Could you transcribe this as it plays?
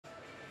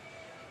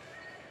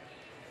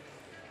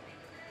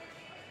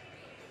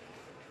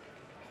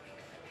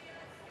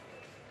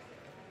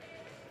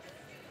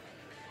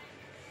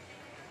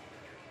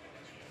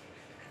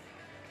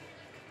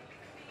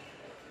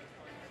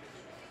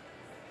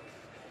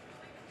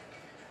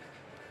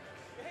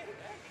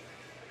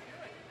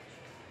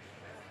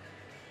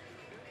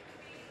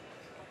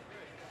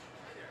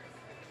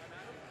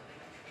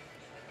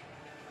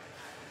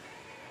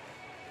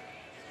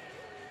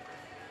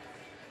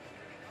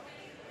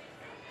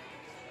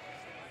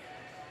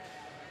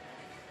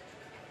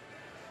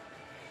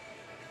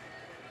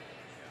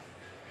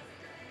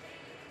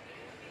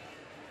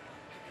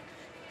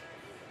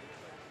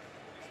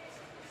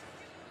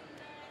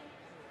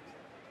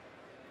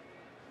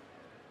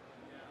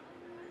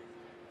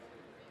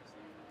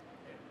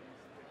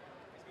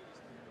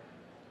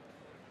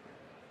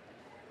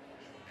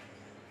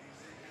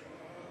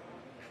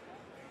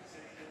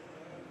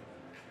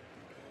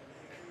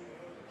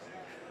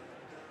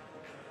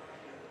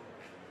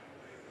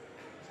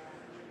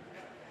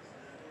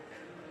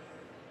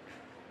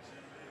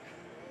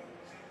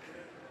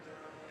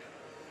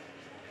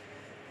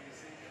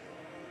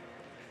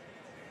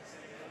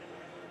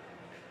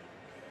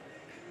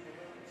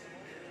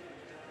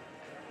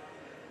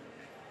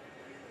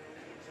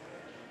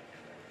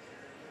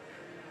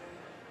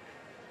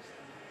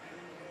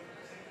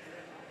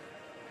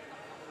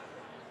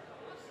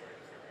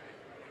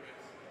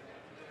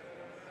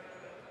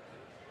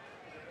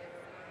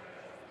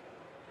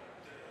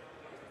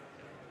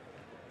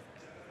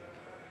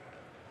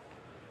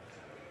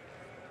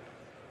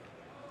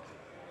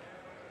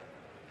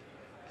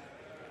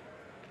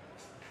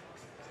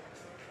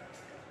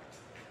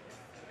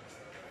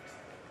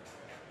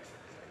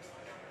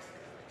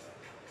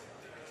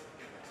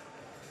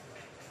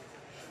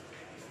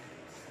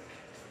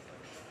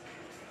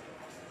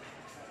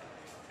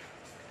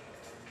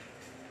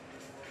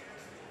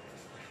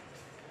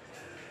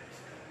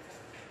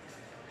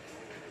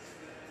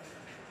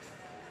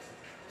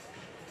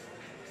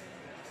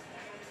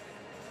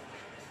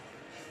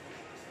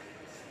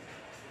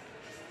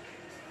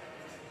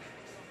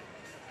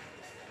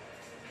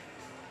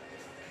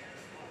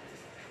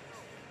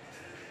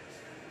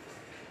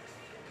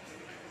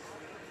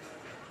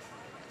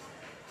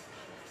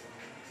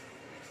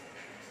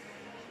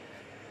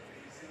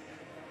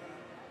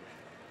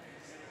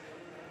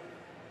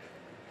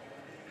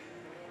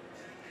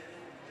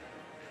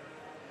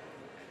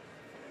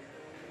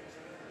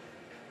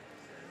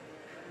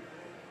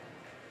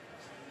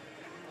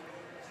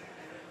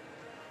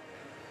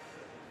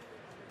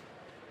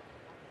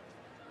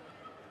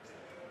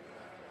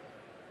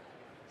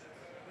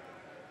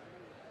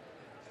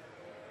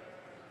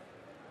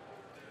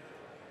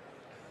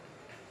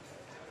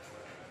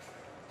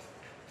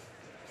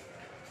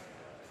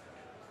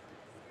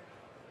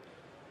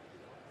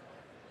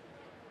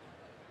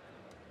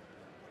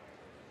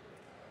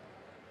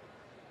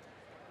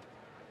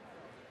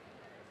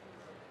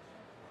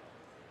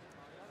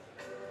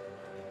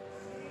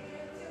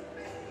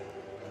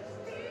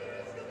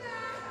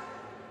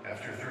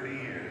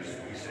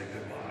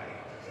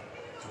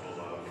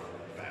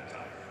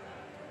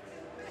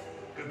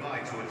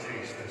to a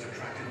taste that's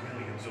attracted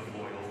millions of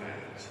loyal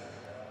fans.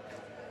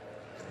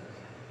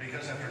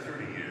 Because after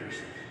 30 years,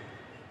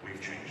 we've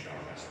changed our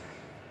recipe.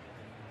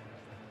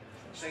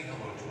 Say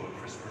hello to a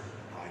crisper,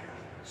 brighter,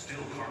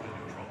 still carbon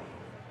neutral,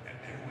 and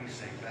dare we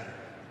say better,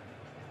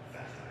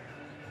 fat tire.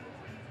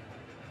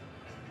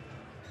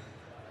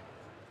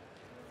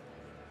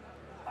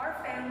 Our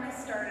family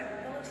started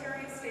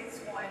Military Estates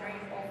Winery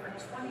over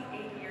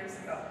 28 years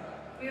ago.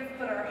 We have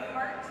put our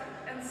heart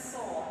and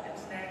soul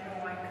into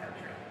Niagara wine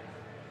country.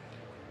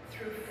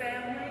 Through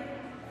family,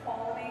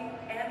 quality,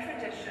 and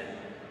tradition,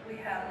 we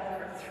have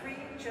over 3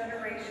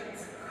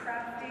 generations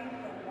crafting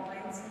the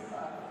wines you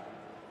love.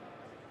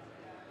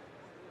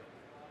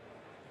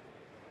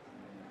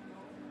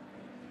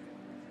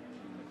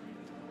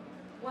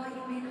 While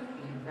you may not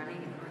be running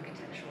an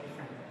architectural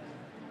firm,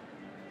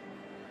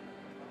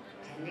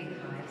 tending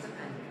hives of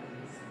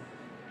honeycombs,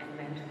 and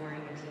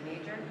mentoring a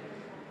teenager,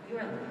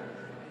 your life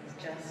is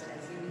just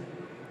as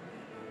unique.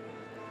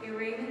 Your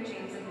Raymond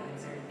James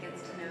advisor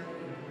gets to know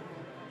you,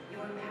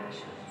 your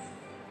passions,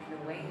 and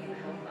the way you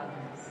help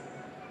others,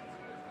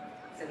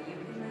 so you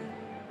can live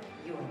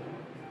your life.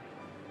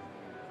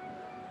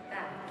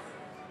 That's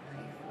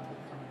life well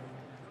planned.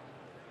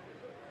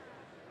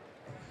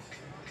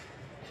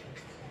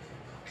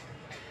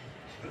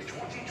 The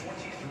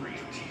 2023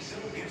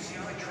 Tissot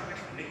UCI Track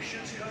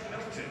Nations Cup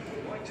Milton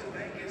would like to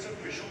thank its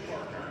official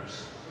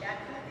partners. La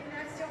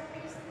coordination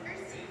piste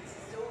UCI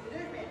Tissot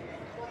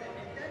 2023 de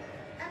Milton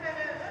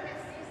aimerait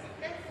remercier ses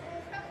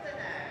principaux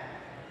partenaires.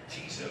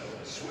 Tissot,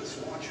 Swiss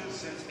watches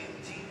since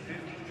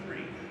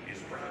 1853,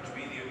 is proud to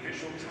be the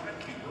official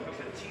timekeeper of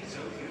the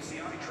Tissot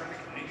UCI Track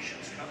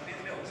Nations Cup in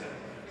Milton.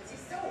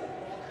 Tissot,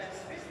 montre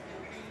suisse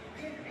depuis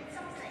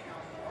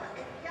 1853,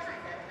 est fier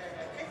d'être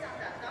le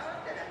présentateur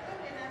de la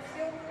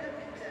coordination de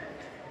Milton.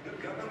 The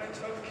Government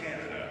of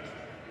Canada.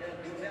 Le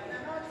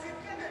gouvernement du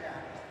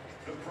Canada.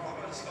 The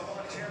Province of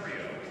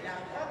Ontario. La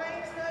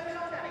province de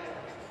l'Ontario.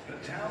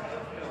 The Town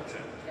of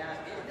Milton. La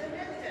ville de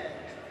Milton.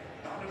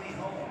 Nominee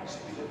Homes,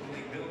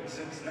 locally built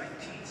since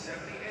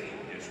 1978,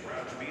 is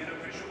proud to be an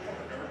official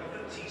partner of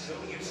the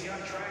Tissot UCI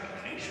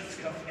Track Nations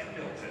Cup in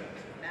Milton.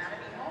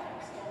 Nominee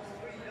Homes,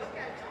 construit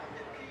localement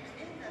depuis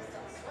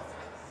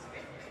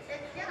 1968,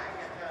 est fier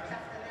d'être un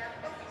partenaire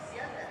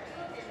officiel de la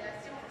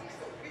coordination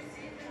Tissot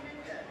UCI de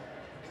Milton.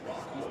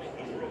 Rockwool,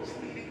 the world's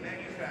leading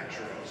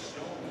manufacturer of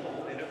stone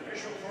wool and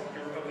official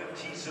partner of the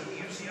Tissot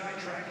UCI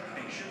Track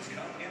Nations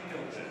Cup in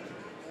Milton.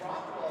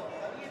 Rockwool,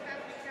 premier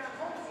fabricant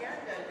mondial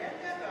de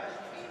laine de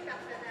roche et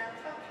partenaire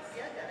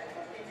officiel de la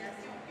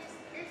coordination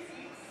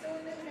UCI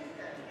Tissot de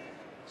Milton.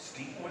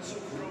 Steam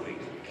Whistle Brewing,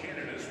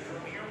 Canada's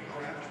premier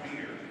craft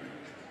beer.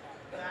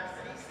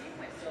 Brasserie Steam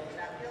Whistle,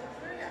 la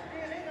pilsner la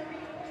plus renommée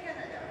au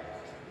Canada.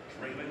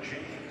 Raymond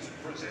James,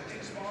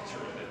 presenting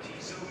sponsor of the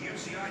Tissot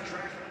UCI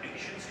Track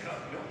Nations Cup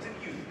Milton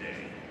Youth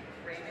Day.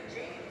 Raymond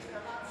James,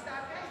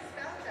 commanditaire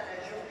principal de la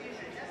journée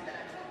jeunesse de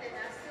la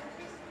coordination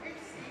UCI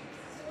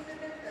Tissot de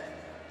Milton.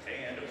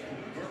 And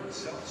Bluebird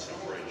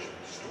Self-Storage,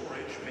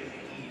 storage made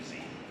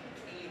easy.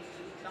 Et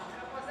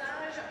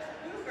l'entreposage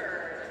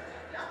Bluebird,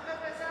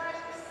 l'entreposage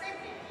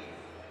simplifié.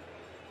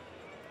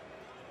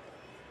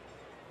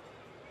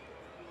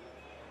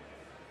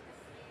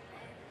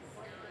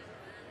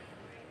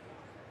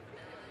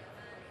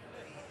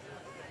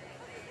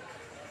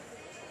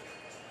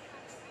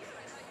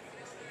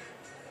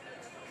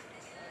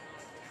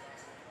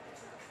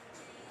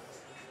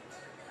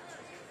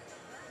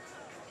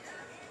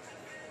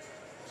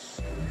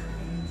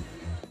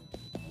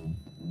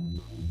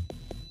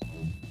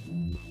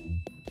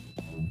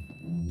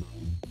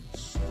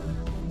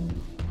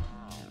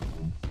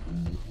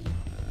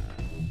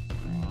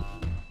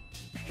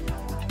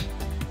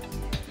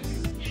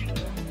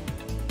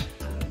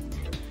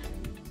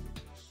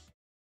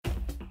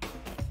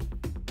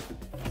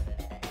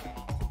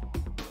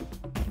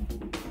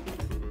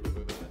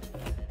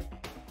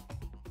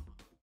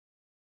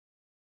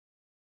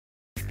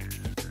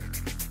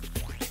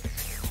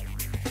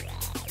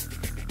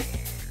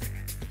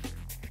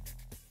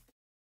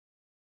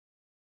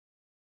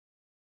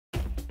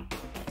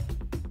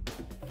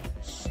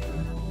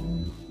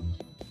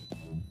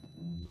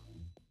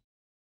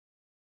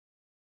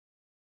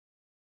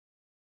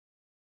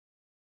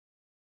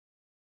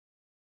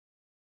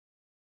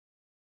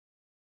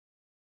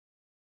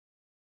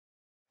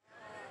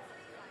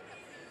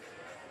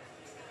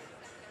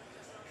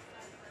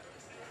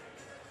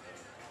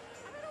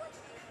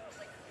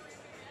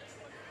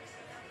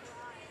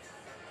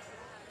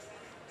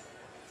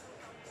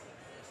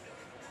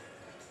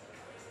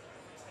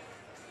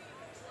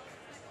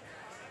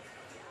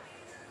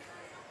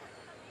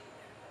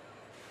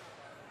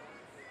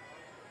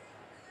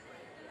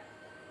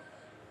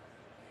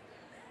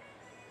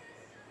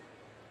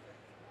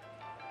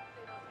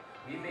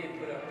 We may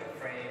put up the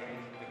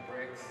frame, the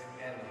bricks,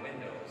 and the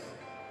windows,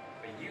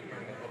 but you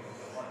bring the hook of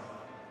the one.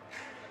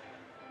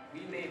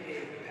 We may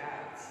pave the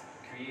paths,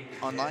 create the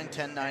Online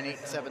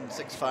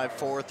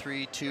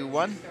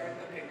 109876543321. start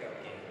the pickup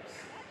games.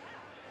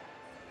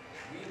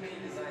 We may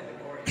design the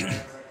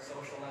courtyards,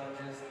 social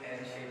lounges,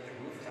 and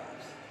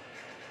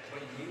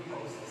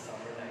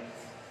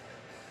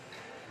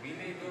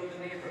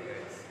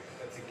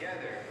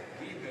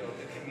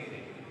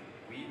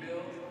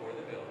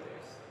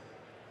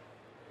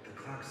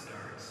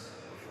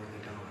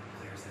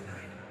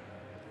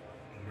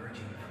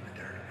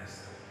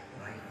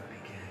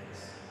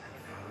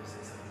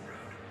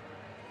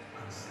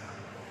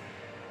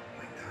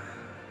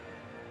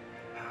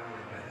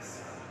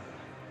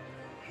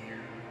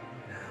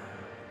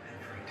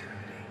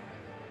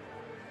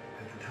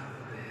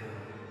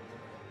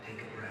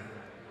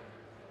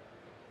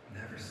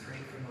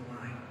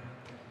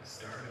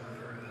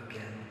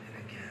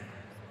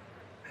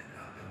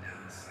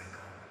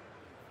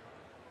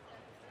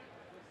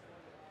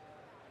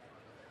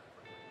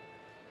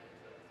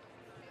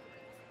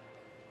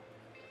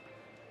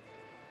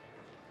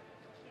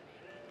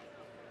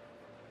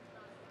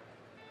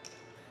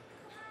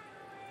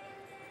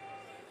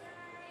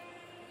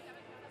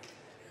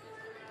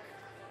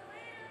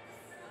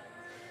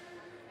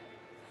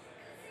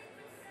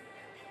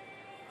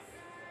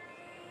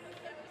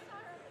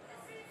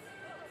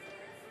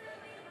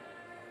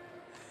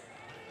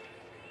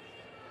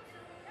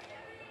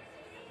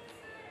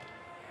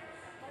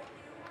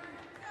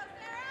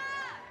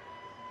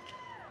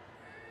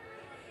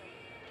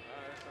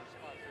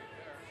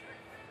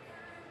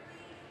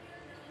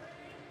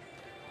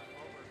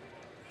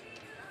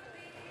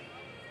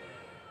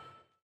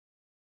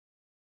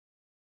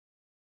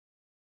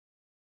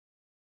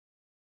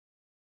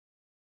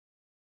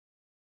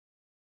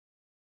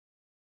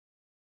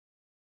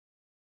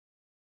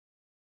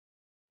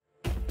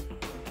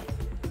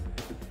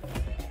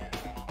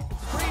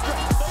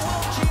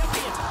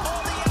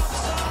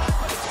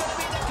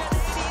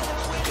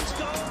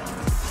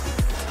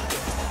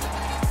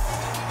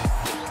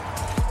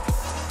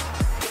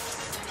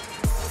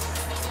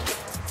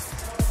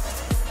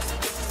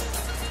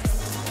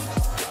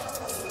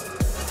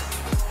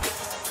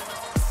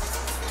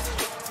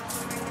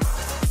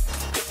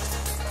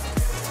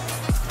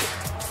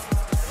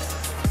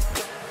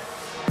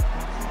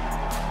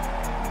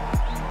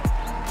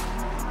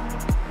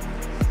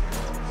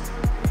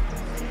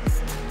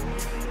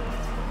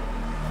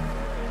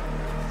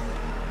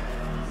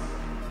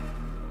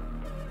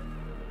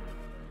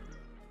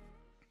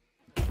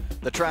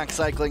The track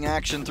cycling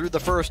action through the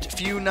first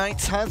few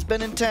nights has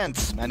been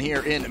intense, and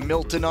here in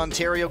Milton,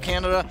 Ontario,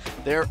 Canada,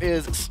 there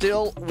is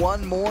still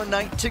one more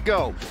night to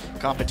go.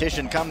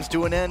 Competition comes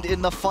to an end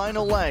in the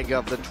final leg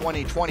of the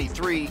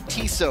 2023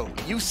 Tissot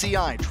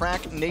UCI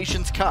Track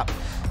Nations Cup.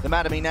 The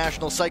Mattamy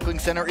National Cycling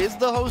Centre is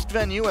the host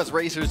venue as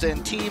racers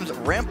and teams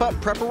ramp up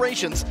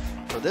preparations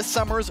for this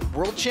summer's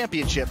World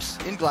Championships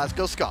in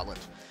Glasgow, Scotland.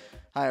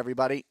 Hi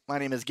everybody, my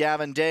name is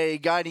Gavin Day,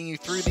 guiding you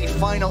through the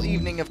final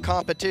evening of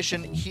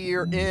competition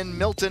here in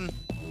Milton.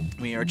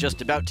 We are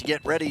just about to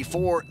get ready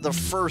for the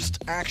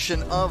first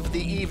action of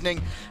the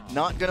evening.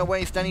 Not going to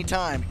waste any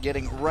time,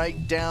 getting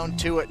right down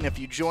to it. And if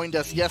you joined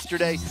us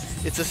yesterday,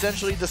 it's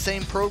essentially the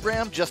same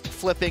program, just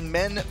flipping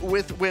men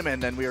with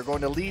women. And we are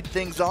going to lead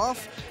things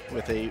off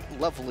with a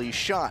lovely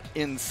shot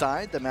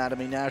inside the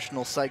Mattamy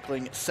National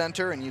Cycling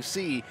Centre. And you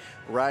see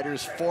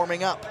riders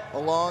forming up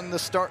along the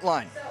start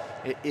line.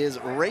 It is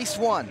race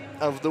one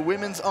of the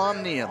Women's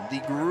Omnium,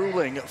 the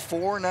grueling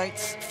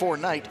four-event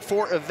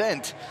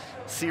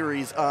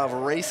series of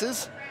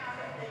races.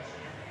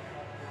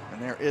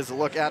 And there is a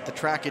look at the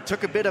track. It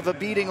took a bit of a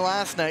beating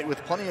last night with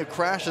plenty of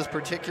crashes,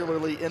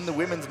 particularly in the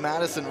women's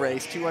Madison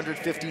race.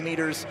 250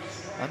 meters,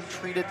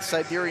 untreated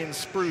Siberian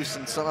spruce,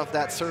 and some of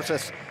that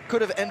surface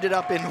could have ended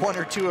up in one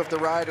or two of the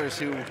riders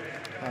who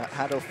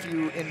had a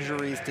few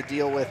injuries to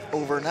deal with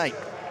overnight.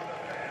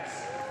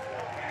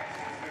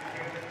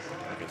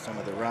 Some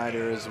of the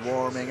riders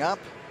warming up.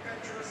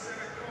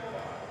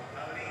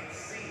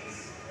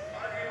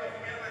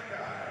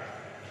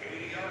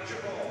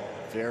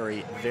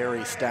 Very,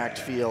 very stacked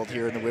field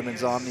here in the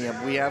Women's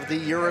Omnium. We have the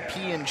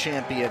European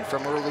champion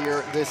from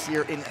earlier this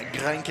year in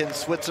Grenken,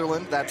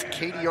 Switzerland. That's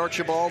Katie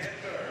Archibald.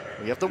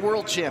 We have the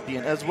world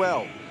champion as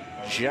well,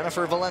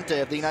 Jennifer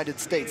Valente of the United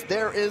States.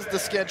 There is the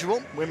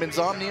schedule. Women's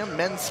Omnium,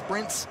 men's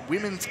sprints,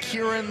 women's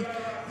Kieran,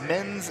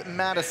 men's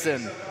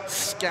Madison,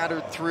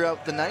 scattered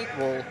throughout the night.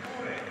 We'll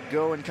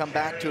go and come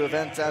back to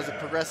events as it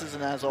progresses,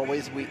 and as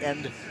always, we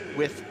end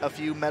with a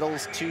few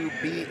medals to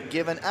be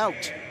given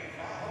out.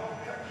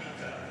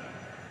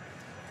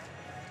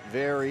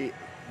 Very,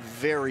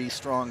 very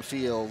strong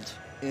field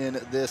in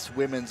this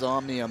Women's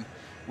Omnium.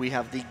 We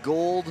have the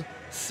gold,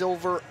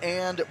 silver,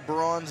 and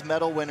bronze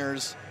medal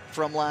winners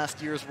from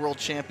last year's World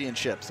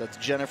Championships. That's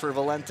Jennifer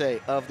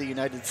Valente of the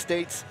United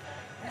States,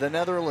 the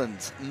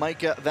Netherlands,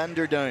 Maaike van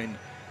der Duin,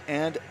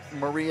 and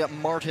Maria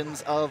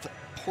Martins of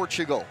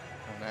Portugal.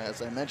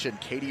 As I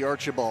mentioned, Katie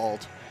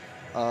Archibald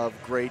of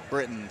Great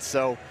Britain.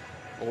 So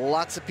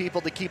lots of people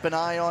to keep an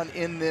eye on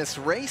in this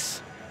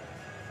race.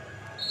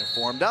 They're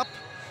formed up.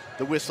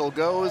 The whistle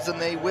goes,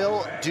 and they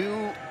will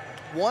do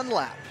one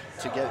lap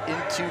to get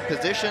into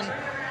position.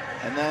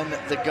 And then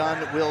the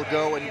gun will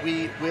go, and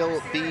we will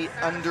be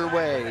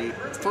underway.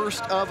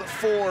 First of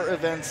four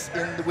events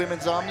in the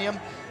Women's Omnium,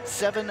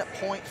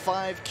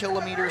 7.5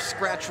 kilometer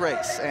scratch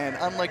race. And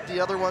unlike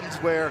the other ones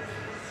where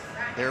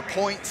there are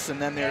points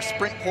and then there are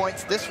sprint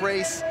points, this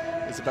race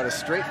is about as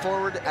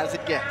straightforward as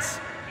it gets.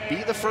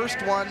 Be the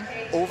first one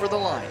over the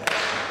line.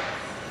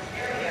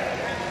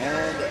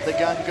 And the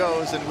gun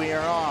goes, and we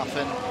are off.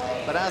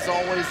 But as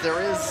always, there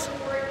is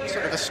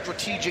sort of a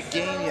strategic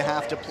game you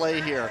have to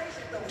play here.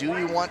 Do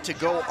you want to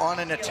go on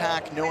an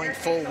attack knowing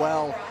full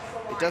well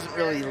it doesn't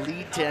really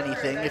lead to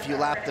anything? If you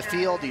lap the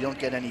field, you don't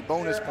get any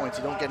bonus points,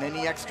 you don't get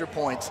any extra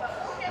points.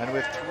 And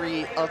with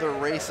three other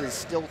races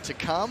still to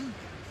come,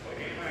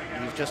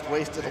 you've just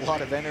wasted a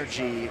lot of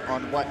energy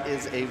on what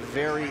is a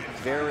very,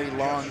 very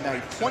long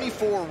night.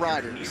 24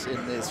 riders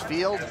in this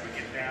field.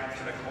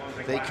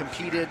 They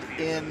competed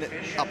in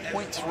a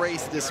points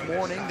race this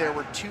morning. There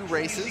were two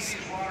races.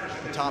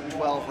 The top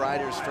 12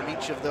 riders from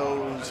each of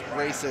those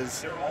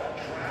races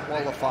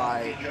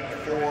qualify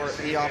for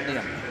the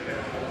Omnium.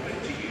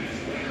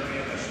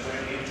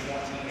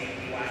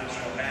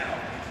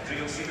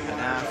 And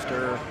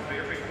after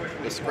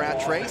the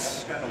scratch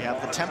race, we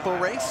have the tempo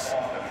race,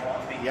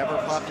 the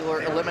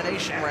ever-popular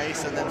elimination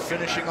race, and then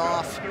finishing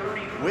off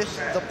with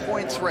the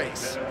points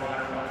race.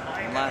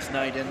 And last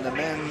night in the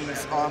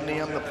men's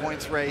Omnium, the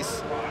points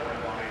race,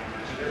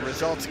 the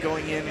results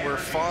going in were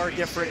far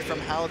different from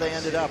how they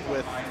ended up,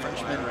 with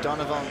Frenchman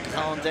Donovan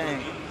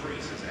Grandin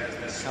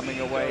coming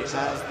away as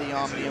the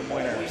Omnium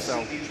winner. So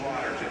all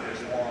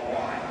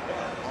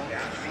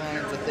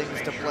kinds of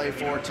things to play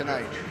for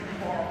tonight.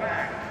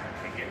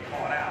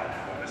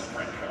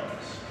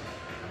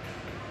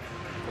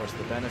 Of course,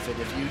 the benefit,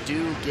 if you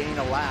do gain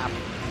a lap,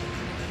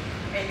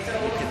 you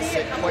can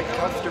sit quite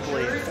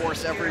comfortably and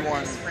force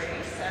everyone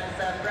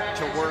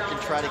to work and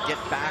try to get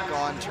back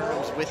on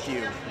terms with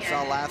you. You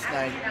saw last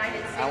night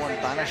Alan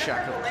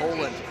Banaszak of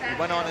Poland. He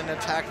went on an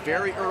attack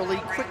very early,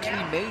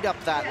 quickly made up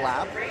that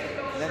lap,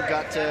 and then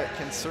got to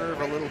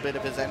conserve a little bit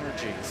of his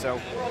energy. So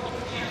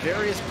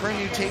various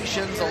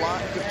permutations, a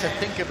lot to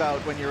think about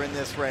when you're in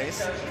this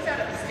race.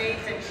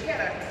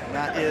 And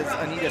that is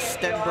Anita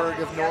Stenberg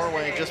of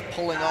Norway just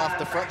pulling off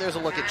the front. There's a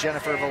look at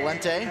Jennifer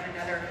Valente,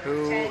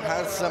 who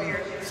has some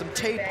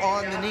tape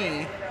on the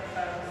knee.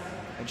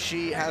 And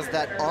she has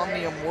that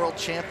Omnium World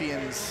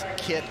Champions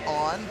kit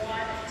on.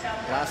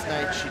 Last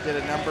night she did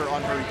a number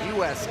on her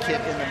US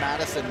kit in the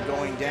Madison,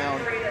 going down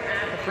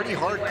a pretty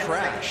hard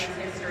crash.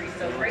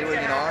 They were doing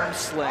an arm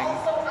sling,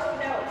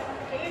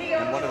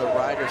 and one of the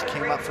riders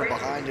came up from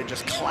behind and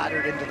just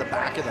clattered into the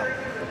back of them.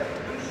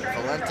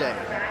 Valente,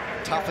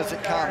 tough as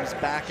it comes,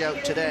 back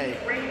out today.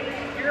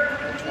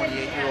 The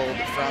 28-year-old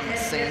from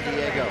San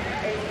Diego.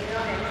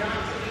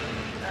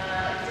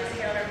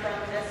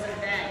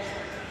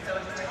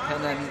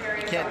 And then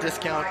you can't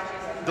discount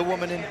the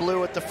woman in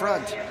blue at the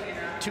front.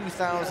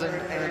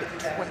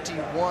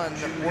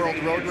 2021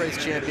 World Road Race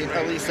Champion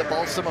Elisa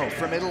Balsamo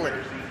from Italy.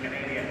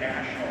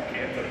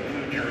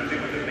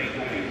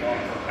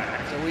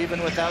 So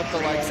even without the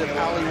likes of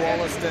Ali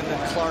Wollaston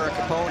and Clara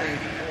Caponi,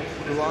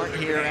 who aren't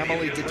here,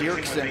 Emily de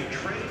Dierksen,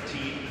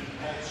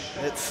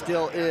 it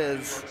still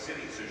is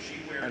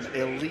an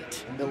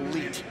elite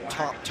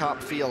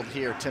top field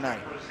here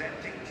tonight.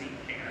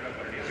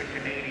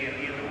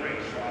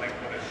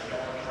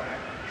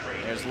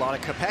 There's Lotta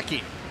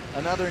Kopecky,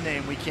 another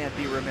name we can't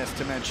be remiss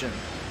to mention.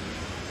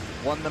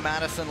 Won the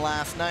Madison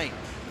last night,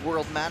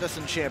 World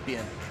Madison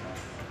champion.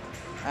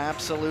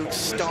 Absolute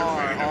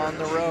star on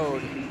the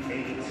road.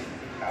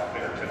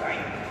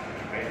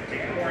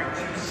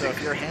 So if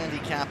you're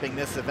handicapping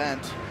this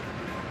event,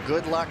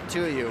 good luck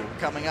to you.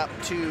 Coming up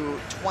to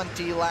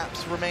 20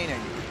 laps remaining.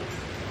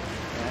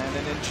 And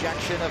an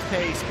injection of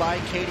pace by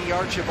Katie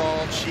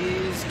Archibald.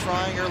 She's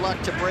trying her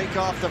luck to break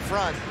off the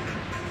front.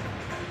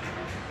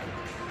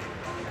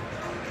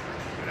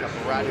 A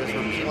couple riders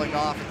were peeling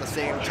off at the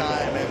same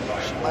time, and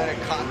she might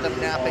have caught them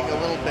napping a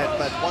little bit,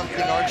 but one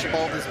thing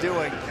Archibald is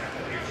doing,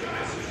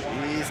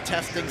 he's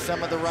testing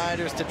some of the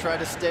riders to try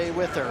to stay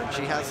with her, and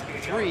she has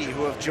 3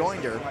 who have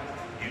joined her.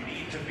 You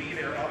need to be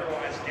there,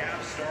 otherwise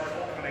gaps start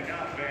opening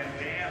up, and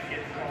Dam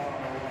getting caught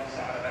on the wrong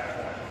side of that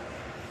one.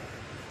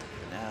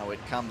 Now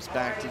it comes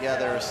back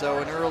together, so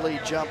an early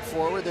jump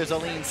forward. There's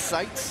Aline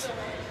Seitz of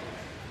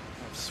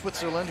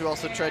Switzerland, who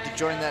also tried to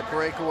join that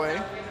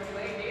breakaway.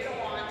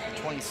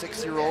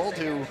 26-year-old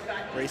who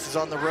races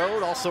on the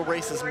road, also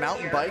races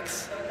mountain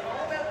bikes.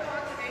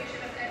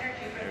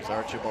 There's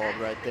Archibald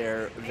right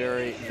there,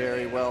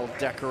 very well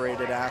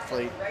decorated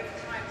athlete.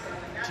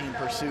 Team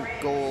Pursuit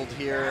gold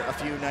here a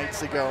few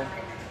nights ago.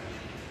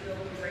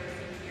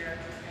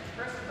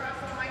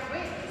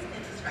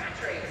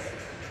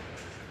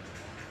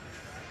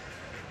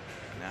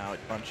 Now it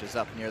bunches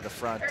up near the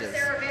front as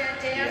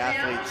the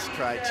athletes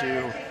try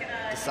to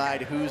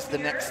decide who's the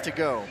next to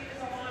go.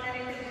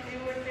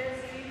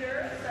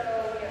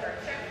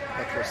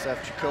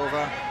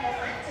 Petrosevchikova.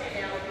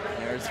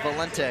 There's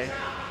Valente.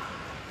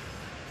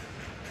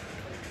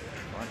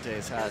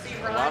 Valente's had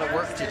a lot of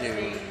work to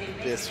do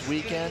this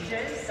weekend.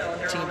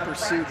 Team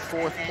Pursuit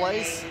 4th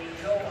place.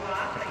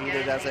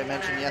 Competed, as I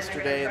mentioned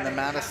yesterday, in the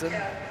Madison.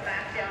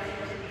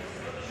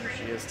 Here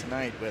she is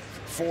tonight with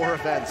 4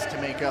 events to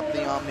make up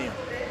the Omnium.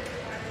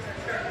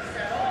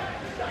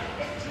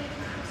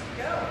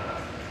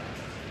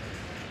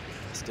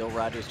 Still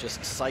riders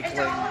just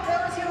cycling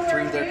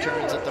through their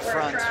turns at the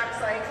front.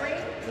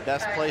 The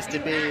best place to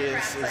be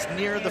is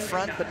near the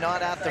front, but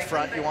not at the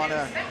front. You want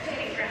to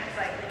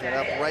get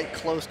up right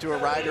close to a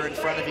rider in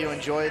front of you,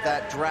 enjoy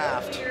that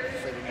draft,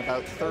 saving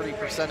about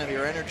 30% of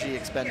your energy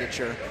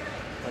expenditure.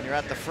 When you're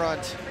at the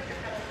front,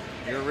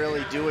 you're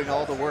really doing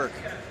all the work.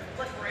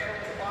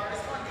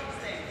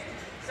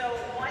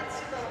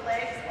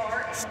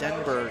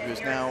 Stenberg, who's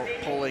now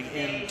pulling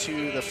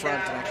into the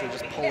front and actually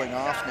just pulling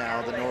off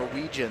now, the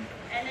Norwegian.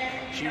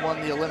 She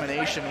won the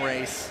elimination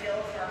race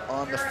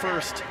on the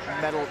first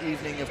medal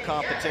evening of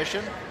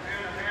competition.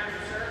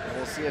 And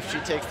we'll see if she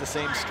takes the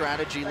same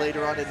strategy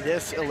later on in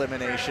this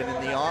elimination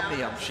in the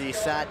Omnium. She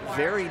sat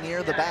very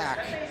near the back,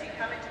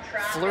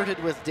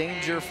 flirted with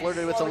danger,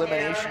 flirted with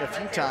elimination a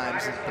few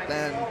times, but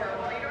then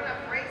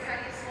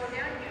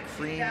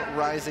Cream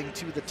rising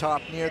to the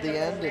top near the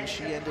end, and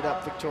she ended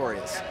up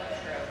victorious.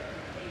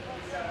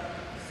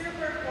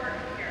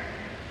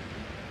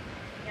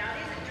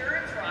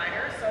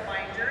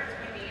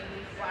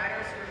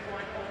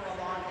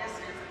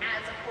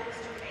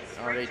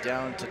 Already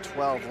down to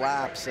 12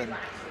 laps, and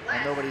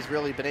nobody's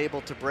really been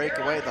able to break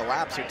away. The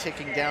laps are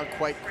ticking down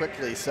quite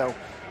quickly, so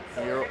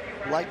you're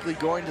likely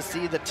going to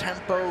see the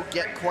tempo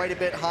get quite a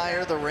bit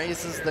higher. The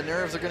races, the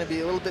nerves are going to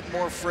be a little bit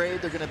more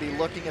frayed. They're going to be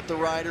looking at the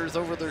riders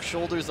over their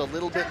shoulders a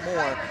little bit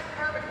more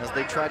as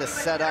they try to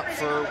set up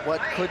for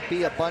what could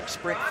be a bunch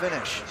sprint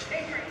finish,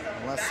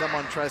 unless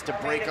someone tries to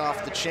break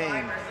off the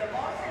chain.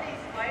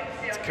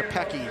 It's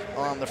Kopecky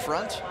on the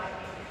front.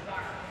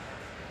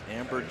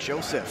 Amber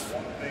Joseph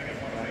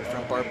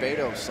from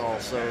Barbados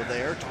also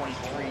there,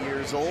 23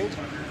 years old.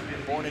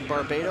 Born in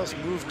Barbados,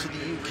 moved to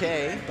the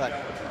UK, but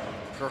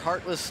her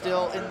heart was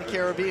still in the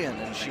Caribbean,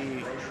 and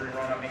she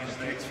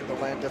competes for the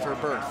land of her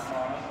birth.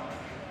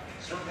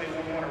 Certainly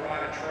wouldn't want to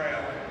ride a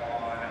trail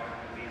on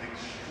these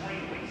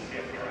extremely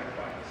stiff track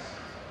bikes.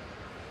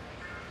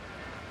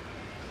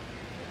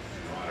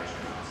 Riders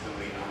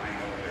constantly eyeing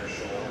over their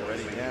shoulder.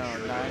 Already down,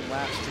 9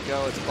 laps to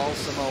go. It's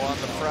Balsamo on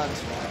the front.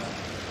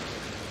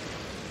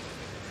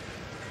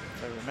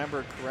 If I remember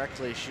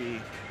correctly,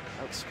 she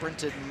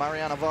Out-sprinted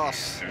Marianne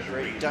Vos, a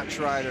great Dutch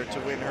rider, to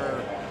win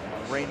her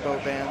rainbow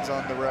bands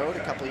on the road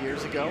a couple of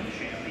years ago.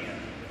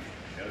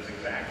 Knows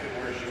exactly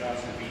where she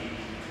wants to be.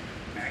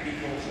 Maggie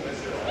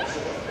Coles-Lister also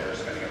up there,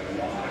 spending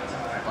a lot of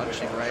time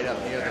bunching right up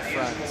near the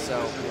front, so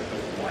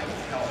white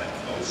helmet,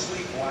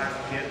 mostly black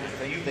kit.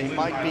 they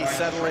might be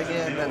settling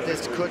in that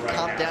this could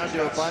come down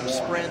to a bunch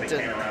sprint,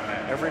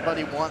 and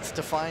everybody wants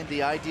to find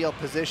the ideal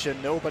position.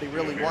 Nobody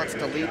really wants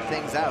to lead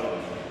things out.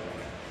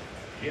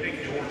 Getting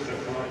towards the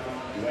front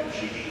when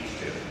she needs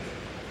to.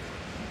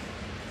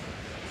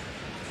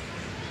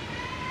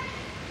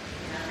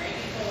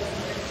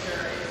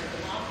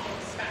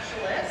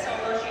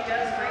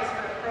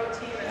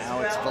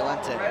 Now it's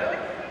Valente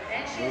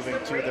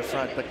moving to the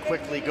front, but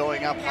quickly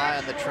going up high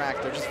on the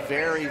track. They're just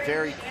very,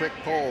 very quick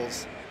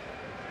pulls.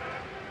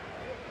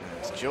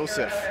 It's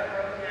Joseph.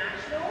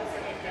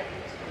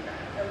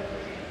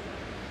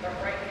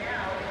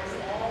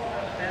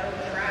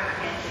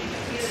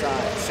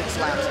 Inside, 6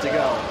 laps to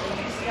go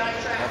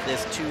of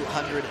this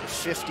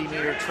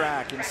 250-meter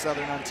track in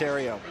Southern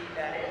Ontario.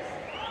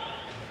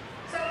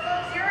 So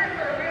folks, you're in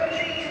for a real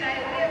treat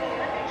tonight. We have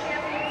Olympic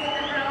champions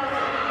in the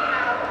house, and we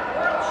have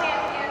world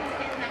champions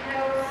in the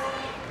house.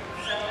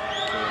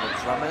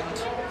 Drummond,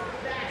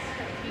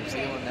 New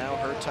Zealand now,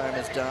 her time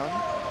is done.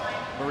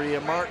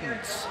 Maria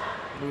Martins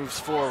moves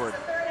forward.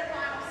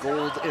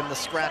 Gold in the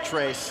scratch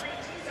race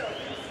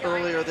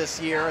earlier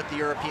this year at the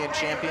European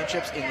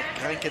Championships in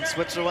Genk in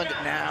Switzerland.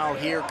 Now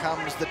here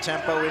comes the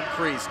tempo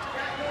increased.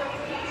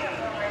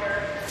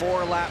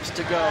 4 laps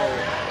to go.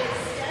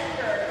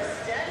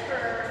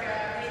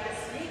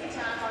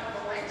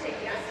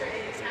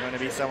 It's going to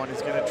be someone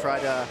who's going to try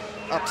to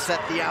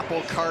upset the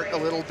apple cart a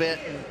little bit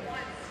and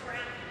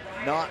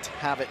not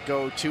have it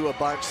go to a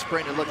bunch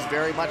sprint. It looks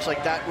very much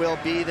like that will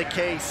be the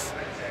case.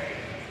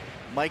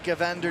 Micah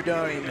van der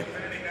Duyn,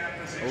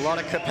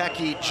 Lotte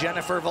Kopecky,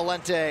 Jennifer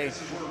Valente,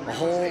 a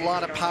whole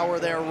lot of power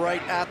there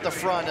right at the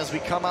front as we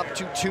come up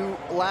to 2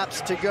 laps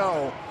to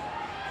go.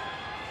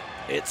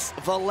 It's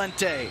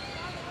Valente.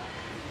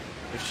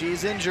 If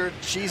she's injured,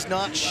 she's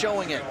not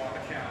showing it.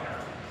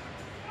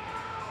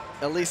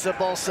 Elisa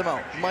Balsamo,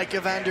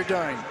 Micah van der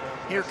Duyn.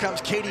 Here comes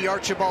Katie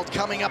Archibald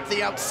coming up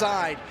the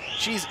outside.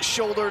 She's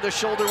shoulder to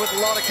shoulder with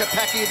Lotte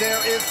Kopecky.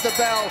 There is the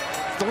bell.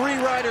 3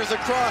 riders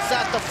across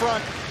at the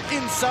front.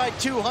 Inside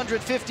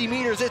 250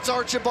 meters, it's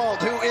Archibald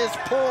who is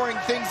pouring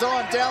things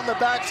on down the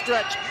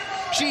backstretch.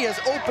 She has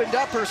opened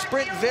up her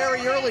sprint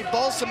very early.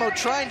 Balsamo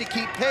trying to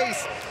keep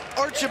pace.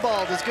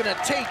 Archibald is going to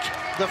take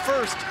the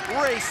first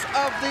race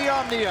of the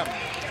Omnium.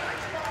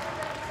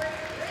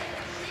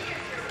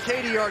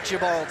 Katie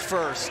Archibald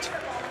first,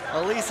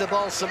 Elisa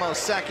Balsamo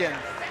second,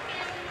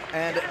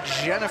 and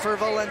Jennifer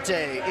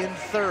Valente in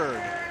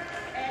third.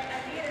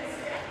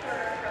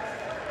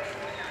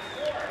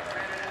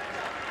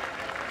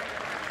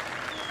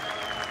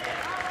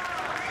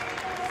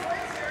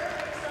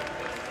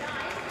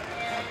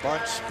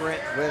 Bunch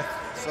sprint with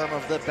some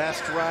of the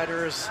best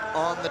riders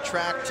on the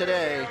track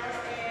today,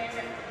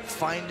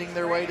 finding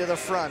their way to the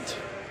front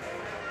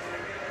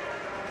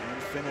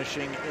and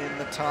finishing in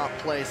the top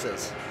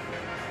places.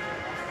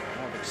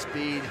 Average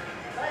speed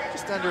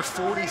just under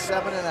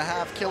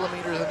 47.5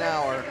 kilometers an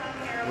hour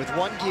with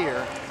 1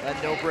 gear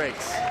and no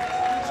brakes.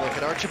 Let's look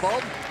at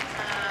Archibald.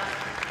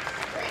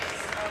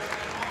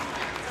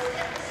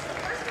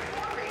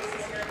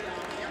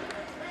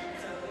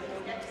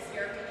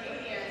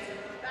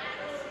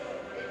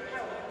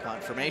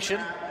 Confirmation,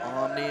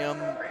 Omnium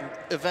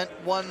Event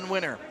 1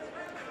 winner,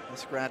 the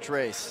scratch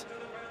race.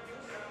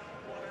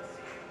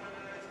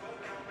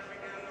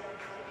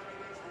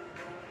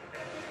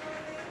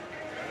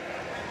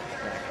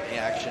 The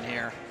action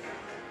here.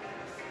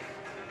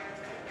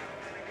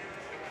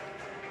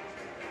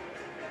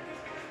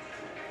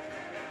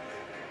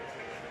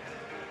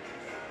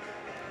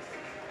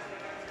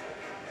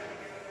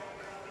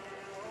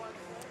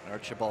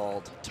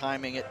 Archibald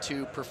timing it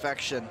to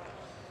perfection.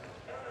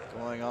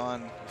 Going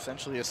on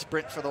essentially a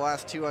sprint for the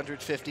last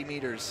 250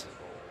 meters.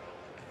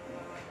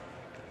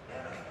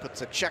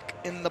 Puts a check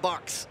in the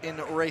box in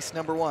race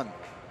number 1.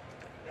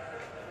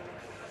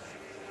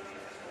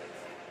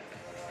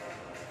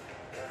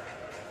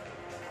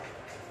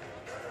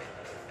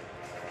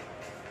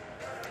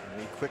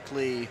 We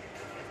quickly,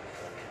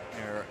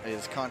 there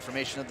is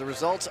confirmation of the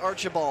results.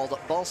 Archibald,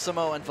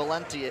 Balsamo, and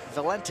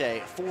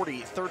Valente,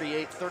 40,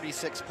 38,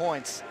 36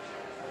 points.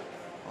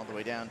 All the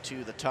way down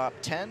to the top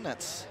 10,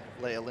 that's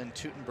Leah Lynn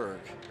Teutenberg.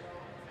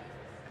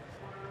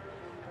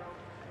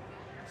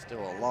 Still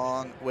a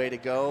long way to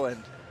go,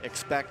 and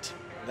expect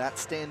that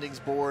standings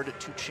board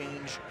to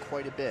change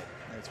quite a bit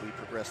as we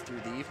progress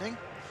through the evening.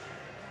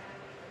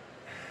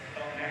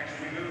 Up next,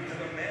 we move to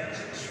the men's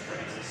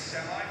sprint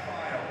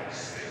semifinals.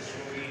 This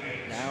will be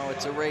Now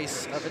it's a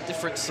race of a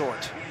different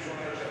sort.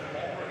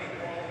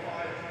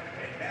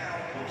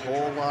 A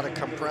whole lot of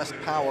compressed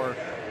power.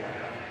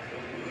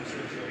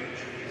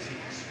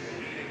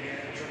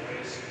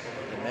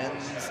 The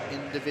men's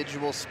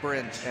individual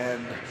sprint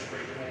and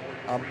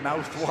a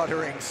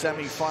mouth-watering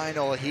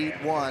semifinal, Heat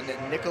 1.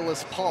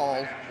 Nicholas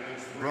Paul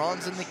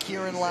bronze in the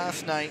Kieran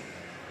last night.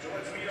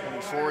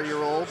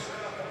 24-year-old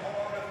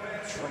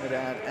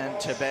Trinidad and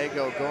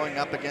Tobago going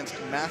up against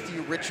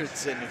Matthew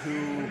Richardson,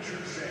 who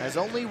has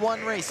only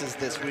won races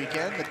this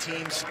weekend, the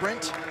team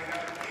sprint,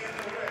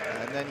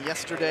 and then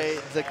yesterday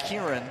the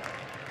Kieran.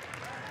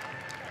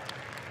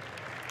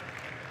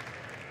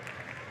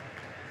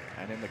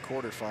 And in the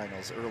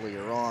quarterfinals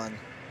earlier on,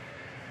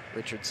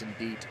 Richardson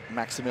beat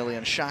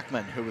Maximilian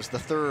Schachmann, who was the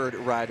third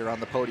rider on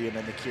the podium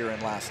in the Kieran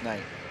last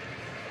night.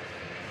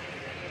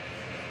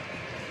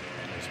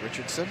 There's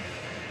Richardson,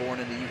 born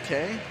in the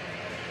UK,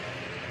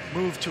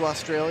 moved to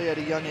Australia at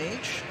a young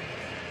age.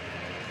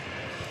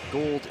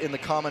 Gold in the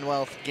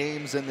Commonwealth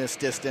Games in this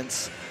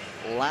distance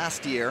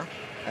last year.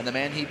 And the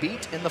man he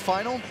beat in the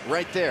final,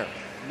 right there,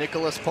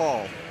 Nicholas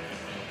Paul.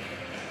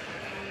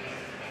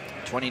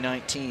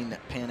 2019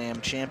 Pan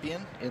Am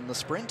champion in the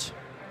sprint.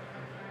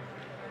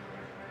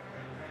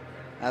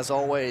 As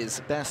always,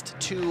 best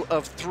 2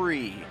 of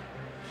 3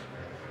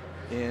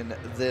 in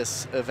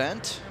this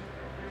event.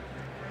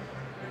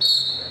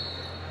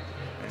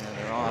 And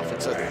they're off.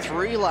 It's a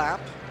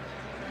 3-lap.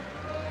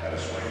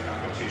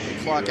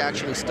 The clock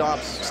actually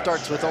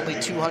starts with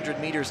only 200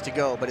 meters to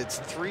go, but it's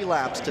 3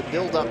 laps to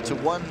build up to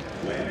one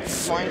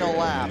final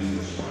lap.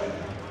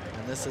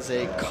 And this is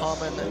a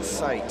common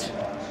sight.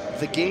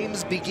 The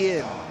games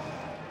begin.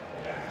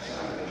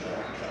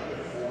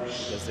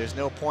 Because there's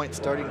no point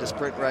starting to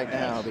sprint right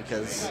now,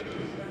 because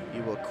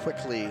you will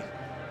quickly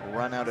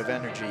run out of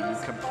energy. You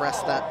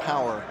compress that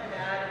power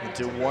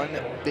into one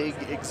big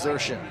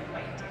exertion.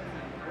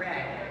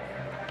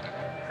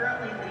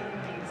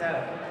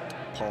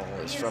 Paul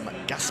is from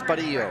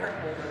Gasparillo,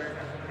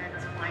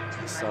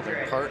 the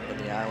southern part of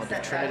the island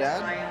of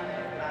Trinidad.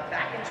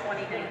 Back in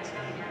 2019,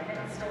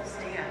 and still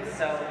stands.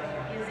 So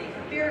he's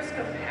a fierce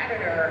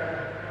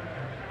competitor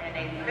and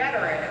a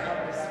veteran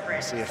of the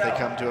sprint. See if they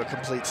come to a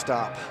complete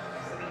stop.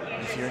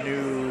 If you're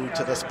new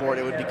to the sport,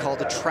 it would be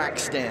called a track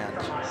stand.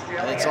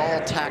 And it's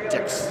all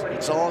tactics.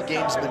 It's all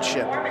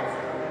gamesmanship.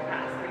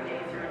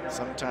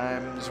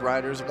 Sometimes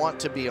riders want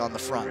to be on the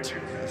front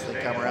as they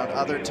come around.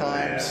 Other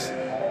times,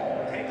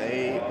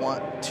 they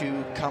want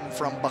to come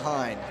from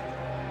behind.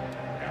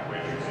 Now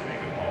Richardson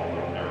making Paul a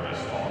little nervous.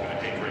 Paul going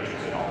to take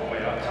Richardson all the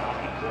way up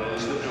top. He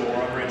closed the door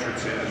on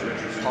Richardson as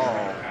Richardson.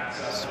 Paul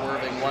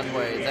swerving one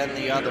way, then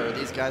the other.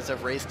 These guys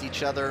have raced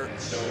each other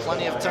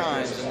plenty of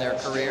times in their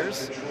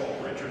careers.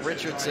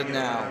 Richardson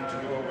now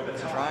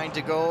trying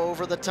to go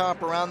over the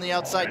top around the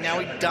outside. Now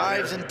he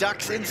dives and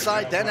ducks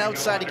inside, then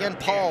outside again.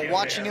 Paul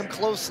watching him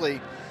closely.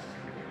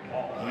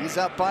 He's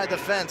up by the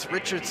fence.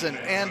 Richardson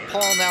and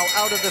Paul now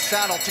out of the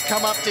saddle to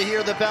come up to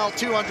hear the bell.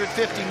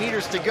 250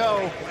 meters to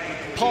go.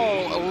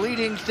 Paul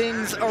leading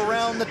things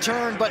around the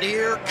turn, but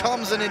here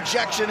comes an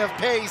injection of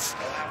pace.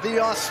 The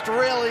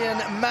Australian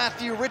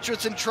Matthew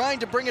Richardson trying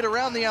to bring it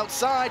around the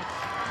outside,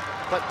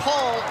 but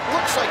Paul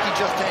looks like he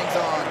just hangs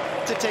on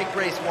to take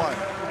race 1.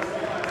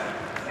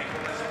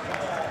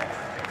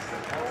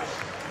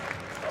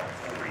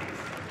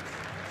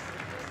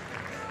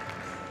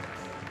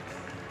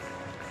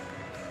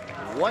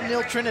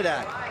 1-0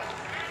 Trinidad.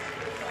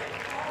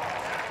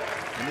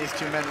 And these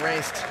two men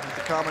raced at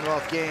the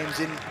Commonwealth Games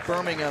in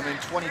Birmingham in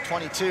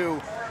 2022.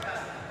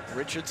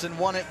 Richardson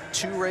won it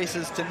 2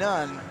 races to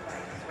none.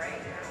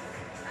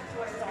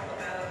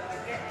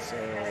 So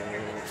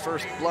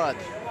first blood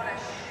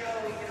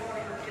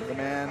for the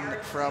man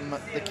from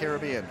the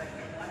Caribbean.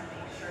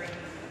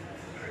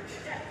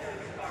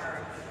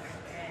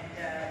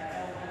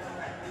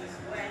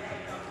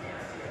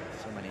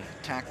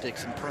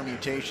 Tactics and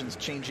permutations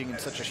changing in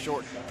such a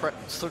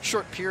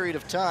short period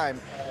of time.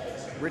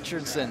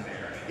 Richardson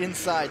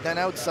inside, then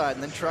outside,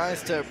 and then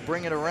tries to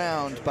bring it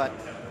around, but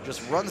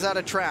just runs out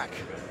of track.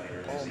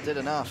 Paul did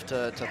enough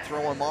to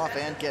throw him off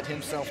and get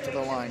himself to the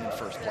line in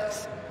first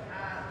place.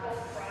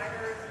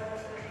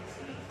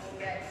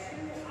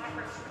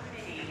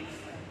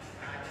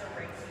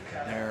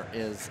 There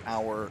is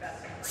our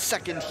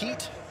second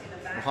heat.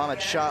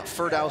 Mohamed Shah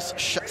Firdaus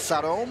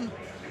Sarom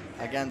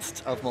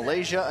of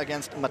Malaysia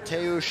against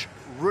Mateusz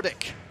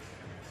Rudik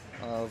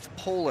of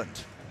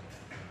Poland.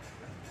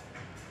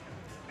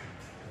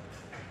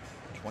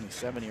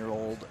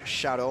 27-year-old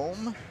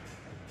Shadom.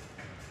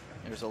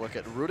 Here's a look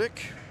at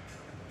Rudik,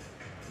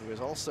 who is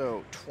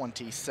also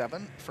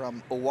 27,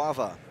 from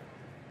Oława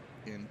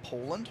in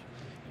Poland.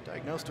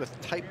 Diagnosed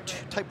with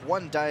type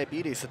 1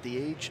 diabetes at the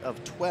age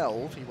of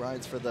 12. He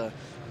rides for the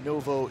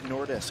Novo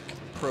Nordisk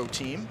Pro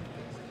Team.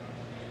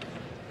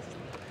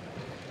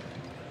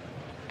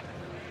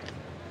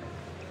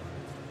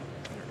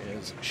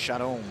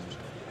 Shadom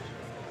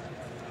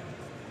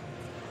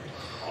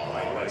from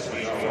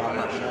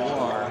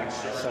Muar,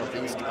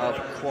 southeast of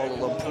Kuala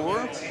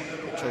Lumpur,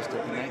 which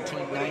hosted the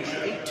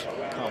 1998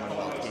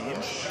 Commonwealth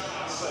Games.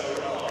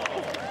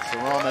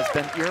 Saram has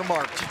been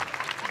earmarked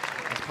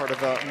as part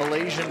of a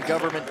Malaysian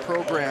government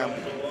program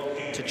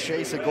to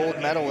chase a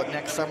gold medal at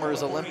next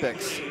summer's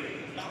Olympics.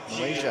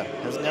 Malaysia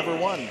has never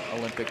won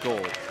Olympic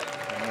gold.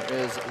 And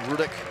there is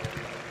Rudik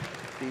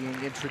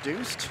being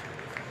introduced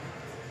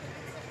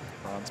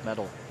bronze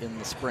medal in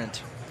the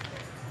sprint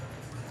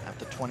at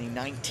the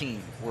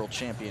 2019 World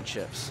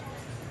Championships.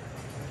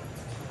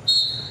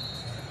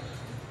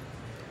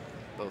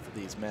 Both of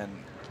these men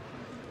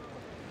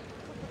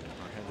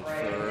are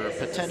headed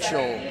for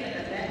potential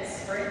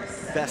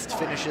best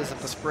finishes at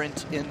the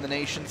sprint in the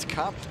Nations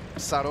Cup.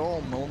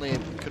 Sarolm only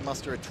could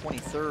muster a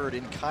 23rd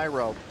in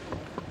Cairo.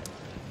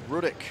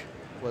 Rudik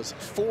was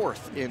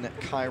 4th in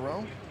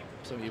Cairo,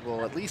 so he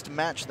will at least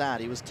match that.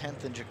 He was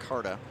 10th in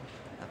Jakarta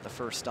at the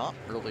first stop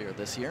earlier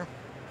this year.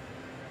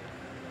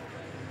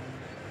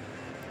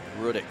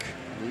 Rudik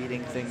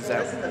leading things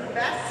out. This is the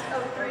best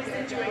of 3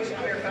 situation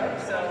here,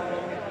 folks.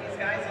 So these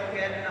guys will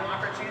get an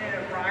opportunity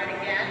to ride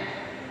again.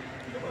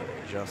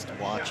 Just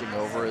watching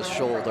over his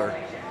shoulder,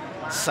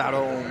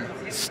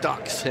 Sarolm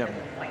stalks him.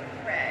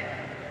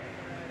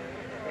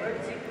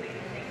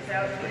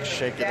 Good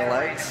shake of the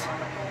legs.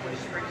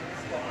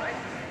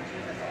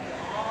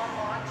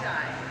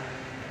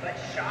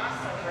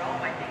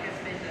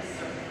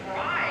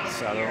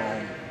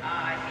 Sarolm,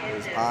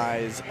 his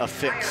eyes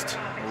affixed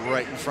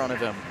right in front of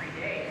him,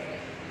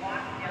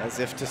 as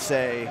if to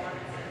say,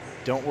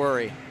 don't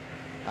worry,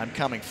 I'm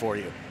coming for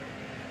you.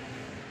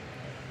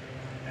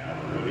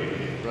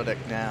 Rudik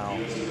now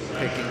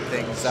picking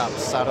things up.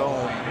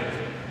 Sarolm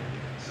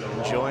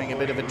enjoying a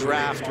bit of a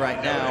draft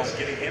right now.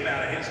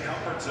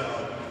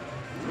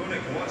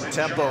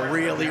 Tempo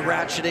really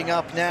ratcheting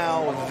up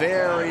now.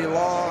 Very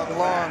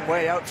long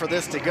way out for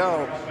this to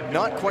go.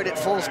 Not quite at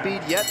full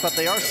speed yet, but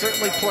they are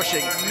certainly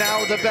pushing.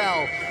 Now the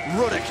bell.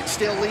 Rudik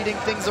still leading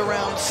things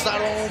around.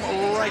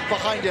 Sarolm right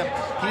behind him.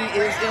 He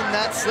is in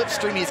that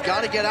slipstream. He's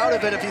got to get out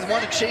of it if he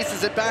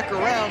chases it back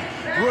around.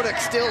 Rudik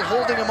still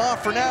holding him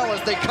off for now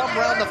as they come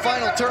around the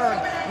final turn.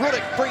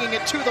 Rudik bringing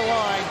it to the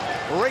line.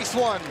 Race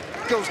 1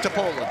 goes to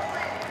Poland.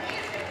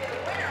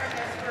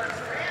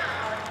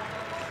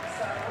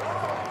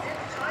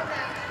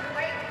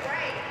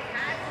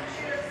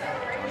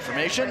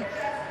 Confirmation,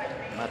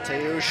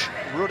 Mateusz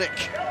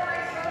Rudik.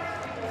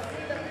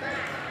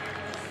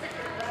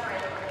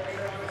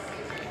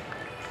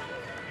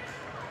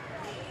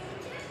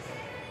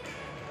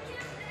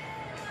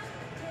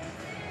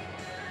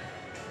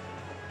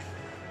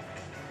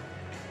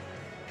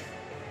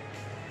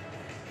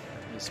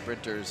 The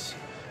sprinters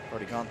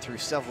already gone through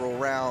several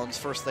rounds.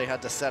 First they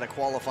had to set a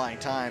qualifying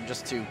time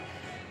just to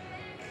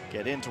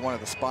get into one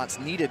of the spots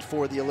needed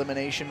for the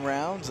elimination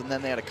rounds, and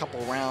then they had a couple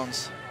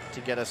rounds to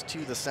get us to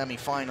the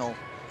semifinal,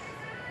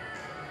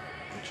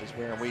 which is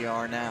where we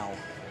are now.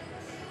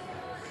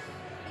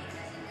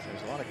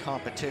 There's a lot of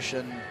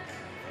competition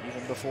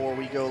even before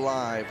we go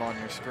live on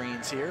your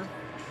screens here.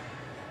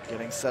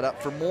 Getting set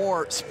up for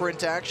more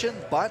sprint action,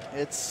 but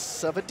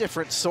it's of a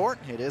different sort.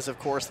 It is, of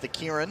course, the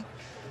Keirin,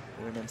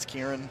 women's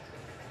Keirin.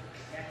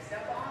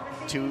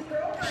 2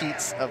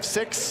 heats of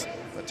 6,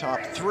 the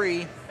top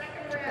 3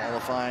 to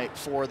qualify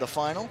for the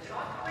final.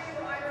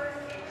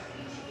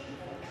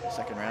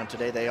 Second round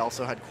today, they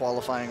also had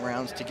qualifying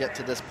rounds to get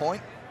to this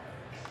point.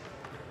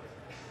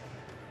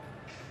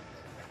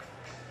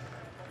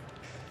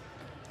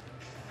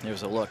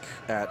 Here's a look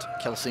at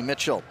Kelsey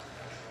Mitchell,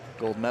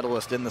 gold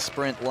medalist in the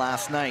sprint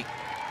last night.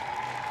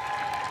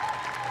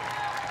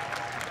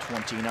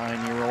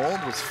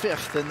 29-year-old was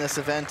 5th in this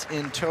event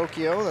in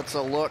Tokyo. That's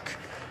a look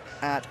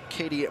at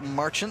Katie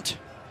Marchant,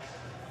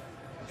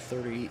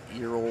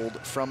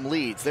 30-year-old from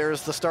Leeds.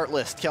 There's the start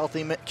list.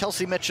 Kelsey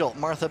Mitchell,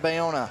 Martha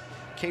Bayona,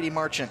 Katie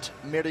Marchant,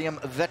 Miriam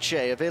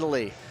Vecce of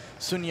Italy,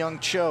 Sun-Young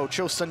Cho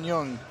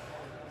Sun-Young,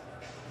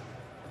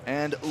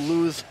 and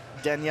Luz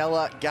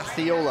Daniela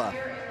Gathiola.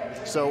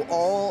 So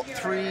all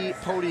 3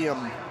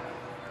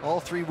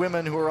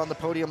 women who were on the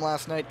podium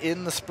last night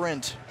in the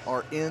sprint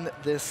are in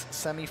this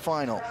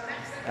semifinal.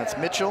 That's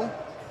Mitchell,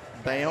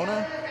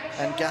 Bayona,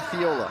 and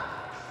Gathiola.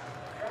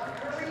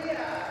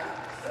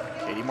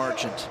 Katie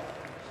Marchant.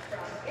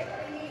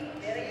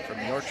 From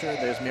Yorkshire,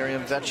 there's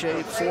Miriam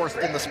Vecce, 4th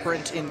in the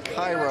sprint in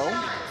Cairo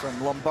from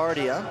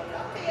Lombardia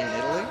in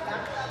Italy.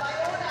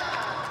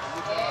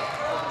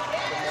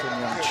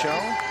 Sun-Young Cho,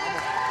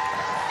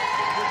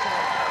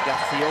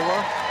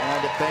 Gathiola,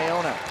 and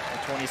Bayona, a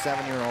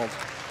 27-year-old.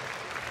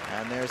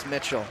 And there's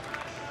Mitchell.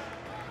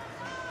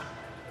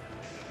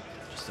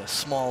 Just a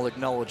small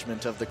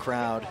acknowledgement of the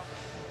crowd,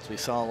 as we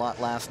saw a lot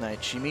last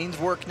night. She means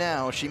work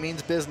now, she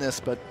means business,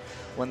 but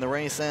when the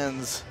race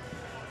ends,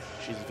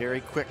 she's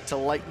very quick to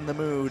lighten the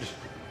mood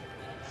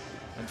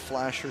and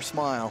flash her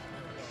smile.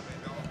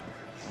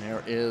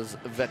 There is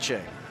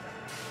Vecce.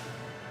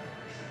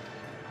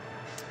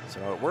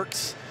 So it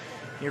works.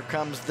 Here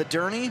comes the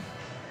Derny,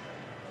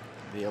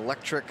 the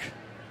electric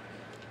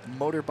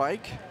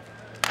motorbike.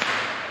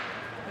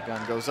 The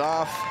gun goes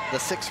off. The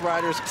 6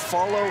 riders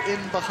follow in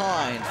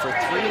behind for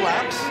 3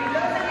 laps.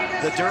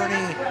 The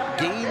Derny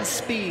gains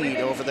speed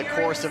over the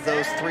course of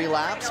those 3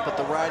 laps, but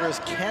the riders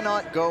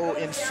cannot go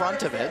in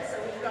front of it.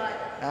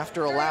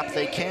 After a lap,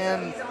 they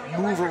can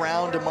move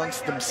around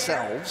amongst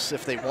themselves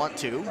if they want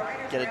to,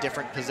 get a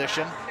different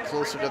position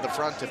closer to the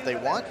front if they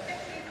want.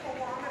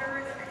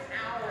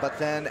 But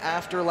then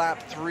after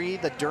lap 3,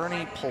 the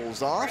Derny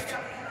pulls off.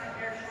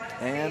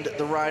 and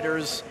the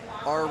riders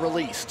are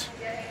released.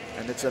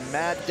 And it's a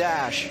mad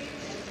dash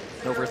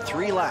over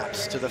 3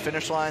 laps to the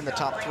finish line. The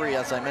top 3,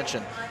 as I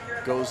mentioned,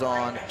 goes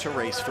on to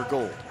race for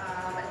gold.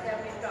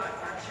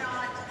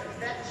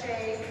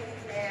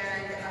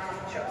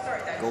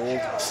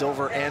 Gold,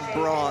 silver, and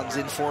bronze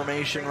in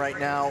formation right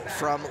now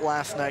from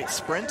last night's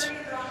sprint.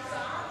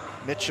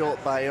 Mitchell,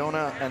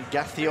 Bayona, and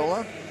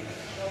Gathiola.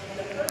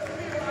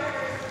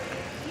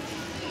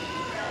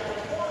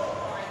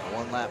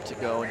 1 lap to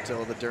go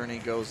until the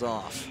Derny goes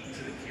off.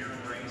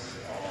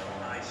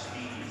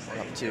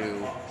 Up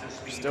to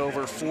just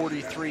over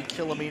 43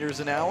 kilometers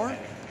an hour.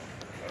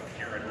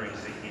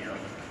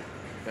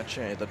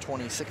 Betche, the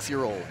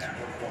 26-year-old.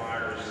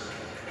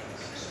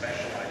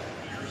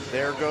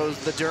 There goes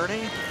the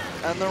Derny,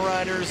 and the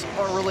riders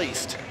are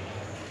released.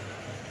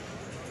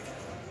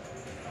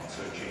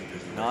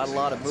 Not a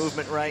lot of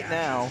movement right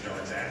now.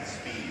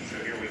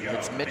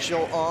 It's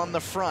Mitchell on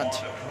the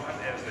front.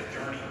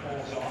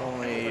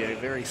 Only a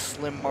very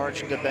slim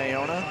margin to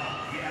Bayona.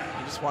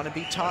 You just want to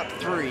be top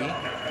 3.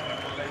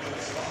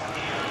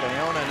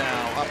 Bayona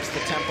now ups the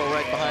tempo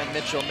right behind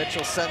Mitchell.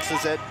 Mitchell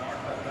senses it.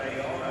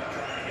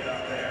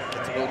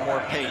 Gets a little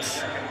more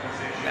pace.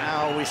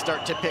 Now we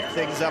start to pick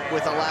things up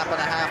with a lap and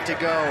a half to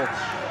go.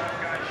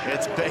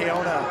 It's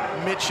Bayona,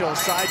 Mitchell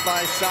side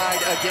by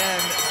side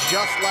again,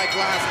 just like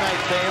last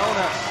night.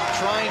 Bayona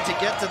trying to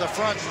get to the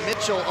front.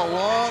 Mitchell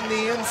along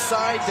the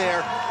inside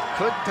there.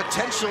 Could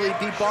potentially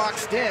be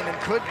boxed in and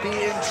could be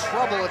in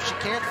trouble if she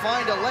can't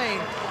find a lane.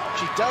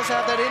 She does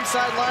have that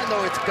inside line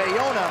though. It's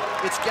Bayona,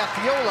 it's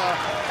Gathiola,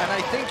 and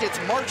I think it's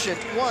Marchant.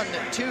 1,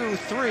 2,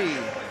 3.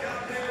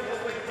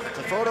 It's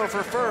a photo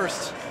for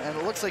first, and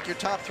it looks like your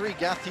top 3,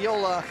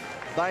 Gathiola,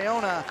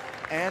 Bayona,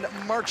 and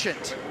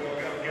Marchant,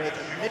 with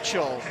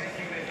Mitchell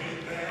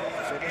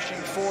finishing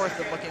 4th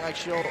and looking like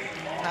she'll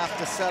have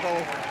to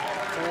settle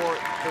for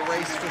the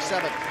race for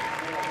 7th.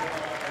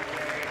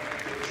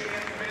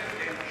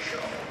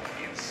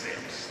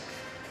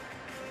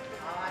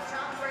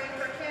 Top 3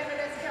 for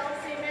Canada's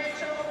Kelsey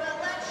Mitchell, but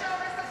let's show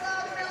us the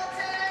love,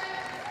 Milton.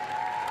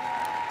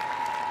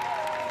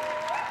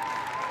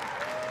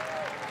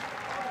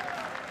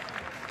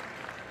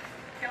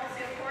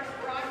 Kelsey, of course,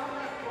 brought home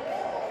a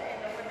gold in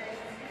the women's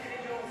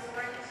individual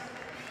sprint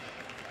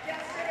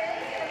yesterday.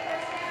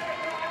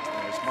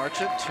 There's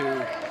Marchant, who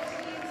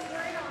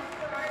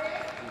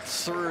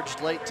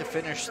surged late to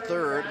finish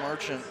 3rd.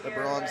 Marchant, the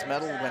bronze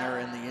medal winner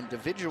in the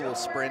individual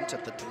sprint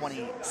at the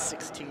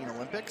 2016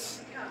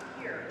 Olympics.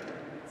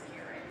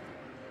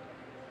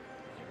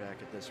 Back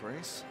at this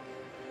race.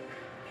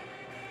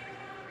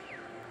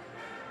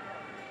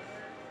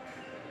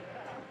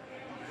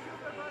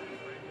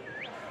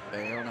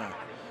 Bayona,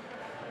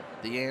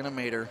 the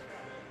animator,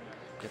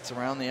 gets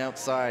around the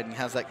outside and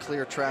has that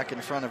clear track in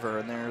front of her,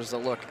 and there's a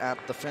look at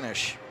the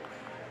finish.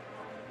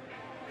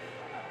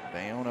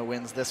 Bayona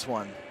wins this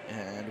one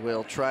and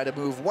will try to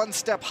move 1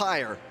 step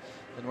higher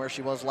than where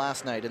she was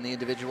last night in the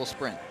individual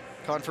sprint.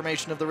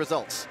 Confirmation of the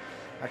results.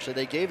 Actually,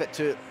 they gave it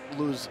to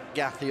Luz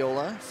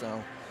Gathiola,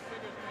 so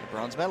the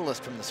bronze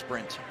medalist from the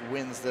sprint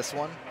wins this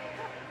one.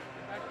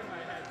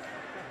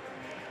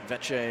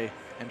 Veche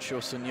and Cho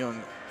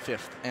Sun-young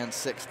 5th and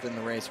 6th in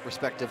the race,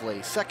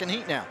 respectively. Second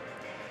heat now.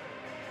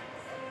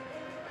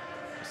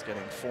 Just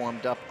getting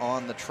formed up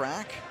on the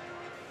track.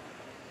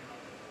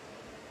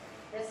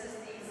 This is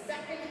the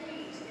second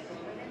heat in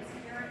the women's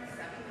current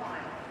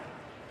semifinal.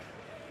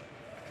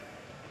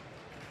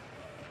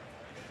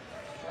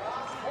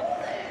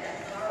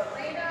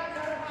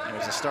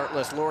 There's a start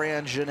list.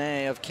 Lauriane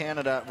Genet of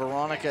Canada,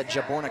 Veronika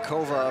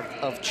Jabornikova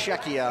of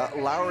Czechia,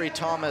 Lowry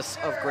Thomas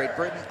of Great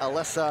Britain,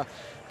 Alessa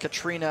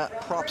Katrina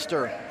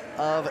Propster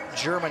of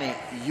Germany,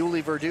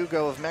 Yuli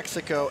Verdugo of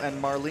Mexico,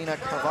 and Marlena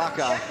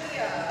Karvaka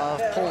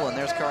of Poland.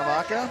 There's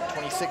Karvaka,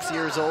 26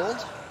 years old.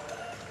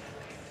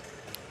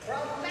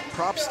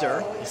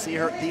 Propster, you see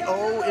her, the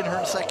O in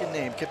her second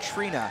name,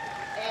 Katrina.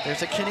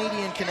 There's a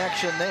Canadian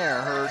connection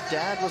there. Her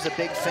dad was a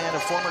big fan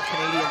of former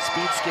Canadian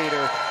speed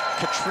skater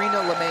Katrina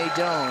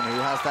LeMay-Doan, who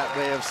has that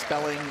way of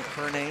spelling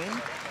her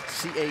name,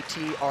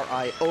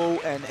 C-A-T-R-I-O-N-A.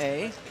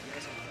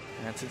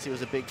 And since he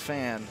was a big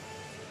fan,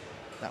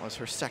 that was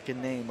her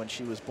second name when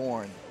she was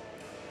born.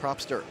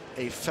 Propster,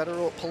 a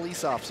federal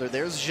police officer.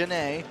 There's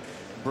Genet,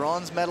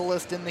 bronze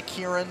medalist in the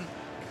Keirin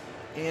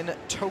in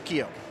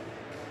Tokyo.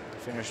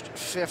 Finished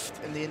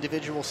 5th in the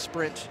individual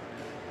sprint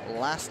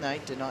last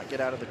night, did not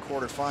get out of the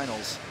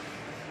quarterfinals.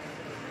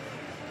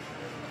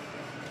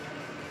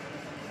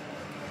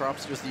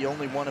 Propster's the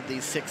only one of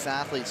these 6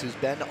 athletes who's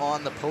been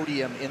on the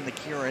podium in the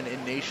Keirin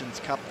in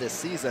Nations Cup this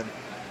season.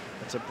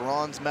 It's a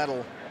bronze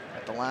medal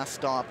at the last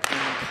stop in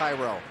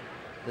Cairo.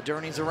 The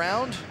Derny's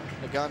around,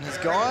 the gun has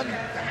gone,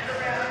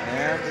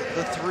 and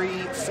the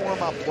 3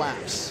 form-up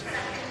laps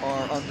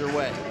are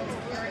underway.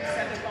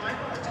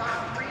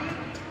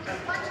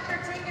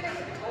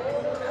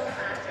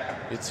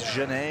 It's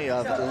Genet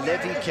of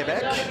Lévis,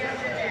 Quebec,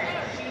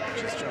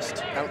 which is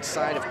just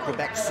outside of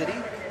Quebec City.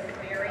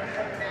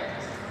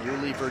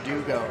 Yuli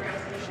Verdugo,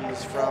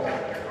 she's from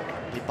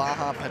the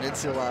Baja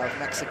Peninsula of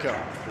Mexico.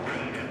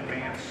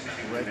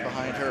 Right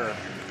behind her.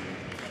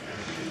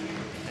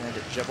 And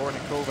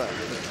Jabornikova,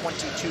 the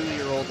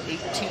 22-year-old,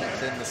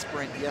 18th in the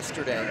sprint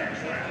yesterday.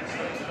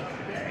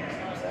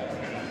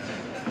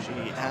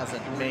 She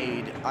hasn't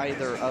made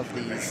either of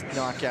these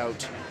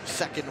knockout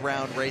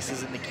second-round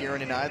races in the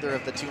Keirin in either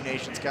of the two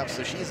Nations Cups,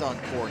 so she's on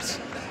course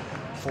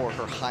for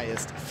her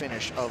highest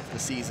finish of the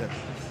season.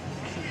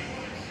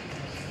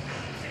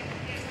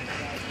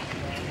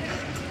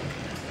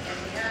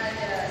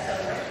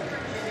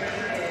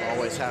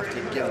 Always have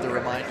to give the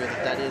reminder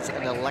that that is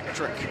an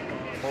electric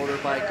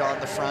motorbike on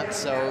the front,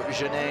 so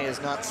Genet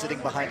is not sitting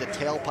behind a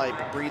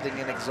tailpipe breathing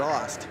in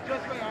exhaust.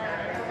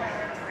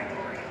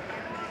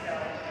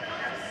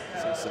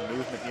 See some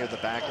movement near the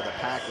back of the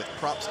pack with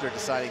Propster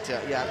deciding to,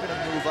 yeah, I'm going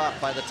to move up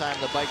by the time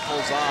the bike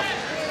pulls off.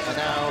 And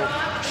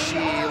now she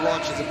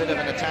launches a bit of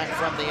an attack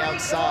from the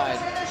outside.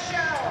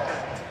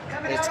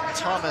 It's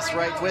Thomas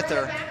right with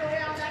her.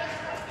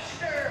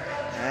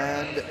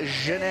 And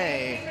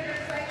Genet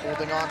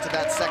holding on to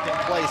that second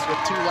place with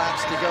 2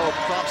 laps to go.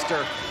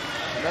 Propster.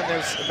 And then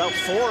there's about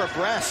 4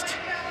 abreast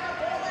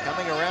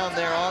coming around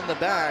there on the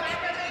back.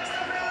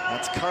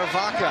 That's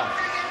Carvaca.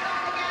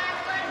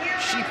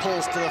 She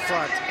pulls to the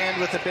front and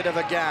with a bit of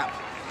a gap.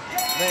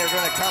 They're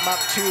going to come up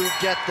to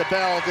get the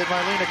bell. Did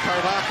Marlena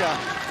Carvaca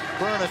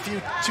burn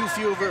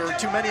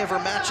too many of her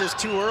matches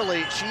too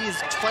early?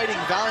 She's fighting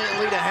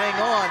valiantly to hang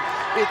on.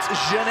 It's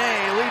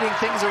Genet leading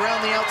things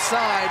around the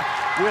outside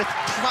with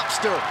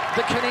Propster,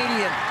 the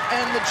Canadian,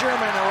 and the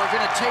German, who are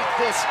going to take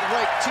this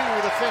right to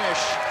the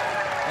finish.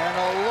 And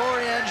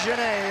Lauriane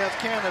Genet of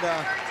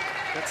Canada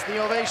gets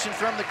the ovation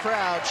from the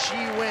crowd. She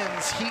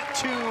wins Heat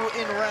 2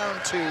 in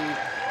round 2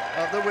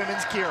 of the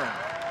women's Keirin.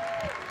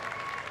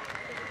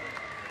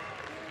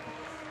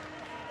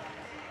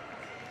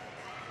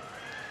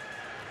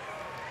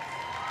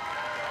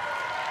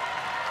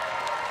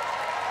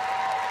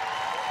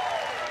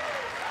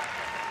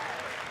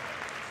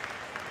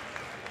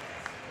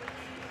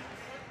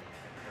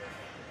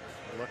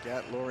 Look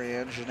at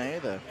Lauriane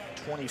Genet, the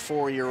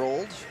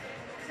 24-year-old.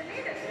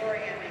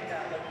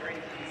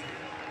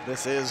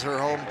 This is her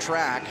home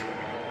track.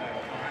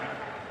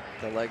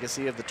 The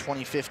legacy of the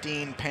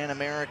 2015 Pan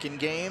American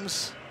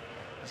Games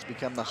has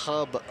become the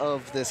hub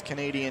of this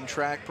Canadian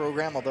track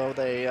program, although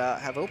they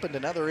have opened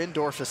another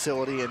indoor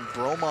facility in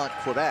Bromont,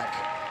 Quebec.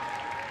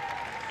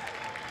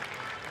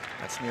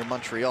 That's near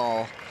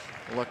Montreal.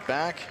 Look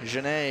back,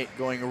 Genet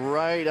going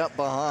right up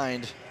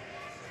behind.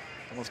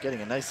 Almost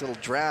getting a nice little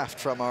draft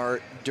from our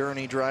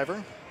Durney driver.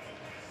 And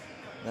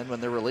then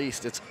when they're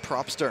released, it's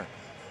Propster.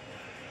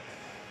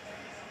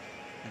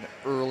 An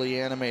early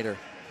animator.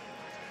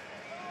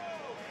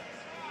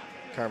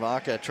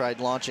 Carvaca tried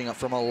launching up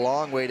from a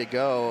long way to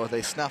go.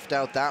 They snuffed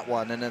out that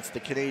one, and it's the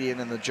Canadian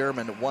and the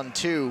German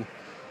 1-2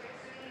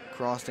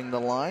 crossing the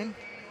line.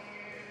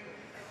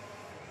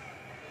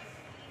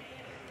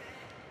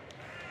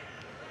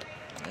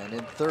 And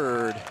in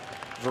third,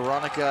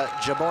 Veronika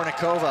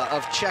Jabornikova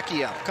of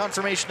Czechia.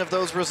 Confirmation of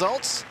those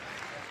results.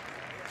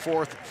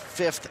 4th,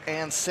 5th,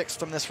 and 6th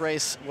from this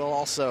race will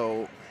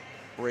also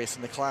race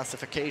in the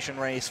classification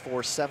race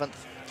for 7th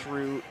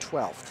through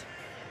 12th.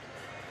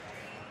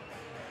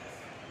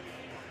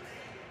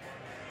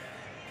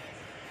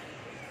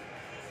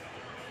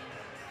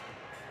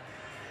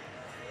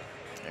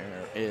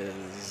 There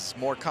is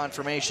more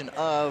confirmation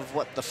of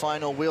what the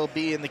final will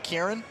be in the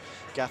Keirin.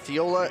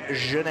 Gathiola,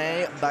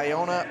 Genet,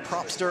 Bayona,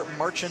 Propster,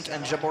 Marchant,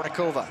 and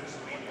Jabornikova.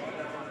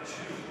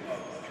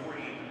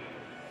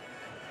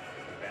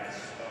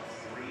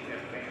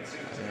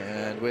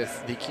 And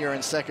with the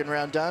Keirin second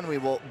round done, we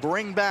will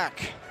bring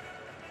back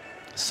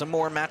some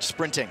more match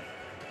sprinting.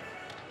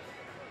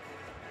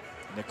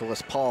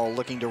 Nicholas Paul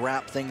looking to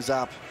wrap things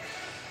up,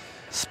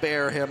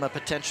 spare him a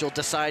potential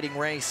deciding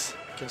race,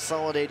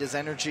 consolidate his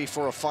energy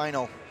for a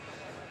final.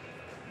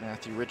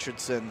 Matthew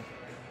Richardson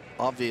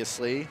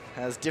obviously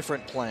has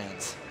different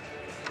plans.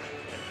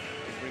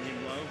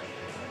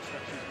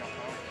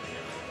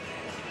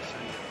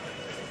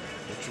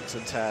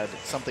 Richardson's had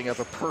something of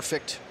a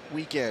perfect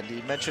weekend.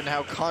 He mentioned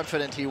how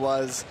confident he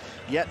was,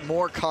 yet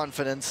more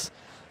confidence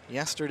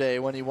yesterday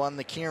when he won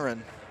the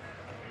Keirin.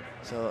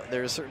 So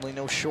there's certainly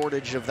no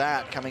shortage of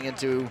that coming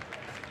into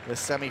the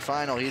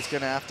semifinal. He's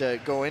going to have to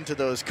go into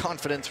those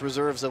confidence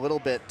reserves a little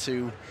bit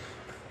to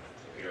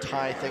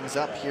tie things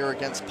up here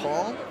against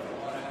Paul.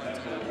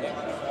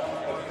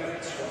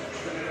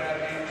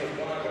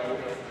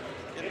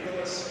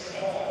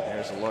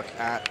 There's a look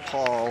at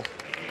Paul.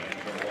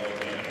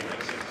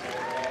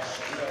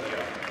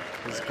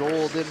 His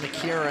gold in the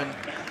Keirin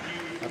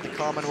at the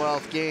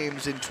Commonwealth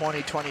Games in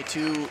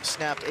 2022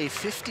 snapped a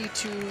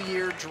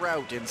 52-year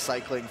drought in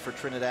cycling for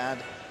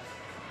Trinidad.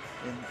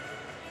 In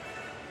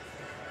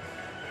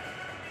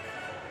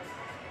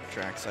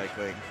track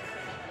cycling,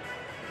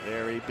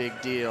 very big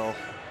deal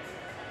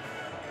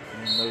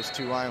in those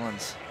two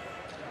islands.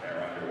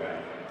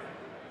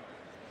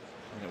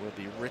 And it will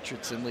be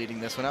Richardson leading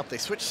this one up. They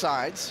switch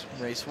sides.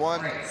 Race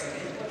one,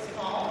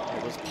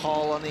 it was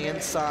Paul on the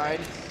inside.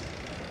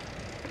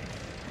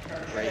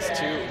 Race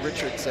 2,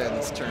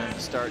 Richardson's turn to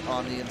start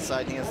on the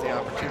inside. He has the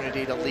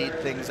opportunity to lead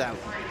things out.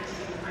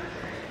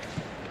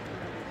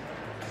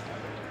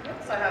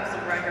 So I have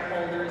some record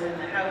holders in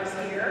the house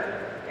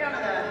here. Down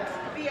in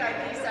the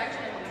VIP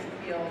section in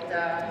the field.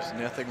 There's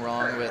nothing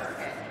wrong with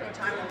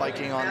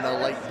biking on the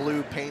light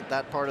blue paint,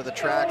 that part of the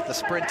track. The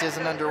sprint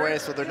isn't underway,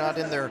 so they're not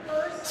in their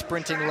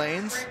sprinting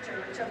lanes.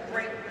 To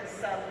break the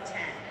sub 10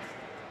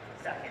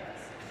 seconds.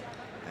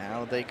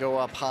 Now they go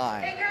up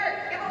high.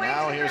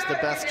 Now here's the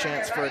best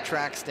chance for a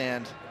track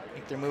stand. I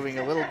think they're moving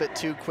a little bit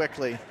too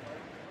quickly.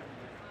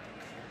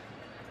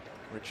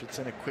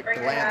 Richardson, a quick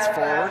glance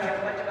forward.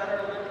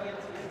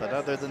 But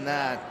other than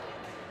that,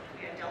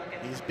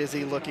 he's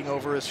busy looking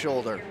over his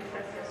shoulder.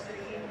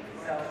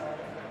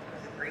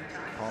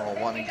 Paul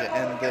wanting to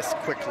end this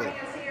quickly.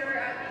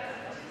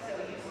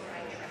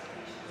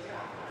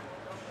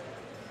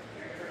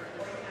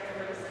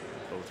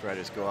 Both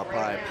riders go up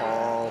high.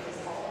 Paul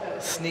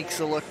sneaks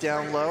a look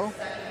down low.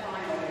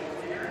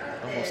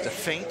 Almost a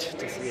feint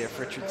to see if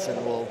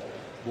Richardson will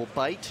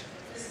bite.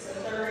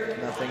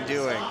 Nothing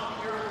doing.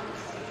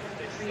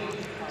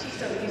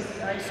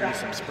 See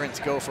some sprints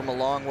go from a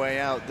long way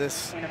out.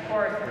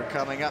 They're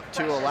coming up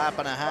to a lap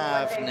and a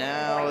half.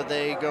 Now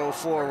they go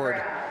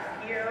forward.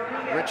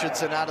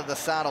 Richardson out of the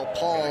saddle.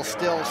 Paul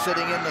still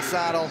sitting in the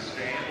saddle.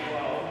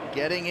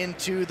 Getting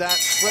into that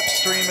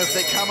slipstream as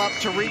they come up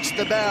to reach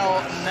the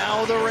bell.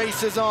 Now the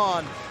race is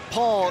on.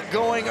 Paul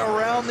going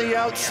around the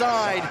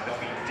outside.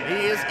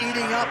 He is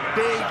eating up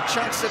big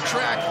chunks of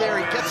track there.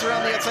 He gets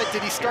around the outside.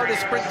 Did he start his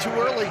sprint too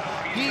early?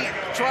 He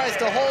tries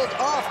to hold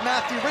off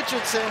Matthew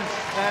Richardson,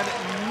 and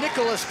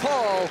Nicholas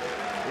Paul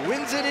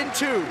wins it in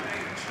 2.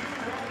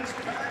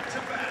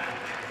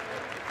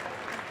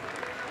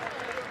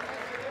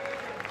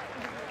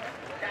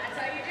 That's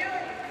how you do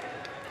it.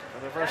 For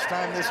the first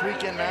time this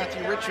weekend,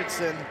 Matthew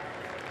Richardson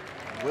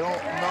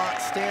will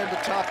not stand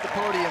atop the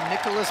podium.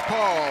 Nicholas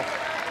Paul,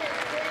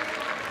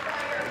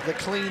 the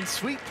clean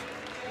sweep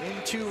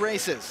in 2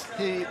 races.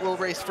 He will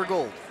race for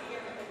gold.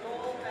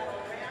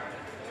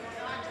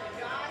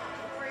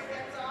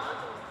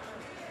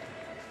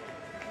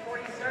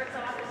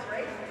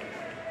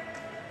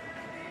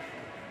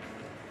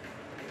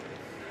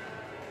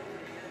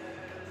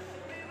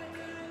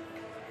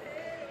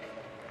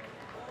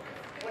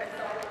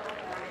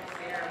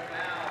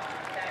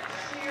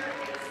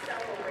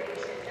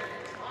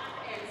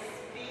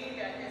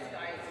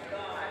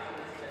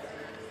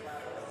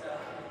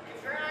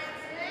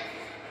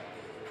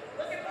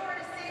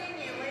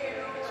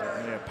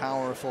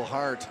 Powerful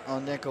heart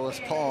on Nicholas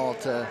Paul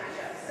to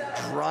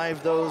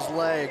drive those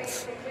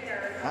legs.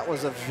 That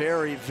was a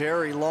very,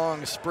 very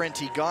long sprint.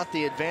 He got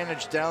the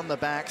advantage down the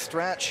back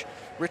stretch.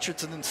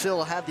 Richardson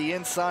still had the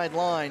inside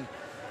line,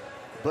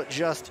 but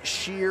just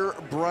sheer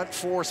brunt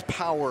force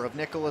power of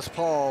Nicholas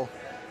Paul,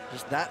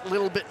 just that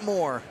little bit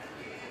more,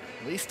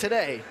 at least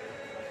today,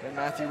 than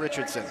Matthew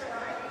Richardson.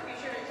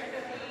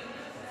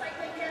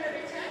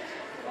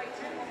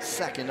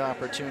 Second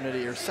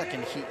opportunity, or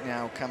second heat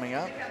now coming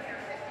up.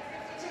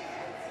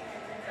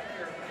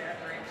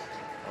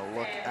 A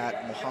look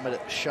at Mohammed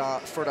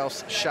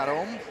Firdaus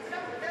Sharom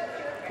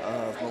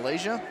of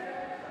Malaysia.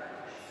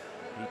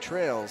 He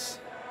trails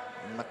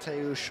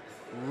Mateusz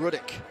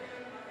Rudik.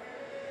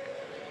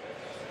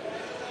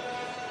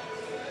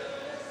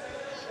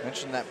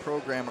 Mentioned that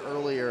program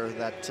earlier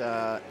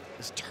that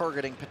is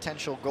targeting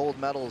potential gold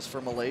medals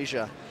for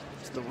Malaysia.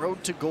 It's the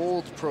Road to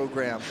Gold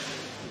program.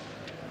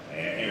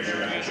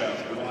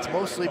 It's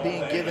mostly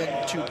being given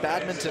to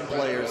badminton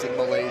players in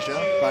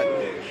Malaysia, but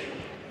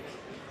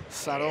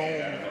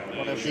Sarom,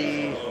 one of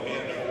the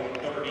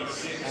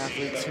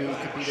athletes who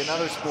compete in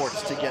other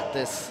sports to get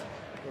this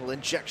little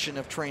injection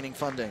of training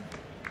funding.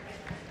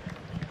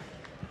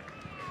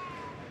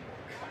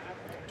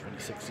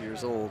 26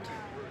 years old.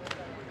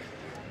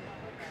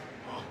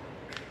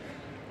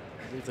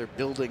 I believe they're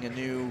building a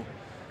new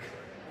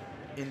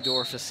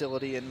indoor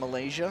facility in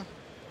Malaysia,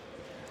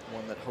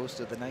 one that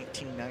hosted the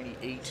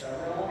 1998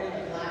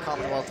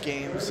 Commonwealth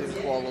Games in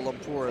Kuala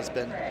Lumpur has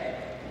been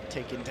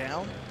taken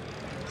down.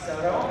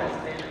 Soto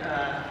has been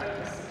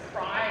a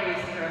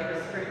surprise throughout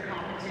the sprint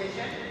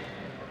competition.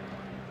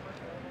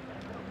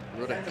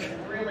 Rudik.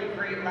 Some really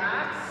great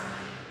laps.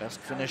 Best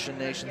finish in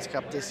Nations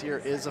Cup this year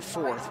is a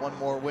 4th. One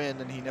more win,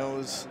 and he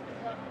knows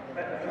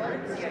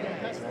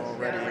he's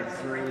already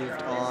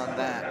improved on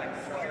that.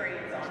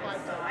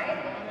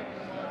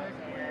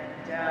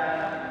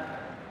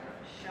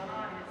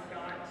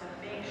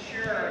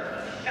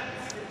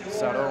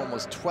 Sarom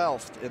was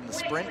 12th in the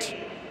sprint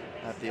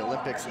at the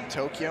Olympics in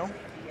Tokyo.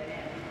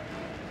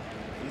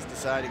 He's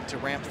deciding to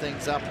ramp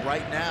things up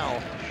right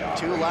now.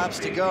 2 laps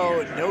to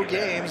go, no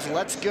games,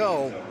 let's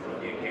go.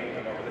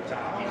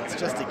 It's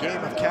just a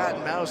game of cat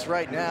and mouse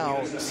right now.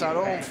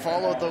 Sarom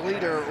followed the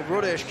leader,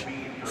 Rudik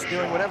is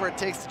doing whatever it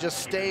takes to just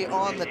stay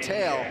on the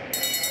tail.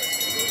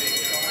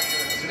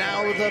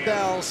 Now the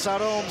bell,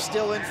 Sarom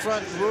still in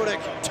front,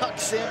 Rudik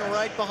tucks in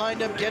right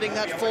behind him, getting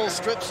that full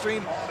strip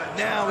stream.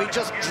 Now he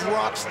just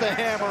drops the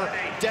hammer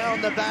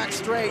down the back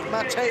straight.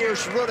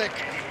 Mateusz Rudik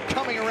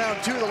coming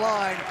around to the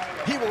line.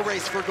 He will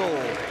race for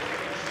gold.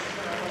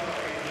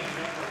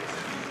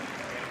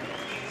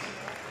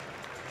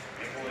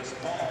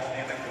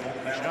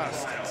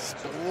 Just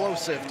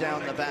explosive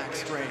down the back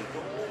straight.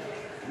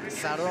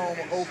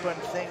 Sarome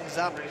opened things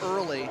up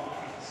early.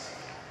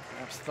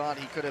 Perhaps thought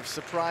he could have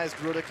surprised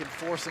Rudik in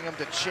forcing him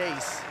to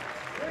chase.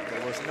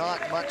 There was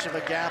not much of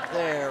a gap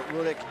there.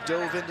 Rudik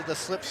dove into the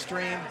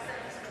slipstream.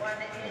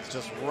 It's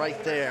just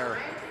right there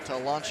to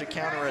launch a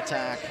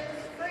counterattack.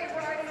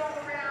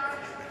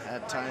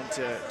 Had time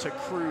to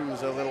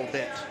cruise a little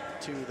bit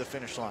to the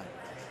finish line.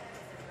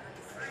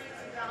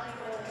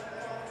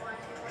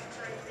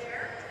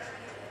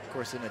 Of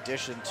course, in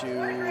addition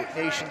to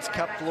Nations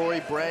Cup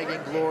glory,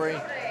 bragging glory,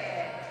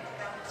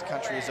 these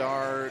countries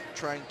are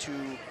trying to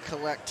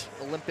collect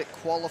Olympic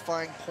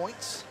qualifying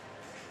points.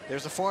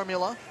 There's a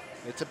formula.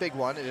 It's a big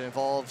one. It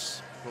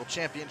involves World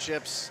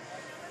Championships,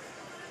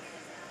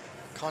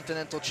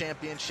 Continental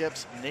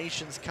Championships,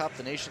 Nations Cup.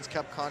 The Nations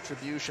Cup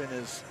contribution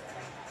is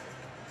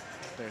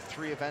there are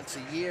 3 events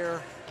a year.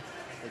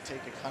 They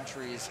take a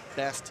country's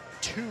best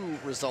 2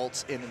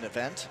 results in an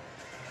event.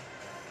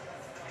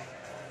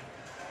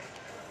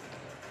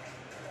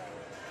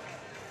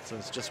 So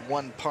it's just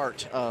one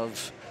part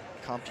of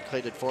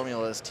complicated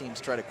formula as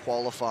teams try to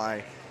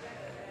qualify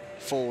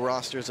full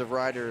rosters of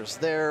riders.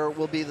 There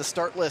will be the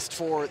start list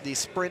for the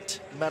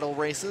sprint medal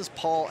races.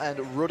 Paul and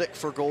Rudik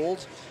for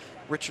gold,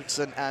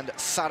 Richardson and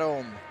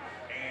Sarome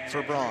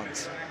for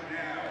bronze.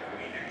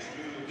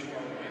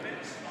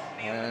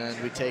 And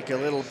we take a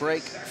little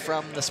break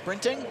from the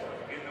sprinting.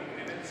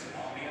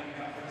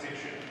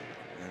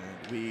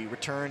 And we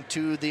return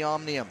to the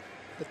Omnium,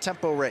 the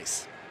tempo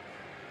race.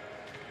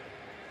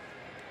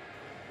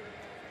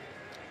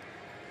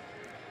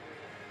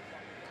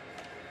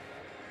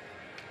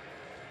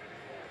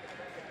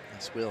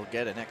 We'll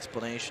get an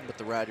explanation, but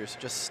the riders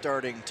just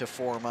starting to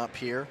form up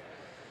here.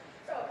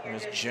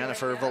 There's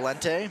Jennifer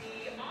Valente.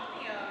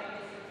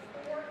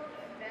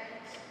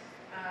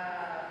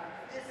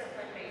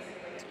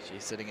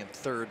 She's sitting in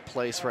 3rd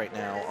place right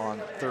now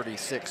on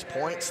 36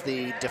 points.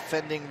 The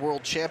defending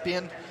world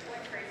champion.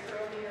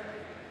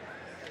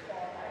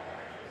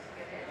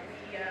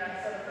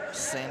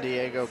 San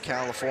Diego,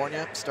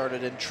 California.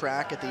 Started in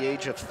track at the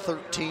age of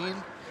 13.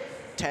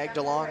 Tagged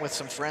along with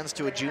some friends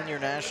to a junior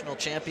national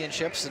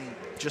championships and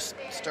just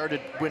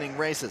started winning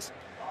races.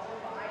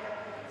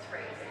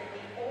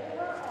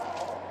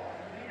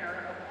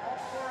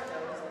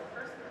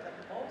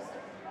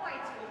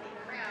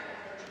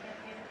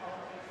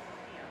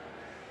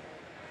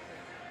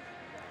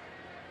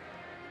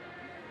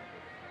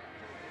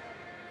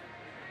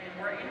 And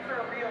we're in for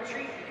a real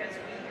treat because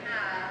we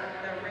have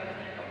the reigning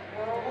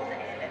world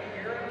and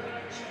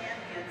European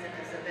champions in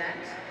this event.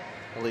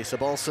 Elisa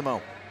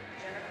Balsamo.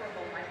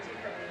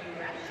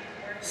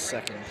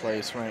 2nd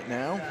place right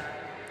now.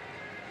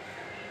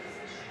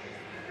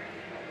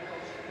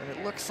 And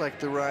it looks like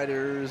the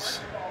riders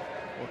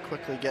will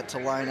quickly get to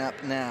line up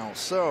now.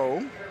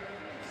 So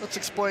let's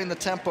explain the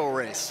tempo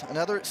race.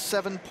 Another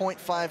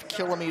 7.5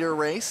 kilometer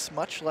race,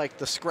 much like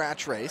the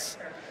scratch race.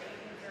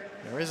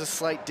 There is a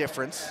slight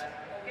difference.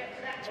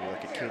 So we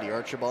look at Katie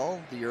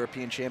Archibald, the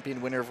European champion,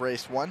 winner of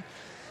race 1.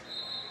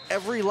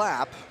 Every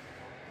lap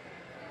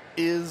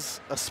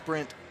is a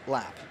sprint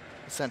lap.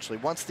 Essentially,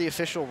 once the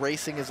official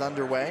racing is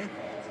underway,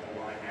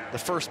 the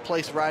first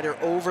place rider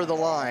over the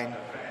line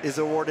is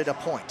awarded a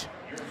point.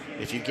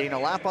 If you gain a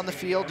lap on the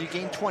field, you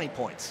gain 20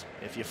 points.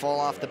 If you fall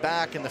off the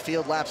back and the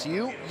field laps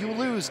you, you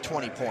lose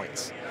 20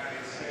 points.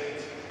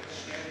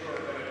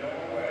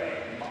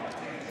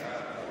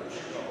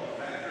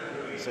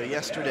 So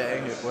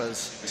yesterday, it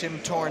was Tim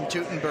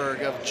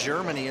Thorn-Teutenberg of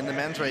Germany in the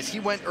men's race. He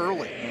went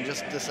early and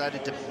just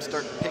decided to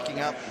start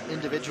picking up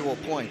individual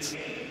points.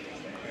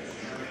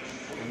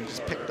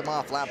 Just picked them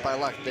off lap by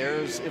lap.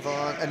 There's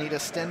Anita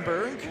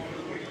Stenberg.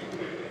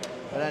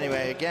 But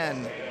anyway,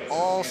 again,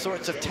 all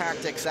sorts of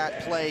tactics at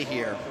play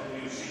here.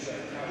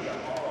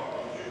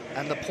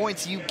 And the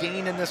points you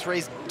gain in this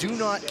race do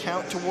not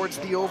count towards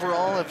the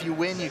overall. If you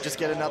win, you just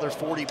get another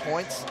 40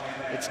 points.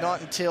 It's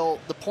not until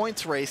the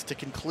points race to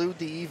conclude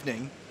the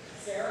evening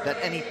that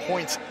any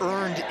points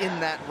earned in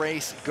that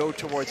race go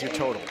towards your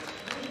total.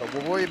 But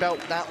we'll worry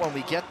about that when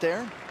we get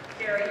there.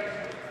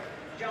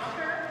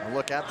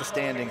 Look at the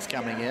standings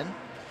coming in.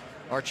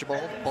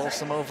 Archibald,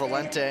 Balsamo,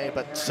 Valente,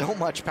 but so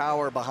much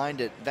power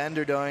behind it. Van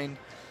der Duyn,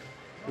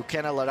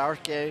 Ukena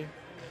Ladarke,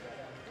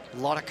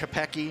 Lotta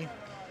Kopecky.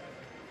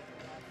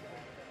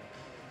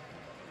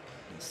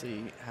 We'll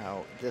see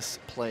how this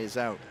plays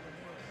out.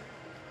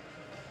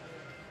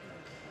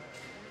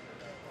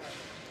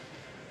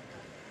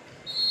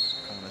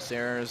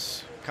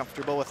 Commissaires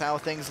comfortable with how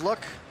things look.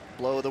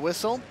 Blow the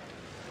whistle.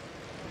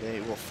 They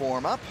will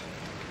form up.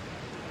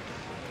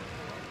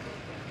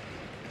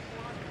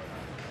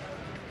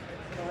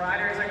 The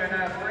riders are going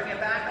to bring it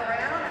back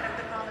around, and if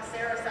the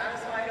commissaire is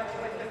satisfied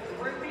with the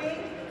grouping,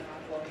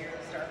 we'll hear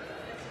the start.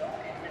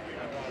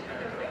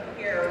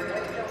 Here with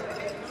the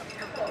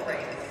tempo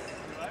race.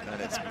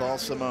 And it's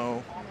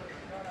Balsamo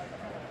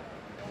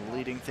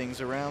leading things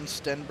around.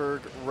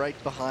 Stenberg right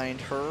behind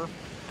her.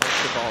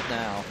 Archibald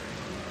now.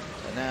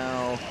 And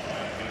now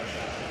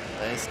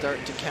they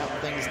start to count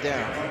things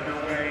down.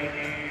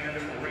 Underway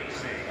and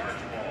racing.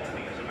 Archibald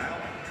leads them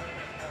out.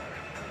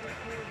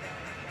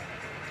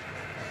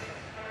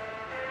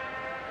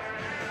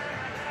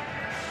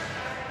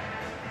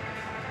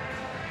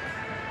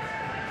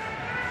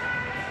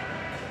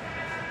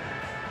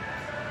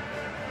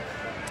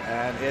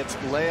 And it's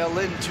Leah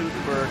Lynn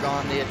Teutenberg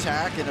on the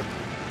attack, and it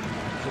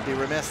would be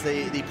remiss,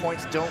 the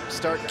points don't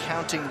start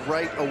counting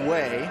right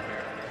away.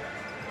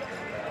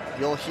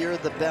 You'll hear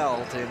the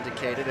bell to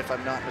indicate it, if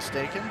I'm not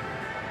mistaken.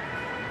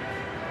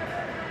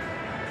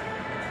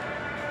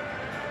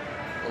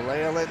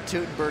 Leah Lynn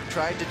Teutenberg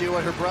tried to do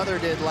what her brother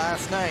did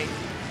last night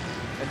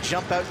and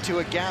jump out to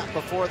a gap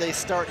before they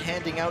start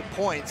handing out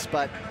points,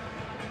 but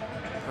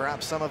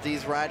perhaps some of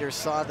these riders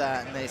saw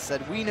that and they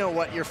said, we know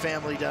what your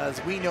family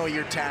does, we know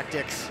your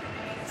tactics.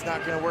 It's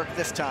not going to work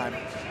this time.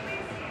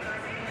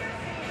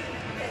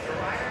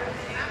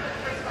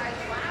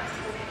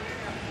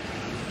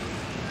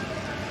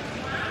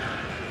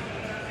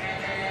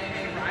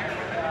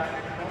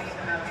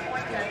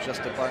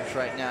 Just a bunch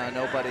right now,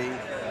 nobody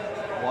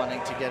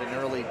wanting to get an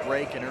early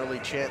break, an early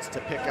chance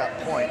to pick up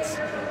points.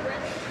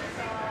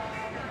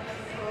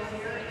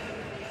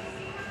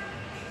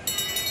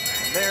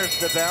 And there's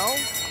the bell.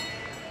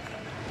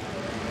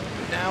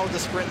 Now the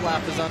sprint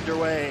lap is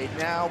underway.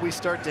 Now we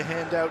start to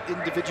hand out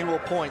individual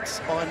points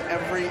on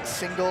every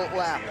single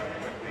lap.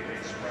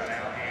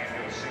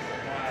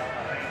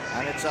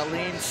 And it's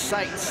Aline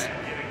Seitz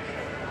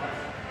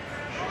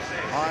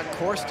on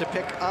course to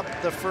pick up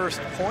the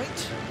first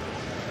point.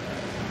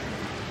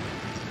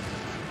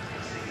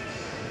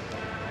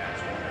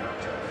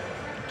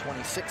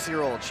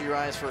 Six-year-old, she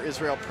rides for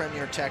Israel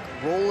Premier Tech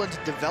Roland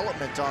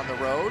Development on the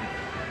road.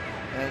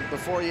 And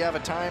before you have a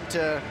time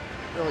to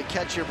really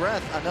catch your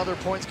breath, another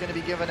point's going to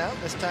be given out.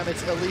 This time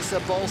it's Elisa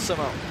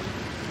Balsamo.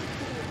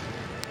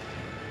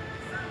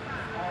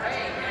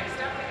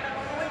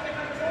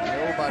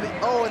 Nobody.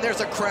 Oh, and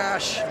there's a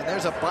crash. And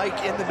there's a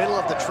bike in the middle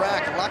of the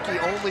track. Lucky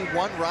only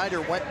one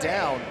rider went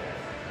down.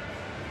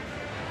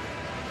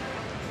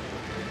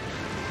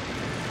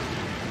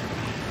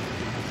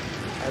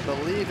 I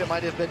believe it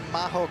might have been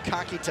Maho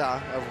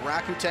Kakita of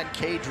Rakuten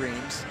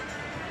K-Dreams.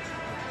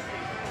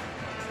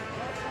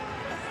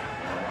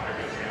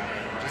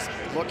 Just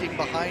looking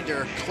behind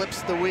her,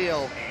 clips the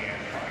wheel.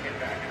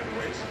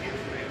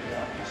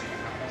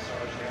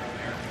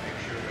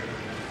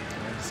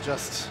 It's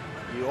just,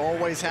 you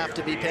always have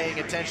to be paying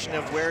attention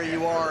of where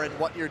you are and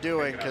what you're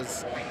doing,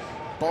 because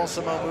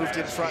Balsamo moved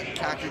in front and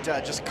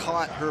Kakita just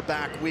caught her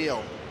back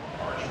wheel.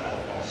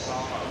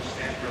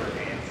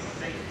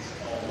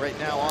 Right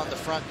now on the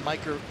front,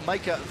 Micah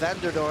van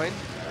der Doyen,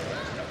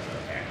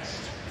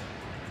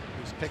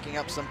 who's picking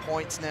up some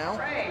points now.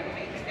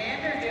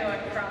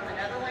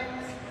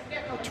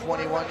 A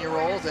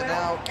 21-year-old, and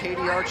now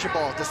Katie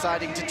Archibald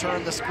deciding to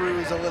turn the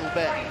screws a little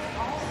bit.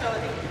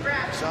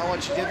 Saw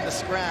what she did in the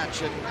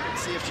scratch, and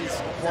see if she's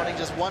wanting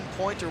just 1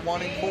 point or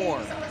wanting more.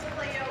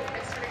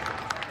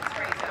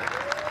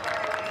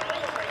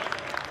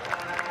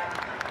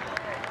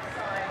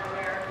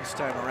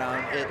 Time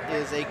around, it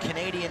is a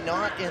Canadian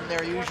not in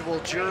their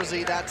usual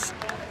jersey. That's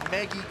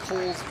Maggie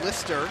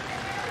Coles-Lister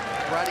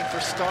riding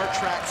for Star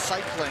Track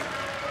Cycling,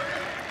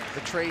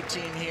 the trade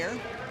team here.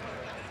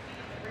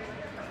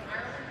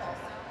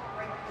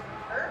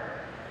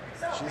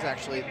 She's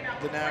actually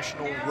the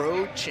national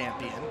road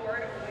champion,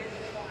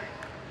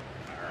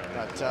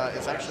 but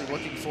is actually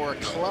looking for a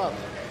club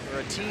or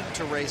a team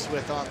to race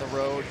with on the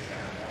road.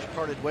 She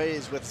parted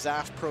ways with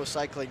ZAF Pro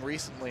Cycling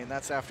recently, and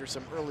that's after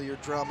some earlier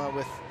drama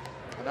with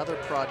another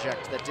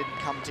project that didn't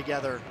come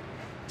together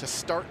to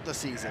start the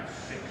season.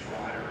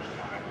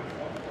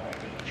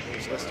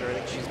 Lister, I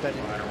think she's been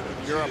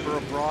in Europe or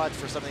abroad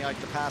for something like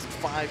the past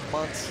 5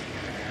 months.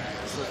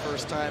 This is the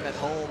first time at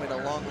home in a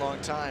long, long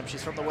time.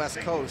 She's from the West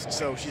Coast,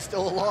 so she's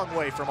still a long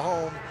way from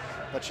home,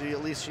 but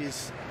at least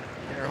she's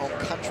in her home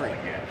country.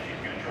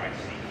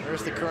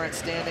 There's the current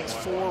standings.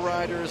 4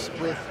 riders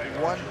with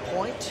 1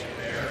 point.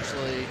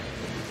 Actually,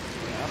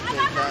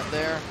 update that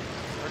there.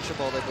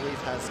 Archibald, I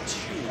believe, has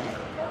 2.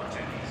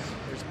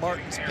 There's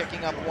Martins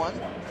picking up 1.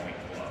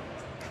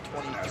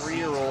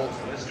 23-year-old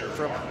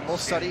from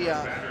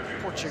Mossaria,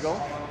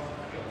 Portugal.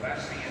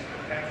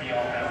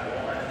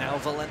 Now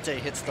Valente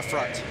hits the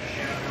front.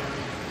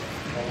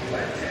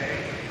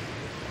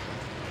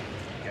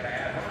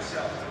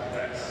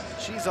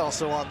 She's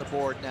also on the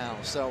board now,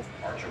 so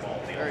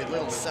very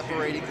little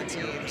separating the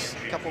teams.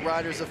 A couple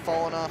riders have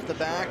fallen off the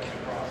back.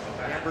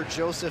 Amber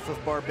Joseph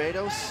of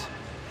Barbados.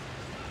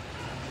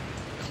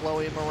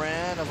 Chloe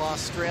Moran of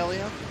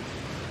Australia.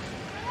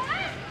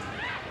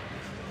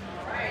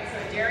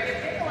 There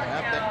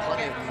have been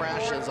plenty of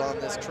crashes on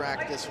this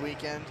track this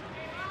weekend.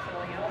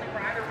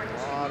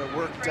 A lot of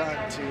work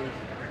done to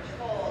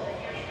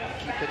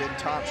keep it in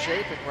top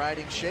shape and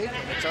riding shape.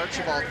 And it's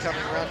Archibald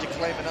coming around to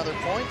claim another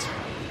point.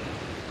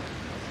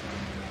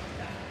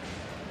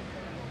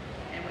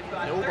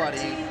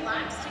 Nobody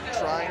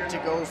trying to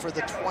go for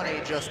the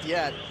 20 just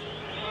yet.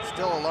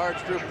 Still a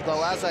large group,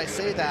 though. As I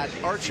say that,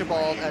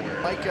 Archibald and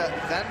Micah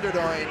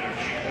Vanderdoyn,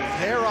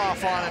 they're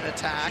off on an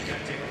attack.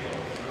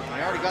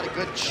 They already got a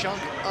good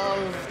chunk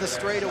of the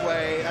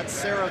straightaway. That's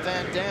Sarah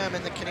Van Dam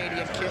in the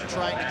Canadian kit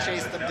trying to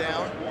chase them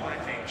down.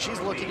 She's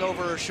looking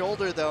over her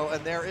shoulder, though,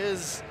 and there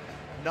is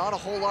not a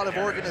whole lot of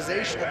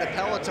organization in the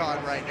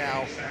peloton right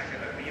now.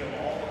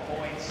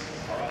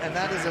 And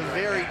that is a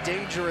very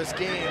dangerous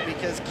game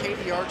because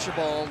Katie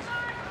Archibald,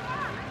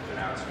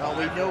 well,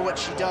 we know what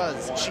she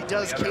does. She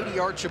does Katie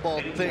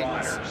Archibald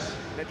things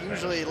that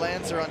usually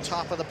lands her on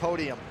top of the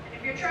podium.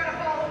 If you're trying to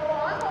follow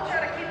along, we'll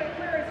try to keep it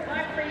clear as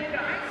black for you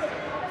guys. So the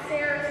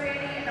commissaire is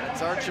waiting in the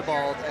That's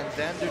Archibald and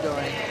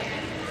Vanderdoyn.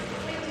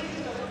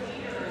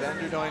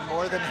 Vanderdoyn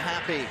more than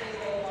happy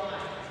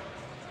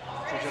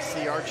to just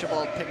see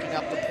Archibald picking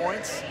up the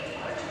points.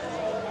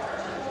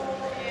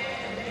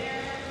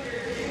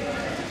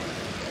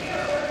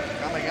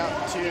 Coming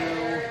up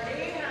to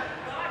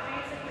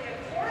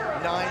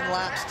 9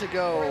 laps to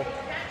go.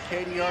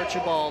 Katie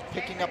Archibald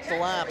picking up the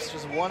laps,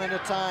 just one at a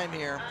time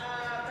here.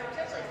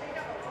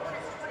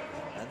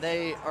 And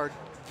they are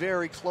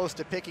very close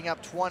to picking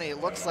up 20. It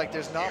looks like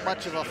there's not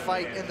much of a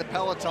fight in the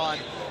peloton.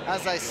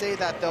 As I say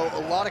that, though,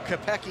 a lot of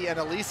Kopecky and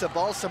Elisa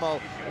Balsamo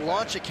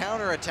launch a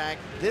counterattack.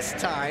 This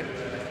time,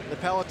 the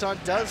peloton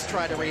does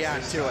try to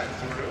react to it.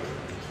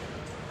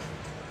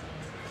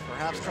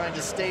 Perhaps trying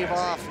to stave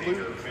off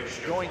Luke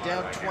going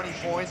down 20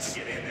 points.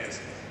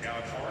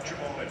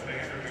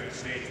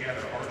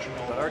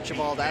 But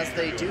Archibald, as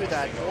they do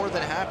that, more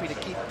than happy to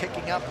keep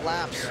picking up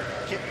laps,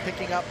 keep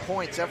picking up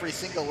points every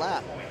single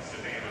lap.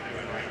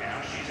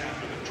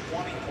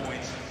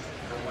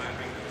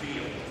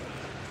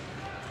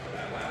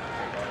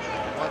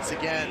 Once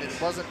again,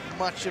 it wasn't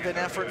much of an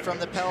effort from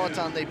the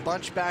peloton. They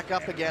bunch back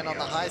up again on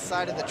the high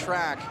side of the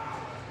track.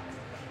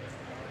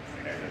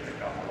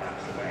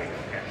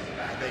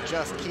 They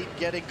just keep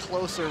getting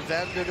closer.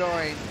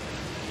 Vanderdoyn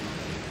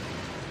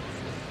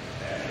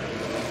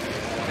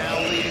now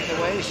leading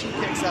the way. She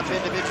picks up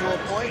individual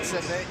points,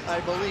 and I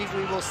believe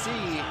we will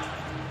see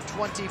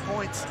 20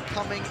 points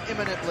coming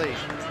imminently.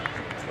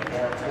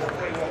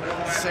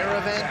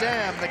 Sarah Van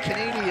Dam, the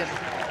Canadian,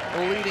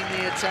 leading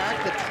the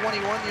attack, the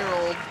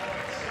 21-year-old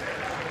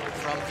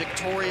from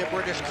Victoria,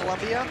 British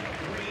Columbia.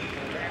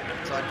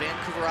 It's on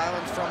Vancouver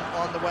Island from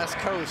on the west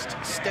coast.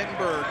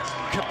 Stenberg,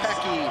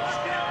 Kopecky,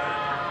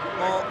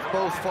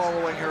 both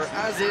following her,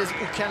 as is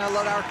Ukena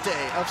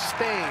Lararte of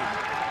Spain.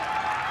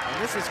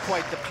 And this is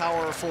quite the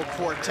powerful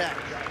quartet.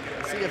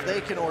 See if they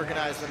can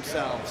organize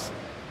themselves.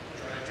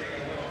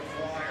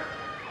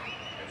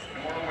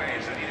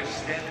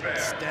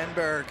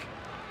 Stenberg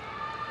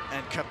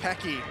and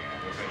Kopecky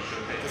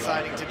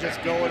deciding to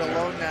just go it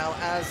alone now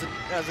as a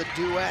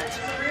duet.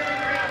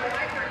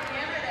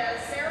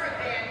 Sarah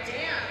Van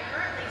Dam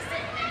currently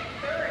sitting in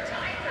third,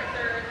 tied for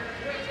third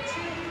with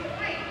 2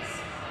 points.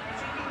 If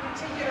she can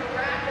continue to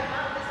rack them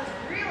up, this is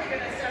really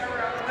going to set her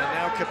up. And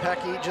now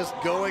Kopecky just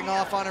going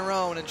off on her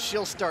own, and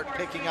she'll start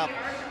picking up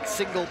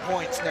single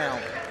points now.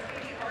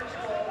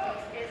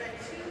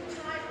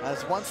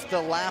 As once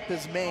the lap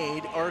is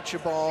made,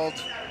 Archibald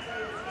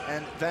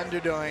and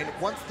Vanderdoyn,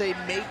 once they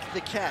make the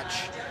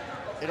catch,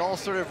 it all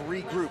sort of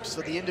regroups,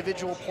 so the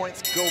individual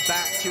points go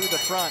back to the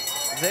front.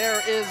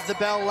 There is the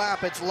bell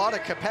lap. It's Lotta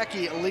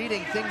Kopecky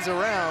leading things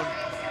around.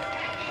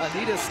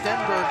 Anita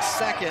Stenberg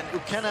second,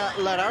 Ukena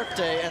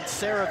Lararte and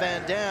Sarah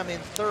Van Dam in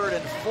third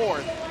and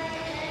fourth.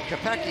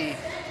 Kopecky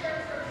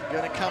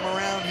gonna come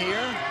around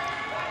here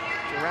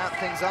to wrap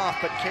things off,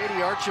 but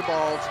Katie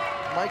Archibald,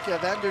 Micah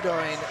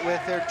Vanderdoyn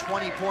with their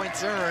 20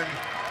 points earned,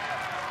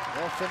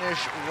 they'll finish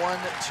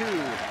 1-2.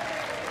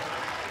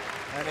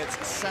 And it's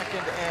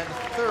second and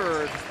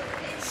third,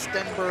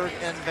 Stenberg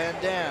and Van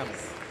Dam.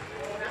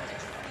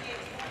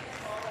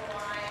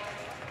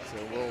 So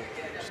we'll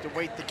just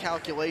await the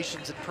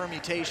calculations and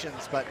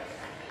permutations, but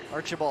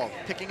Archibald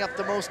picking up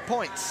the most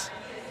points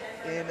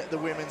in the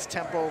women's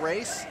tempo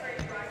race.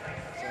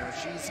 So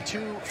she's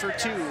 2 for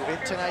 2 in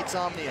tonight's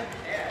Omnium.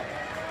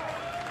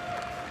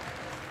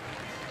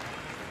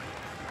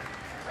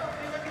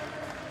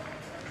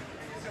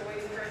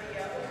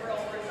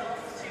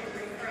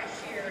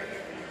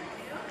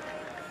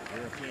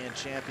 European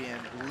champion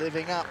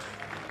living up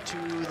to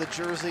the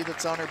jersey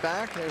that's on her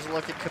back. There's a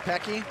look at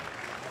Kopecky,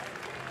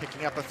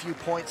 picking up a few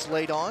points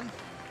late on.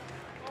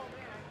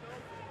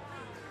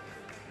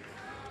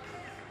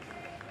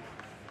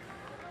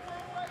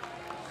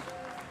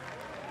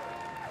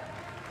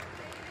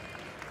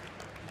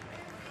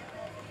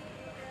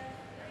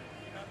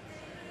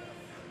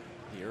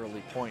 The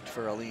early point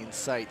for Aline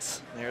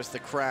Seitz. There's the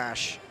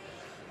crash.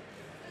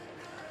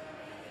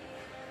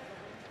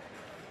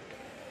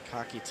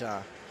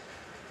 Kakita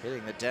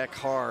hitting the deck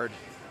hard.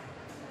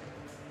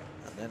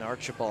 And then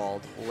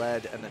Archibald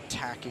led an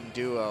attacking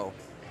duo.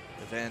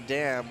 Van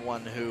Dam,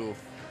 one who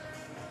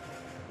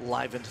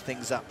livened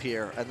things up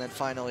here. And then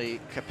finally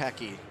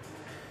Kopecky,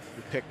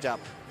 who picked up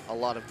a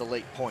lot of the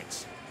late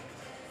points.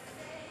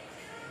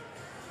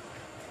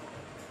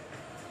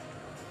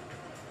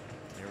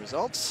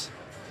 results.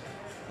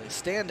 The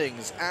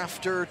standings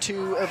after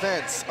 2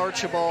 events.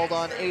 Archibald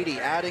on 80,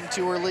 adding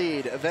to her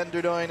lead.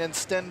 Venderdoin and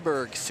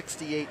Stenberg,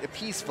 68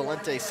 apiece.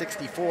 Valente,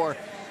 64.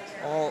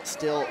 All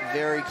still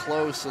very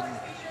close, and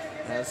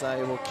as I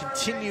will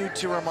continue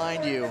to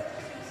remind you,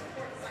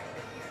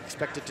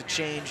 expect it to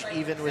change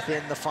even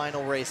within the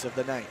final race of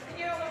the night.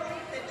 The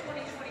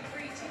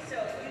 2023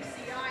 Tissot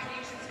UCI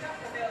Nations Cup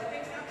will be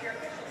picking up your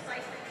official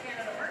Cycling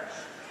Canada merch.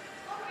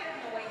 Located in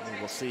the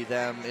white We will see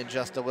them in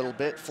just a little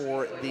bit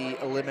for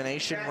the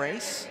elimination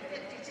race.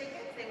 50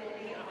 tickets, they will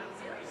be on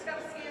zero. You just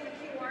gotta scan the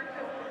QR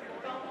code on your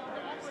phone on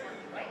the box on your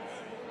device.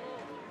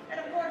 And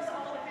of course,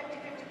 all the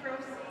 50/50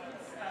 proceeds,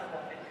 well,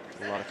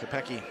 50%. A lot of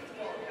Kopecky.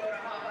 Will go to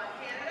Hop on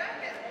Canada,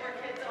 get more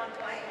kids on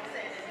bikes,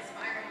 and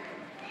inspiring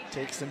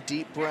Take some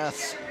deep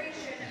breaths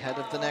ahead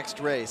of the next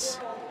race,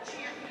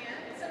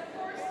 champions, and of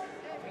course,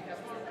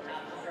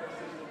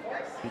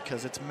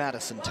 because it's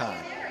Madison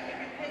time. there you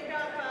can pick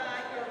up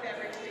your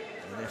beverage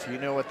tickets. And if you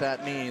know what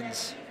that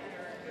means,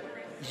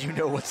 you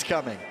know what's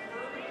coming.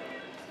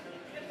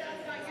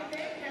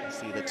 You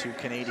see the 2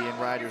 Canadian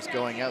riders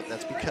going out.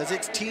 That's because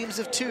it's teams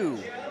of 2.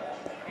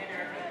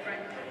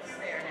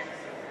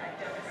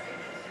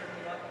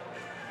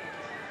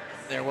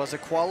 There was a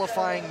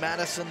qualifying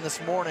Madison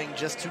this morning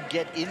just to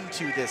get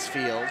into this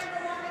field.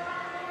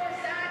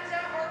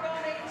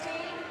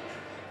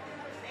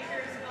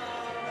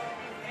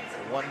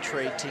 One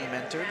trade team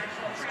entered.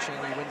 It's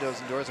Cheney Windows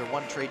and Doors, or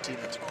one trade team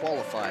that's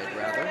qualified,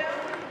 rather.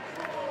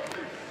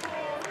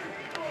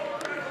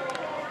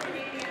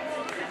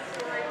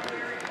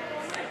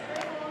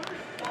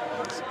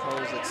 I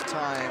suppose it's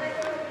time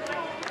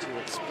to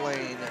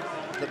explain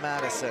the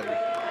Madison.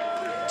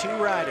 2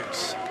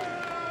 riders,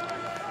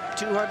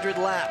 200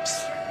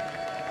 laps.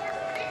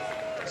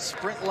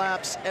 Sprint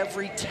laps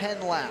every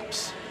 10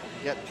 laps.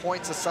 You get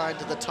points assigned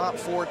to the top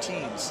 4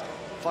 teams.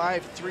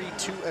 5, 3,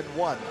 2, and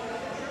 1.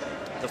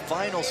 The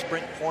final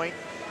sprint point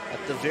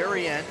at the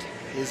very end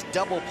is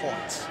double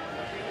points.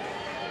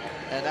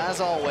 And as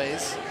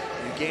always,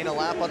 you gain a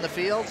lap on the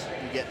field,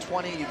 you get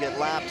 20, you get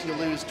lapped, you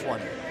lose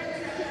 20.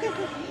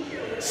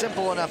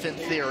 Simple enough in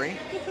theory,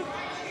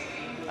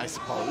 I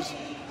suppose.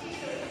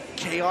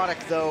 Chaotic,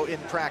 though, in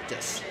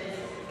practice.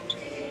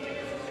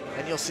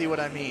 And you'll see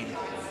what I mean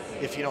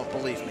if you don't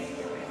believe me.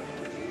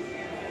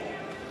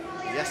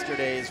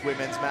 Yesterday's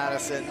Women's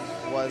Madison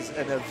was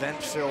an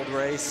event-filled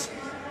race.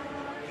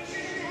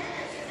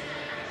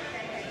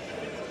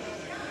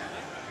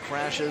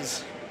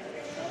 Crashes.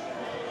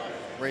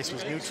 Race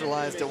was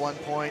neutralized at one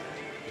point.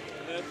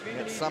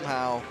 Yet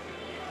somehow,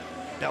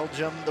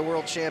 Belgium, the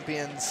world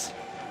champions,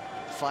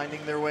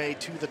 finding their way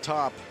to the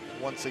top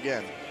once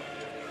again.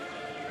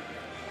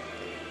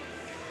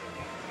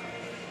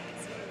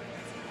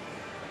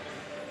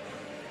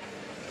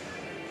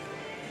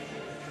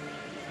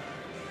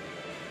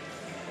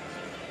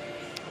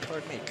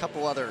 Pardon me, a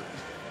couple other,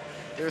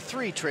 there are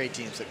 3 trade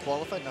teams that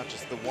qualified, not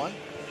just the one.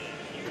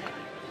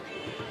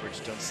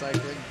 Bridgestone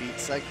Cycling beat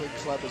Cycling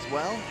Club as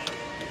well.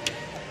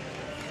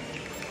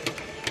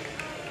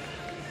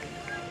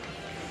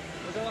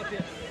 The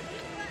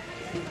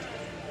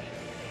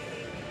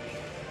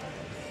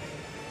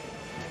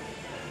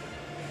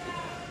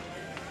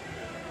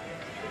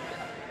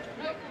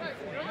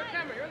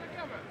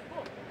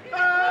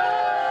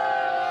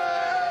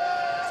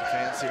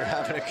fans here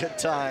having a good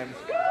time.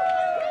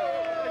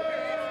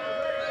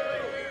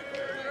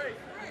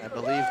 I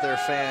believe they're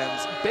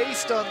fans,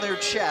 based on their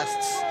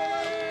chests,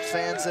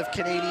 fans of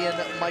Canadian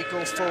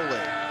Michael Foley.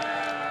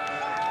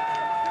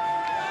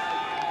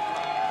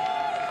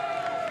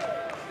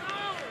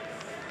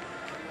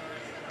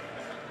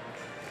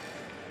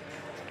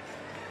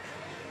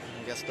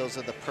 I guess those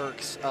are the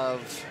perks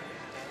of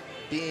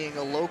being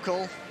a local.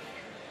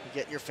 You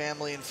get your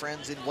family and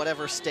friends in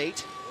whatever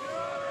state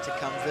to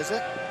come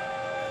visit.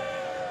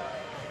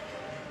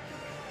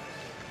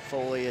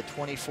 Foley, a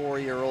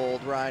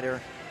 24-year-old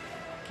rider,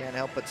 can't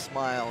help but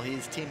smile.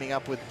 He's teaming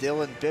up with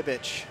Dylan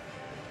Bibic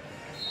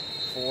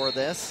for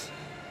this.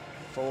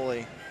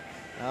 Foley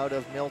out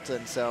of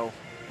Milton, so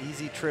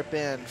easy trip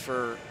in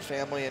for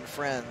family and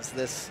friends.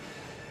 This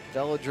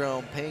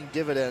velodrome paying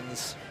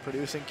dividends,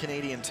 producing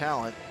Canadian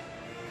talent.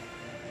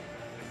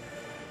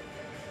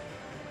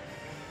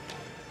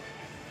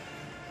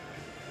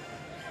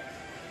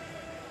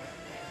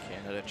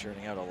 Canada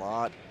churning out a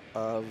lot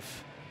of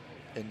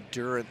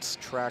endurance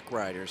track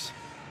riders.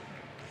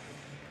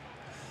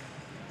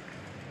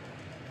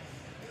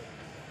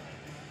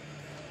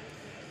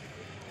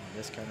 In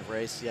this kind of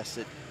race, yes,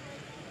 it's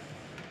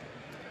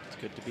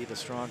good to be the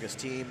strongest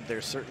team.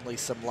 There's certainly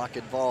some luck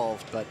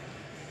involved, but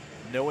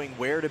knowing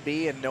where to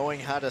be and knowing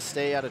how to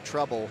stay out of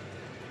trouble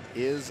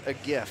is a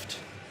gift.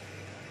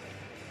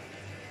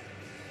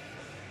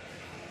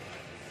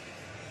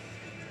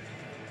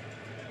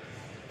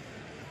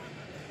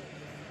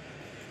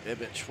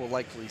 Bibic will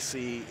likely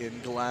see in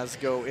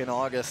Glasgow in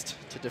August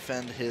to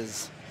defend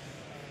his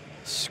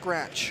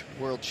Scratch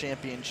World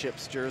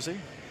Championships jersey.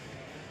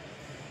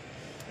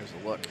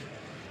 Here's a look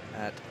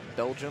at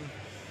Belgium.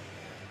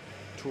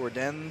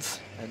 Tourdens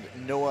and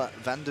Noah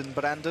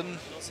Vandenbranden.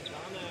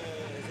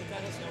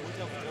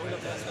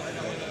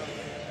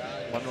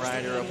 One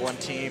rider of one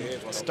team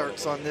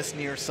starts on this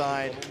near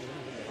side.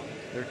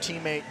 Their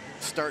teammate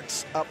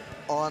starts up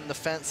on the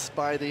fence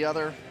by the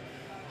other,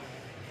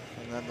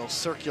 and then they'll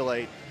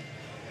circulate.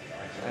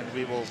 And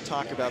we will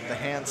talk about the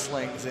hand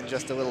slings in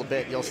just a little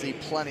bit. You'll see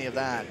plenty of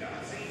that.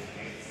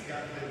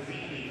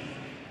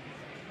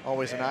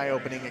 Always an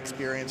eye-opening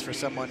experience for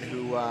someone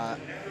who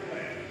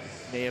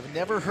may have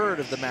never heard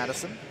of the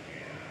Madison.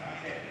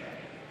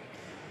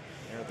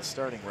 There are the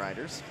starting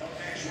riders.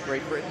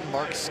 Great Britain,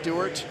 Mark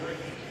Stewart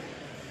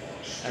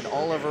and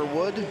Oliver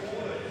Wood.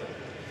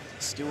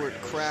 Stewart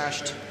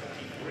crashed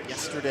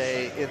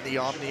yesterday in the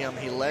Omnium.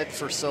 He led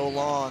for so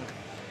long.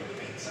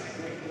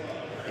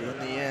 In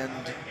the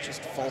end,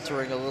 just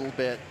faltering a little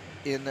bit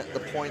in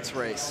the points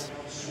race.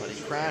 But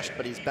he crashed,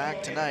 but he's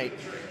back tonight.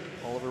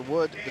 Oliver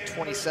Wood, the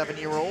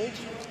 27-year-old.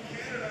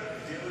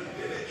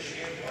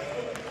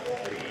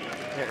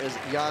 There is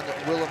Jan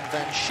Willem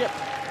van Schip,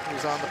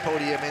 who's on the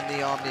podium in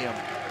the Omnium.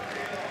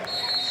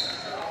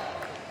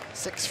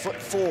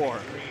 6'4".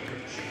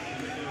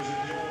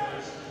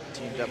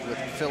 Teamed up with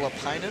Philip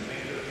Heinen.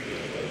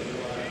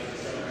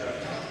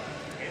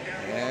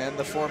 And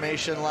the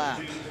formation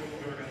lap.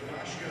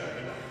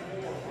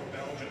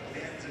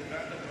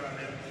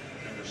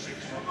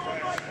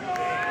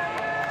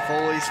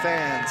 Foley's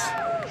fans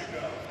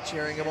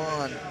cheering him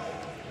on.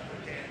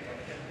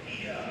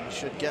 He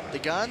should get the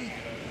gun.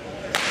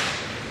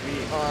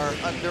 We are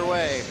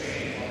underway.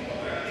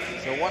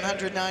 So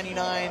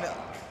 199,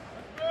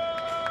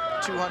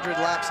 200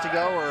 laps to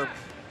go, or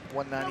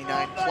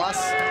 199 plus.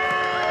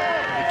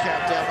 And we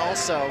count down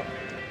also.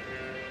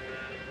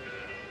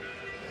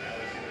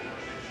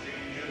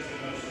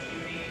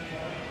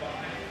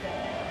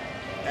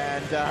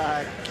 And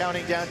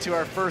counting down to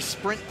our first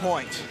sprint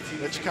point,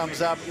 which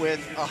comes up with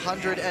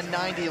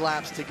 190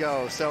 laps to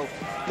go. So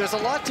there's a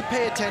lot to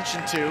pay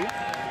attention to.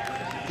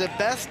 The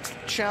best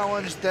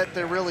challenge that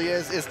there really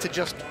is to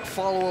just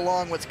follow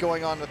along what's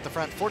going on at the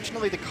front.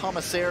 Fortunately, the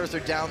commissaires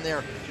are down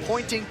there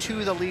pointing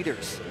to the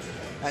leaders.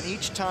 And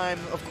each time,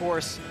 of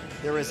course,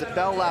 there is a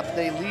bell lap,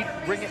 they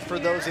ring it for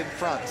those in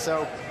front.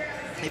 So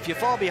if you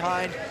fall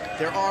behind,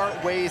 there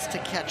are ways to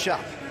catch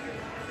up.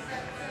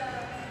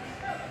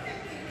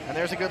 And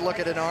there's a good look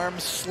at an arm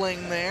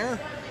sling there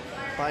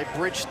by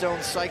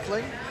Bridgestone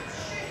Cycling.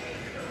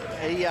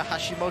 Eiya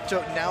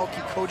Hashimoto,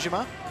 Naoki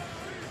Kojima.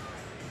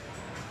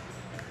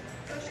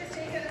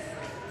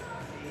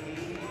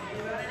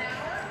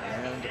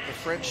 And the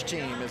French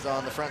team is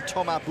on the front.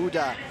 Thomas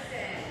Bouda,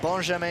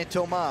 Benjamin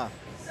Thomas.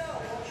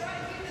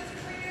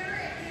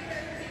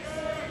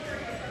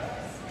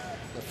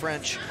 The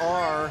French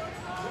are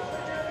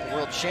the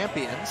world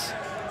champions.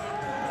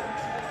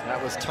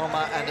 That was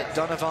Thomas and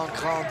Donovan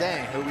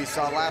Grandin, who we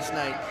saw last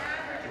night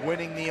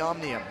winning the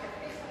Omnium.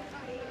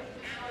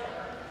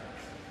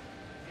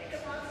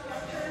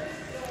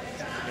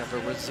 Something of a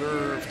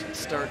reserved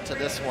start to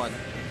this one.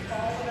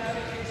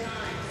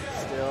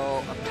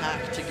 Still a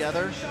pack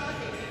together.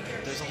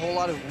 There's a whole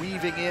lot of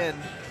weaving in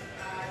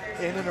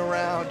and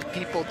around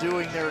people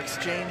doing their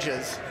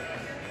exchanges.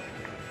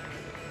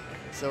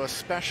 So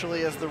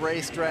especially as the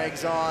race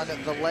drags on,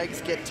 the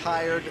legs get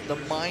tired, the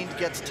mind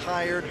gets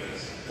tired.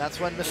 That's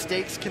when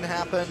mistakes can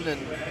happen, and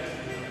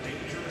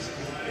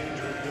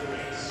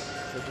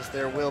so just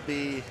there will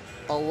be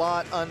a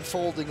lot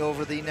unfolding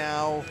over the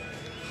now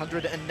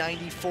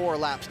 194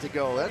 laps to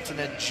go. That's an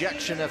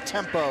injection of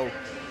tempo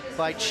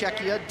by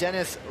Czechia,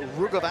 Denis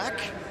Rugovac.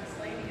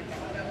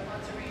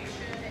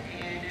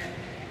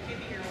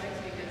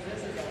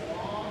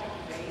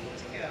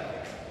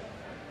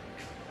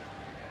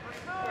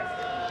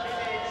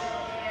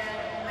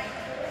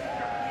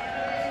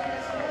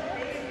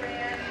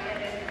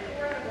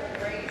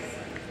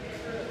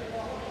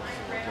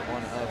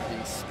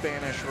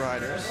 Spanish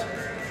riders. I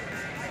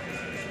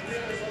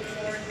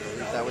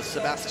believe that was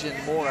Sebastian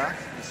Mora.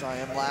 We saw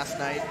him last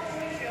night.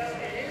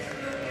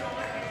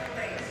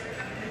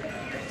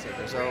 So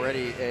there's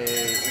already a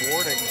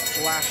warning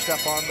flashed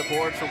up on the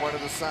board for one of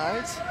the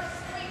sides.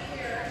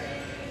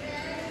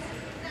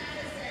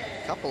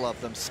 A couple of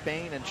them,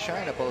 Spain and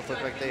China, both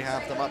look like they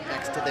have them up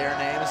next to their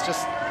names.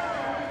 Just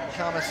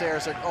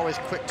commissaires are always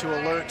quick to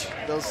alert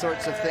those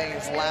sorts of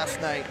things. Last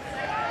night,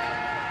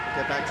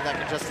 get back to that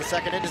in just a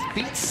second. It is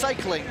Beat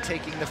Cycling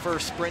taking the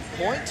first sprint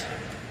point.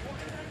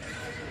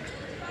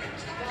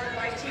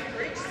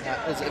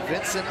 That is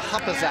Vincent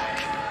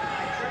Hopazak.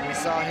 We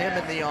saw him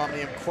in the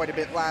Omnium quite a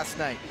bit last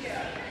night.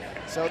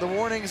 So the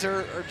warnings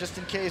are just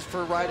in case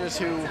for riders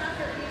who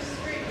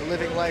are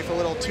living life a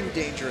little too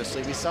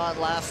dangerously. We saw it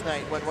last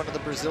night when one of the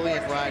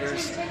Brazilian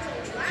riders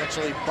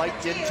essentially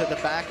biked into the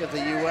back of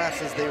the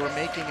US as they were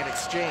making an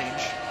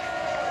exchange.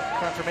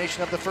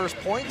 Confirmation of the first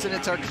points, and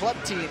it's our club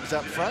teams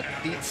up front.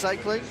 Beat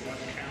Cycling,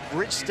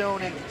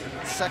 Bridgestone in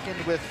second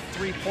with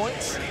 3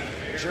 points,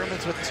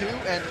 Germans with 2,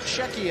 and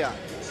Czechia.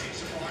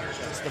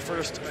 It's the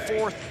first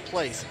fourth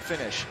place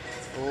finish.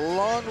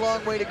 Long,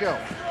 long way to go.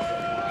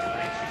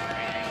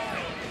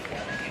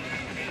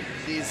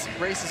 these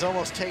races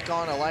almost take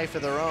on a life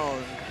of their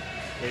own.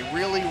 They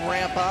really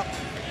ramp up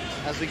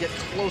as we get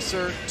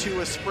closer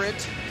to a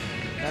sprint,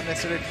 and they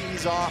sort of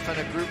ease off and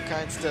a group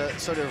kinds to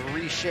sort of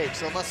reshape.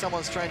 So unless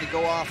someone's trying to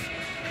go off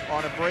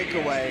on a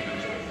breakaway,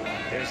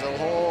 there's a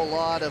whole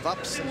lot of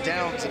ups and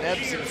downs and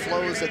ebbs and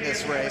flows in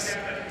this race.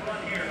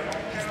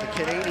 It's the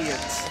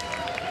Canadians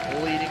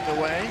leading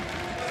the way.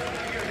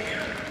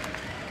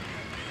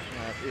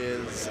 That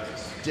is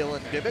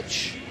Dylan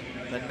Bibic,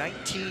 the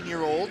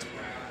 19-year-old.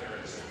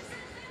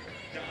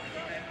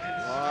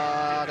 A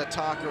lot of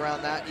talk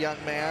around that young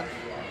man.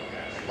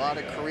 A lot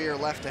of career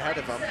left ahead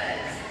of him.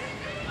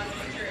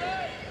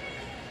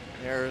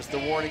 There's the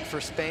warning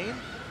for Spain.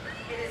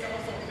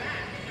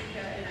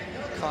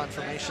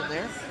 Confirmation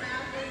there.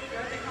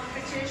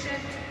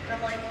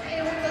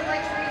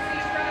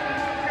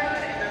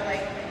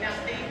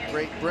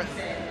 Great Britain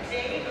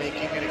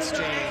making an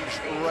exchange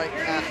right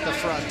at the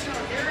front.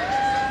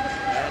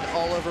 And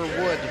Oliver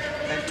Wood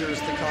enters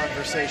the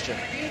conversation.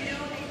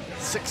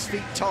 6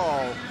 feet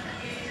tall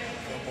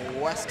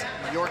from West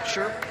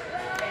Yorkshire,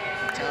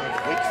 the town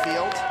of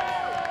Wakefield.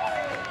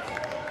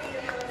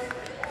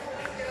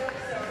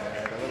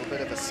 And a little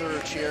bit of a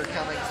surge here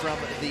coming from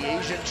the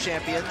Asian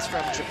champions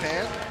from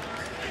Japan.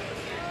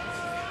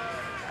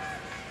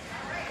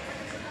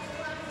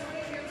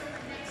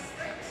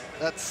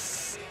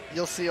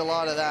 You'll see a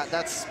lot of that.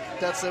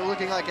 That's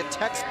looking like a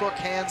textbook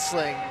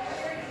handsling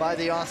by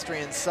the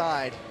Austrian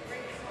side.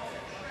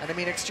 And I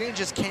mean,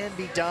 exchanges can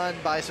be done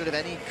by sort of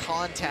any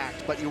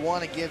contact, but you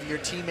want to give your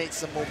teammates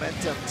some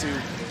momentum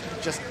to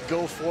just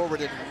go forward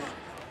and,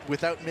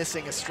 without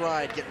missing a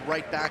stride, get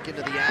right back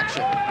into the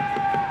action.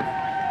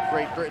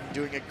 Great Britain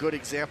doing a good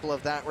example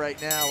of that right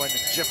now, and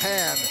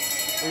Japan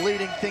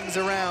leading things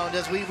around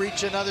as we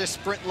reach another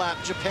sprint lap.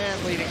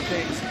 Japan leading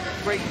things.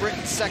 Great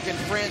Britain second,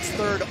 France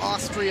third,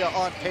 Austria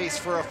on pace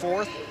for a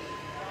fourth.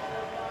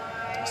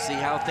 See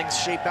how things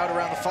shape out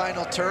around the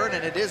final turn,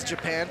 and it is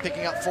Japan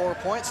picking up 4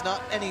 points.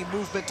 Not any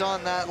movement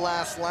on that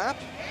last lap.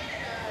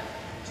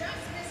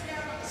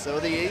 So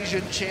the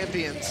Asian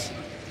champions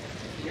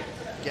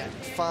get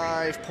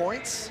 5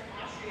 points.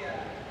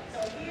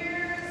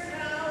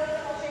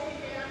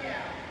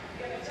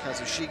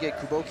 Kazushige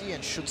Kuboki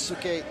and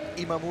Shunsuke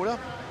Imamura.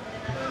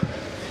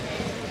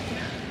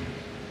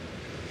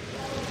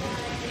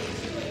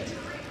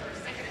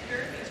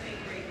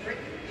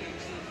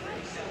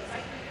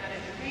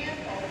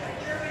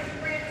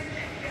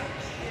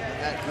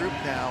 That group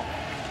now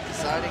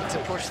deciding to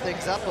push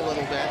things up a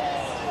little bit.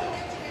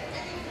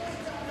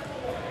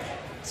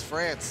 It's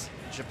France,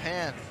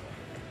 Japan,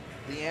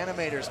 the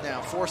animators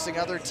now forcing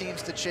other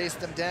teams to chase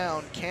them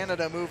down.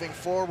 Canada moving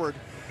forward.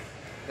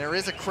 There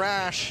is a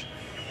crash.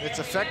 It's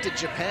affected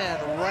Japan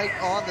right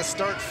on the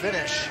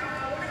start-finish.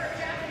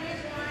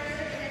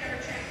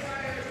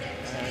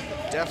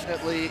 And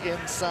definitely in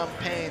some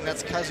pain.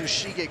 That's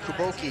Kazushige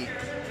Kuboki.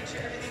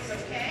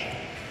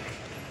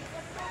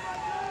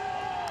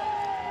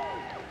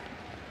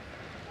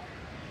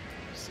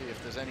 See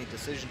if there's any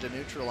decision to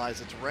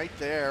neutralize. It's right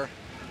there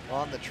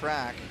on the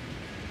track.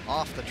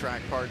 Off the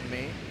track, pardon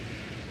me.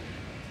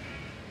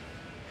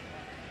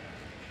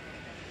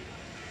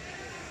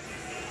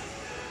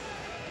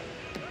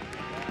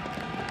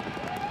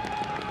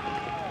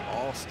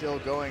 Still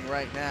going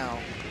right now.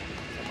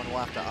 Someone will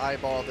have to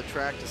eyeball the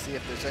track to see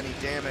if there's any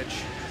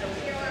damage.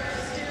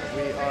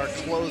 We are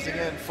closing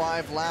in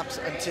 5 laps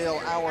until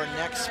our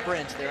next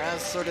sprint. There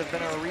has sort of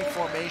been a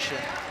reformation.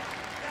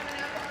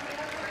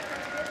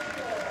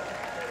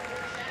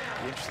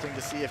 Be interesting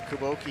to see if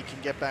Kuboki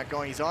can get back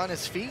going. He's on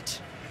his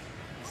feet.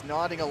 He's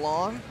nodding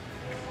along,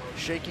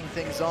 shaking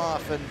things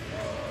off, and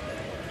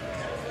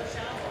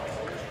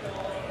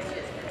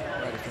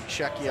rider from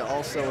Czechia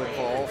also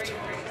involved.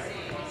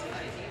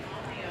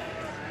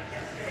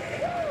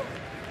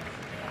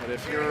 But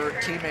if your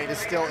teammate is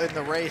still in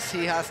the race,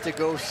 he has to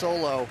go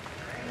solo.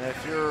 And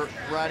if you're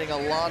riding a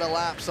lot of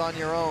laps on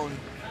your own,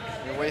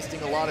 you're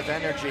wasting a lot of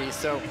energy.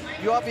 So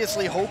you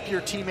obviously hope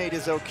your teammate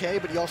is okay,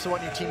 but you also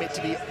want your teammate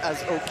to be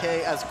as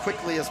okay as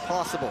quickly as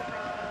possible.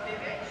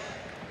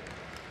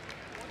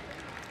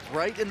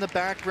 Right in the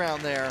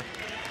background there,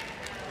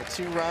 the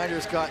 2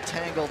 riders got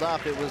tangled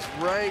up. It was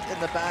right in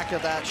the back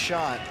of that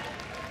shot.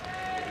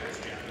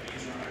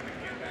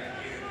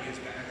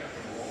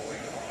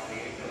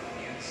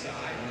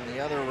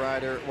 The other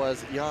rider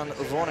was Jan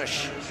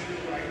Vonish.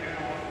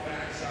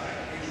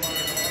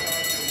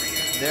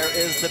 There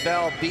is the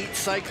bell. Beat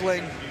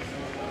Cycling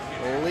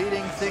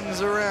leading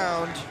things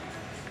around.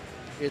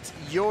 It's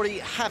Yori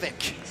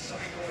Havik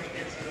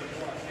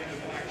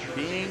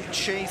being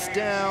chased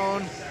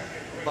down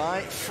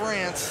by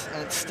France,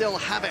 and it's still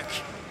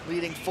Havik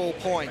leading full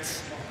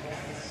points.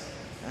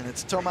 And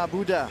it's Thomas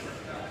Bouda.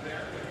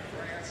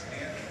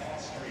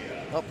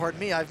 Oh, pardon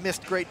me, I've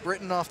missed Great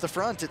Britain off the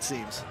front, it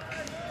seems.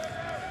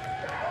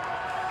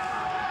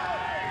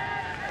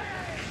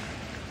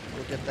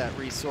 Get that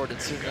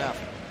resorted soon enough.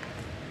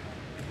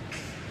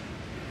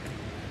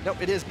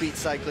 Nope, it is Beat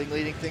Cycling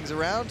leading things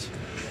around.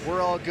 We're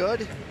all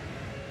good.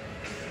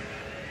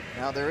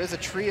 Now there is a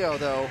trio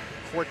though,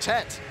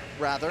 quartet,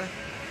 rather,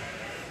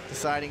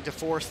 deciding to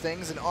force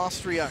things. In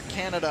Austria,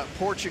 Canada,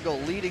 Portugal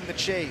leading the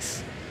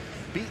chase.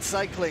 Beat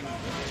Cycling,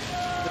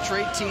 the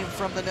trade team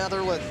from the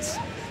Netherlands,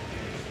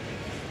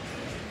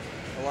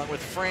 along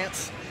with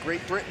France,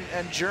 Great Britain,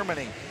 and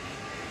Germany.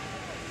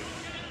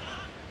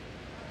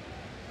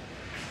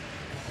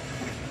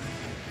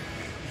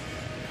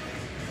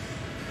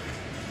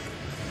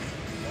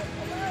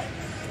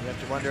 You have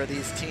to wonder,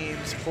 these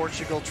teams,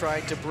 Portugal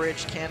trying to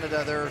bridge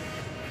Canada, their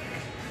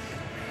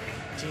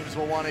teams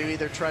will want to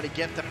either try to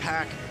get the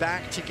pack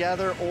back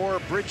together or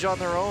bridge on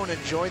their own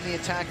and join the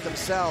attack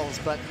themselves,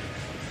 but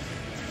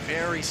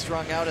very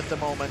strung out at the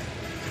moment.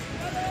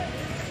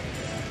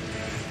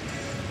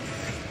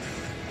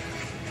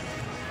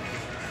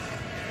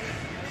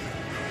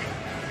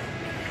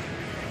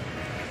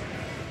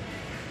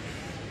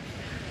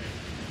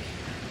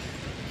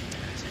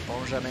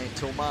 Benjamin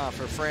Thomas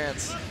for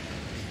France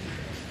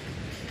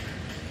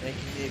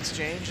making the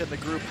exchange, and the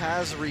group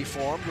has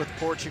reformed with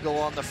Portugal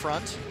on the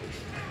front.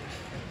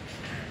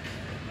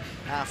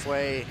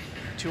 Halfway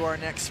to our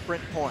next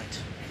sprint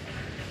point.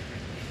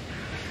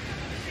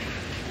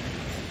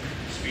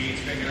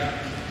 Speed's picking up.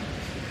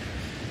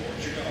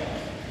 Portugal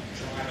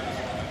driving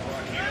up on the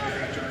front here. They're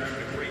going to turn over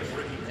to Great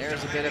Britain.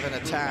 There's a bit of an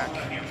attack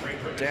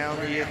down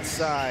the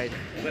inside.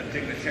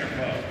 Lifting the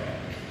tempo.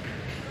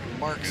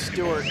 Mark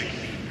Stewart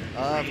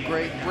of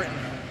Great Britain.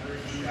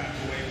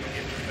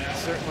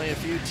 Certainly a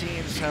few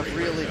teams have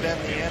really been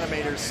the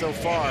animators so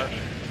far.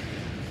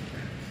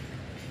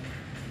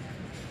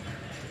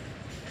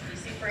 You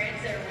see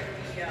France there with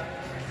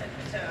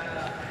the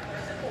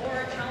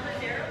orange helmet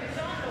there. We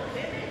saw the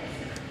women's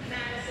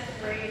Madison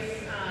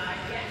race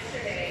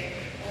yesterday.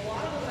 A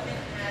lot of the women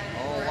had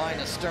All line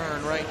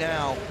astern right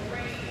now.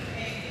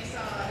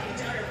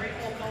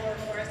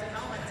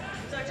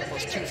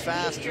 Almost too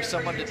fast for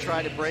someone to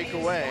try to break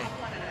away.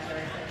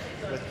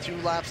 With 2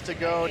 laps to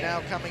go,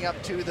 now coming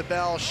up to the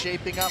bell,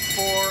 shaping up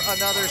for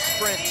another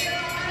sprint.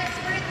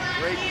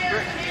 Great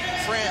Britain,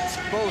 France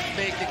both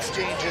make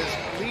exchanges,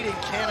 leading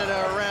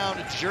Canada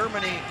around.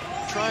 Germany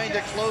trying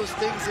to close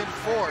things in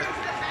 4th.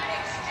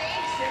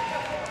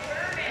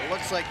 It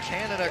looks like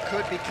Canada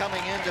could be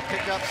coming in to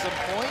pick up some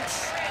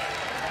points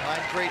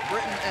behind Great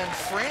Britain and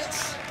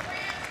France.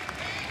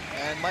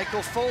 And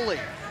Michael Foley,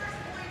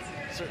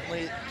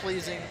 certainly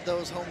pleasing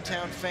those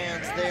hometown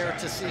fans there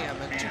to see him.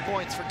 And 2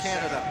 points for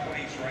Canada.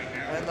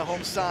 And the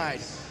home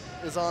side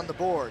is on the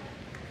board.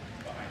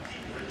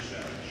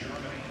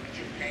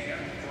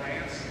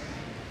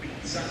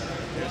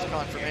 There's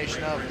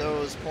confirmation of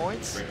those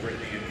points.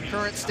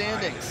 Current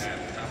standings.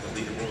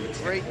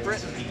 Great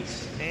Britain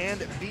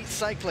and Beat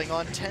Cycling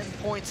on 10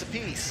 points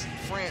apiece.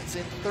 France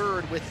in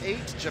 3rd with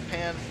 8,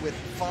 Japan with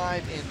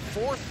 5 in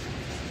 4th,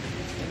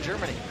 and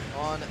Germany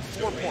on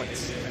 4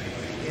 points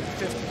in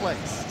 5th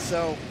place.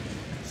 So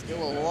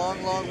still a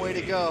long, long way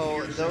to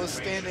go. Those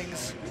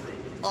standings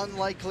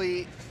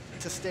unlikely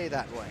to stay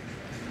that way.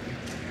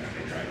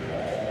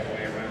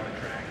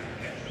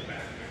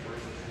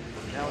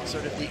 Now it's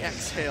sort of the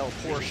exhale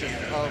portion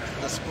of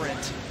the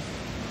sprint,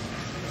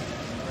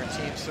 where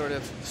teams sort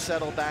of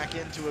settle back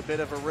into a bit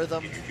of a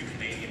rhythm,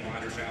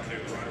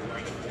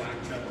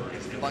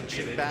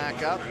 bunching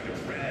back up.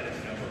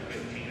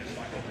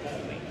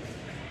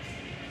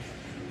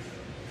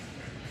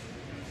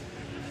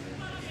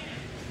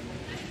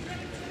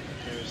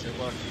 Here's a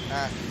look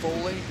at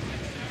Foley.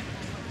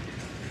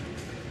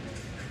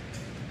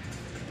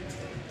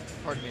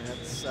 Pardon me,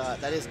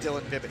 that is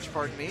Dylan Vivich,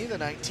 pardon me, the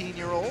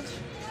 19-year-old.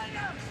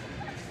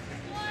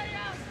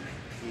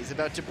 He's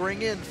about to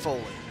bring in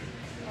Foley.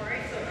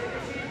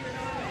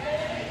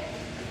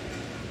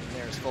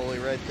 There's Foley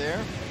right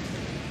there.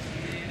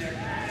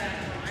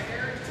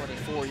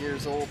 24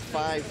 years old,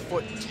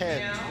 5'10".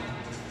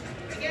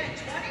 Again,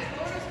 20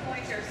 bonus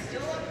points are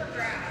still up for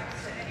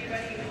grabs to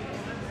anybody who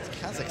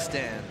wants.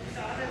 Kazakhstan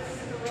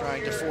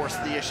trying to force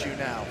the issue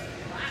now.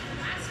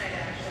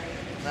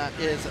 That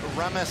is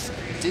Ramis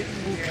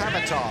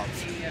Dinmukamatov.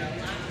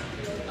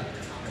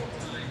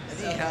 And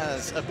he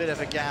has a bit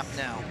of a gap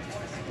now.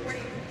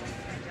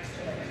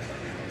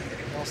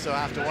 Also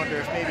have to wonder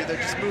if maybe they're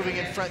just moving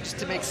in front just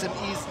to make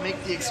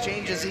the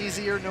exchanges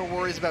easier. No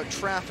worries about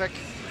traffic,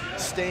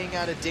 staying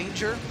out of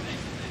danger.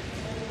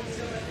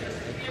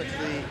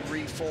 Quickly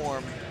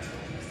reform.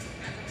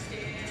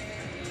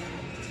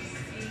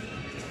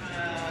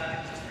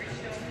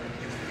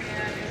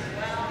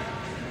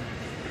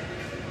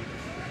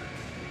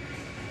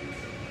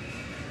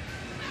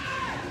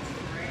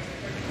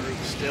 Group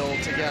still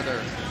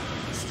together.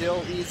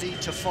 Still easy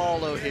to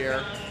follow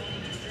here.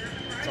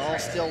 It's all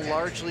still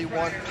largely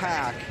one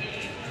pack.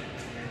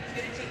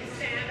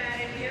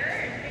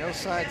 No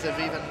signs of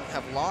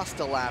have lost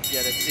a lap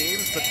yet, it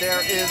seems, but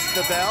there is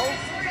the bell.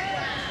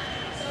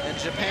 And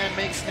Japan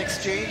makes an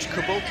exchange.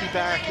 Kuboki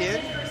back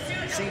in.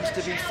 Seems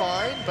to be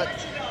fine, but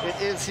it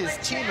is his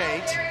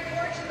teammate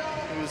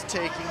who's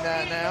taking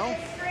that now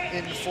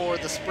in for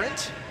the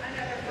sprint.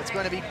 It's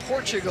going to be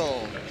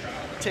Portugal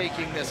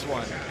taking this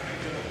one.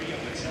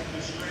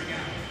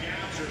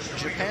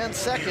 Japan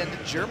second,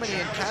 Germany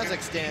and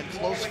Kazakhstan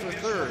close for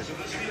third. So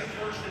this is the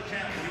first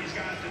attempt for these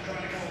guys to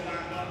try to go a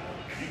lap up.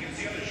 You can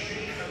see how the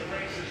shape of the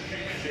race has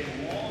changed.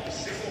 A long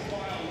single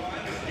file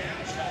line with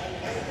gaps all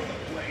over the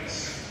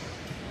place.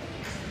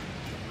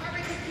 Are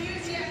we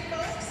confused yet,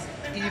 folks?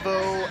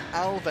 Ivo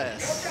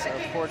Alves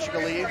of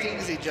Portugal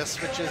Evenings. He just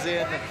switches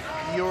in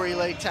Yuri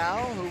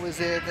Leitao, who was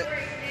in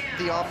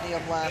the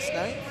Omnium last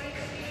night.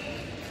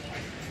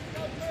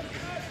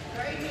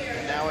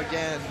 And now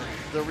again,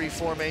 the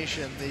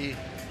reformation, the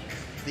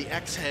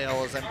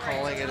exhale, as I'm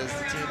calling it, as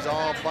the teams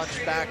all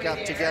bunch back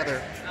up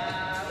together.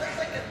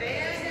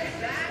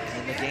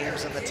 And the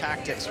games and the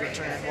tactics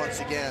return once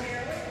again,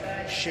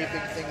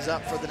 shaping things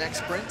up for the next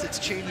sprint. It's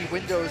Cheney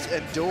windows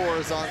and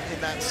doors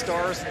in that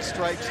stars and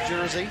stripes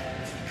jersey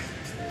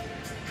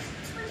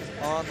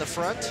on the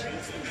front.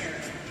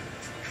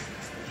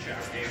 Chow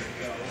gave it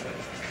go, but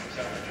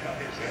set up to cut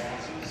his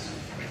losses.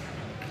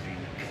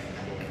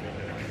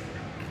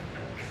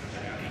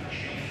 Now the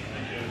Cheney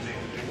windows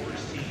and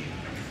doors team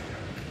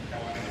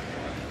on the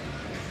front.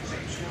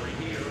 Same story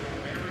here.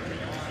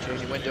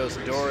 Cheney windows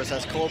and doors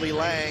has Colby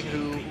Lang,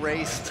 who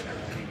raced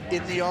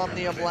in the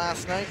Omnium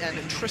last night, and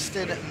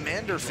Tristan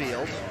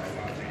Manderfield.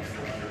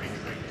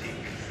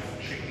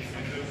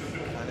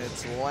 And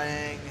it's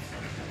Lang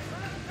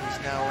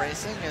who's now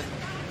racing, and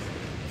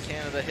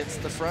Canada hits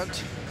the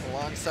front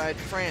alongside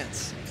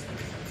France.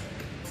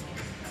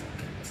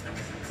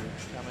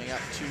 Coming up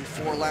to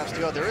 4 laps to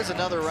go. There is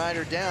another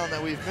rider down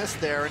that we've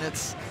missed there, and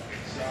it's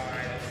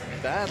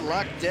bad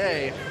luck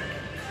day.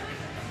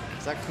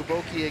 Is that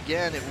Kuboki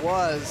again? It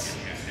was.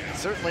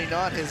 Certainly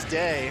not his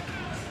day.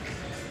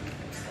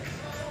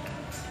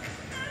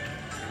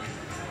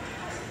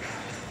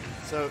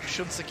 So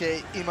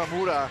Shunsuke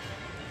Imamura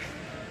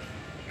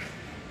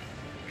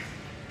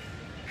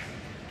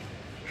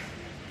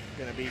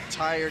gonna be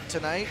tired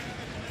tonight,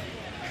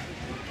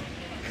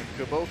 and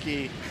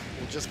Kuboki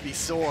will just be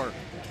sore.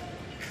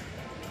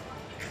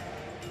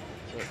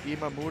 So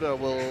Imamura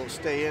will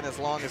stay in as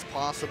long as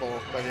possible,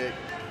 but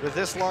with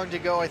this long to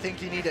go, I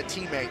think you need a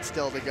teammate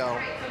still to go.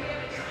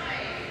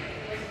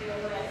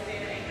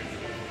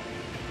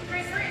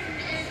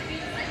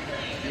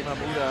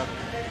 Imamura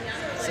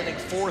sitting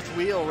 4th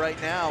wheel right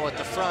now at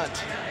the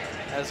front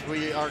as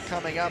we are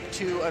coming up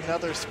to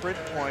another sprint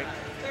point.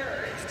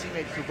 His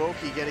teammate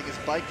Kuboki getting his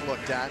bike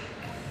looked at.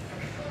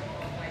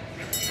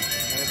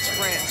 And it's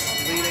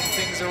France leading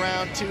things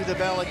around to the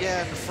bell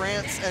again.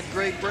 France and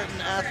Great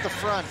Britain at the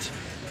front,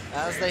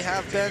 as they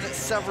have been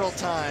several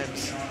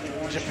times.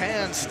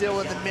 Japan still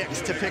in the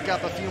mix to pick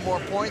up a few more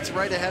points,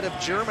 right ahead of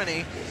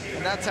Germany,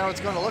 and that's how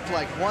it's going to look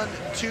like. 1,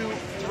 2,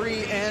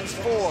 3, and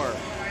 4.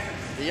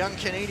 The young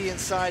Canadian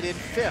side in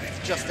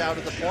 5th, just out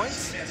of the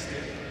points.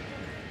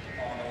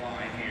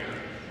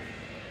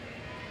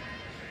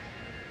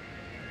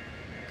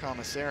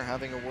 Commissaire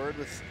having a word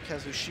with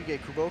Kazushige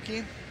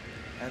Kuboki.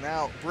 And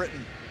now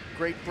Britain,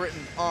 Great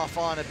Britain, off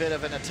on a bit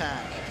of an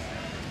attack.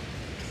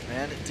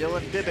 And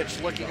Dylan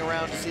Bibic looking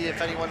around to see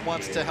if anyone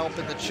wants to help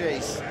in the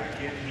chase.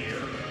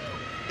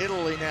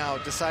 Italy now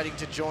deciding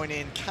to join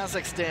in,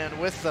 Kazakhstan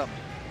with them.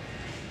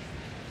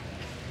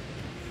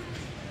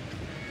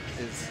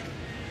 Is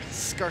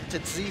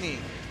Scartazzini,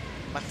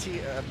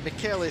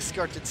 Michele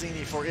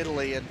Scartazzini for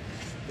Italy, and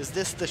is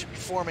this the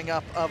forming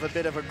up of a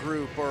bit of a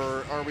group,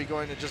 or are we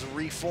going to just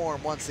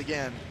reform once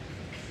again?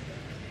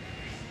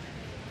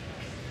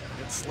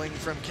 Good sling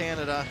from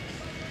Canada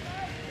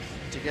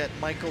to get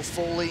Michael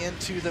Foley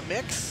into the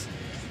mix.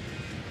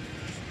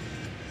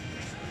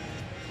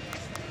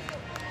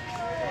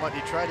 And what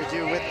you try to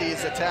do with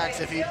these attacks,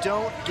 if you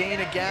don't gain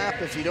a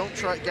gap, if you don't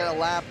try to get a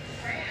lap,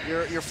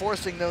 you're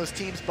forcing those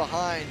teams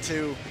behind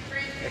to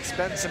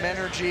expend some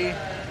energy.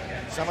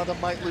 Some of them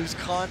might lose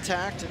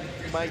contact, and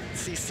you might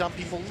see some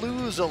people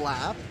lose a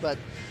lap, but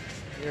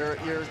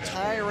you're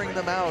tiring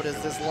them out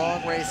as this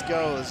long race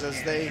goes,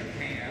 as they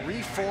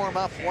reform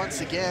up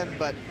once again,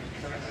 but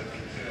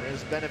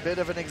there's been a bit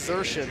of an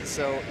exertion,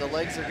 so the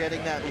legs are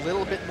getting that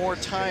little bit more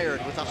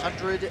tired with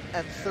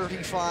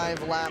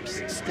 135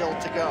 laps still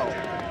to go.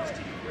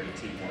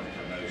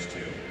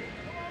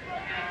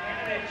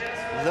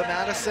 The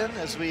Madison,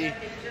 as we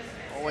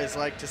always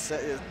like to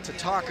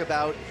talk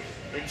about,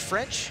 in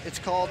French, it's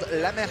called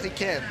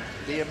l'Américaine,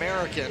 the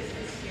American.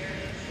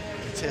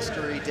 Its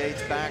history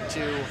dates back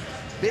to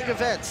big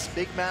events,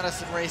 big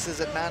Madison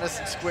races at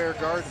Madison Square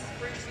Garden.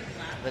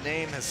 The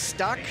name has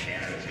stuck,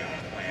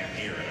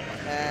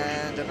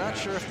 and I'm not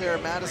sure if there are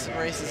Madison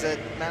races at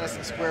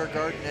Madison Square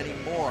Garden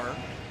anymore.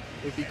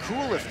 It would be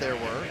cool if there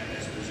were,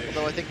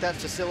 although I think that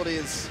facility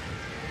is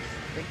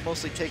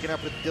mostly taken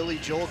up with Billy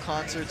Joel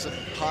concerts and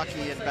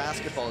hockey and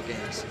basketball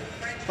games.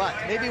 But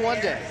maybe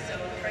one day.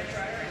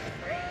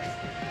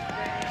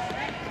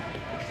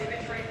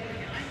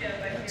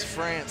 It's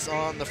France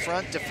on the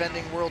front,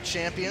 defending world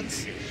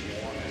champions.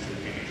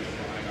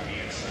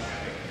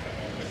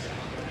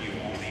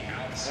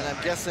 And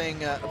I'm guessing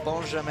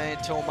Benjamin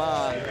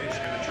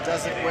Thomas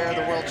doesn't wear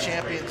the world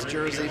champions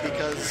jersey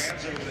because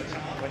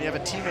when when you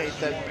have a teammate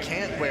that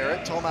can't wear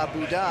it, Thomas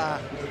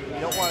Bouda, you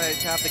don't want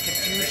to have the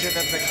confusion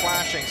and the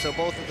clashing. So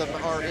both of them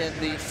are in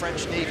the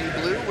French navy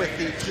blue with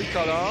the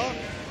tricolore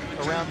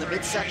around the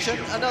midsection.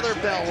 Another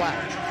bell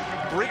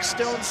lap.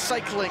 Bridgestone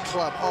Cycling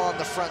Club on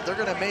the front. They're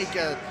going to make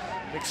an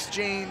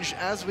exchange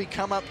as we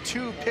come up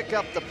to pick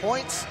up the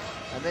points,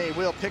 and they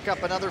will pick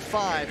up another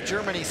 5.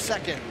 Germany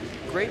second,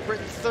 Great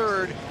Britain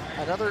third,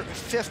 another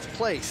 5th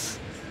place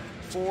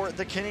for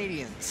the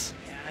Canadians.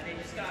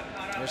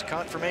 There's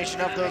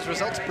confirmation of those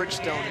results.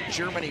 Bridgestone,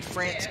 Germany,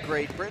 France,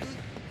 Great Britain.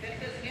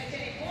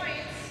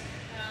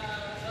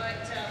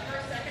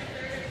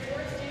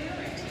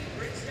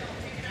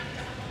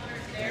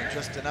 And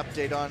just an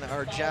update on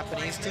our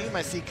Japanese team.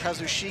 I see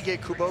Kazushige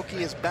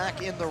Kuboki is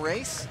back in the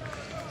race.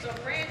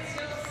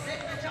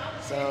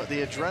 So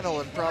the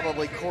adrenaline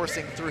probably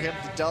coursing through him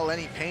to dull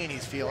any pain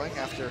he's feeling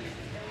after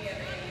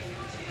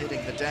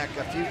hitting the deck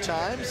a few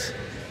times.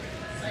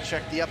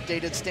 Check the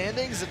updated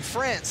standings, and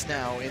France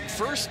now in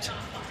first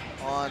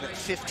on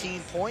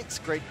 15 points.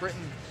 Great Britain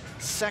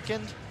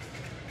second,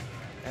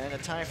 and a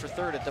tie for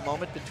third at the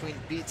moment between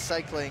Beat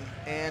Cycling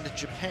and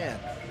Japan.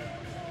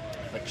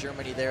 But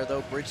Germany there,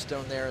 though,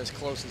 Bridgestone there is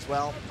close as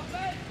well.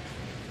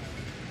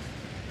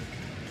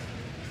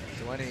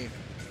 So any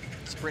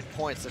sprint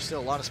points, there's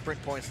still a lot of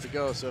sprint points to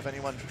go, so if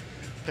anyone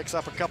picks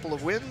up a couple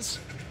of wins,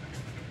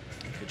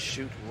 could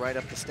shoot right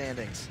up the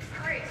standings.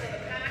 All right, so the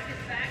pack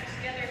is back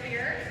together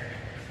here.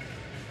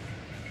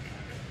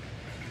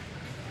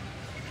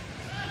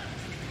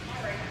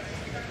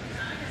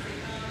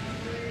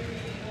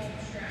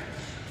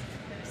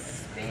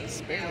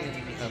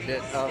 Spain, a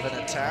bit of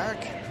an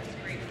attack.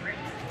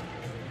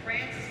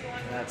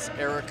 That's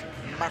Eric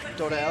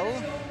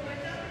Martorell.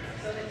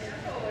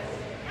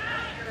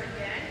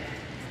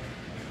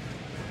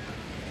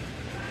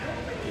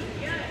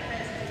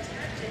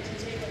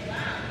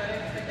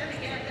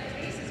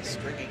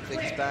 Stringing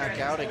things back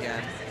out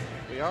again.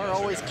 We are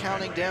always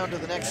counting down to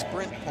the next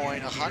sprint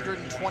point.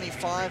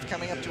 125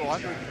 coming up to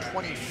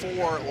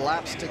 124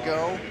 laps to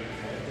go.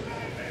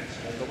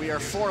 But we are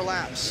 4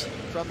 laps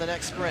from the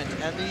next sprint,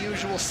 and the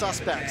usual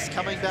suspects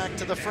coming back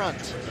to the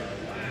front.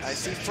 I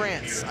see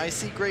France, I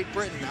see Great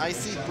Britain, I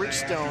see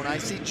Bridgestone, I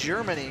see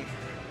Germany.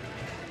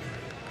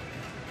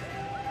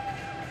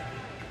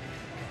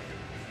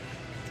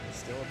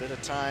 Still a bit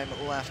of time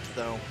left,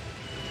 though.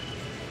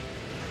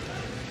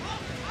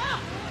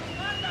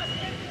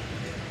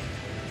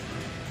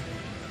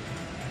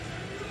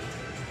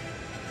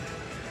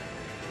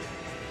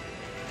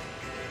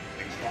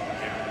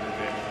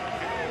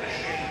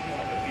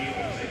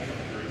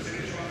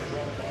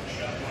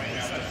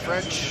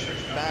 French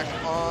back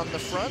on the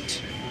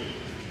front.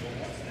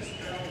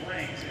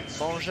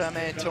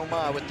 Benjamin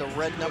Thomas with the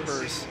red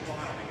numbers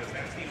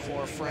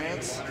for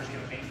France.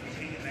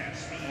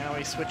 Now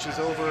he switches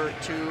over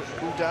to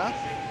Bouda.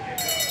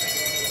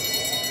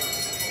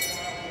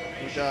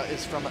 Bouda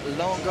is from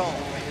Langon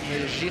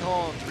in the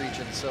Gironde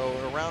region, so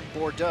around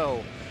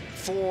Bordeaux.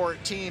 4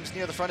 teams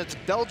near the front. It's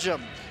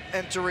Belgium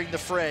entering the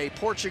fray.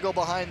 Portugal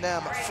behind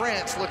them.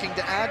 France looking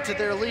to add to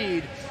their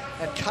lead.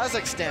 And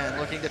Kazakhstan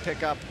looking to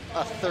pick up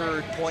a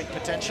 3rd point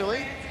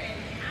potentially.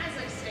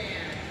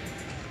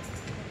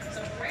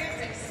 So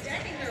France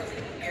extending their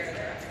lead here.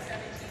 They're up to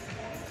 17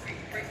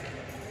 points.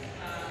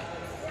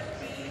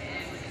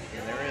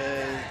 And there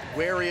is,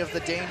 wary of the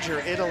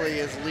danger, Italy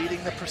is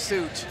leading the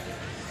pursuit.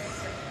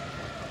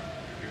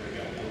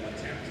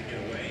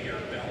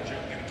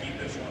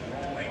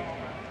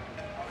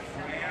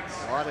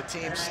 A lot of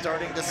teams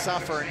starting to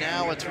suffer.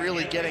 Now it's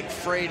really getting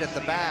frayed at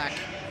the back.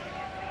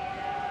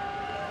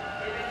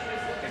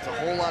 There's a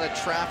whole lot of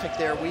traffic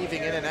there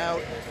weaving in and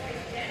out.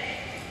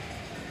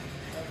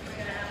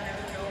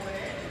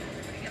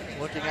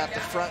 Looking at the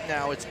front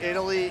now, it's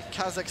Italy,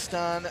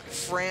 Kazakhstan,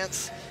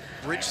 France,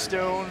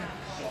 Bridgestone,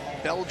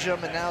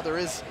 Belgium, and now there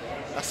is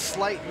a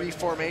slight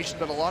reformation,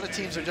 but a lot of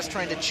teams are just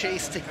trying to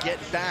chase to get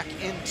back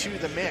into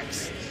the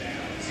mix.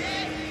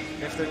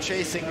 If they're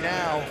chasing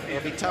now,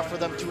 it'll be tough for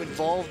them to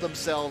involve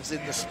themselves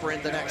in the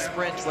sprint, the next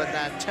sprint, when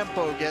that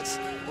tempo gets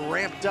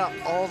ramped up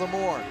all the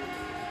more.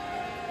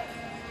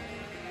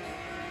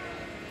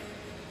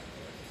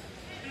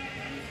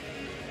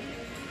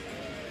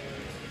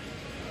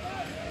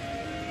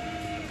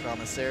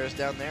 Commissaires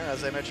down there,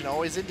 as I mentioned,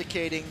 always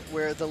indicating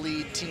where the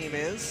lead team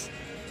is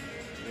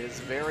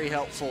very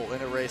helpful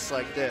in a race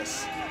like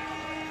this.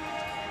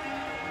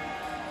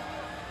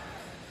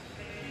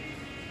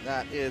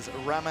 That is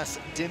Ramas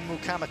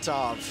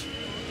Dinmukamatov,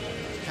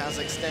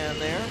 Kazakhstan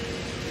there,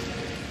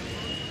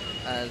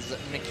 as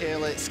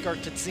Michele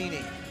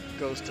Scartazzini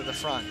goes to the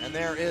front. And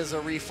there is a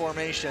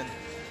reformation,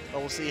 but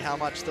we'll see how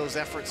much those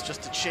efforts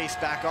just to chase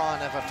back on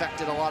have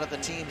affected a lot of the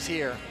teams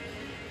here.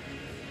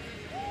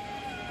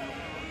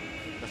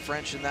 The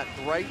French in that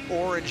bright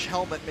orange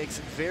helmet makes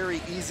it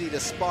very easy to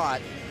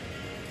spot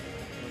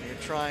when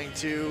you're trying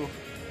to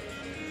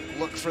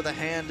look for the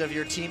hand of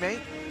your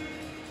teammate.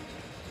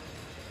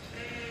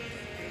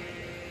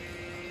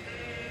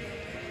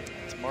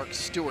 It's Mark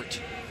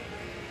Stewart,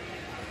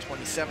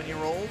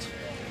 27-year-old.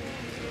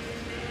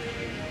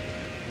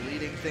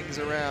 things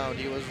around.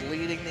 He was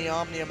leading the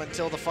Omnium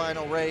until the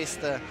final race.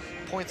 The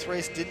points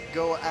race didn't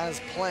go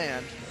as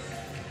planned.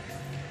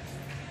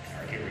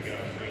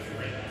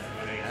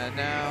 And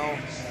now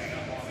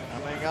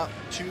coming up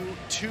to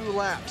 2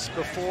 laps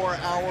before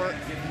our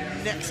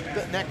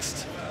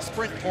next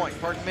sprint point,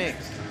 pardon me.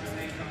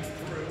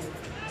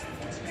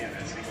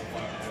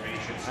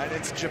 And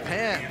it's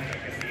Japan.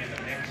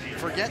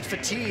 Forget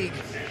fatigue,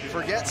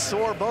 forget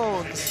sore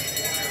bones.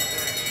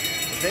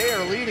 They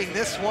are leading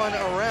this one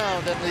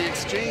around, and the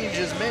exchange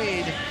is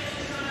made.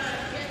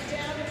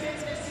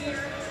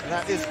 And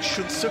that is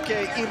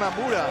Shunsuke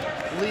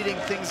Imamura leading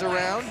things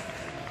around.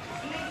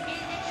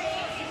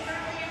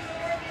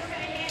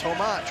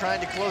 Tomat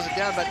trying to close it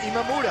down, but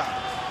Imamura,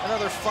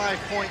 another 5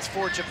 points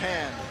for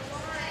Japan.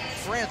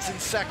 France in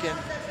second,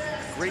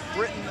 Great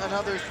Britain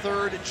another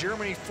third,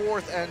 Germany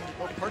fourth, and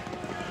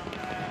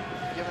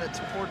giving it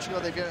to Portugal.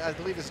 They've given, I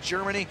believe it's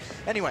Germany.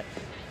 Anyway,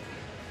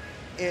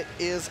 it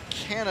is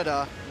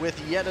Canada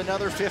with yet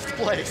another 5th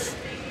place.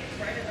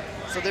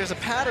 So there's a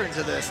pattern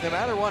to this, no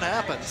matter what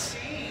happens.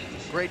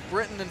 Great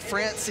Britain and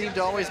France seem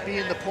to always be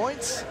in the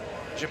points.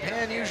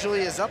 Japan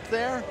usually is up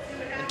there,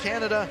 and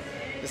Canada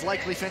is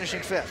likely finishing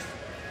 5th,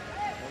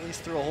 at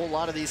least through a whole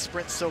lot of these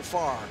sprints so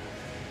far.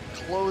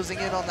 Closing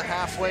in on the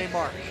halfway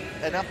mark.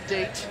 An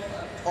update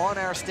on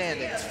our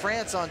standings.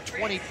 France on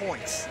 20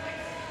 points.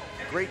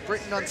 Great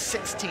Britain on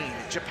 16.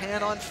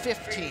 Japan on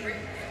 15.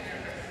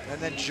 And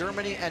then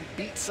Germany and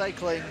Beat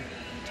Cycling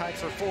tied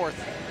for 4th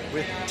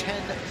with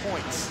 10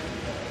 points.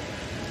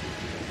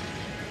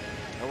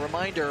 A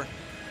reminder,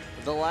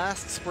 the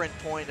last sprint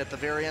point at the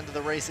very end of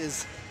the race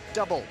is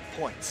double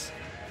points,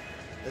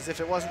 as if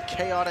it wasn't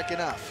chaotic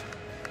enough.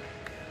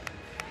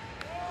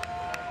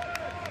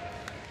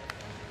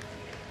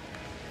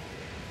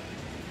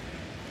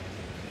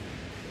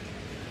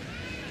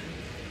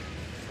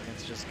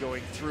 France just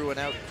going through and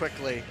out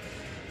quickly.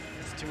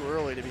 It's too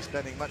early to be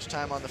spending much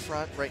time on the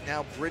front. Right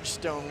now,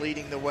 Bridgestone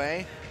leading the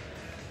way.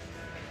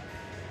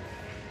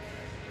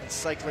 And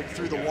cycling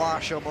through the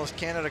wash almost.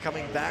 Canada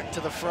coming back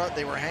to the front.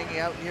 They were hanging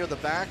out near the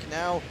back.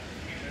 Now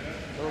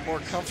a little more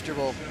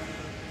comfortable.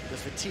 The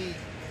fatigue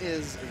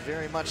is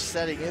very much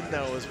setting in,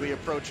 though, as we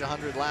approach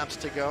 100 laps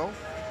to go.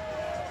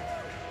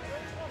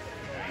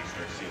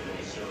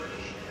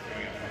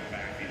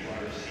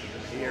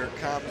 Here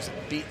comes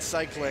Beat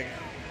Cycling.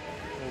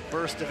 A little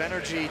burst of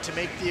energy to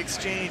make the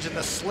exchange, and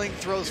the sling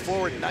throws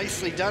forward.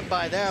 Nicely done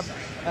by them,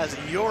 as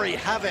Yuri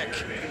Havoc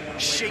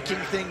shaking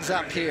things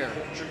up here.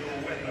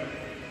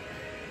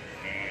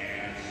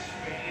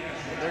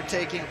 They're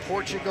taking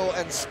Portugal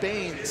and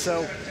Spain,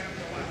 so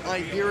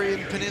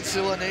Iberian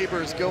Peninsula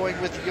neighbors going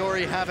with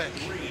Yuri Havoc.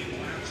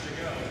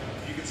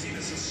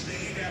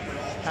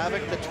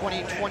 Havoc, the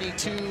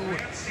 2022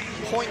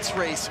 points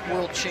race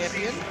world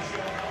champion.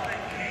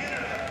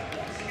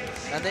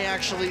 And they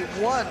actually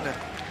won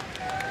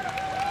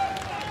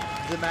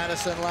the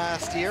Madison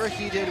last year.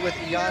 He did with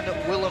Jan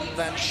Willem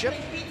van Schip.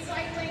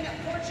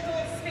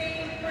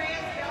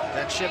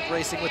 Van Schip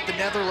racing with the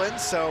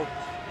Netherlands, so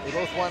they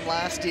both won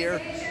last year.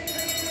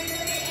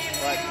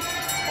 But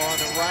on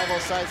rival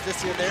sides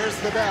this year, there's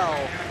the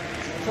bell.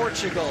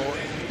 Portugal,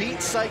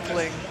 Beat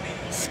Cycling,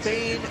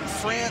 Spain,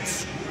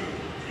 France,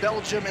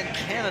 Belgium, and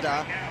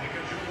Canada.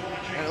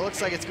 And it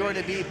looks like it's going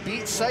to be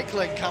Beat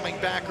Cycling coming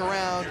back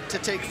around to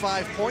take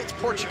 5 points.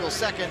 Portugal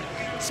second,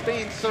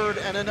 Spain third,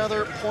 and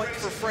another point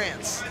for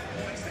France.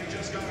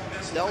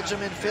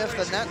 Belgium in 5th,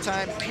 and that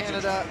time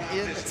Canada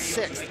in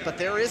 6th. But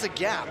there is a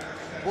gap.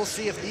 We'll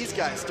see if these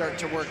guys start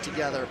to work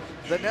together.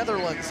 The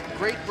Netherlands,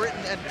 Great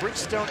Britain, and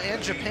Bridgestone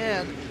and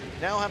Japan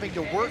now having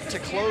to work to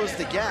close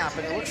the gap,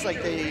 and it looks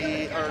like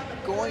they are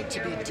going to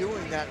be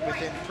doing that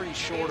within pretty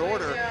short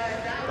order.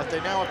 But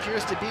there now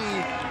appears to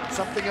be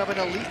something of an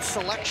elite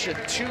selection.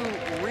 2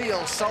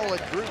 real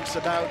solid groups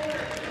about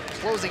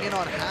closing in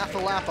on half a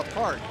lap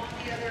apart.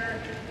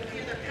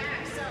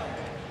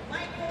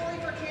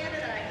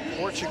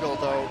 Portugal,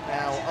 though,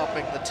 now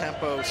upping the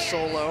tempo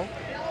solo.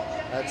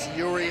 That's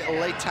Yuri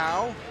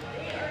Leitao.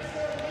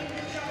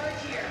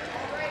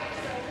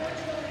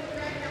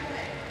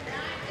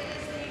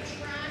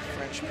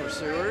 French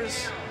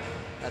pursuers.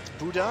 That's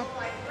Buda.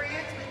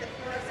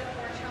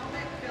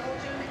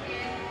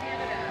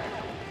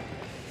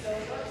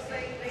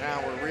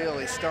 Now we're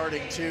really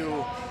starting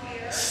to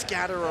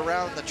scatter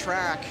around the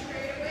track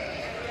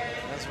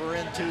as we're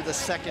into the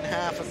second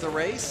half of the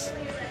race.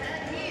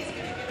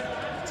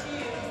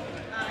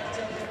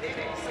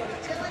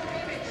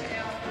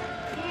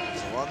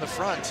 So on the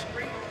front,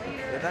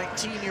 the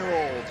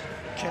 19-year-old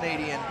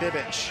Canadian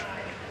Bibic.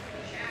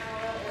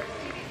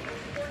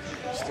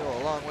 Still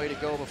a long way to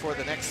go before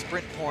the next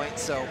sprint point,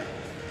 so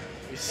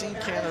we've seen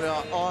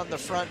Canada on the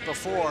front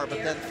before,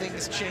 but then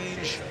things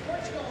change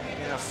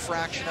in a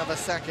fraction of a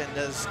second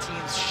as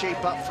teams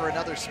shape up for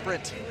another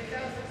sprint.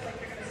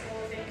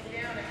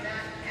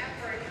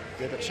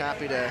 Bibic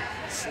happy to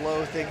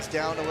slow things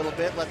down a little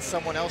bit, let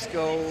someone else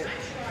go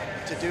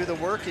to do the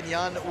work, and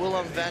Jan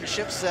Willem van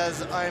Schip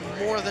says, I'm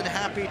more than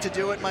happy to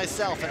do it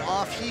myself, and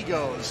off he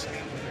goes,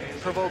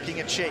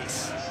 provoking a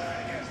chase.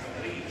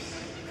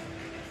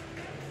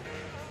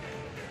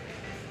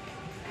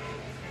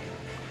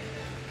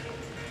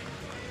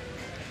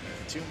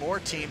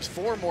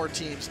 Four more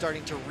teams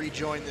starting to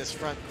rejoin this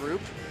front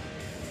group.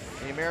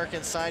 The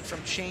American side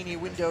from Cheney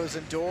Windows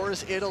and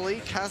Doors,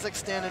 Italy,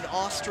 Kazakhstan, and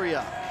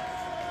Austria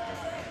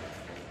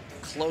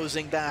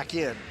closing back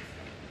in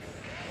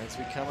as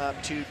we come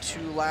up to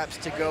 2 laps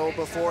to go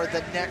before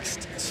the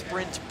next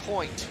sprint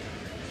point.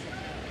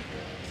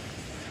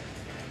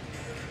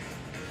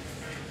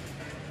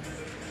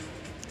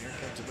 Here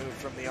comes a move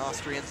from the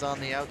Austrians on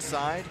the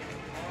outside.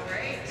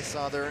 They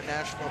saw their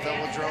national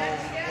velodrome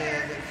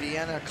in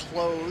Vienna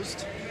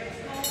closed.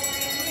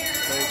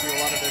 They do a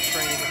lot of their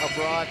training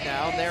abroad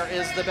now. And there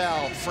is the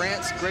bell.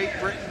 France, Great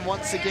Britain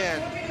once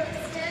again.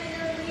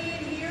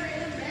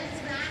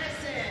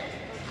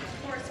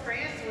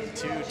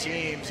 Two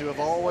teams who have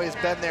always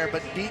been there,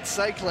 but Beat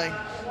Cycling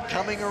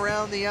coming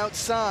around the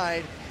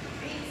outside,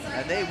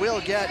 and they will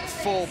get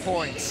full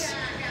points.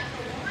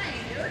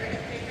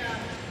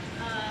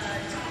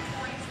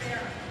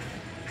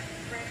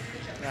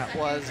 That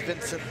was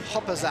Vincent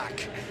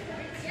Hopazak.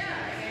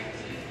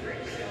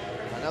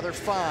 Another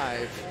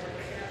 5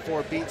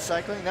 for Beat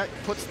Cycling. That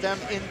puts them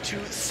into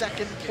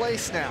 2nd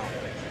place now.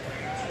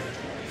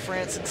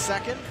 France in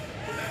 2nd,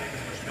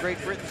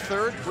 Great Britain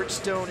 3rd,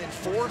 Bridgestone in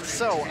 4th.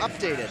 So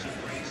updated.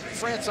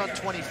 France on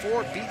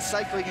 24, Beat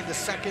Cycling into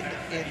 2nd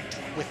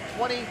with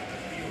 20,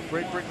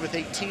 Great Britain with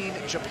 18,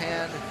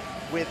 Japan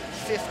with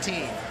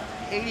 15.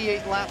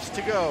 88 laps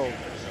to go.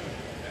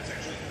 That's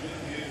actually good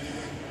news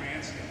for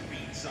France and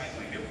Beat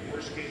Cycling. Their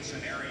worst case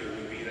scenario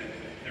would be that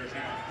there's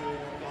now 4,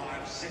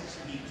 5, 6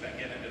 teams that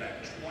get into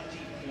that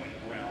 20-point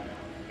realm.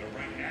 But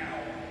right now,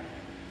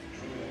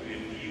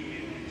 in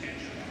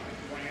contention on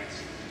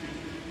France,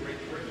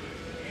 Great Britain,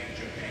 and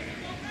Japan.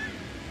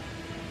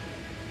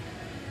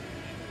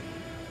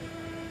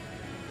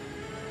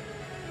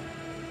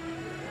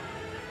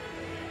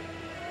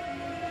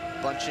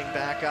 Bunching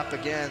back up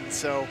again,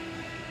 so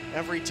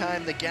every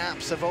time the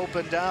gaps have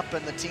opened up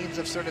and the teams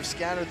have sort of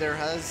scattered, there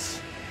has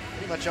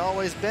pretty much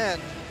always been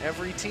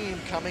every team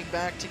coming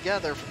back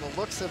together. From the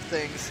looks of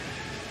things,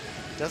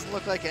 doesn't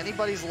look like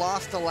anybody's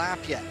lost a lap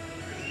yet.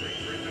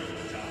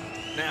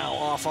 Now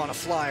off on a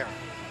flyer.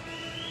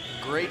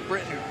 Great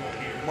Britain,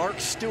 Mark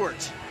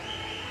Stewart.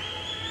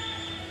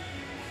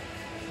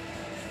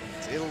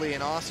 It's Italy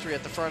and Austria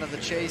at the front of the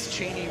chase.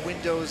 Cheney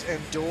Windows and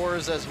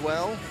Doors as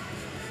well.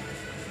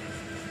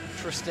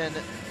 Tristan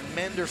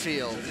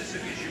Menderfield.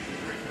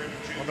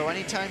 Although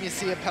anytime you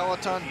see a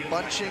peloton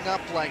bunching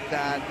up like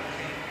that,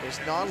 there's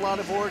not a lot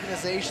of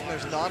organization,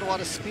 there's not a lot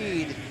of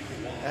speed,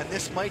 and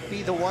this might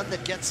be the one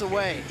that gets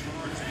away.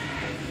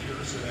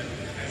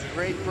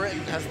 Great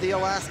Britain has the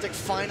elastic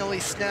finally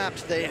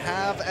snapped. They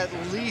have at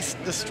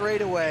least the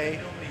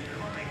straightaway.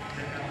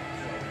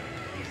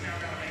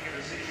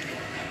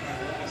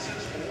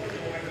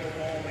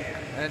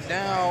 And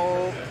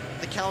now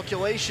the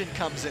calculation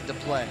comes into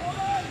play.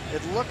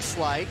 It looks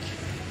like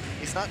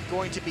he's not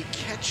going to be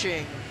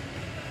catching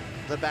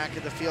the back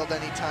of the field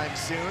anytime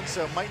soon,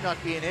 so it might not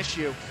be an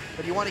issue.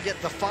 But you want to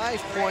get the 5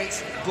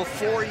 points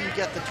before you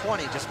get the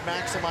 20. Just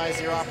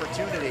maximize your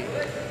opportunity.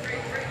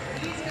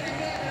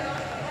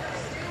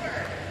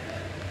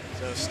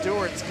 So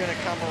Stewart's going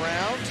to come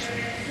around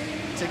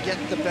to get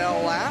the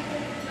bell lap.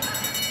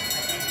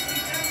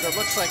 So it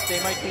looks like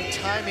they might be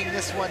timing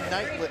this one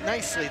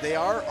nicely. They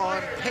are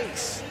on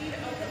pace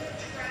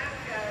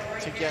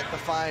to get the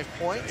 5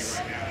 points,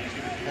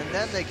 and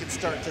then they can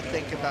start to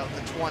think about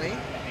the 20.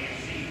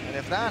 And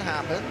if that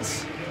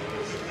happens,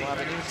 we'll have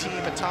a new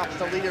team atop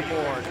the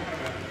leaderboard.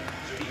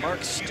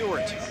 Mark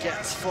Stewart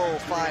gets full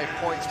 5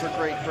 points for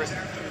Great Britain.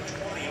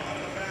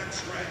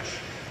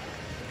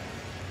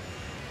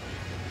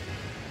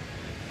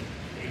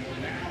 He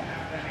will now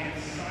have that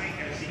in sight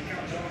as he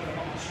comes over the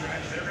home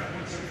stretch. They're going to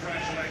put some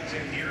fresh legs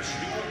in here.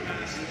 Stewart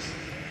passes.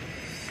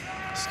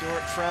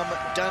 Stewart from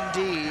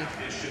Dundee.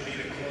 This should be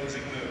the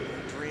closing move.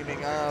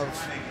 Dreaming of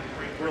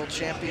World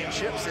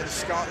Championships in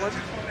Scotland.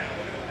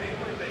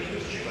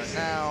 But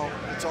now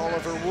it's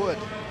Oliver Wood.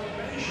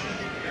 He's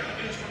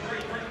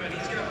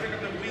going to pick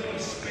up the wheel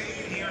of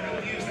Spain here, and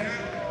he'll use that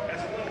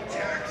as a little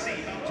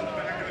taxi up to the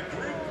back of the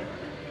group.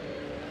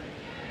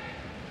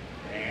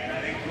 And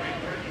I think Great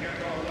Britain got to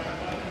go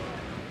lap up.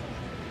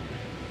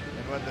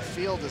 And when the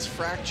field is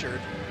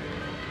fractured,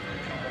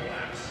 A couple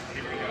laps.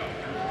 Here we go.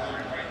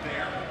 Right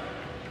there.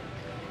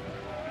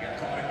 He got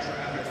caught in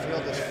traffic. the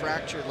field is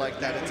fractured like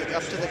that, it's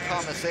up to the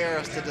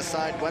commissaires to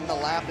decide when the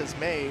lap is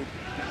made.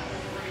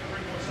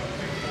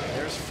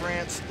 There's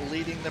France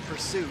leading the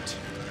pursuit.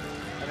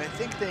 And I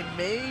think they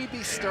may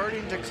be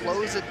starting to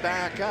close it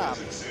back up.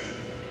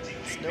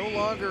 It's no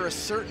longer a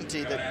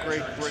certainty that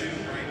Great Britain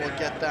will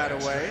get that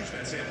away.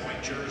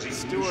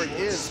 Stewart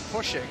is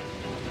pushing.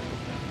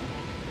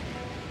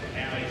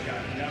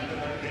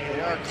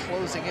 They are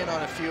closing in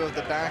on a few of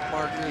the back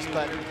markers,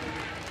 but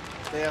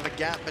they have a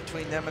gap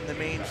between them and the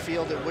main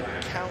field. It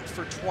wouldn't count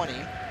for 20.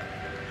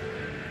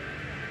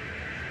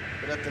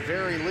 But at the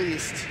very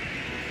least,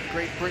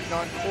 Great Britain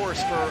on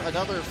course for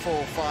another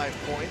full 5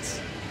 points.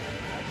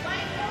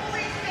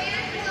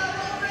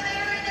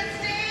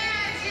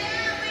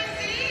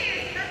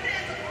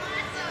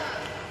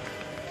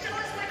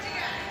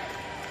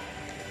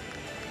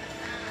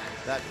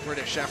 That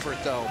British effort,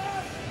 though,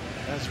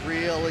 has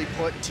really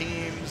put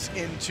teams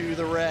into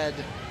the red.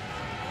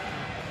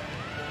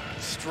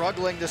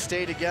 Struggling to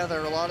stay together.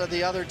 A lot of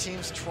the other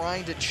teams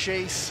trying to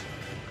chase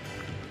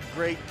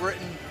Great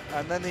Britain,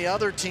 and then the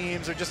other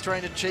teams are just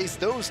trying to chase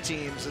those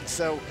teams, and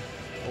so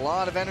a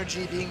lot of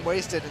energy being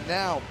wasted. And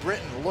now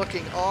Britain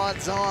looking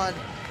odds on.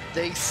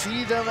 They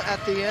see them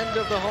at the end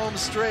of the home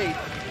straight.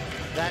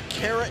 That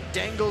carrot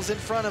dangles in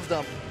front of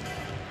them.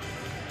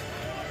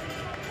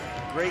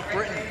 Great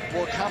Britain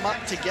will come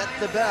up to get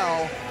the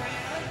bell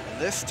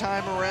this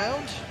time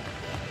around.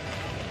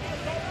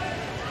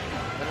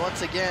 And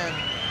once again,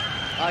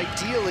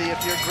 ideally,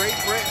 if you're Great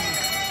Britain,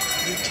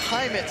 you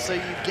time it so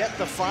you get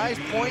the 5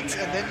 points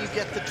and then you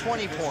get the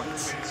 20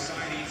 points.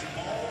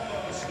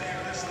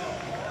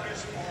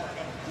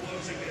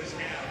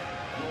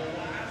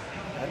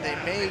 And they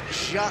may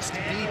just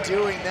be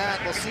doing that.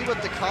 We'll see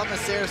what the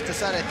commissaires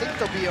decide. I think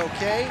they'll be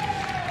okay.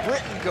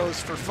 Britain goes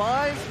for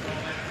 5.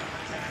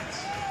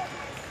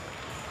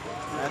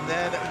 And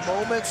then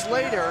moments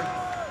later,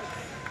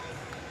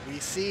 we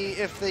see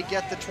if they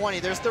get the 20.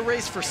 There's the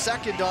race for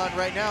second on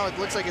right now. It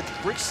looks like it's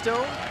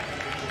Bridgestone,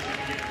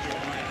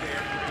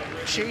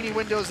 Cheney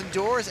Windows and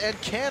Doors, and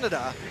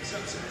Canada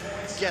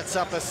gets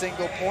up a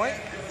single point.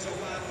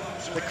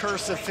 The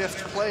curse of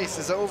 5th place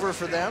is over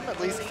for them,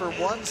 at least for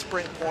 1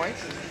 sprint point.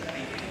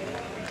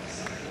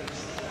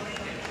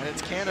 And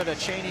it's Canada,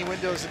 Cheney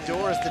Windows and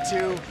Doors, the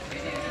two.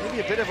 Maybe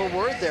a bit of a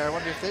word there. I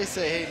wonder if they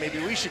say, hey,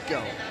 maybe we should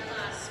go.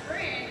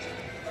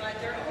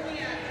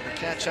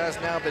 The catch has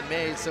now been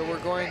made, so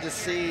we're going to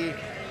see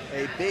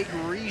a big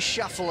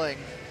reshuffling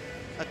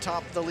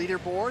atop the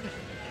leaderboard.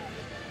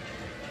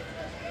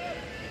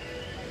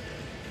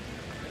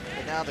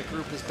 And now the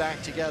group is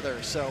back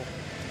together, so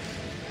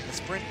the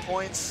sprint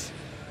points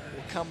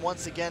will come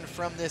once again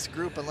from this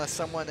group unless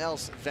someone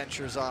else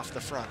ventures off the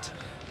front.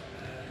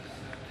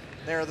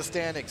 There are the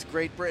standings.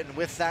 Great Britain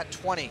with that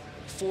 20,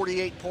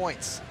 48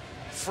 points.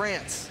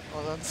 France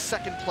on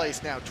 2nd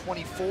place now,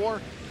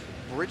 24.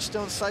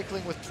 Bridgestone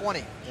Cycling with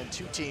 20, and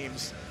 2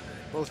 teams,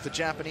 both the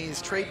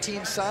Japanese trade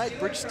team side,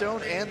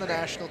 Bridgestone, and the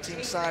national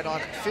team side on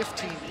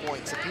 15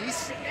 points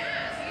apiece.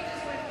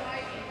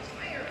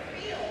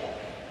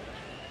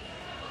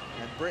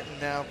 And Britain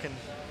now can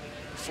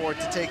afford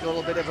to take a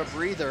little bit of a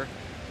breather,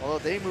 although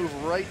they move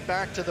right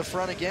back to the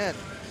front again.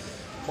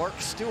 Mark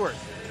Stewart.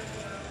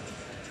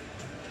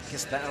 I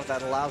guess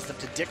that allows them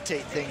to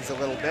dictate things a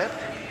little bit.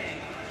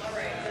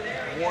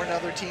 Warn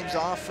other teams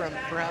off from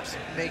perhaps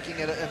making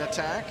it an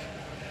attack.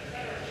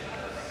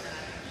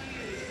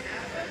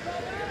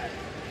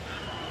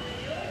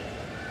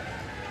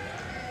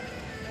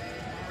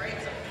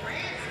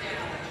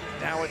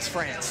 Now it's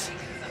France.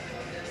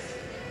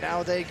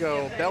 Now they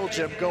go.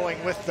 Belgium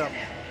going with them.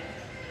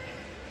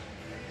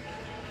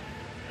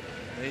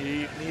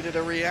 They needed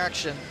a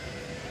reaction.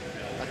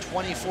 A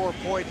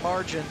 24-point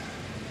margin.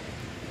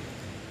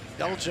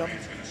 Belgium,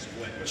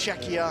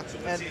 Czechia,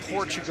 and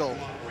Portugal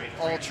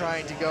all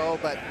trying to go,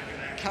 but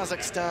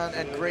Kazakhstan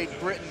and Great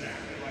Britain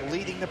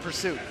leading the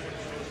pursuit.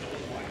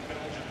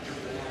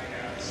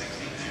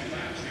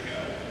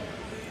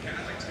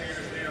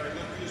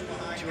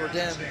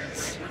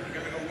 Jordaens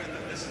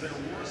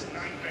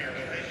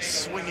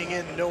swinging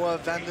in Noah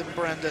van den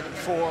Branden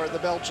for the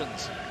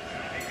Belgians.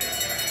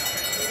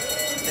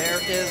 There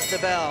is the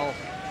bell.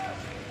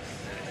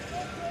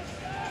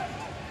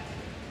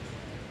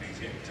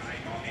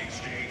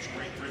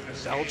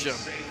 Belgium,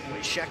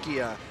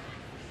 Czechia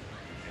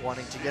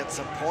wanting to get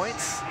some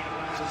points.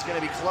 So it's going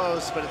to be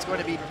close, but it's going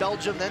to be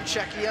Belgium, then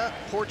Czechia,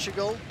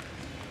 Portugal.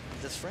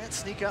 Does France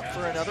sneak up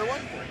for another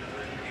one?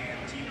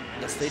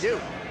 Yes, they do.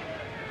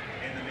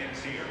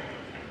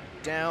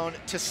 Down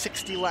to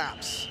 60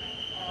 laps.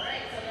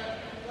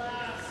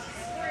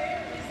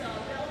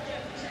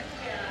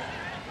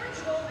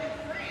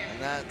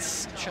 And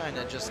that's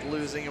China just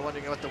losing. You're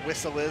wondering what the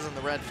whistle is and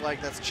the red flag.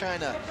 That's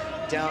China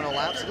down a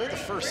lap. So they're the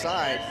first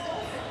side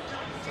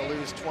to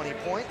lose 20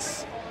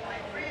 points.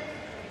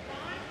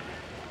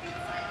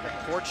 But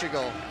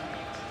Portugal,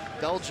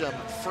 Belgium,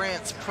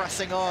 France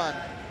pressing on.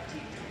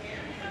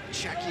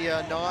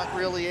 Czechia not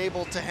really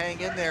able to hang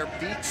in there.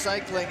 Beat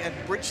Cycling and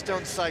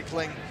Bridgestone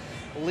Cycling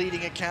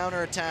leading a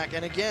counterattack.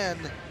 And again,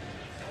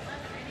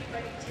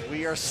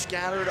 we are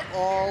scattered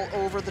all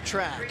over the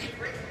track.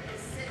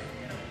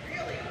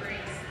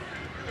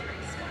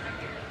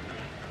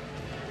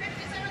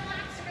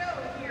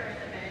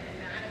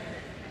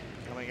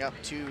 Coming up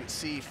to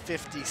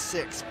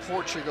C56,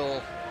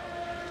 Portugal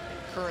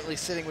currently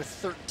sitting with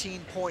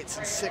 13 points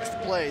in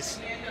 6th place.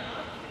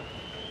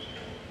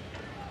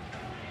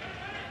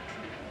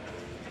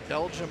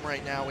 Belgium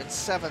right now in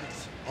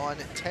 7th on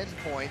 10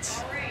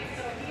 points. All right,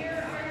 so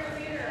here are your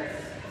leaders.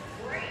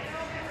 Right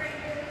now, right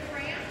here,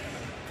 France.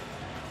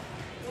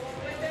 Going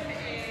with them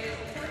is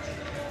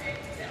Portugal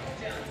and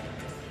Belgium.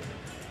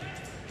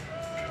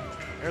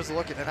 There's a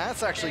look at, and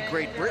that's actually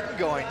Great Britain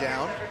going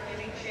down.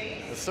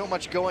 There's so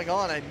much going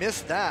on, I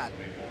missed that.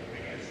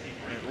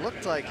 It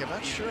looked like, I'm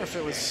not sure if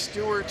it was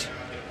Stewart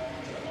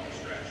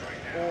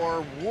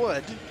or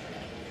Wood.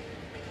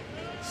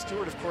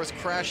 Stewart, of course,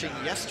 crashing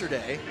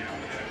yesterday.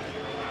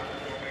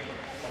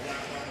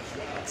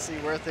 Let's see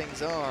where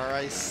things are.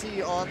 I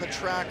see on the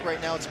track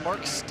right now, it's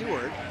Mark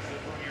Stewart.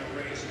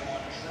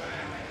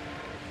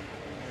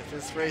 If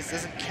this race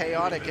isn't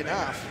chaotic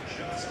enough,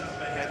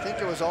 I think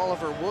it was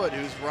Oliver Wood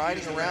who's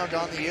riding around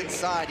on the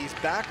inside. He's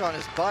back on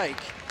his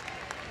bike.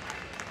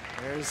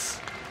 There's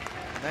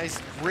a nice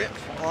rip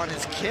on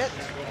his kit.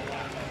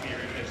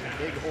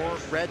 Big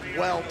red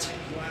welt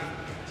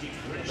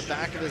on the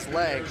back of his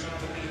leg.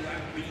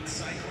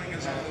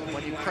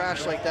 When you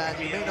crash like that,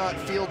 you may not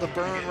feel the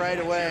burn right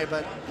away,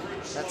 but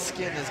that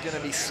skin is going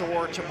to be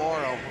sore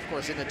tomorrow. Of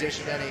course, in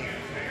addition to any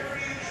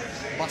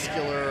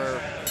muscular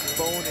or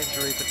bone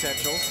injury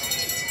potentials.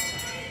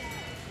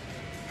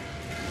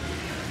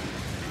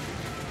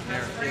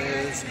 There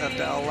is a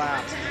bell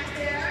lap.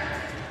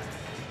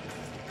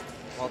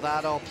 While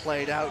that all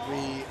played out,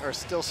 we are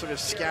still sort of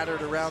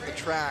scattered around the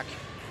track.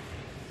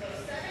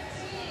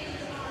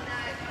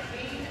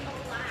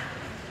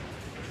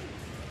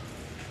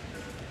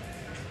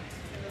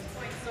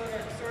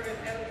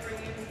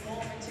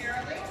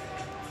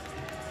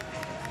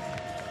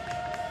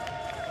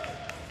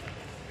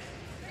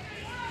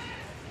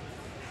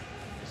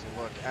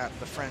 At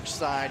the French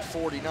side,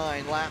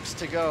 49 laps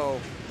to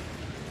go.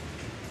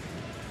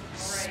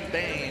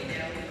 Spain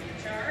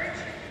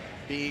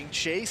being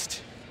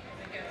chased.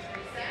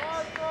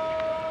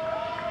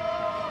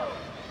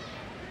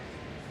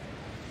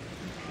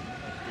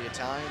 The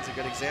Italians, a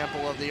good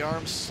example of the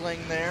arm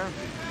sling there.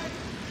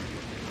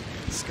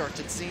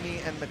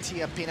 Scartazzini and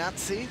Mattia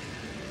Pinazzi.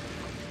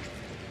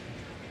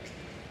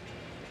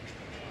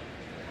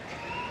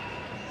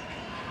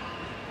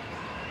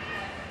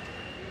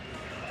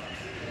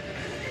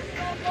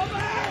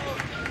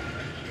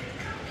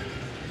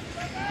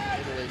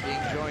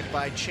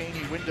 By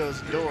Cheney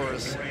windows and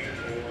doors.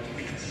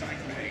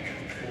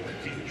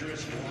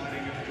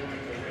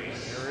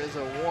 There is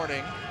a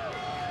warning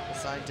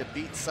assigned to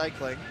Beat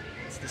Cycling.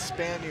 It's the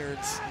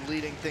Spaniards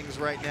leading things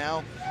right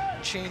now.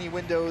 Cheney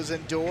windows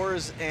and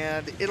doors,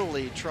 and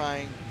Italy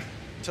trying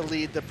to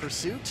lead the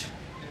pursuit.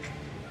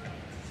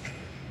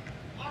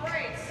 All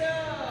right, so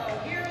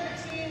here are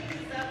the teams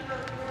that were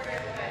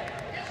recorded.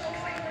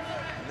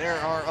 And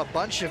there are a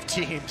bunch of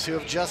teams who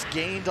have just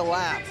gained a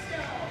lap.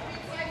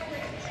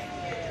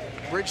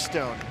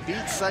 Bridgestone,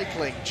 Beat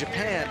Cycling,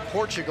 Japan,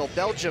 Portugal,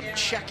 Belgium,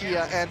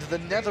 Czechia, and the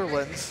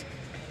Netherlands.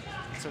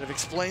 Sort of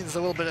explains a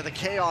little bit of the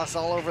chaos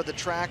all over the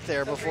track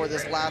there before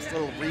this last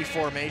little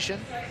reformation.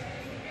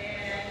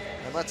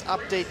 And let's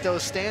update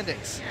those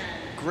standings.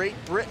 Great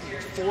Britain,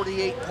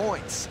 48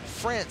 points.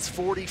 France,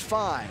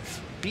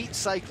 45. Beat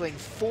Cycling,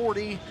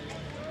 40.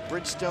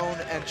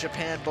 Bridgestone and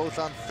Japan both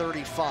on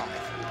 35.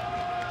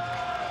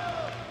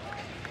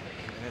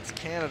 And it's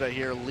Canada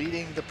here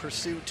leading the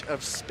pursuit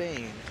of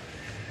Spain.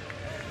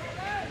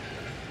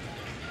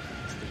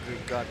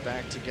 Group got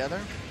back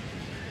together.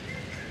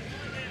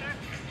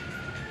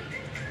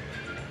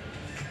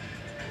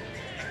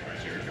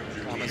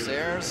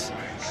 Commissaires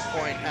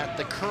point at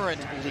the current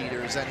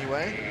leaders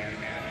anyway.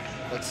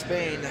 But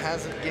Spain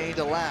hasn't gained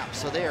a lap,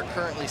 so they are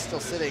currently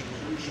still sitting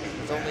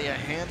with only a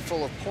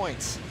handful of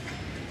points.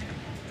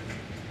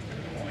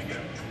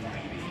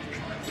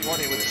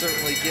 20 would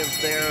certainly give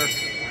their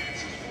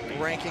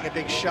ranking a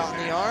big shot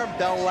in the arm.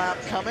 Bell lap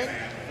coming.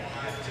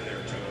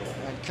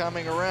 And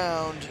coming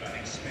around,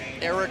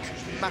 Eric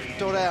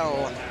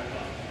Martorell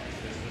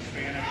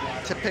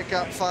to pick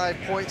up 5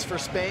 points for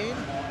Spain.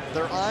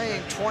 They're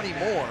eyeing 20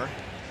 more.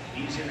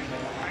 He's hitting the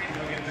line,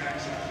 he'll get back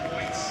some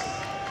points,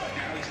 but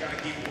now he's got to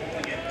keep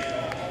rolling it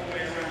all the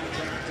way around the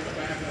track to the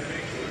back of the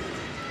big group.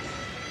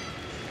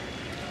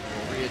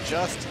 We'll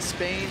readjust.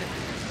 Spain,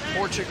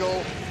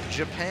 Portugal,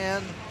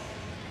 Japan.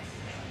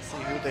 See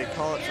who they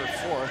call it for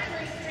fourth.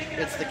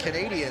 It's the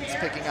Canadians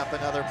picking up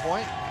another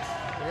point.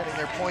 They're getting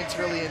their points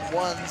really in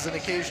ones, an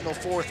occasional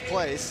fourth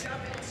place.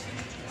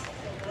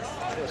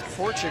 There's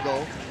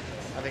Portugal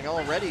having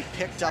already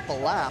picked up a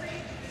lap.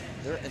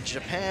 And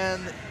Japan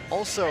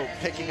also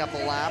picking up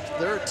a lap.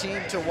 They're a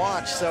team to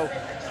watch. So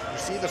you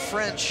see the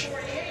French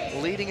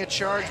leading a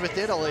charge with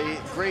Italy.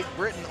 Great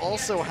Britain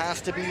also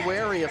has to be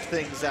wary of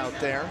things out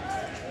there,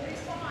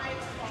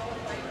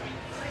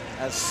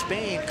 as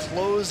Spain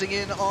closing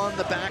in on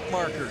the back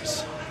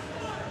markers.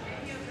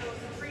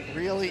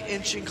 Really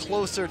inching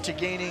closer to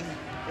gaining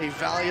a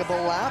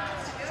valuable lap.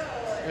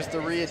 There's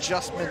the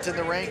readjustment in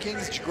the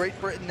rankings. Great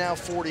Britain now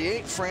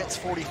 48, France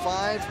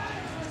 45,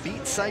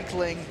 Beat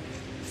Cycling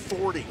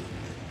 40.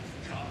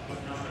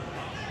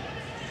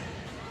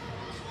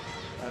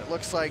 It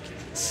looks like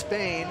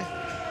Spain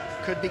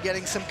could be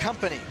getting some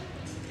company.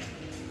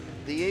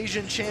 The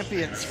Asian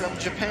champions from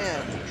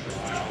Japan.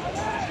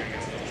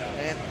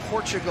 And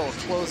Portugal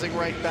closing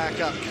right back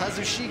up.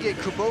 Kazushige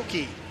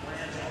Kuboki,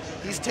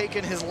 he's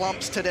taken his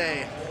lumps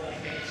today.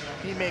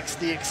 He makes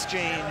the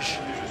exchange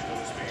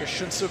to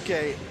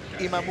Shunsuke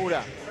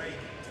Imamura.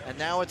 And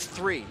now it's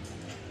 3.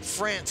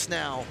 France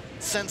now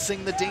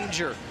sensing the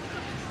danger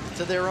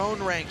to their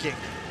own ranking,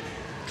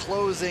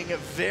 closing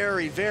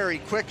very, very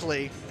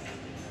quickly.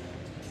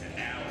 And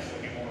now it's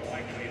looking more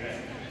like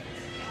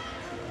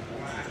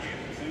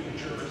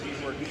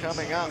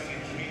coming up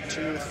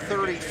to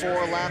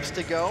 34 laps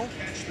to go.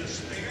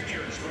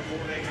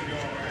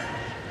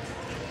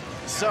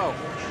 So,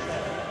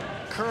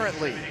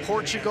 currently,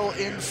 Portugal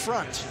in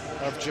front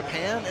of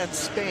Japan and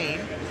Spain.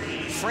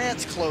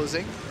 France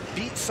closing.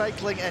 Beat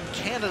Cycling and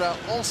Canada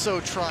also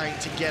trying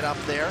to get up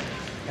there.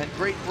 And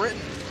Great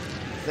Britain,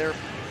 they're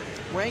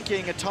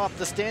ranking atop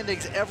the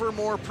standings ever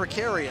more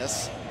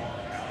precarious.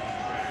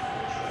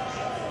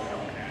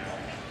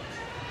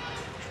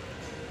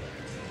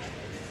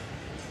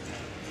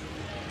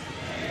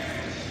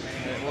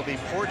 It will be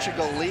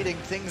Portugal leading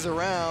things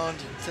around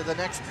to the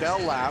next bell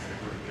lap.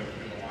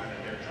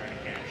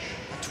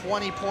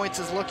 20 points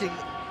is looking,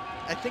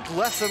 I think,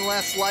 less and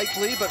less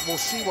likely, but we'll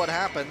see what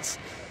happens.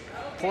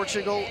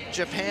 Portugal,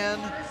 Japan,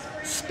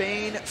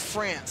 Spain,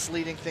 France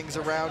leading things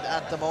around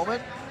at the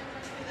moment.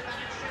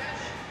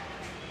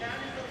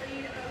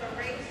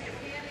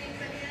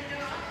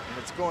 And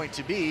it's going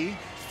to be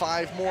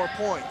 5 more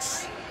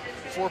points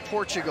for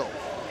Portugal.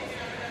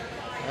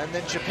 And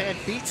then Japan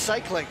beat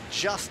Cycling,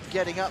 just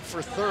getting up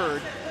for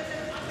third.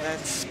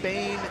 And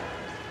Spain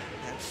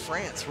and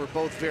France were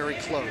both very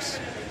close.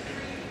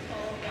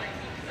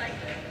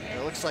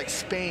 It looks like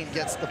Spain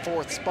gets the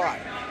 4th spot.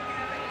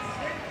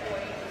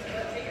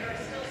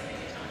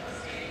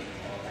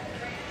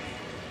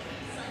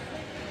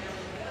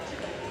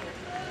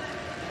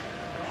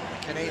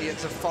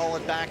 Canadians have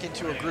fallen back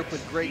into a group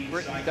with Great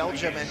Britain,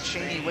 Belgium, and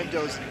Cheney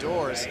Windows and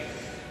Doors.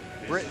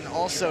 Britain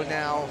also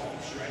now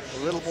a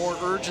little more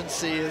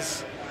urgency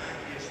as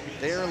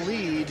their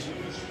lead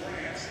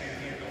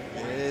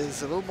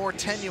is a little more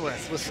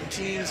tenuous with some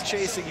teams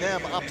chasing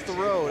them up the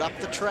road, up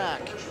the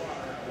track.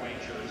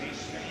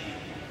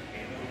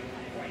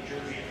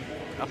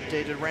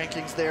 Updated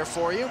rankings there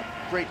for you.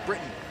 Great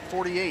Britain,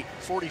 48,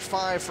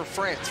 45 for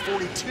France,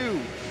 42.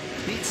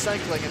 Beat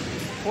Cycling, and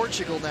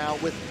Portugal now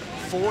with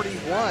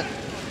 41.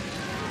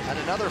 And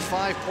another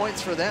 5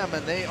 points for them,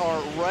 and they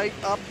are right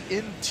up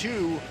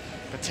into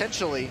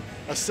potentially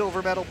a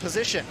silver medal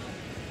position.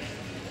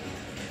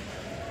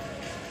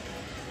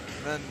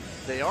 And then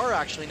they are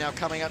actually now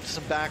coming up to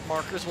some back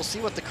markers. We'll see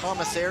what the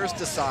commissaires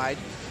decide.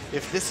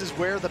 If this is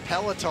where the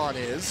peloton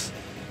is,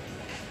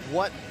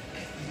 what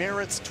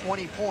merits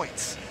 20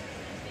 points.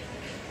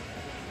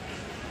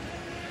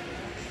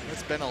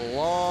 It's been a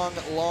long,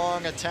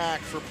 long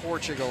attack for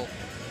Portugal.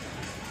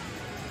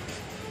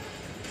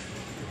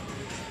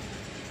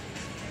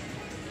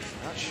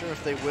 Not sure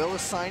if they will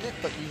assign it,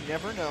 but you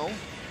never know.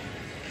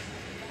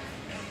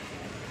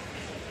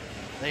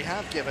 They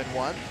have given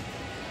one.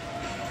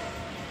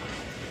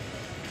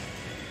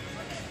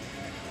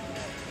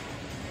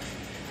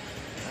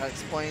 That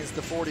explains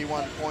the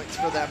 41 points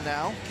for them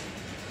now.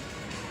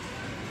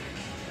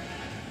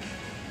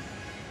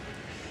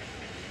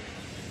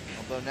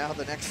 Although now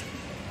the next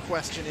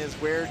question is,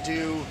 where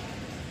do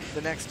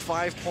the next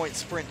 5-point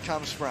sprint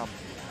comes from?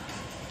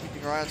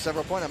 Keeping our eye on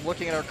several points. I'm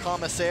looking at our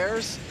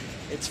commissaires.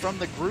 It's from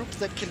the group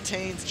that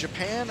contains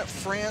Japan,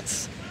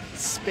 France,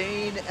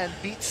 Spain, and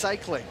Beat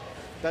Cycling.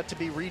 About to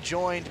be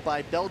rejoined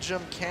by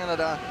Belgium,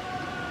 Canada,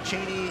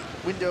 Cheney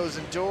Windows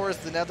and Doors,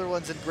 the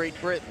Netherlands, and Great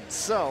Britain.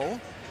 So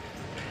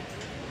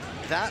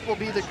that will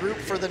be the group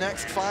for the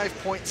next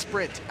 5-point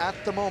sprint at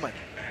the moment.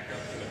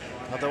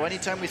 Although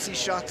anytime we see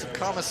shots of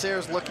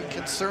commissaires looking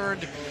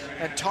concerned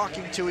and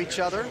talking to each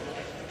other,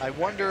 I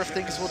wonder if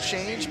things will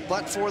change,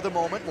 but for the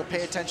moment, we'll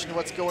pay attention to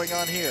what's going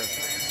on here.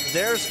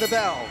 There's the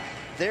bell.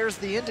 There's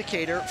the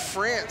indicator.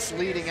 France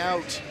leading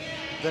out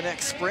the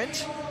next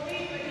sprint.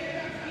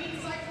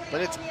 But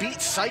it's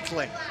Beat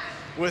Cycling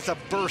with a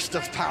burst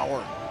of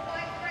power.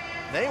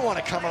 They want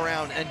to come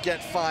around and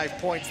get 5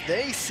 points.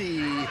 They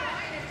see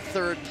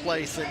third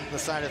place in the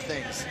side of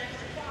things.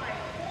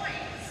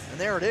 And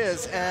there it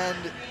is. And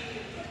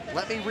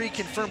let me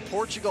reconfirm,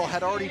 Portugal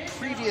had already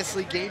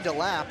previously gained a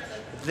lap.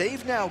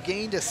 They've now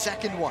gained a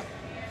second one.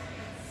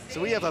 So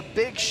we have a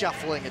big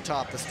shuffling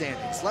atop the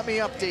standings. Let me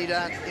update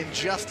that in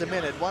just a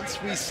minute once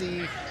we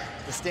see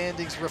the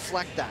standings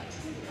reflect that.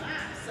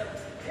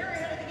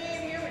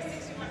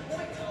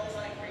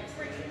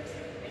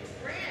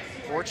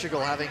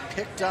 Portugal having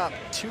picked up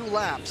 2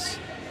 laps.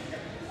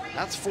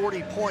 That's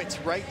 40 points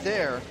right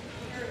there.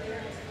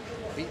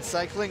 Beat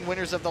Cycling,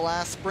 winners of the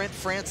last sprint.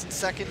 France in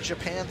second,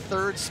 Japan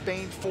third,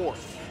 Spain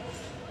fourth.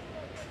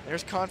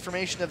 There's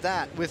confirmation of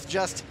that with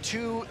just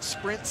 2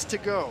 sprints to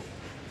go.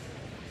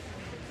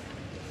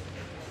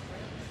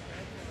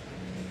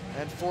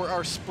 And for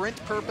our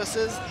sprint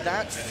purposes,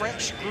 that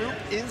French group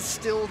is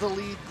still the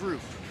lead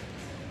group.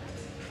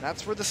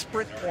 That's where the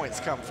sprint points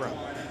come from.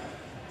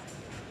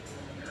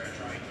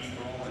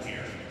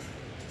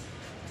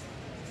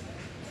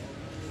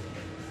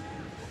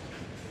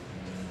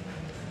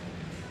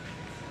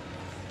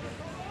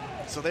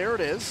 So there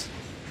it is,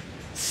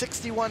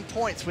 61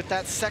 points with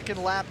that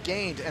second lap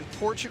gained, and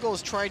Portugal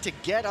is trying to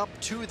get up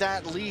to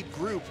that lead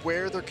group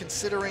where they're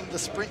considering the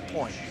sprint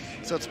point.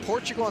 So it's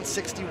Portugal on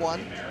 61,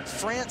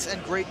 France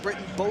and Great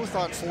Britain both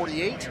on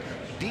 48,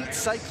 Beat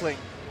Cycling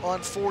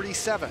on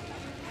 47.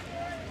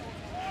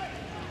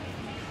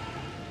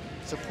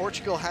 So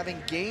Portugal,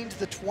 having gained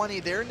the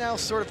 20, they're now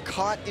sort of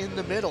caught in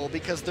the middle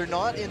because they're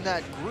not in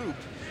that group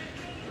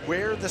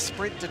where the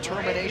sprint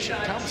determination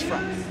comes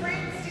from.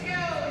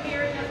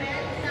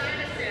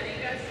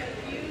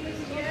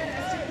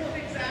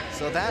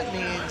 So that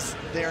means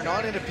they're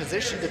not in a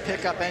position to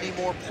pick up any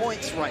more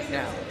points right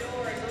now.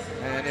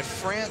 And if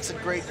France and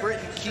Great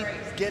Britain keep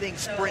getting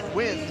sprint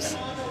wins,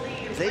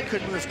 they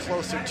could move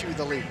closer to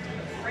the lead.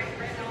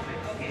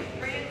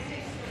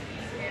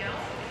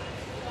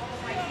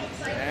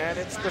 And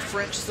it's the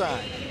French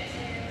side.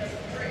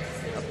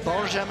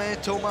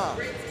 Benjamin Thomas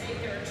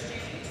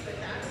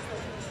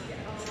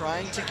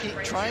trying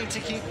to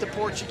keep the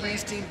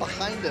Portuguese team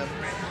behind him.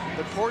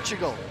 But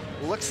Portugal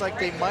looks like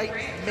they might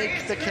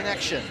make the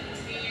connection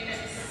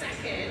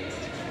and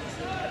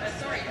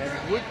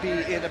would be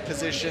in a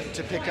position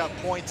to pick up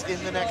points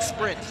in the next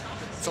sprint.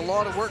 It's a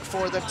lot of work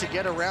for them to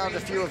get around a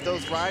few of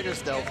those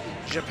riders, though.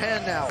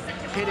 Japan now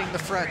hitting the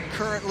front,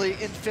 currently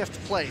in 5th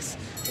place.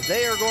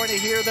 They are going to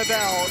hear the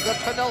bell, the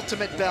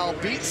penultimate bell,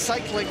 Beat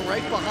Cycling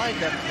right behind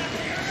them.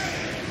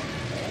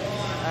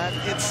 And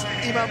it's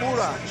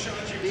Imamura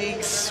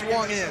being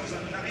swung in.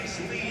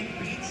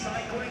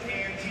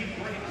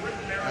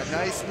 A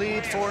nice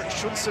lead for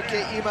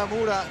Shunsuke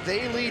Imamura.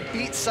 They lead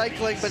Beat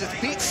Cycling, but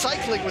it's Beat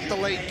Cycling with the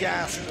late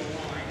gasp.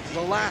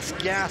 The last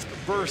gasp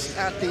burst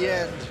at the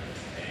end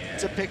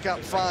to pick up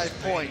 5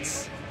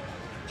 points.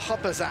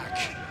 Hopazak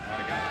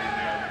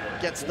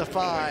gets the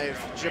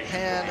 5.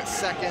 Japan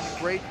 2nd,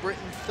 Great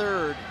Britain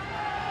 3rd.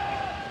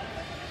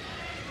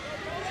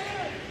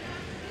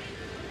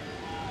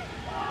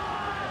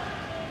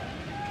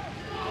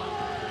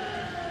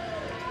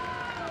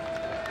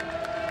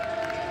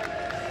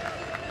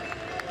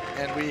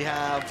 And we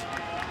have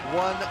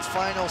one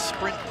final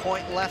sprint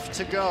point left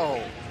to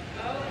go.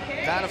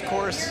 That, of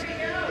course,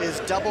 is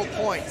double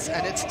points,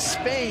 and it's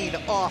Spain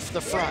off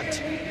the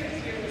front.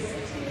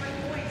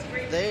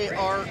 They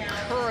are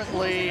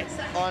currently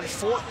on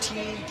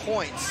 14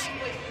 points.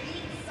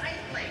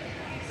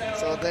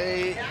 So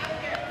they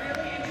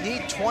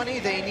need 20,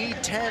 they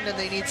need 10, and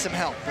they need some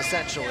help,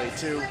 essentially,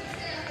 to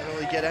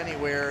really get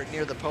anywhere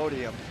near the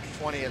podium,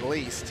 20 at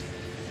least.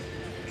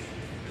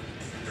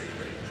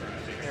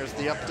 There's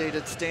the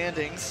updated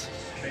standings.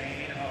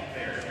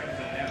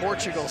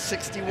 Portugal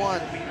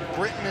 61,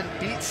 Britain and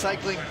Beat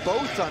Cycling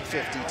both on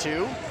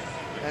 52,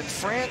 and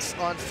France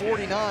on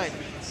 49.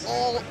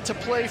 All to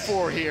play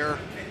for here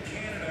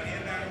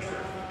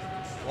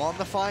on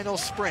the final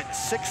sprint.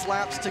 6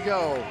 laps to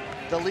go.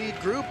 The lead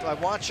group, I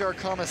watch our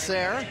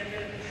commissaire,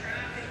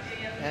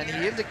 and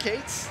he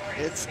indicates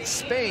it's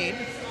Spain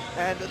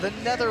and the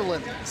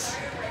Netherlands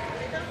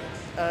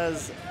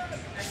as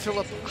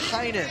Philip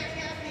Heinen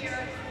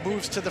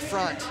moves to the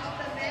front,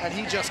 and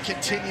he just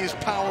continues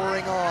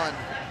powering on.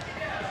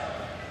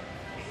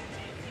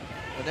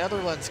 The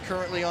Netherlands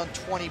currently on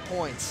 20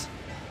 points.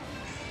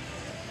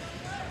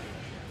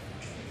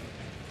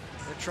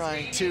 They're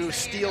trying to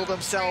steal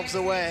themselves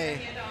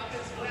away.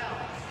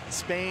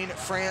 Spain,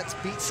 France,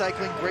 Beat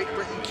Cycling, Great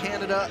Britain,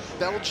 Canada,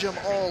 Belgium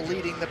all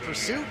leading the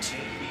pursuit.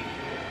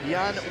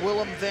 Jan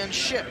Willem van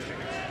Schip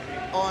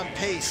on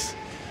pace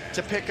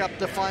to pick up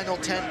the final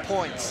 10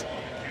 points.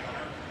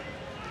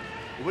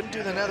 It wouldn't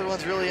do the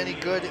Netherlands really any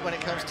good when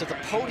it comes to the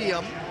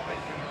podium.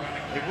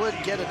 It would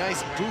get a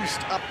nice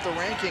boost up the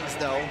rankings,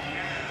 though.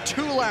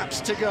 2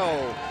 laps to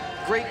go.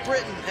 Great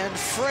Britain and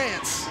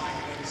France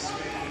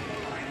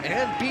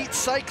and Beat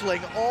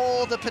Cycling,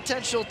 all the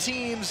potential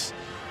teams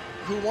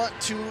who want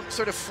to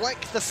sort of flank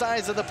the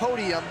size of the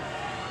podium,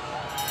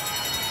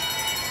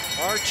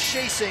 are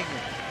chasing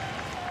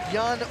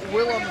Jan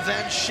Willem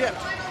van Schip.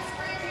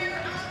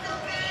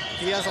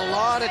 He has a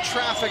lot of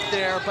traffic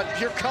there, but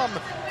here come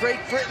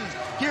Great Britain.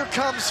 Here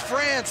comes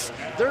France.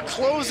 They're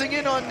closing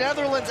in on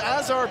Netherlands,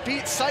 as are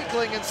Beat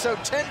Cycling, and so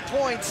 10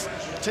 points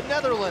to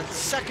Netherlands,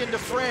 2nd to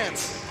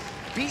France.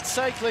 Beat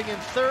Cycling in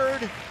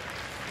 3rd,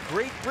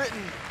 Great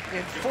Britain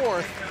in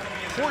 4th.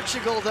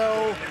 Portugal,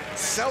 though,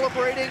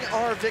 celebrating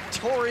our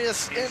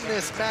victorious in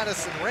this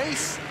Madison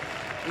race.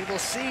 We will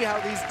see how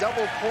these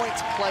double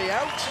points play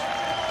out.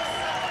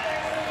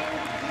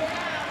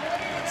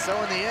 And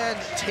so in the end,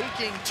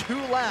 taking 2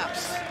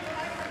 laps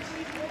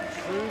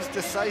proves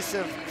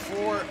decisive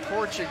for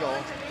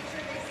Portugal.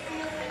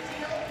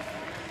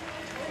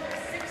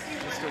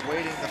 Just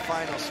awaiting the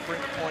final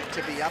sprint point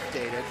to be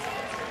updated.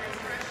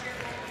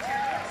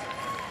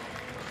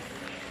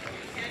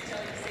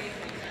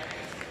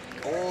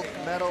 Gold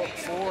medal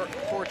for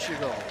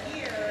Portugal.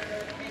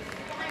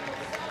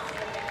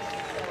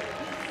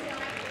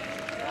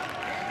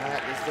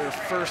 That is their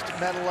first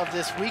medal of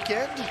this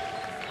weekend,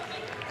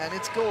 and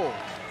it's gold.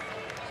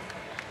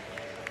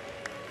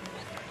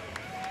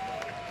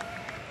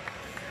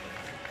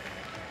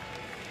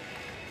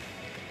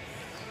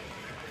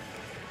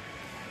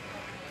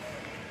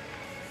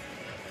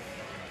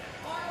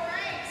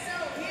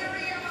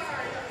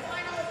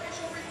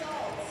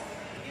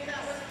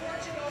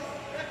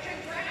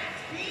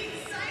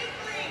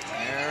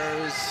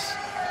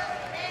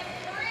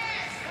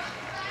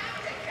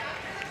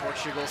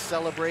 Portugal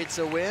celebrates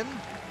a win.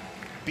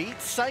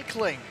 Beat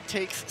Cycling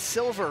takes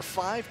silver,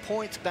 5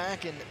 points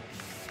back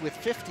with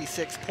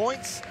 56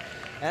 points.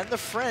 And the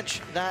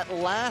French, that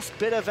last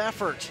bit of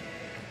effort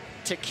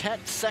to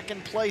catch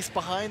second place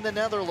behind the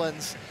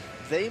Netherlands,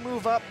 they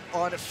move up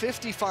on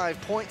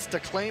 55 points to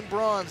claim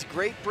bronze.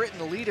 Great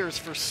Britain, leaders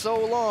for so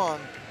long,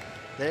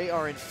 they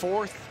are in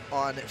fourth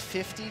on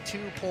 52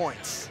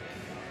 points.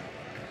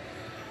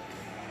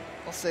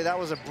 I'll say that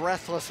was a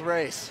breathless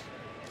race.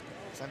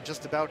 I'm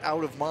just about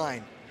out of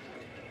mine.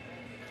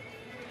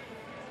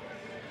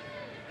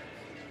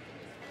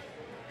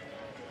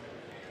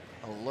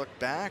 A look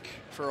back,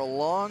 for a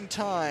long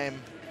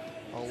time,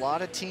 a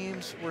lot of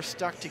teams were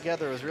stuck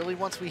together. It was really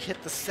once we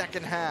hit the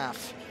second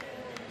half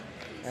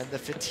and the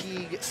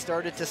fatigue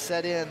started to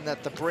set in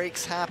that the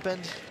breaks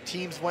happened.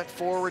 Teams went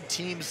forward,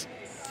 teams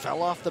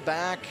fell off the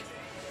back.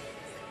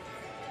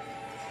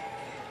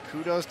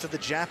 Kudos to the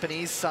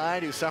Japanese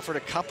side, who suffered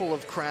a couple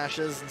of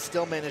crashes and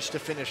still managed to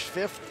finish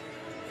 5th.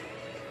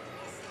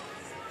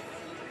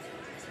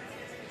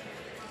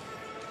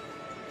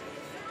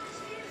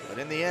 But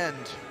in the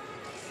end,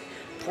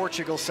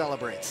 Portugal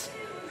celebrates.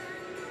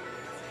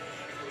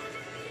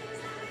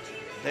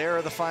 There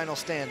are the final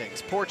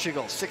standings.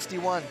 Portugal,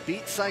 61,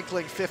 Beat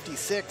Cycling,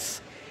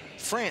 56.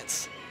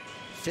 France,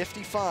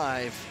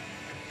 55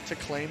 to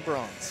claim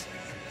bronze.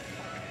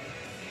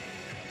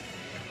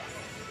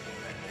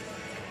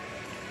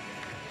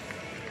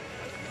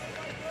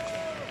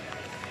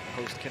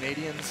 Host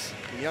Canadians,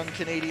 the young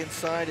Canadian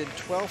side in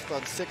 12th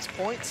on 6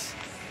 points.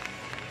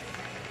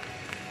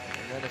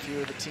 And then a few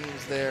of the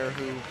teams there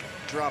who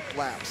dropped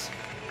laps.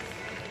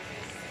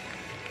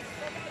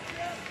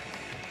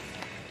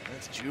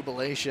 That's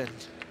jubilation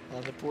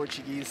on the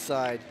Portuguese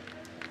side.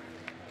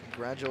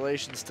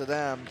 Congratulations to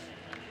them.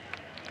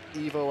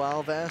 Ivo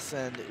Alves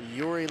and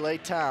Yuri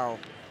Leitao. All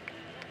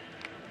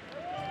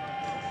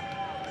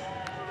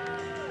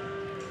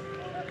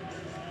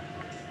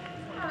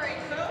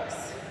right,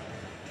 folks.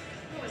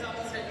 It was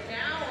almost an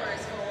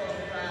hour's full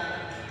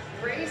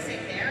of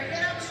racing there.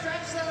 Get up,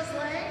 stretch those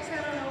legs,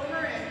 head on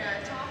over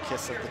and top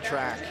Kiss off of your the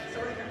track. beverages,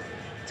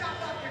 or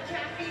top off your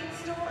caffeine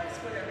stores,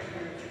 whatever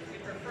you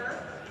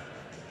prefer.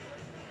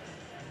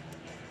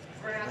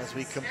 Grab As some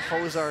we snacks.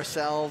 compose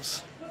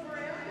ourselves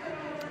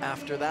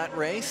after that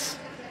race,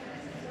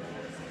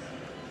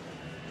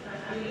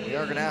 we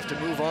are going to have to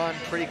move on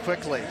pretty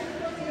quickly.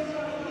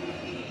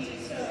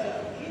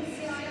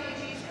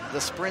 The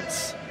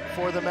sprints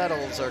for the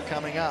medals are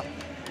coming up.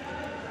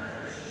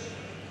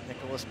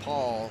 Nicholas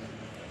Paul,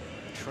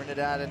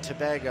 Trinidad and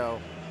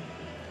Tobago,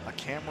 a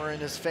camera in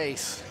his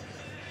face.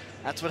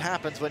 That's what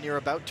happens when you're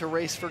about to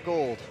race for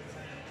gold.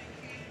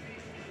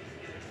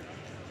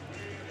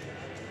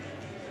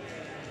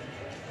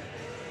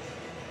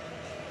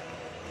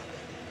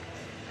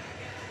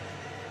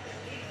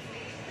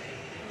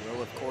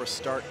 We'll, of course,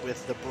 start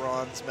with the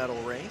bronze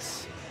medal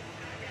race.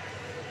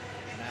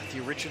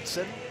 Matthew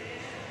Richardson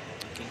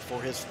looking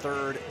for his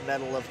 3rd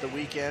medal of the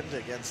weekend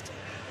against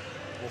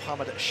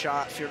Muhammad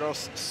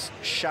Firoz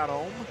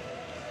Sharom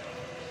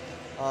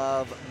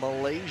of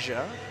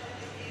Malaysia.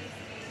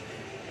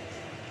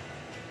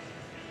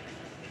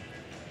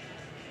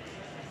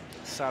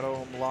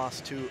 Sharom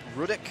lost to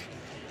Rudik.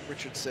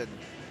 Richardson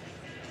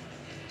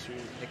to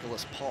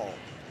Nicholas Paul.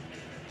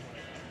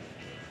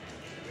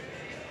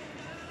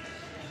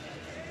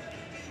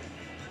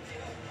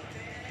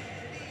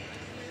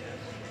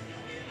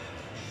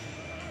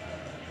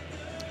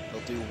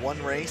 They'll do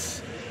one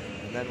race,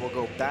 and then we'll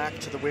go back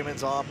to the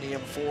women's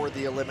Omnium for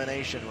the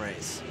elimination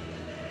race.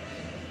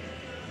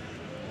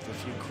 With a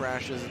few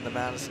crashes in the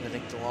Madison, I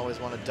think they'll always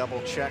want to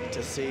double check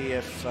to see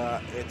if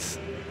the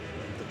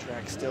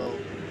track still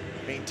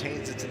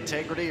maintains its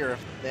integrity, or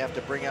if they have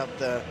to bring out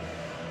the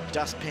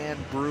dustpan,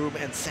 broom,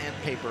 and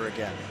sandpaper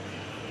again.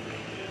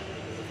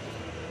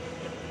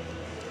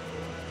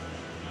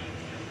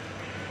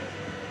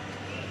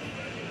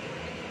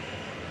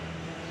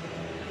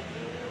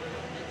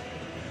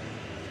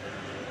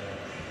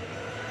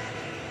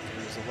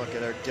 Here's a look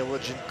at our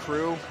diligent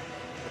crew,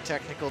 the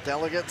technical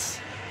delegates,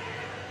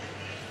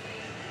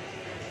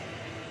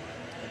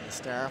 and the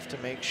staff to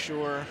make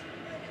sure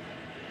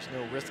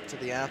there's no risk to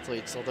the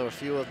athletes, although a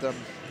few of them,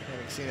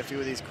 having seen a few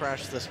of these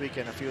crashes this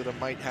weekend, a few of them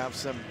might have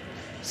some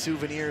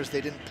souvenirs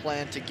they didn't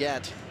plan to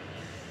get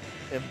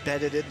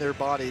embedded in their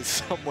bodies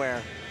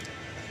somewhere.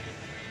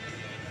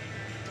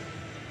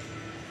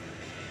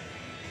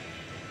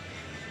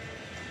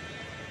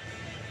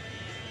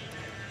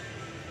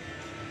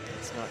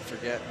 Let's not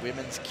forget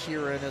women's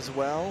Kieran as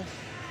well.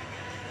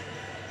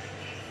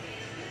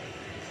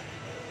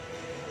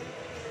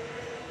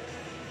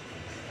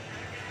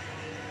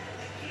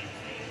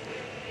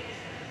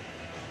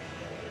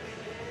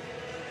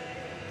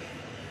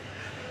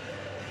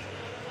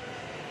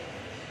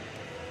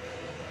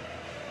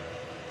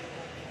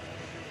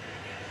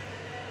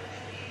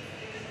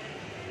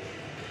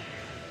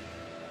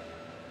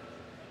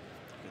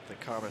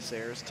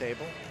 Commissaires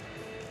table.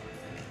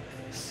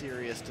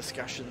 Serious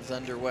discussions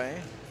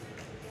underway.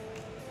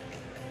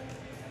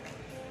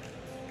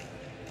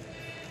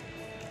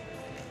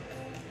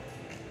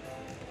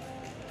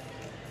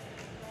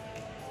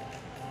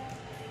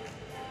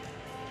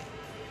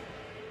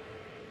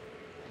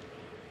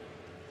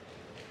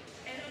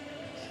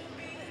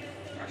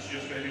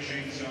 just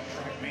finishing some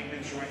track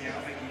maintenance right now,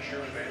 making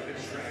sure that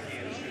this track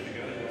is good to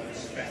go.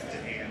 Spec to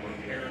hand,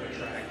 repair the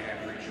track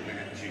after each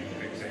event to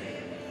fix any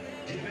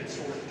divots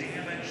or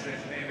damage that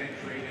may have been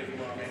created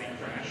from any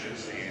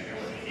crashes, and there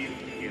were a few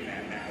in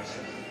that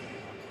Madison.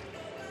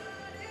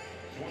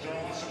 So once our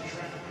awesome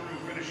track crew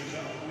finishes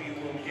up, we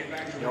will get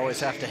back to You always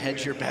have to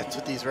hedge your bets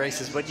with these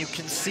races. When you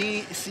can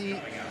see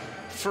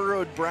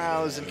furrowed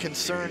brows and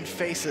concerned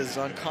faces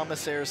on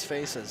commissaires'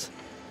 faces,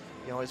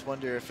 you always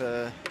wonder if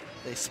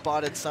they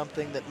spotted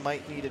something that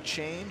might need a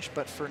change.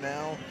 But for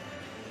now,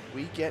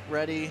 we get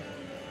ready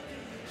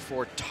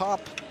for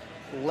top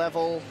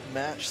level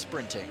match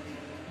sprinting.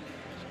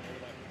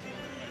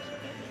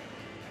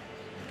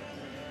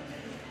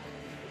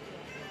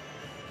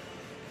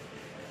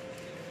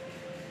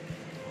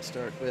 We'll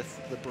start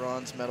with the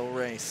bronze medal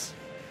race.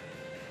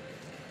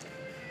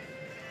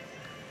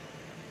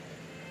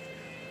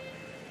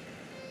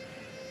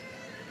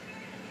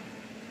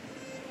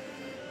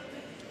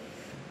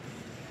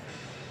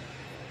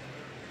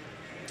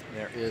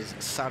 There is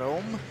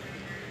Sarome.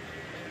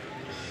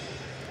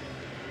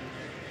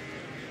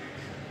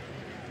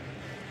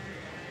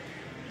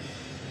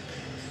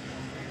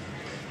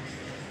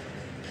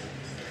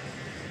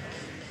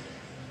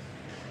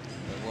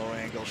 The low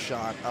angle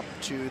shot up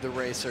to the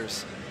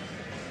racers.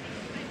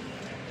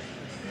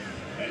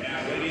 And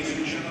now, ladies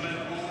and gentlemen,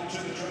 on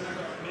to the track,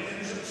 our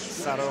men's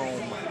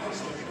Sarome,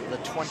 the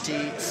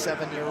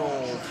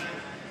 27-year-old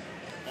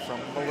from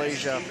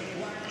Malaysia,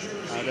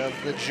 out of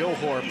the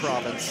Johor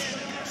province,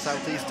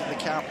 southeast of the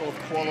capital of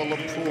Kuala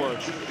Lumpur,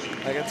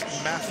 against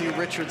Matthew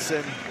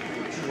Richardson,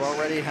 who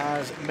already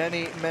has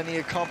many, many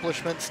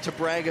accomplishments to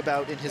brag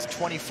about in his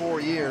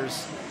 24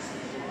 years.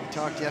 We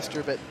talked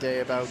yesterday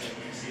about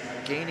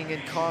gaining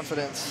in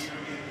confidence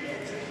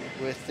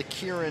with the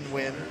Kieran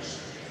win.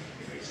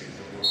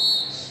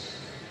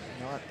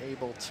 Not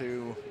able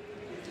to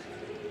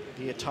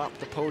be atop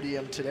the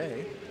podium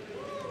today.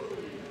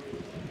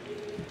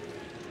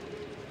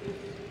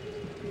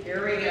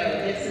 Here we go.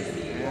 This is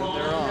the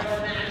bronze medal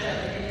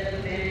matchup in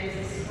the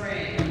men's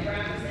spring.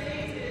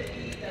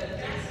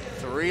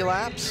 Three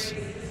laps,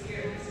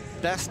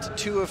 best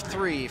 2 of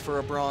 3 for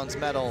a bronze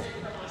medal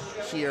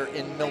here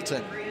in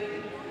Milton.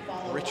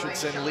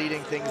 Richardson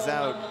leading things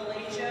out.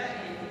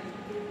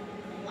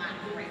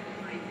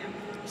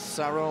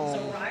 Sarome.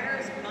 So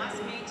riders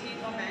must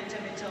maintain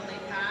momentum until they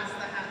pass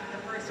the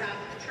first half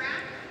of the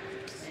track,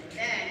 and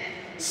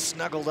then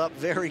snuggled up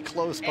very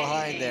close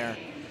behind there.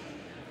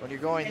 When you're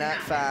going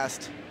that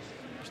fast,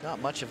 there's not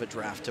much of a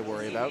draft to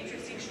worry about.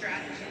 Interesting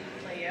strategy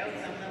to play out.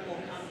 Some of them will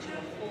come to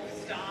a full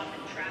stop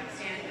and track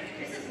stand.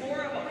 This is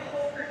more of a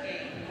poker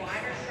game.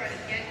 Riders try to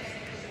get to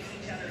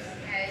each other's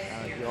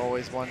heads. You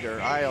always wonder,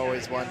 I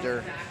always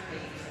wonder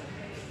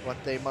what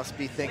they must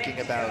be thinking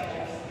about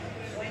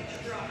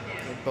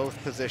in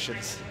both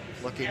positions.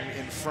 Looking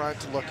in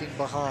front, looking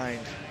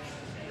behind.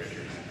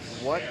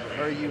 What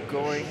are you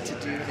going to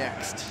do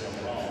next?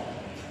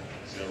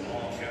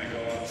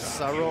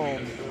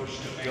 Sarome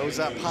goes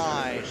up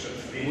high,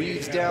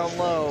 weaves down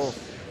low.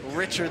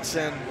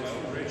 Richardson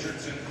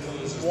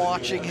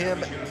watching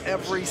him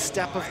every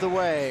step of the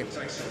way.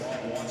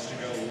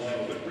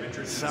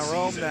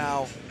 Sarome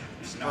now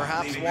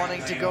perhaps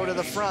wanting to go to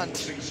the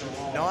front,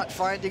 not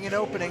finding an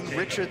opening.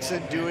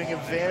 Richardson doing a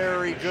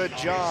very good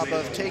job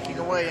of taking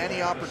away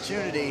any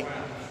opportunity.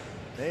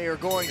 They are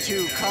going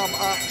to come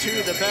up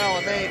to the bell,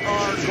 and they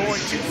are going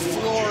to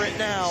floor it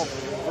now.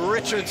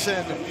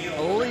 Richardson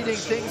leading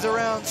things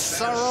around.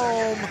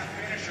 Sarome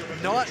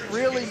not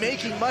really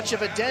making much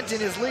of a dent in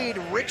his lead.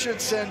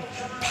 Richardson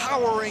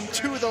powering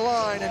to the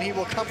line, and he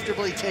will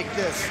comfortably take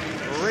this.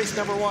 Race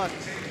number 1.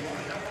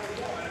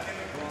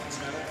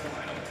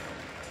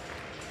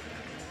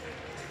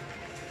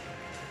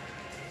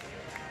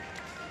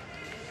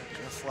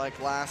 Just like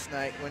last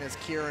night when his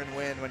Kieran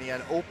win, when he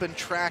had open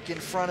track in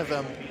front of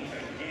him,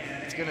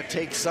 it's going to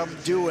take some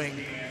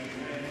doing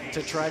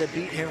to try to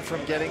beat him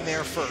from getting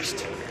there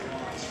first.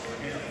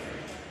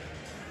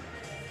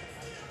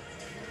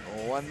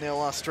 1-0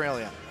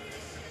 Australia.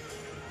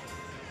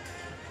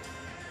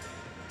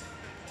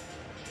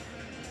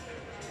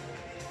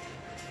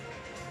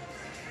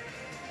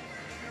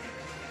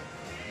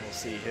 We'll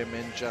see him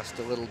in just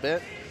a little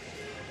bit.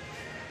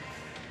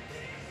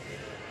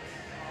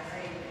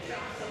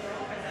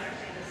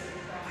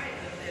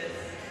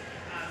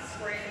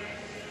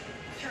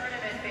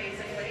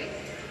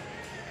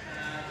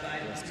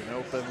 Just an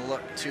open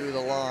look to the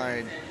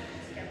line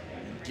and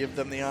give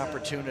them the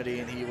opportunity,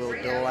 and he will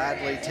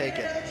gladly take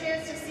it. Another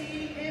chance to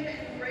see him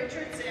and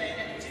Richardson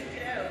duke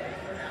it out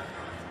for that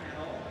bronze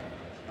medal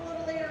a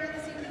little later in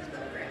this evening's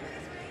program.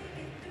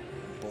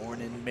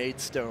 Born in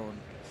Maidstone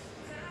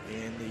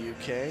in the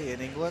UK,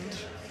 in England.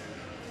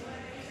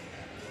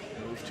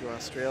 Moved to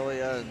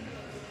Australia and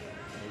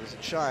he was a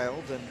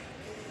child, and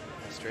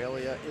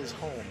Australia is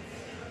home.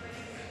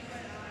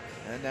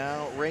 And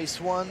now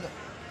race 1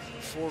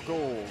 for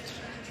gold.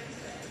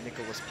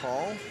 Nicholas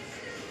Paul,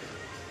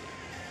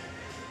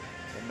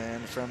 the man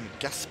from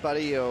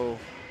Gasparillo,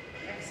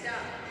 Next up,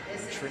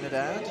 this is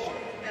Trinidad. the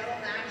medal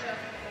matchup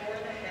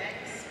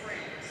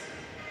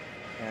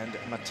and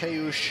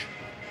Mateusz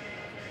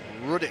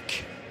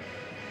Rudik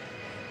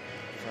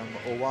from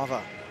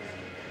Oława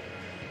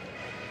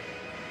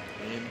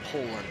in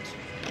Poland.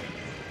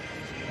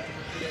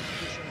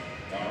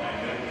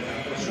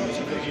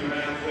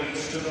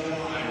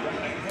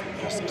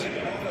 Just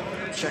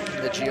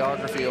checking the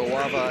geography,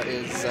 Oława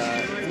is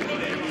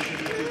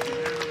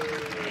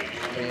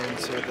in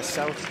sort of the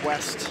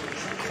southwest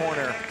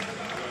corner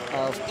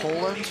of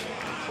Poland,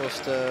 close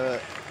to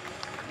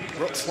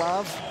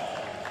Wrocław.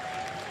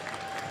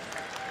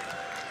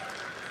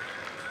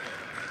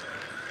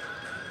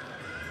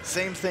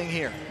 Same thing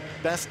here,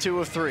 best 2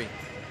 of 3.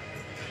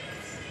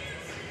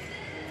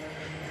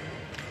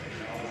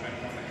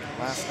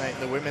 Last night in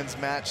the women's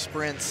match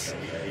sprints,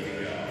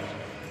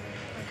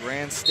 a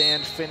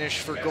grandstand finish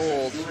for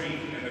gold.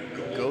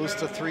 Goes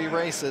to 3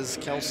 races.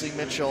 Kelsey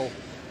Mitchell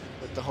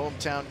with the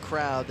hometown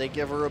crowd, they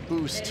give her a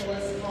boost.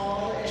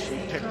 She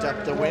picked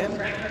up the win.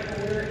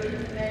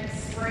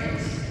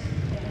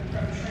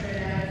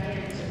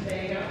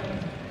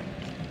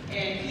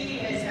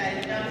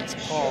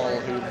 It's Paul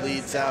who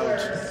leads out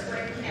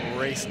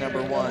race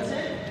number 1.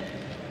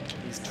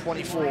 He's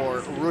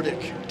 24,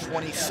 Rudik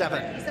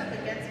 27. He's up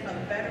against a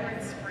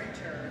veteran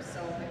sprinter,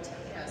 so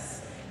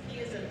Matthias, he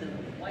is in the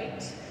white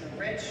and the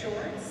red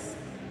shorts.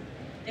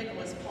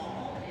 Nicholas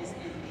Paul is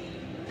in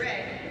the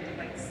red with the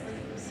white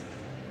sleeves.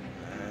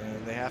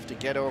 And they have to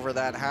get over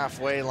that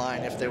halfway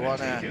line if they want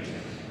to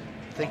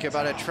think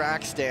about a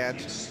track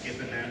stand.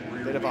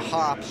 A bit of a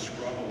hop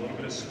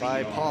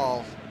by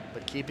Paul,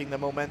 but keeping the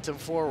momentum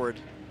forward.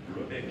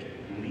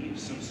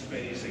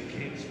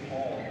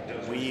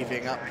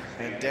 Weaving up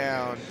and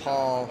down.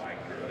 Paul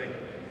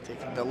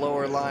taking the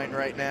lower line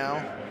right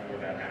now,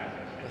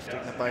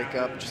 lifting the bike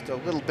up just a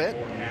little bit.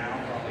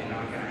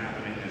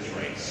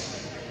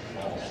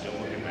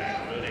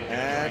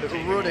 And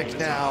Rudik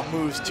now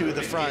moves to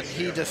the front.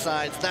 He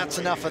decides that's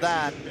enough of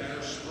that.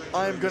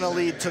 I'm going to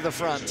lead to the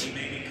front.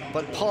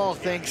 But Paul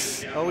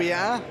thinks, oh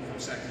yeah?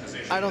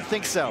 I don't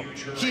think so.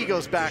 He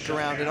goes back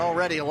around, and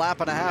already a lap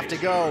and a half to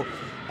go,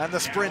 and the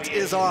sprint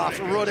is off.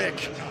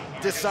 Rudik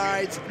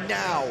decides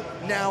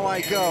now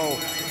I go.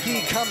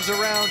 He comes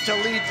around to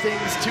lead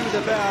things to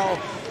the bell.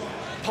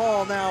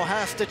 Paul now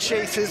has to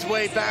chase his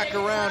way back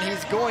around.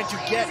 He's going to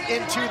get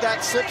into that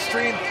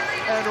slipstream,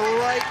 and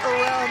right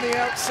around the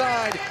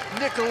outside,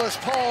 Nicholas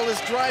Paul is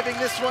driving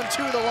this one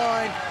to the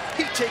line.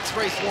 He takes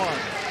race 1.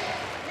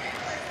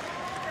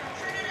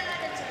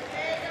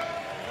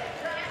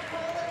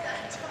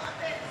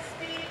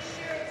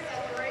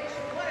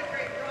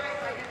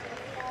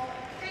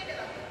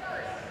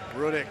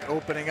 Rudik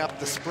opening up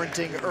the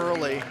sprinting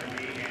early.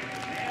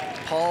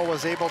 Paul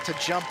was able to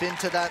jump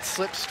into that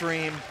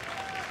slipstream,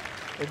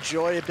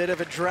 enjoy a bit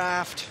of a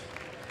draft,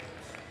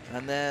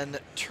 and then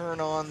turn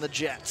on the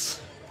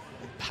jets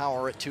and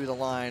power it to the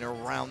line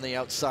around the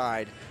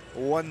outside.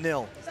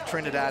 1-0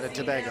 Trinidad and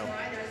Tobago.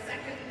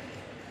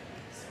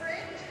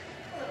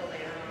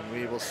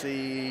 We will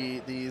see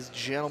these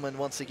gentlemen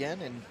once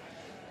again in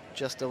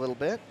just a little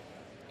bit.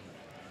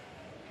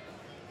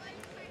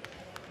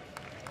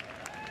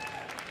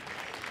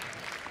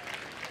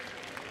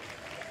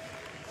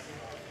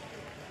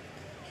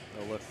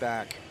 Look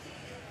back.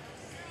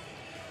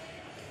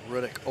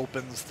 Rudik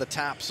opens the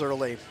taps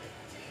early.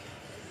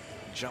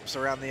 Jumps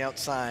around the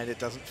outside. It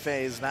doesn't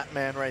phase that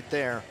man right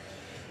there,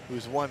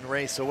 who's 1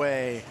 race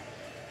away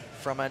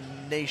from a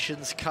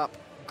Nations Cup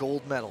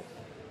gold medal.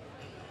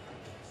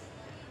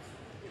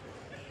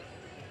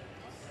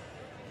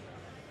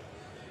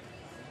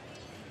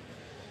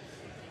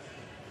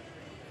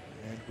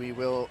 And we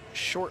will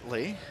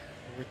shortly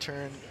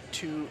return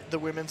to the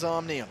women's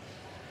Omnium.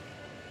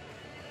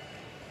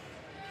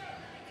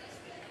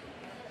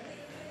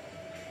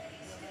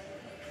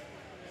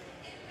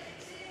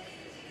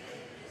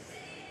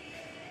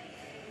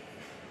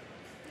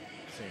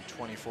 Same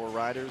 24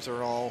 riders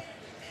are all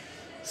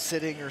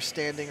sitting or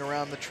standing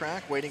around the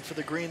track, waiting for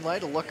the green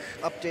light. A look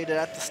updated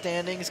at the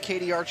standings.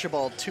 Katie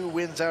Archibald, 2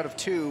 wins out of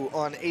 2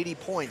 on 80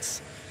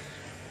 points.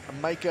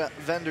 Micah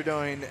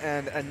Vanderdoen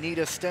and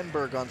Anita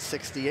Stenberg on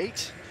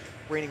 68.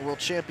 Reigning world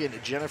champion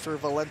Jennifer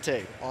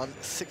Valente on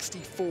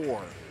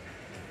 64.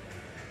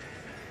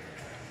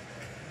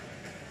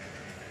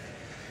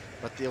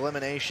 But the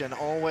elimination,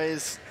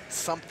 always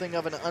something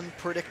of an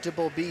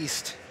unpredictable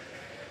beast,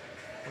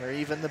 where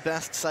even the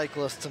best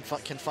cyclists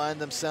can find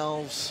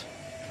themselves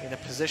in a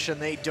position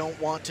they don't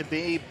want to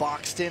be,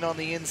 boxed in on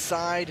the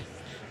inside,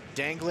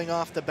 dangling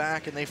off the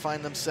back, and they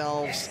find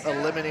themselves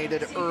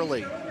eliminated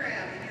early.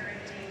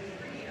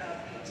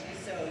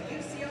 Tissot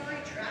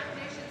UCI Track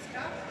Nations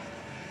Cup.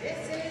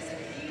 This is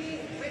the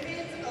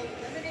women's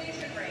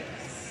elimination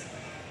race.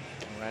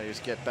 Riders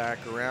get back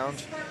around.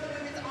 This is part of the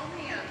women's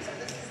Omnium, so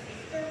this is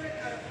the 3rd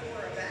out of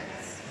 4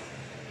 events.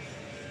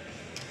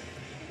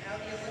 And how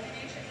the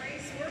elimination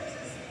race works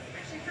is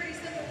actually pretty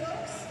simple,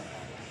 folks.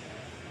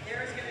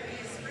 There is going to be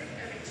a sprint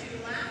every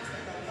 2 laps,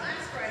 and the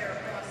last rider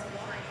across the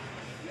line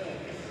will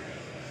win.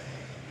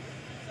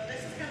 So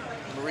this is kind of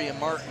like Maria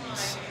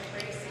Martins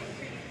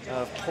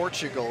of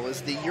Portugal,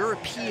 is the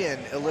European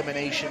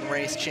elimination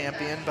race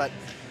champion, but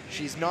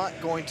she's not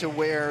going to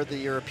wear the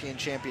European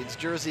Champions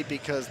jersey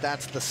because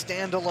that's the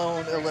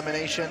standalone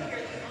elimination.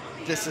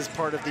 This is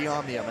part of the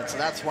Omnium, and so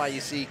that's why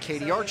you see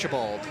Katie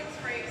Archibald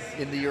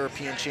in the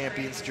European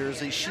Champions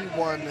jersey. She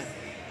won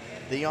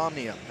the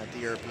Omnium at the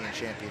European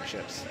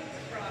Championships.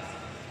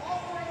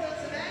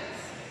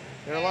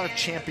 There are a lot of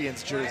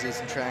champions jerseys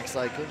in track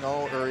cycling,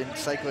 or in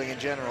cycling in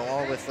general,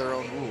 all with their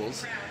own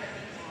rules.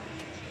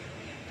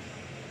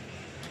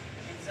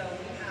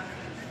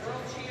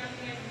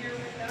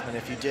 And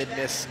if you did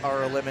miss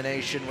our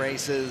elimination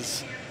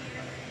races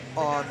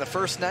on the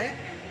first night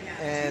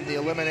and the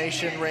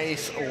elimination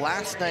race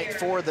last night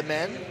for the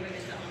men,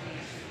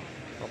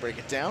 I'll break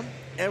it down.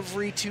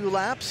 Every 2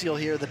 laps, you'll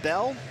hear the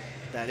bell.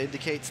 That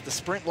indicates the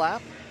sprint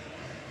lap.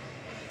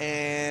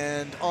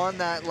 And on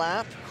that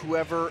lap,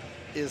 whoever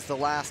is the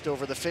last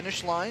over the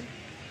finish line,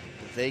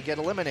 they get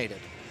eliminated.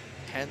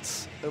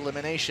 Hence,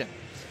 elimination.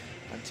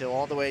 Until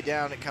all the way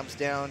down, it comes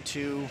down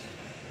to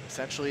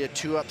essentially a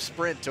 2-up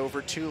sprint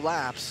over 2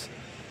 laps.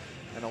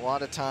 And a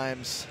lot of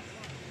times,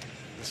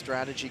 the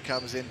strategy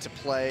comes into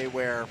play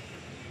where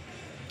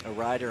a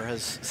rider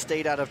has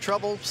stayed out of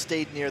trouble,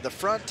 stayed near the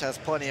front, has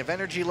plenty of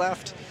energy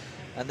left,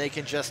 and they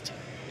can just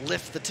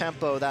lift the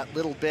tempo that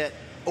little bit,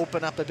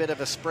 open up a bit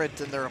of a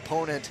sprint, and their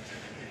opponent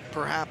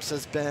perhaps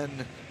has been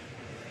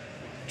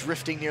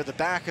drifting near the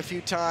back a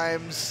few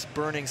times,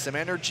 burning some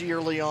energy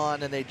early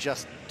on, and they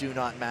just do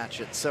not match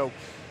it. So,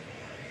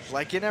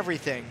 like in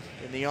everything,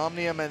 in the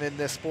Omnium and in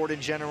this sport in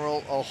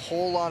general, a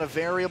whole lot of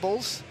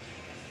variables,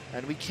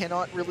 and we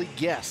cannot really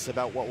guess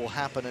about what will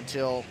happen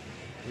until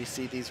we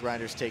see these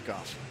riders take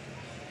off.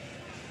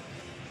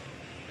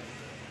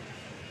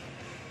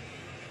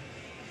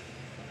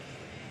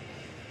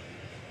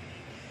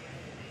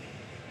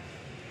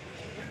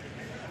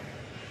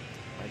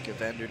 Micah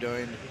van der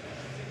Duyn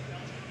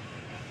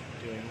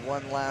doing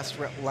one last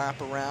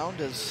lap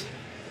around as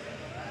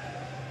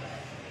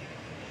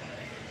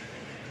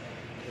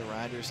the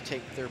riders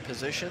take their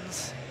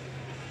positions.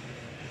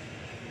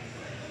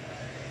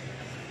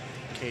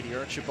 Katie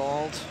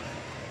Archibald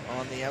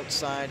on the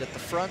outside at the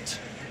front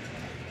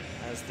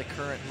as the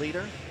current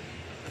leader,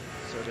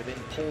 sort of in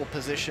pole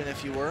position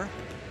if you were.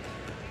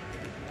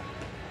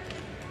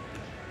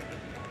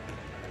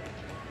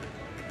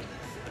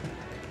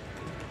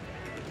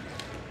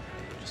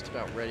 Just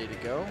about ready to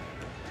go.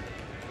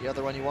 The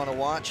other one you want to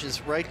watch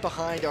is right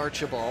behind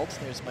Archibald.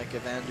 There's Micah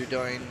van der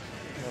Duyn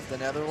of the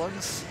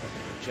Netherlands.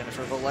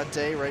 Jennifer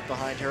Valente right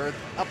behind her,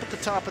 up at the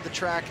top of the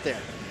track there.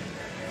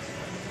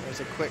 There's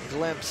a quick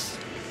glimpse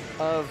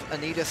of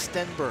Anita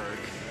Stenberg.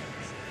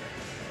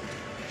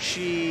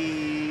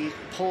 She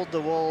pulled the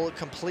wool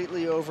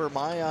completely over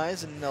my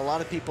eyes and a lot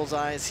of people's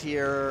eyes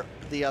here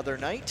the other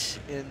night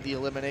in the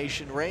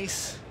elimination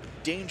race.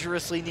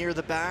 Dangerously near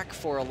the back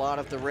for a lot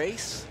of the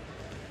race.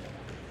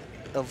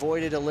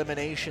 Avoided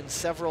elimination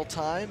several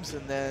times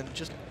and then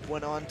just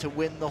went on to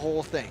win the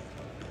whole thing.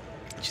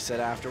 She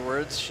said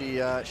afterwards she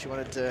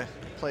wanted to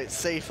play it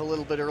safe a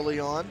little bit early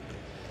on.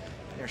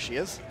 There she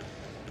is.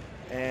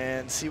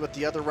 And see what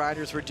the other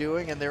riders were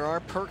doing. And there are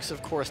perks,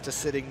 of course, to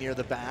sitting near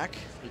the back.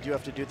 You do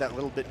have to do that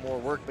little bit more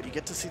work, but you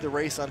get to see the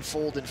race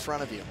unfold in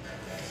front of you.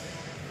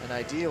 And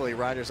ideally,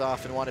 riders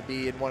often want to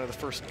be in one of the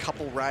first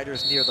couple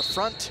riders near the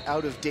front,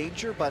 out of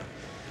danger, but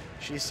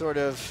she sort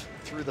of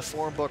threw the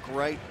form book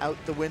right out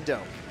the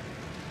window.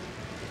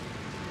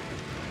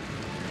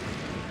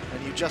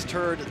 And you just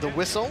heard the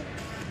whistle.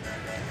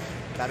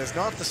 That is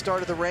not the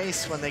start of the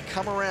race. When they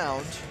come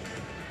around,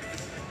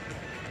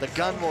 the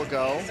gun will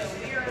go.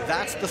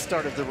 That's the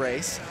start of the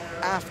race.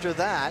 After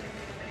that,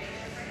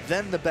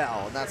 then the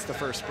bell, and that's the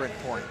first sprint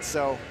point.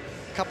 So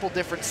a couple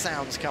different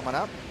sounds coming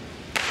up.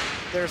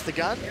 There's the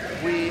gun.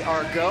 We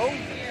are go.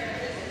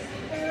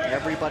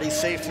 Everybody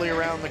safely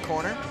around the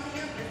corner.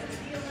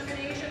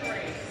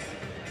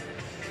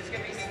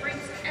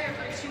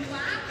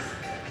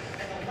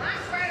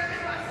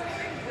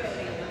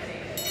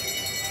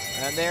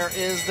 And there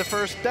is the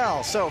first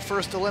bell. So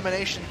first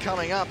elimination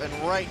coming up, and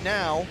right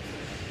now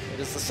it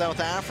is the South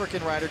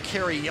African rider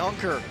Carrie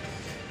Jonker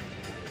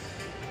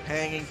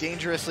hanging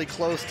dangerously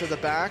close to the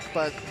back,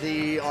 but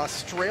the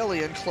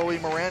Australian Chloe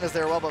Moran is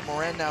there well, but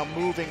Moran now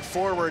moving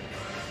forward.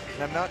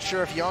 And I'm not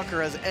sure if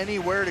Jonker has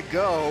anywhere to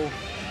go.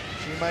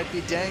 She might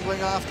be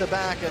dangling off the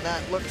back, and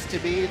that looks to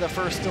be the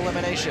first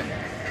elimination.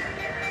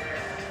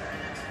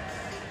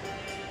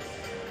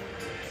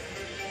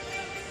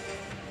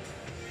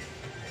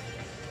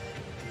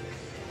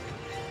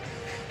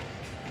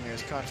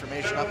 There's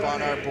confirmation up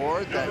on our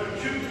board that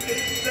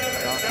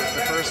Jonker's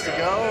the first to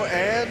go,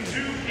 and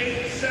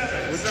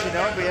wouldn't you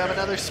know it, we have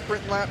another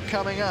sprint lap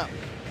coming up.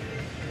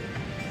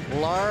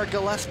 Lara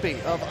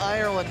Gillespie of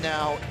Ireland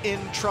now in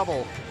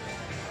trouble.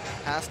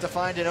 Has to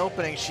find an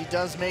opening. She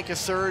does make a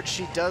surge.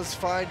 She does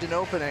find an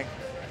opening.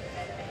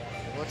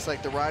 It looks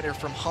like the rider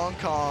from Hong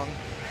Kong,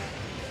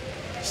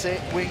 Se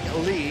Wing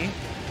Lee.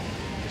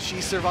 Does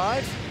she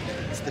survive?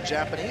 It's the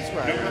Japanese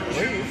rider, I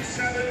believe.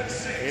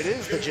 It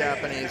is the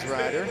Japanese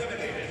rider.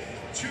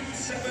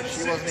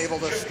 She wasn't able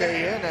to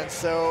stay in, and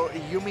so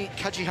Yumi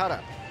Kajihara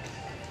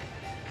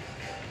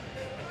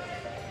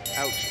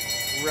out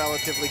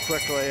relatively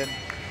quickly. And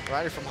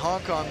rider from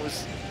Hong Kong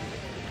was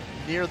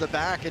near the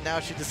back, and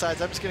now she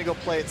decides, I'm just going to go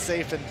play it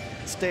safe and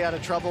stay out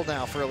of trouble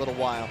now for a little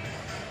while.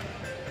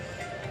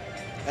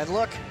 And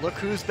look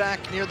who's back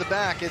near the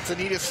back. It's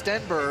Anita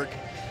Stenberg.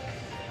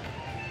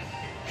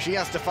 She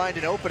has to find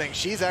an opening.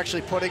 She's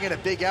actually putting in a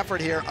big effort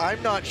here.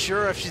 I'm not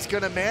sure if she's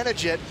going to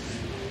manage it.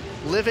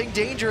 Living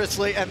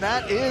dangerously, and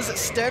that is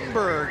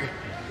Stenberg,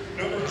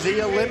 the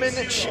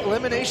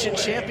elimination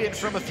champion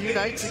from a few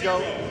nights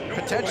ago,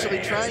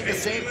 potentially trying the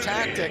same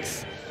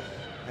tactics,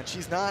 and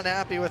she's not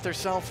happy with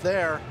herself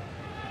there.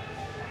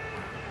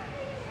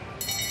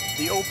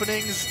 The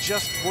openings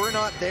just were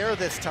not there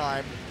this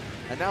time,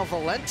 and now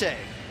Valente,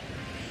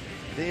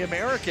 the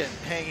American,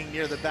 hanging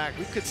near the back.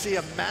 We could see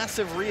a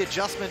massive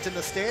readjustment in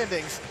the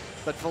standings,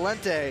 but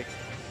Valente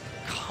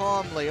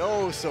calmly,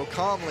 oh so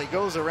calmly,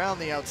 goes around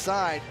the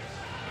outside.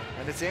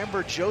 And it's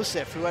Amber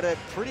Joseph, who had a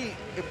pretty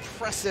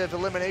impressive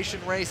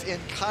elimination race in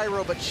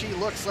Cairo, but she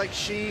looks like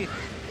she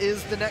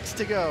is the next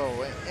to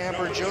go.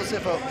 Amber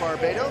Joseph of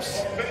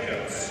Barbados,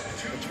 a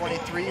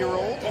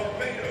 23-year-old.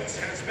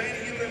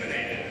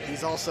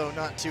 She's also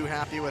not too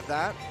happy with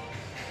that.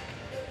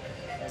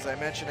 As I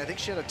mentioned, I think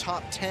she had a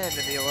top 10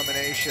 in the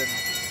elimination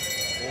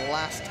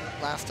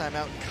last time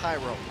out in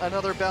Cairo.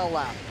 Another bell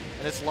lap,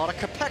 and it's Lotta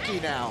Kopecky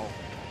now,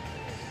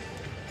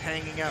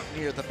 hanging out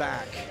near the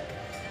back,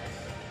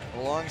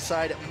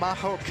 alongside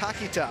Maho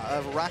Kakita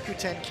of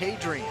Rakuten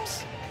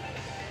K-Dreams.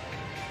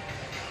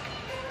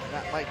 And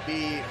that might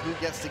be who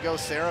gets to go.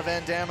 Sarah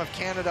Van Dam of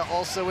Canada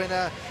also in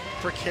a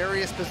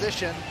precarious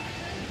position.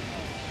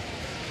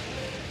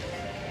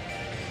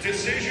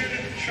 Decision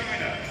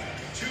China,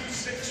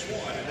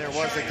 261. And there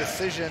was a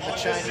decision, the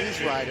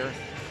Chinese rider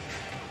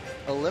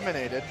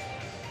eliminated.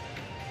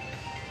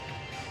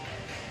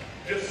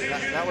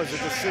 That was a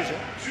decision.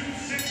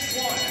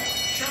 261.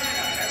 China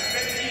has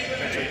been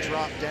eliminated. Actually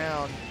dropped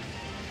down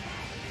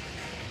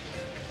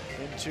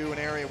into an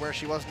area where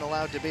she wasn't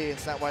allowed to be.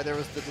 It's not why there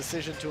was the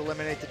decision to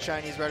eliminate the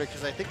Chinese rider,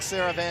 because I think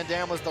Sarah Van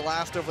Dam was the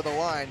last over the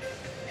line.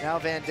 Now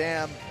Van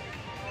Dam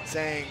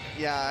saying,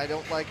 yeah, I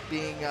don't like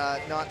being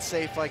not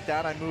safe like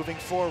that. I'm moving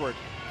forward.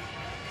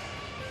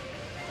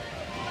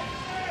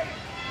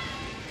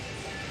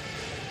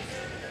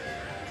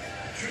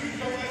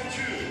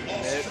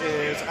 It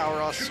is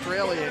our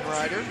Australian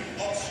rider,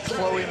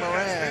 Chloe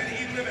Moran,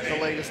 the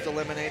latest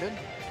eliminated.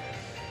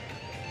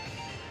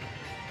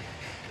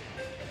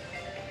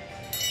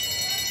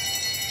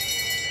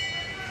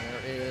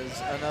 There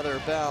is another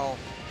bell.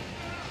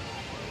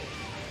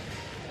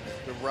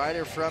 The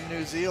rider from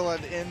New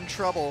Zealand in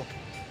trouble.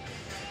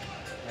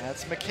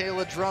 That's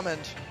Michaela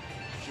Drummond.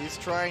 She's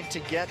trying to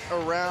get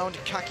around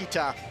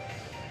Kakita.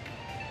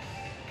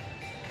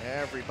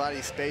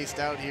 Everybody spaced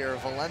out here.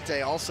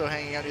 Valente also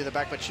hanging out near the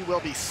back, but she will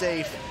be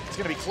safe. It's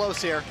going to be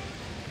close here.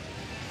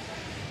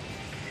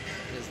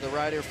 Is the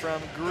rider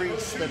from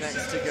Greece the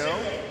next to go?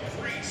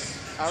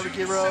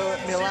 Argiro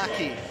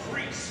Milaki.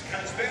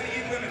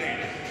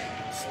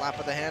 Slap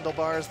of the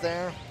handlebars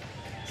there.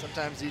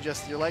 Sometimes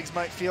your legs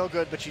might feel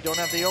good, but you don't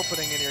have the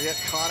opening and you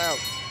get caught out.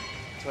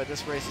 That's why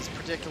this race is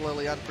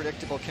particularly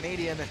unpredictable.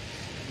 Canadian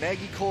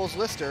Maggie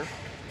Coles-Lister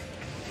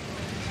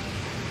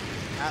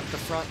at the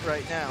front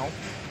right now.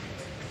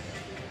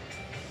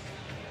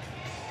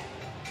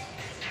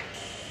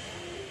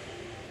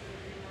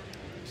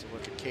 So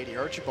look at Katie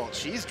Archibald.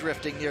 She's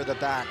drifting near the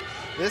back.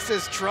 This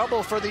is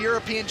trouble for the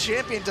European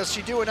champion. Does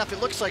she do enough? It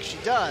looks like she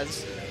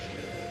does.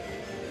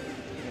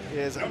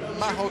 Is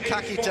Maho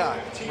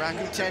Kakita,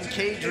 Rakuten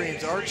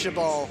K-Dreams,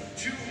 Archibald.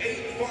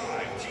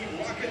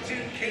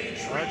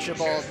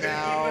 Archibald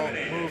now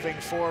moving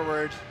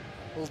forward.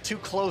 A little too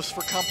close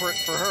for comfort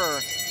for her.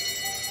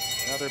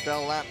 Another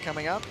bell lap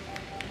coming up.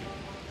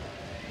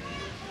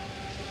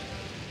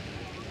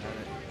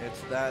 And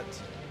it's that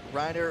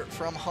rider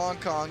from Hong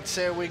Kong,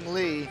 Tse-Wing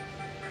Lee,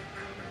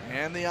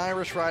 and the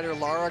Irish rider,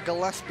 Lara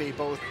Gillespie,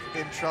 both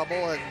in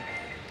trouble. And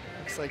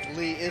looks like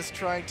Lee is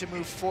trying to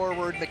move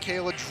forward.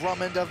 Michaela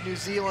Drummond of New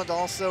Zealand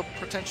also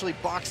potentially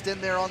boxed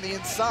in there on the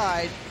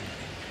inside.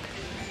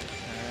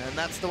 And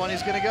that's the one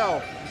who's going to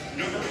go.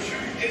 Number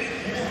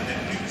 281,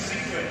 New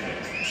Zealand.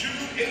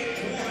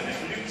 281,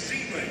 New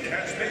Zealand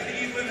has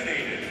been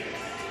eliminated.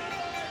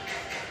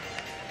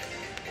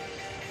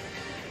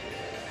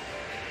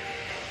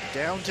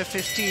 Down to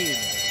 15.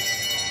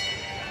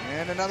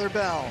 And another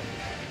bell.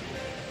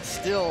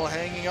 Still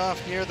hanging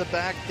off near the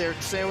back there,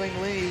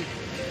 Tse-Wing Lee.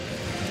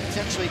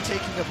 Potentially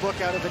taking a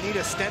book out of Anita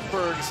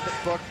Stenberg's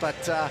book, but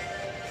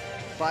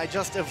by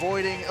just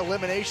avoiding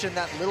elimination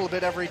that little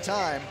bit every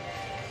time.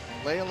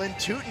 Leylin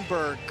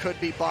Teutenberg could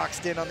be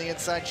boxed in on the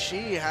inside.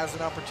 She has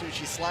an opportunity.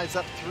 She slides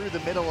up through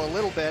the middle a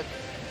little bit,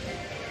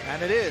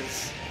 and it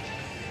is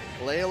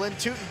Leylin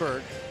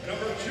Teutenberg.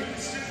 Number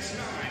 269,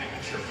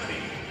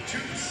 Germany.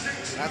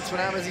 269. That's what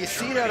happens. You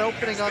see that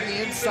opening on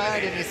the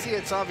inside, and you see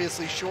it's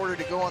obviously shorter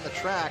to go on the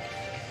track.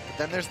 But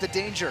then there's the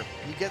danger.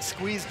 You get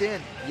squeezed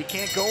in. You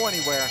can't go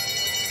anywhere.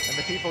 And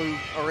the people who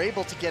are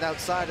able to get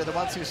outside are the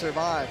ones who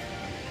survive.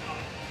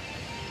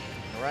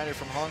 The rider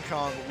from Hong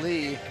Kong,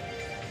 Lee,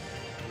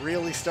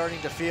 really starting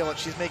to feel it.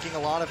 She's making a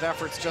lot of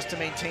efforts just to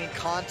maintain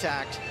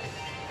contact.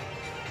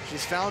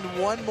 She's found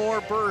one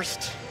more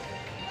burst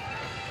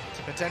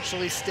to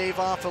potentially stave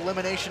off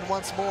elimination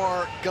once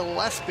more.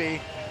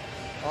 Gillespie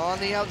on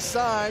the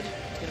outside.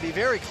 It's going to be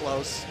very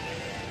close.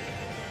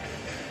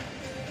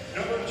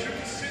 Number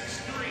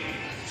 263,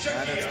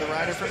 And it's the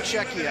rider from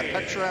Czechia,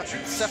 Petra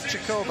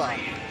Sevčíková.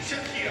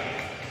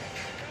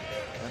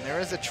 And there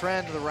is a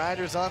trend, the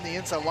riders on the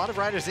inside, a lot of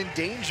riders in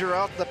danger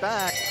out the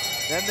back.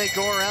 Then they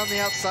go around the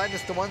outside, and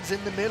it's the ones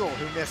in the middle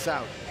who miss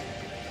out.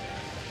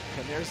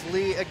 And there's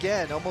Lee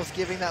again, almost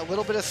giving that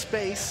little bit of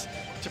space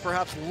to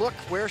perhaps look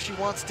where she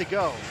wants to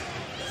go.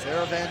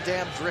 Sarah Van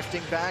Dam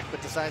drifting back,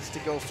 but decides to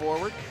go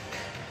forward.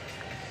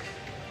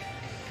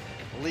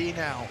 Lee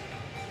now.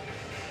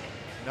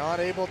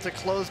 Not able to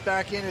close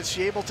back in. Is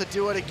she able to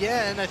do it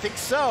again? I think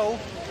so.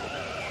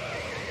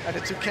 And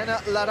it's Eukena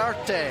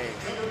Lararte.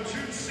 Number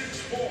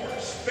 264,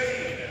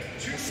 Spain.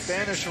 The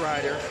Spanish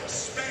rider.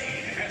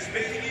 Spain has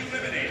been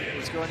eliminated.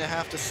 Who's going to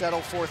have to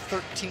settle for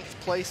 13th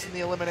place in the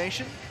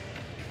elimination.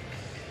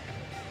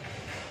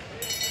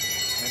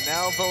 And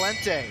now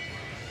Valente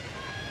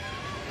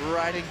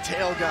riding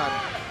tail gun.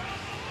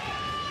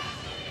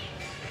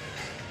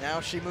 Now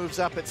she moves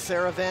up at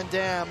Sarah Van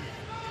Dam,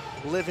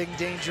 living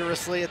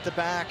dangerously at the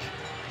back.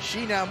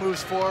 She now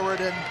moves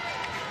forward, and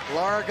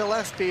Lara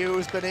Gillespie,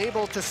 who's been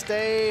able to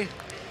stay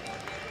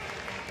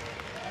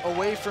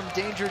away from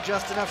danger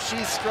just enough.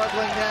 She's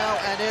struggling now,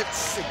 and it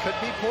could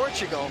be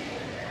Portugal.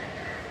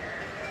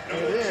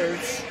 It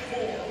is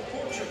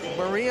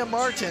Maria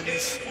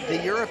Martins, the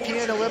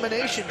European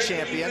elimination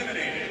champion.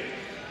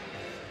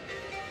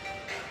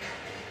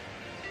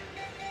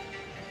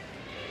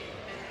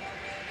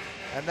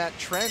 And that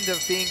trend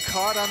of being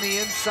caught on the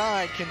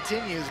inside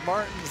continues.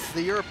 Martins,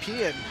 the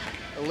European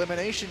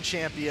elimination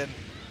champion,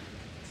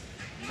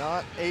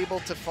 not able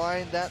to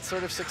find that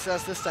sort of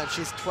success this time.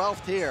 She's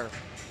 12th here.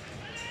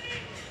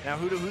 Now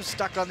who's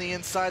stuck on the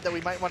inside that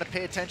we might want to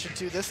pay attention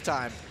to this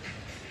time?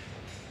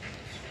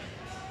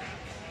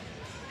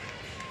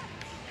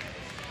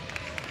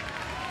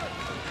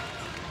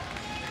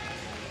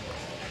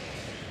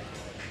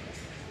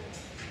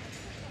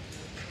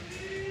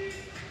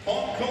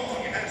 Hong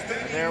Kong has been.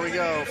 And there we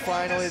go.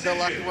 Finally, the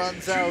luck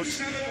runs out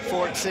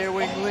for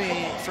Tse-Wing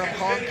Lee from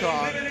Hong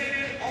Kong.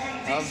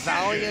 A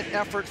valiant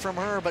effort from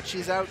her, but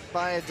she's out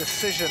by a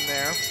decision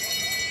there.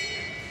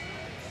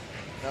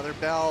 Another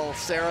bell,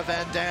 Sarah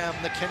Van Dam,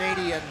 the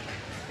Canadian,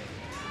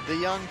 the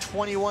young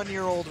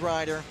 21-year-old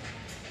rider.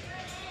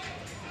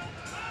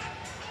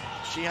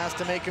 She has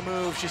to make a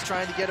move. She's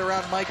trying to get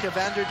around Micah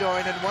van der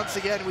Duyn, and once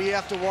again, we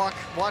have to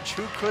watch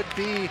who could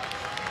be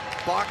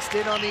boxed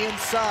in on the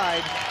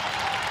inside.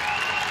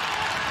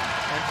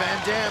 And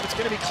Van Dam, it's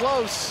going to be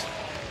close.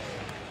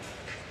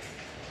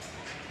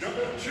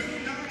 Number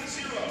 290,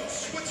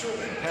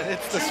 Switzerland. And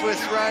it's the Swiss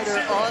rider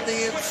on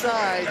the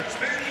inside. Has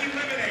been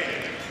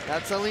eliminated.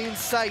 That's Aline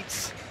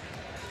Seitz.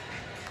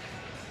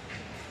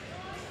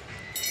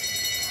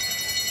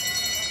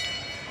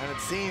 And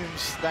it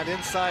seems that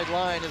inside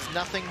line is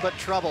nothing but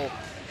trouble.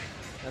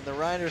 And the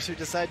riders who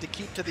decide to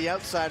keep to the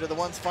outside are the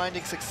ones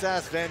finding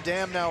success. Van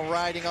Dam now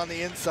riding on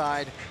the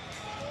inside.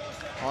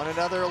 On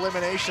another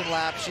elimination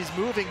lap, she's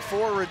moving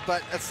forward,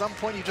 but at some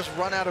point you just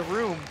run out of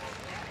room.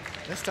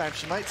 This time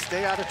she might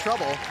stay out of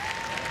trouble.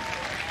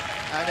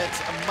 And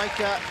it's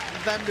Micah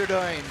van der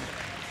Duyn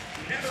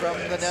from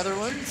the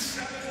Netherlands.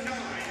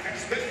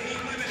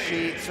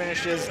 She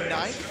finishes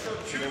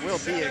 9th. There will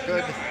be a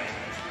good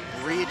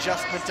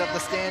readjustment of the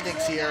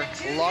standings here.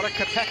 Lotta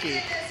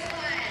Kopecky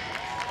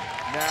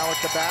now at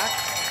the back.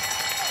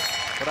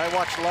 But I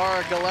watch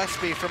Lara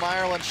Gillespie from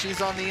Ireland.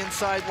 She's on the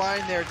inside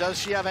line there. Does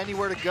she have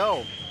anywhere to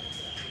go?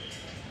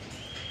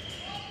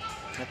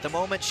 At the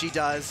moment she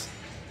does.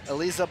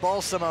 Elisa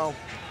Balsamo,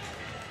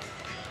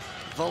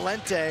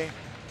 Valente,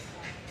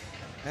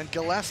 and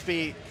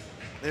Gillespie.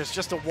 There's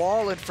just a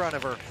wall in front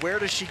of her. Where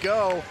does she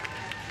go?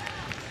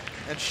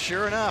 And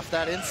sure enough,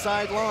 that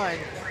inside line.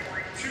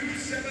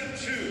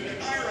 272,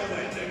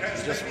 Ireland.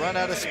 You just run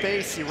out of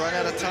space, you run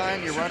out of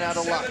time, you run out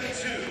of luck.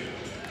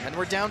 And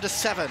we're down to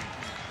 7.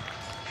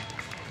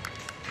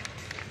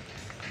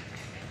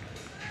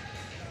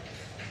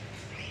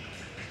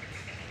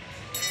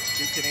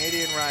 Two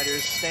Canadian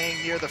riders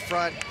staying near the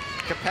front.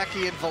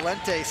 Kopecky and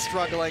Valente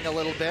struggling a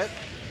little bit.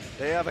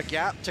 They have a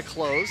gap to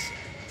close.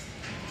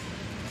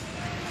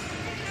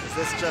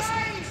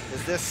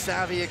 Is this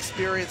savvy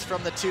experience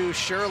from the two?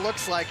 Sure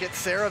looks like it.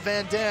 Sarah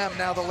Van Dam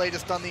now the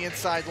latest on the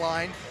inside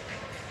line.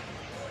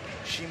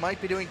 She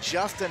might be doing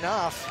just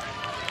enough.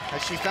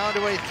 As she found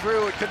a way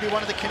through, it could be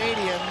one of the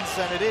Canadians,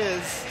 and it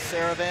is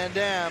Sarah Van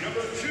Dam. Number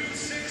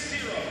 260,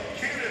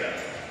 Canada.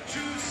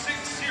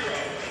 260,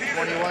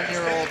 Canada.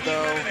 21-year-old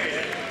though.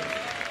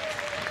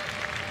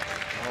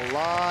 A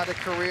lot of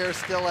career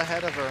still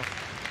ahead of her.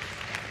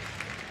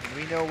 And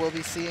we know we'll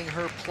be seeing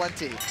her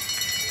plenty.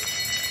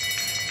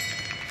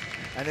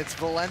 And it's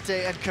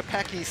Valente and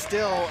Kopecky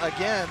still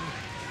again.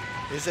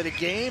 Is it a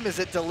game? Is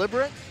it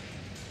deliberate?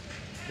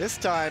 This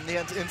time, the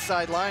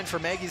inside line for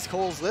Maggie's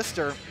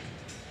Coles-Lister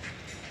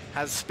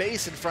has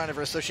space in front of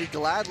her, so she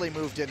gladly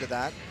moved into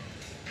that.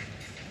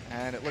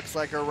 And it looks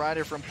like our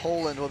rider from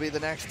Poland will be the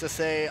next to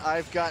say,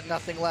 I've got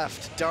nothing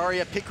left.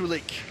 Daria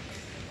Pikulik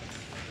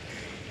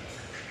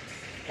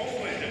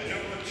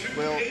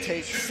will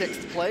take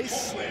 6th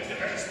place. Poland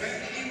has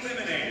been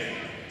eliminated.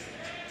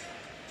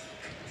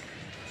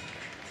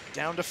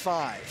 Down to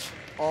 5.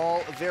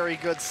 All very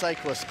good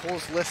cyclists.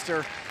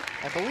 Coles-Lister,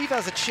 I believe,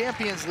 has a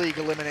Champions League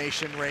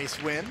elimination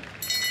race win.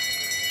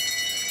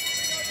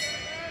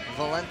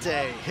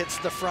 Valente hits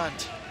the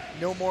front.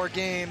 No more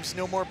games,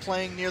 no more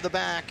playing near the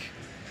back.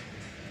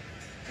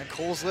 And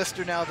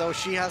Coles-Lister now, though,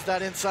 she has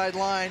that inside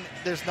line.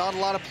 There's not a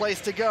lot of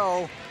place to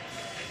go.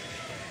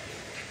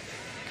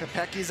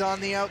 Kopecky's on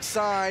the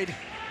outside.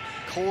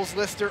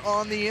 Coles-Lister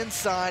on the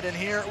inside, and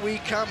here we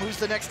come. Who's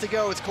the next to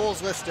go? It's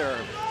Coles-Lister.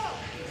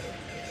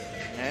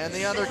 And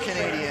the other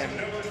Canadian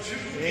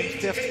in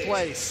 5th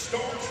place.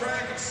 Star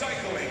Track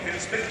Cycling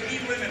has been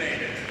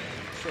eliminated.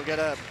 She'll get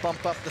a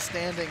bump up the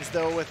standings,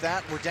 though, with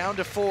that. We're down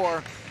to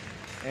 4,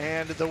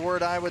 and the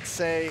word I would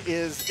say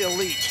is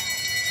elite.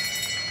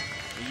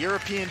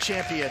 European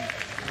champion,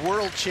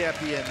 world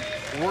champion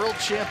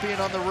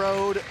on the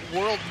road,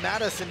 World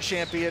Madison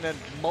champion, and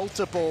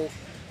multiple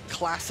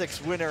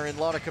classics winner in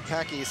Lotta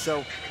Kopecky.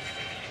 So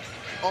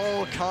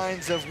all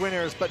kinds of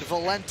winners, but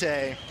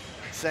Valente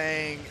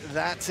saying,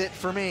 that's it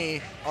for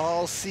me.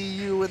 I'll see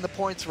you in the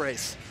points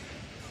race.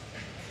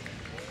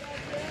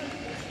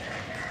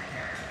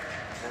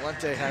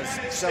 Valente has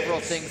several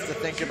things to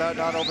think about,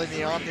 not only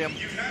the Omnium.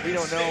 We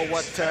don't know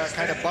what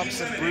kind of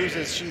bumps and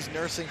bruises she's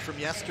nursing from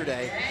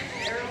yesterday.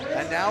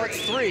 And now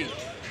it's 3.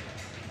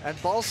 And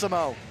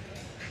Balsamo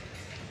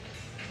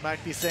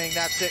might be saying,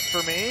 that's it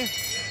for me.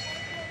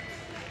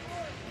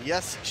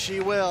 Yes, she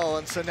will.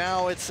 And so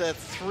now it's a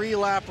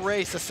 3-lap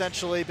race,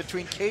 essentially,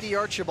 between Katie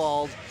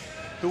Archibald,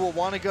 who will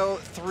want to go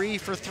 3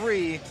 for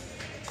 3,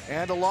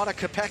 and a Lotta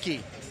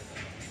Kopecky.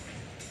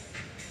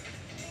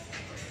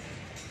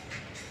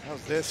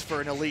 How's this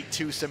for an elite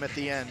twosome at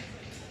the end?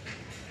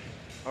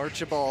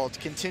 Archibald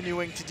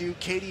continuing to do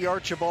Katie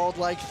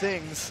Archibald-like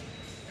things.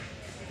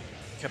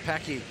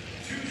 Kopecky,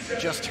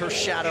 just her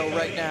shadow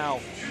right now.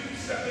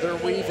 They're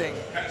weaving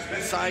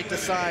side to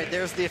side.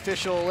 There's the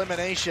official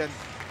elimination.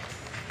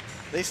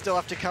 They still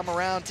have to come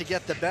around to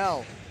get the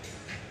bell.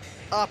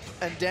 Up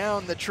and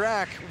down the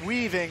track,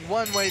 weaving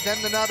one way, then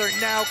another.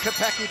 Now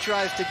Kopecky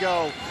tries to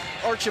go.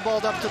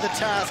 Archibald up to the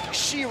task.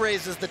 She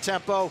raises the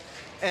tempo,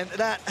 and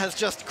that has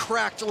just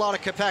cracked Lotta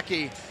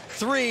Kopecky.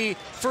 3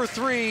 for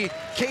 3,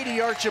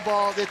 Katie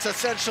Archibald. It's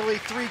essentially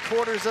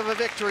 3/4 of a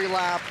victory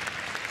lap.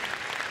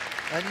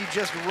 And you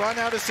just run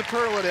out of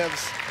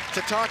superlatives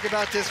to talk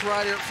about this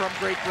rider from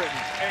Great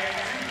Britain.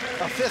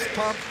 A fist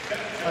pump,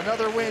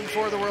 another win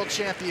for the world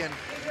champion.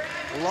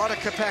 Lotta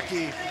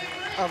Kopecky,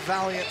 a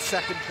valiant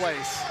 2nd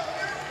place.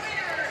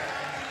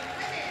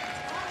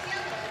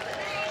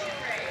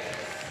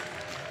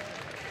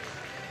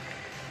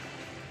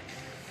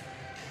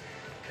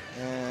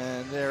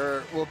 And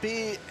there will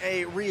be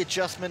a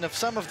readjustment of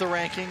some of the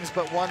rankings,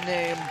 but one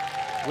name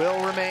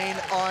will remain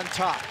on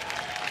top.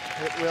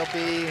 It will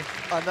be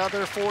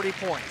another 40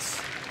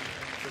 points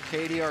for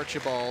Katie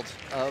Archibald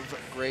of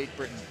Great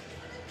Britain.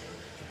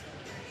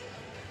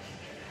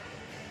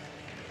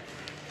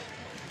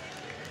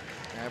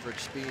 Average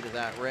speed of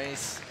that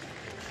race,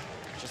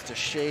 just a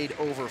shade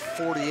over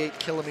 48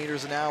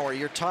 kilometers an hour.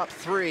 Your top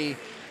 3,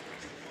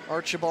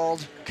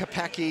 Archibald,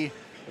 Kopecky,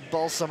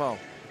 Balsamo.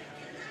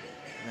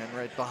 And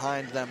right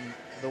behind them,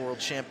 the world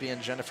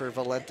champion Jennifer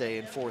Valente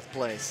in 4th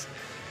place.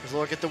 Let's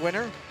look at the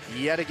winner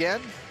yet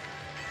again.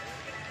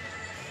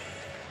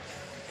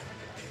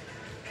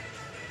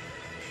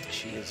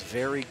 She is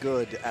very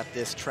good at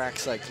this track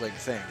cycling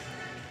thing.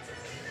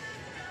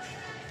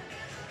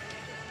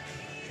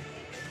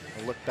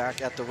 A look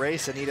back at the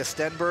race, Anita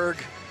Stenberg.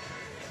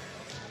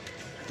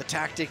 The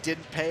tactic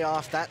didn't pay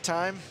off that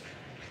time.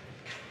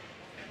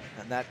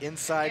 And that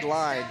inside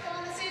line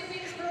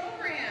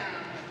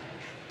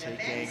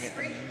taking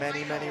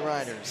many, many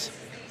riders.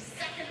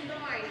 The 2nd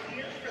ride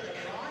here for the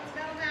bronze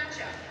medal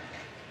matchup.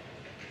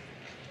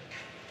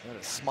 What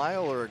a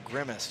smile or a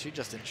grimace. She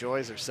just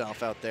enjoys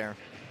herself out there.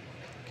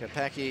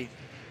 Kopecky,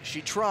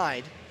 she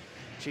tried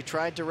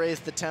to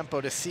raise the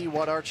tempo to see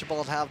what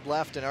Archibald had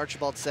left, and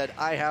Archibald said,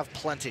 I have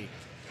plenty.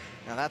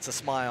 Now that's a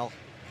smile,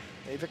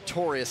 a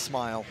victorious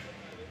smile.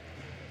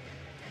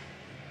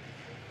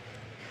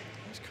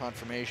 There's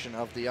confirmation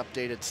of the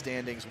updated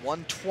standings.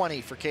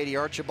 120 for Katie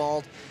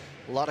Archibald,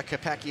 Lotta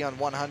Kopecky on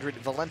 100,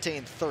 Valente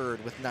in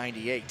 3rd with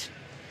 98.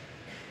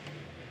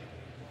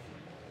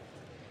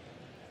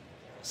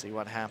 See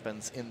what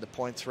happens in the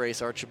points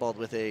race. Archibald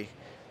with a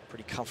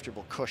pretty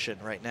comfortable cushion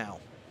right now.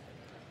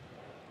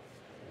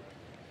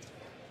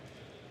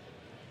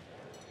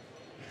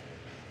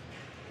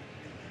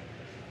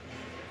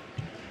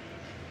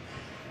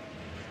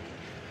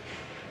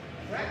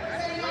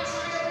 Representing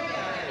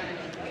Australia,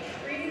 in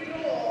white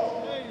green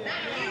gold,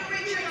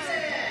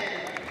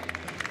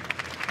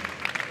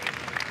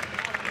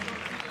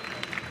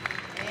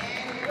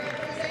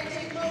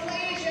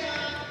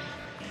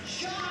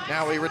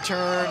 Now we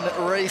return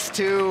race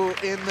 2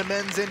 in the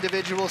men's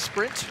individual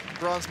sprint.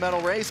 Bronze medal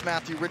race,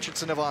 Matthew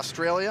Richardson of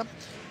Australia.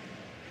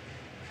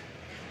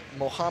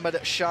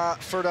 Mohammed Shah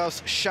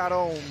Firdaus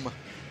Shadom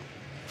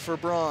for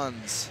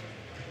bronze.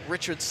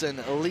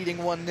 Richardson leading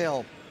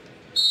 1-0.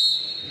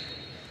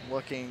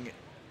 Looking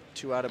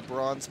to add a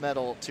bronze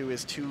medal to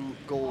his 2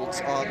 golds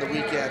on the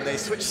weekend. They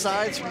switch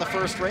sides from the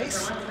first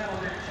race.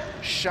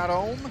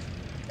 Shadom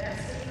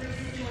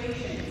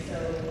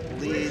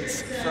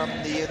leads from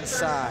the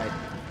inside.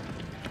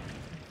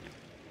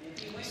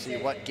 See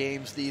what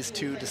games these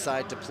two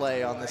decide to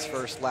play on this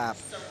first lap.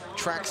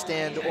 Track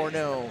stand or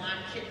no.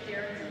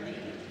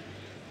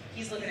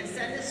 He's looking to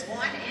send this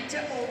one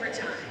into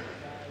overtime.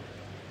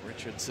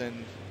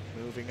 Richardson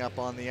moving up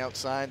on the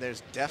outside.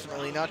 There's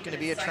definitely not going to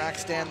be a track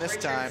stand this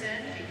time.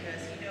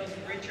 Because he knows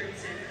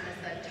Richardson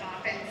has the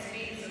top end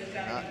speed, so he's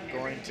got Not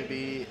going to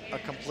be a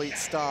complete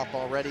stop.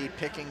 Already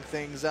picking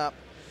things up.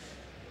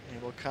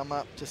 And we'll come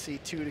up to see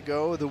 2 to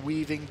go. The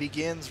weaving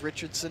begins.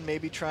 Richardson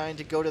maybe trying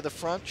to go to the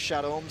front.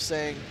 Shadom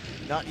saying,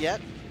 not yet.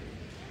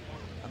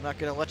 I'm not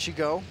going to let you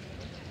go.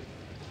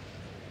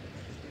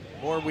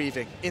 More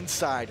weaving.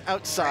 Inside,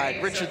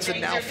 outside.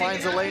 Richardson now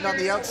finds a lane on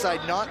the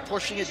outside, not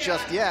pushing it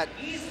just yet.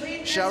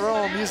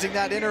 Shadom using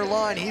that inner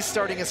line. He's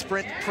starting a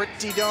sprint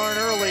pretty darn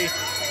early.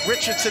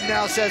 Richardson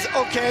now says,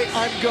 okay,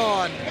 I'm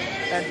gone.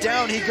 And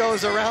down he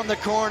goes around the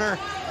corner.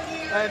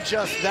 And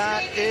just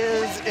that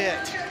is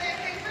it.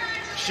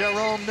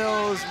 Shadom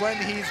knows when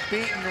he's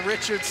beaten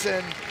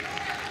Richardson.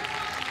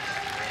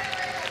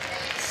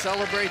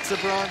 Celebrates a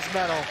bronze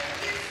medal.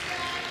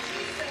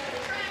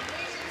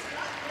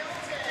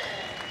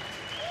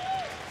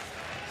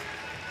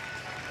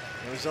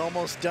 It was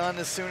almost done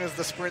as soon as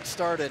the sprint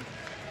started.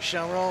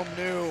 Shadom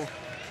knew,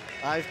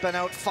 I've been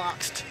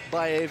outfoxed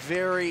by a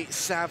very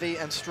savvy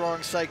and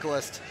strong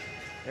cyclist.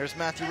 There's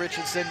Matthew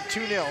Richardson,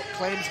 2-0,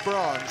 claims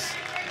bronze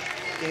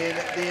in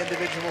the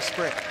individual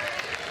sprint.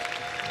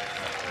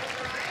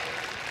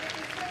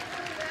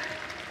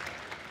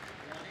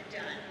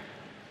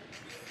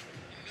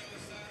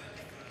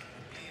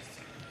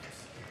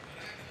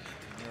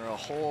 There are a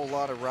whole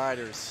lot of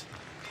riders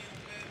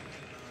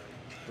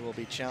who will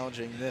be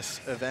challenging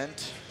this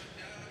event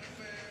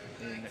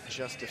in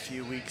just a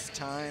few weeks'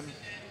 time.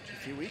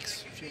 A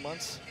few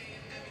months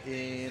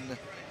in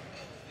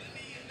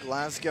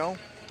Glasgow,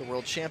 the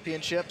World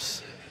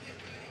Championships.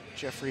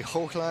 Jeffrey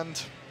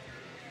Hoogland,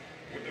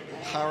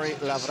 Harry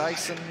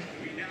Lavrijsen,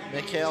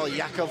 Mikhail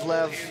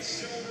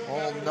Yakovlev,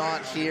 all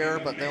not here,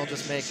 but they'll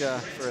just make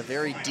for a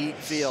very deep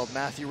field.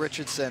 Matthew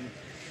Richardson,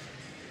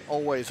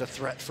 always a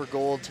threat for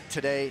gold.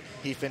 Today,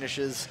 he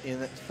finishes in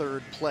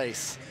 3rd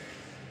place.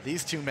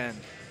 These 2 men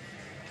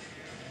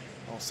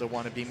also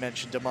want to be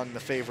mentioned among the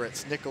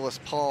favorites. Nicholas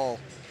Paul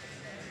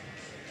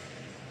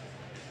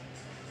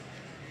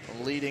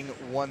leading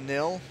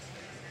 1-0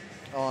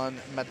 on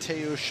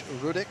Mateusz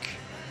Rudik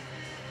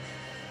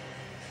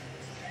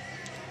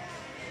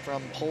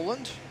from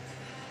Poland.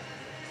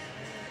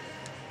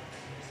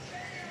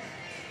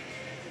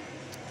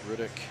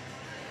 Rudik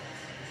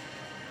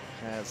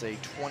has a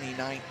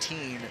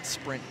 2019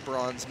 sprint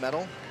bronze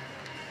medal.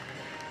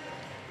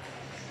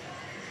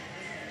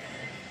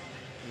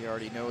 He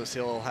already knows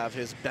he'll have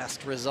his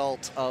best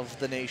result of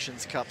the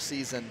Nations Cup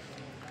season.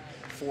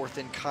 4th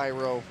in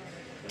Cairo,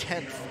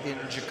 10th in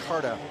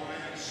Jakarta.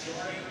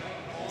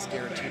 He's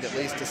guaranteed at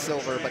least a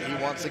silver, but he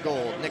wants a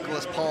gold.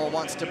 Nicholas Paul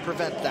wants to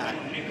prevent that.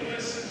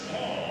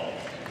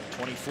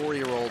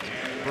 24-year-old,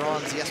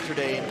 bronze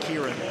yesterday in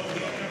Kieran.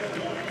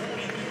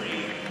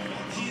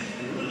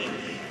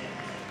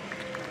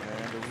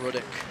 And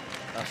Rudik,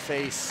 a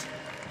face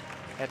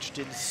etched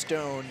in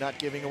stone, not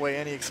giving away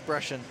any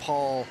expression.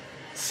 Paul,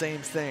 same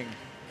thing.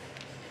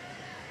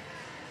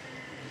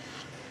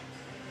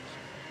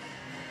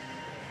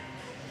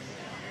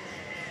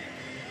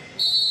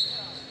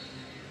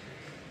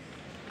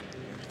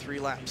 And 3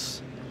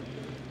 laps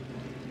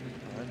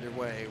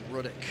underway.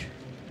 Rudik.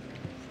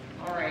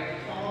 All right,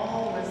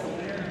 Paul was the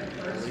winner.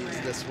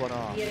 Leads this one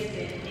off. He has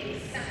been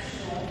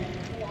exceptional.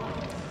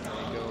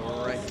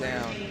 Go right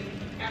down.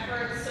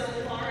 Effort so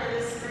far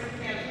this spring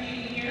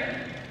campaign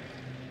here.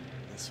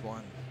 This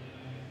one.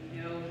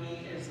 You know,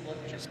 he is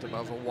looking Just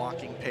above a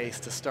walking pace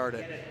to start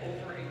get it. it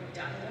over and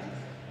done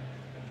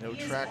with. No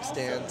He is track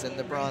stands in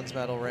the bronze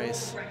medal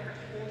race. world record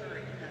holder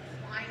in the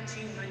fine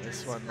 200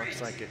 This one looks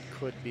sprint. like it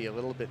could be a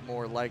little bit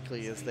more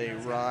likely as they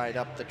ride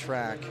up the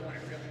track.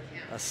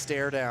 A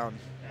stare down.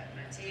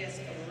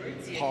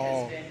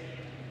 Paul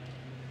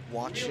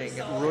watching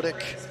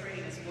Rudik.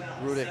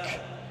 Rudik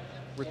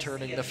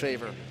returning the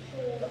favor.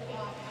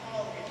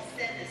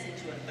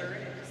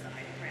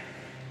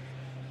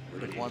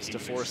 Rudik wants to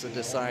force a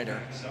decider.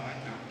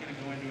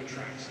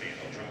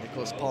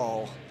 Nicholas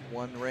Paul,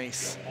 1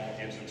 race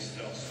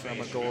from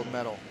a gold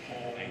medal.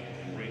 Paul,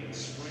 a great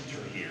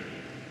sprinter here.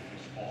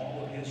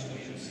 All of his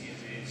wins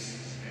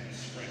in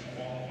sprint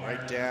qualifier.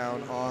 Right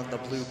down on the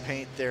blue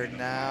paint there.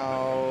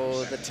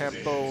 Now the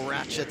tempo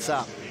ratchets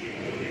up.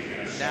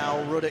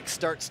 Now Rudik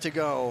starts to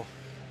go.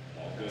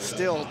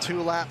 Still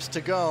 2 laps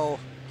to go.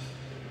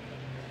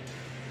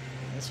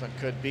 This one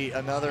could be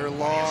another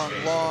long,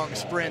 long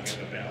sprint.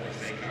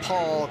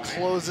 Paul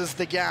closes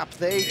the gap.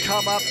 They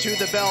come up to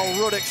the bell.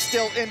 Rudek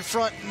still in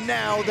front.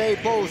 Now they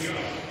both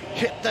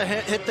hit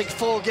the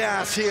full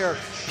gas here.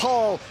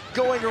 Paul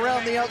going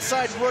around the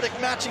outside. Rudek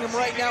matching him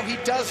right now. He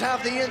does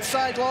have the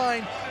inside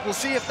line. We'll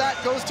see if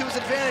that goes to his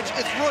advantage.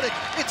 It's Rudek.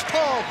 It's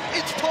Paul.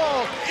 It's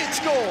Paul. It's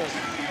gold.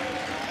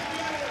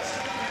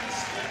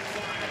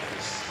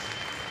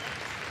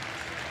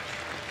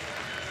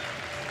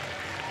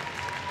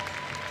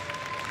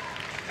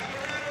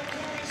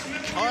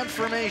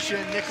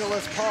 Confirmation,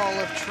 Nicholas Paul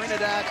of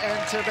Trinidad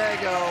and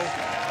Tobago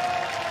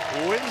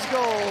wins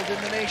gold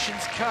in the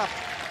Nations Cup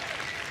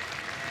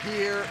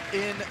here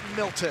in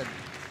Milton.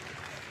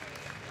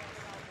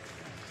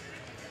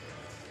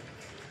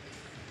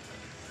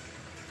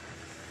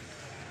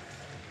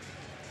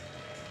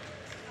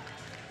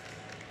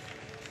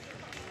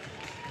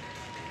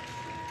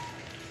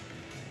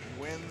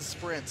 Wins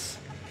sprints.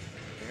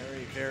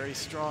 Very, very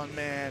strong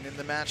man in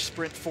the match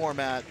sprint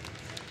format.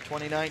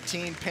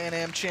 2019 Pan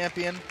Am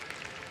champion,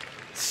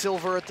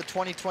 silver at the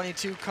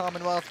 2022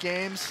 Commonwealth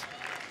Games.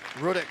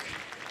 Rudek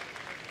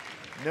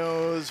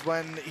knows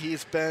when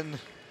he's been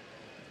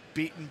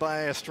beaten by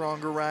a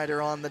stronger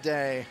rider on the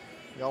day.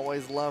 We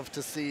always love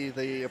to see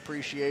the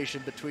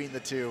appreciation between the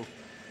two.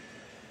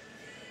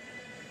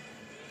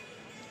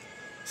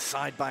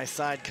 Side by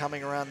side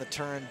coming around the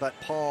turn, but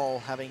Paul,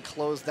 having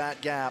closed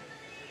that gap,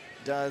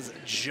 does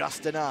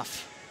just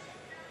enough.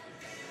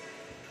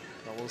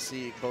 But we'll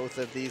see both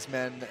of these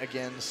men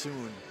again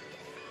soon.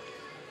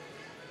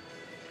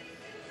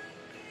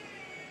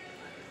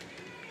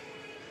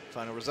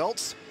 Final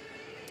results: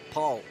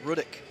 Paul,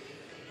 Rudek,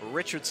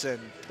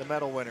 Richardson, the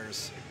medal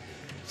winners.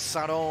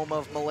 Sarom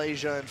of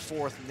Malaysia in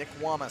fourth. Nick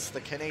Wamas,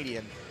 the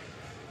Canadian,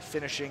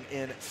 finishing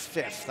in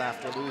fifth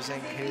after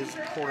losing his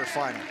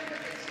quarterfinal.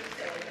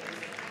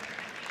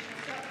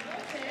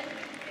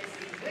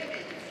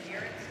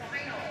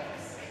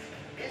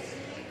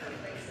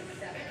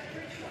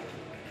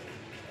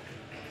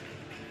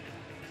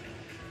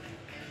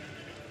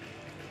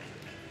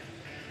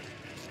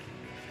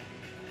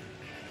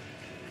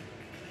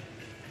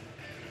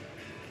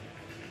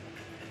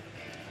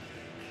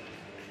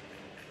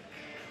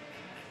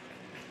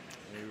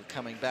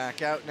 Coming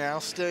back out now,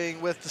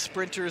 staying with the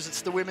sprinters,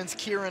 it's the women's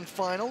Keirin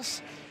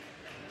finals.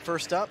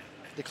 First up,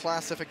 the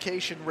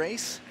classification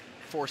race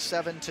for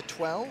 7 to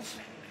 12.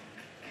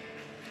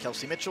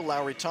 Kelsey Mitchell,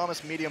 Lowry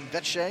Thomas, Miriam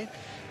Vetsche,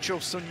 Cho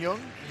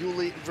Sun-young,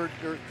 Yuli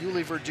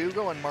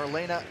Verdugo, and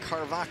Marlena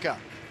Carvaca.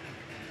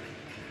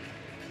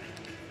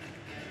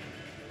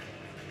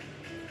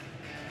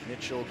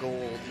 Mitchell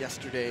gold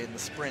yesterday in the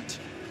sprint.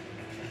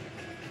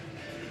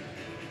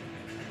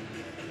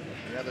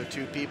 The other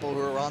two people who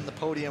are on the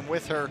podium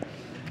with her,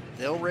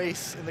 they'll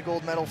race in the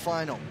gold medal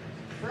final.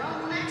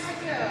 From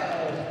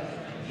Mexico,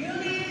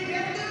 Yuli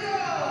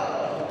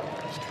Verdugo.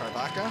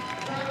 Carvaca.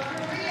 From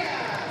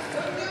Korea,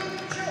 Sun-young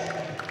Cho.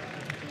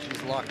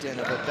 She's locked in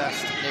of a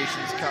best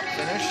Nations Cup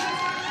finish.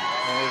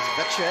 There's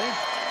Vetsche.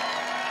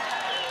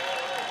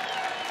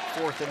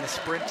 Fourth in the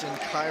sprint in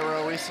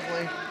Cairo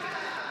recently.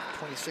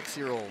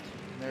 26-year-old.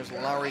 And there's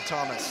Lowry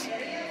Thomas.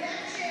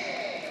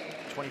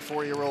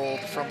 24-year-old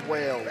from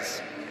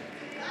Wales.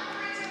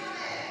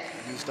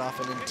 Used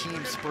often in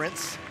team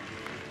sprints,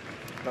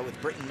 but with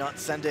Britain not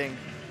sending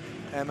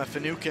Emma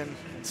Finucane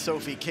and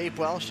Sophie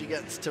Capewell, she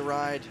gets to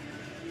ride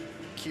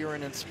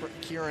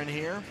Keirin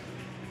here.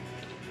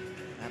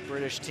 That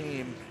British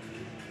team,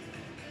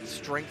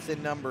 strength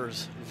in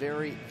numbers,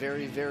 very,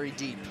 very, very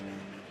deep.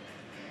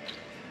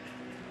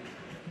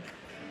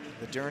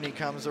 The Derny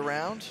comes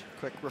around,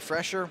 quick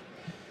refresher.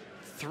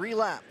 3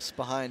 laps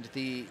behind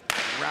the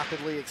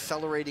rapidly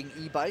accelerating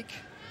e-bike.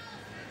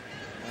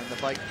 And the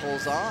bike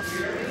pulls off,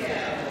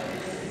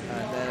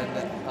 and then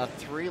a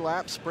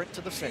 3-lap sprint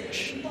to the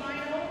finish.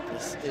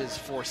 This is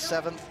for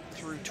 7th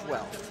through 12th.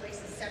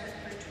 7th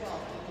through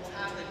 12th. We'll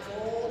have the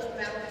gold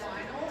medal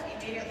final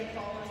immediately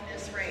following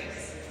this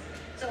race.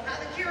 So how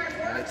the Keirin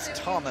works, and it's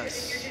Thomas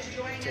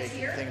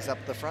taking things up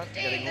the front,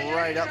 getting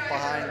right up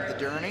behind the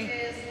Derny.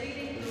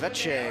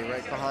 Vetsche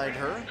right behind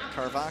her,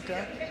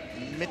 Carvaca,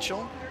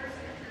 Mitchell,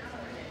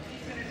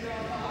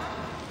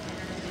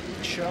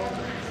 Cho.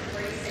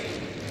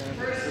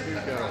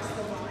 Verdugo. Across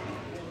the line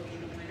will be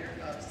the winner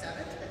of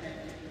 7th, and then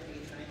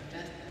 8th, 9th,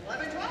 10th,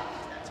 11th, 12th.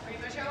 That's pretty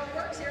much how it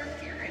works here in the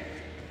Keirin.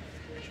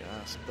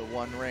 Just the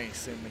one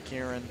race in the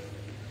Keirin.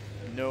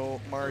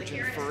 No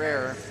margin for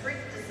error.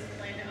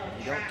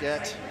 You don't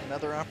get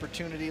another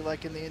opportunity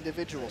like in the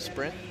individual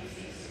sprint.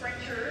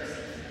 Sprinters,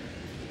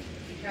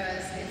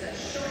 because it's a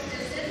short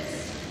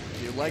distance.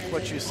 If you like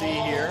what you see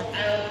here,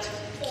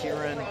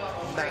 Keirin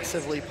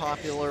massively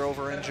popular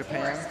over in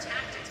Japan.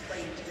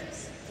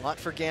 A lot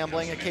for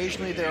gambling.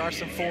 Occasionally there are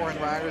some foreign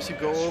riders who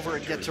go over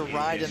and get to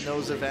ride in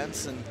those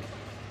events, and you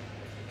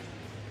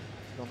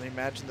can only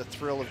imagine the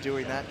thrill of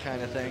doing that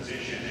kind of thing.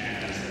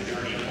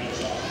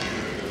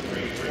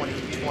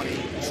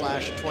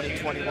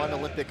 2020/2021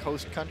 Olympic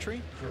host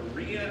country.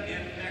 Korea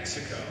and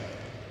Mexico.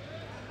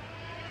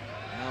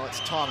 Now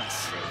it's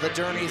Thomas. The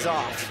Durney's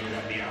off.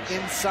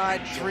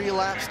 Inside 3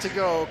 laps to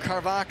go.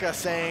 Carvaca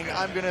saying,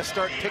 I'm going to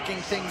start picking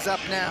things up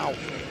now.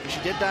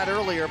 She did that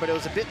earlier, but it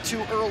was a bit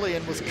too early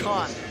and was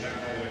caught.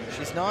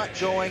 She's not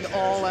going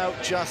all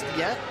out just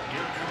yet.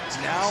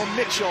 Now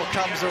Mitchell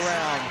comes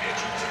around.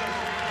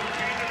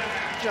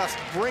 Just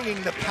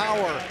bringing the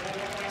power,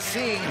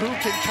 seeing who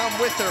can come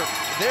with her.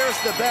 There's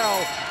the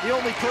bell. The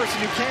only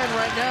person who can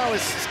right now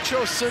is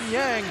Cho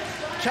Sun-Yang.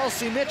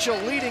 Kelsey Mitchell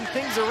leading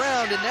things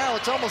around, and now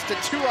it's almost a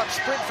 2-up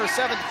sprint for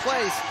 7th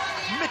place.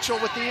 Mitchell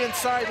with the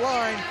inside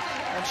line,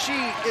 and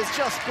she is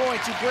just going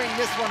to bring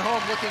this one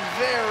home, looking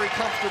very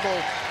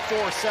comfortable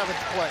for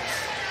 7th place.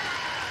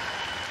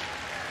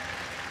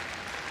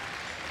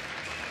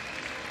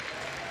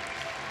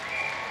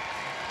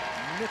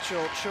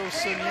 Mitchell, Cho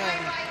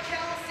Sun-Yang.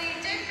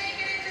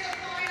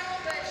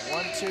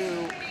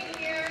 1-2.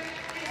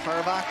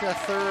 Carvaca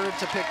 3rd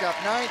to pick up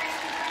 9th.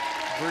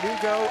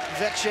 Verdugo,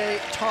 Vecce,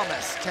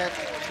 Thomas, 10th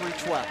through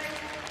 12th.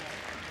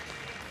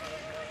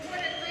 What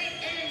a great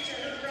end to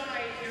her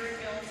ride here in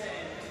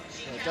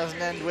Milton. It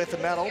doesn't end with a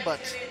medal, but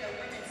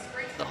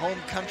the home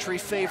country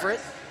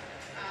favorite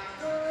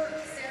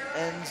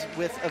ends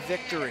with a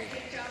victory.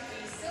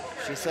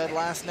 She said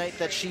last night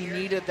that she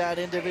needed that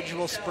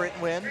individual sprint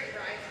win.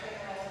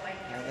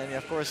 And then,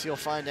 of course, you'll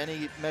find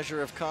any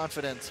measure of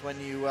confidence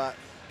when you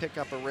pick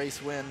up a race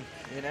win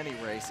in any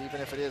race, even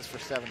if it is for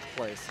 7th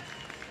place.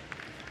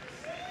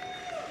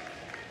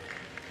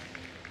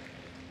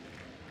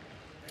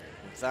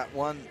 That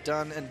one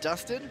done and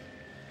dusted.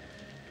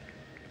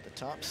 The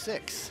top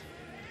 6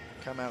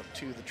 come out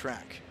to the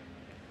track.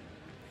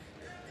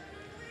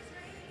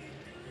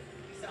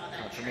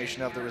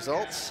 Confirmation of the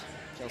results.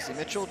 Kelsey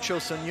Mitchell, Cho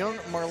Sun-Yung,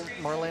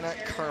 Marlena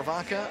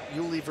Carvaca,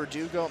 Yuli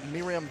Verdugo,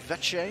 Miriam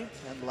Vecce,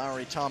 and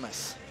Lowry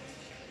Thomas.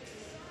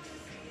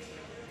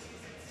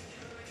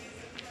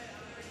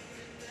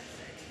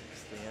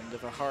 It's the end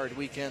of a hard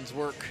weekend's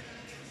work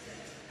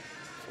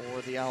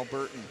for the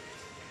Albertan.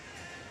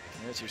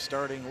 There's your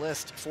starting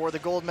list for the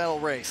gold medal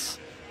race.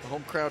 The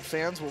home crowd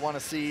fans will want to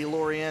see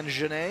Lauriane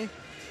Genet.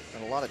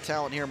 And a lot of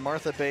talent here.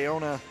 Martha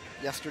Bayona,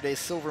 yesterday's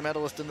silver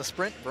medalist in the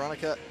sprint.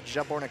 Veronika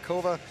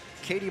Jabornikova,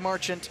 Katie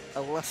Marchant,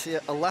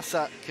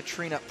 Alessa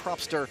Katrina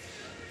Propster,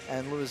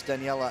 and Luz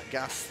Daniela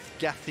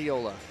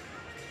Gathiola.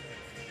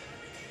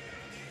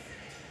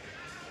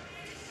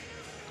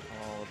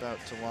 All about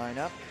to line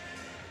up.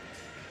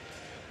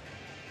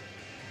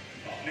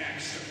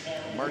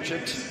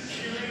 Marchant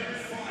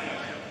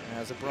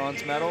has a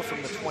bronze medal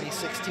from the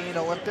 2016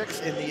 Olympics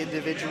in the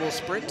individual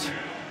sprint.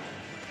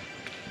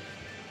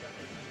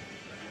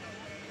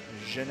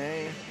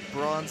 Genet,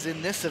 bronze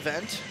in this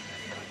event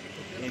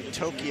in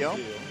Tokyo.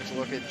 Let's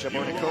look at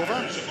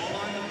Jabornikova,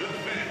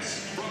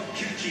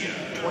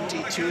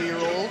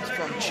 22-year-old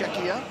from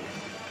Czechia,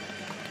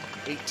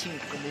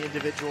 18th in the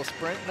individual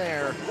sprint.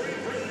 There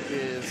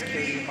is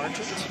Katie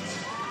Marchant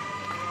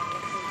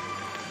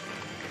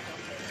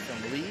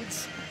from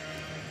Leeds.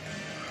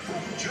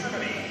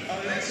 Germany,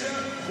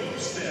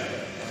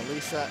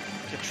 Alessa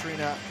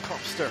Katrina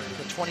Kopster,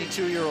 the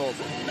 22-year-old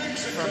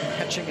from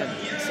Hechingen,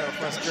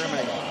 Southwest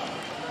Germany.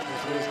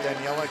 There's Luz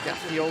Daniela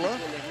Gathiola,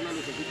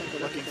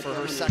 looking for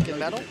her 2nd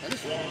medal.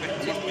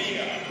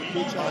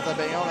 Martha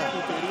Bayona,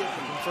 looking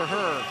for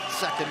her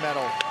 2nd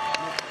medal.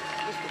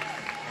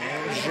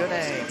 And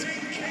Genet,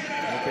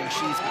 hoping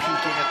she's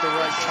peaking at the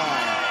right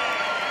time.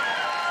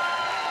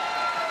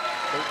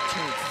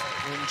 13th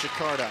in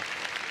Jakarta.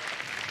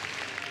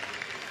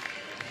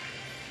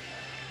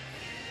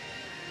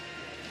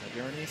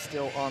 Gurney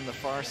still on the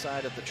far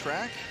side of the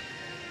track,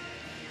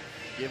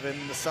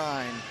 given the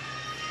sign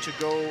to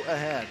go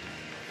ahead.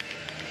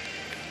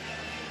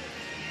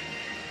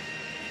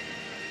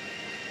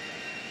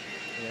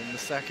 In the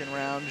 2nd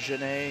round,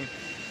 Genet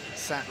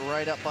sat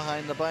right up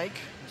behind the bike.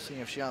 We'll see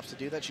if she opts to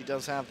do that. She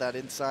does have that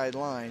inside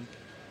line.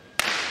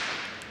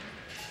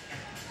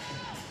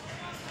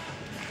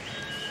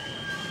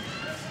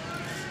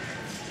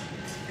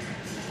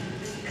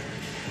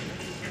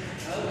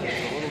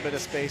 Bit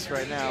of space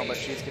right now, but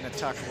she's going to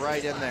tuck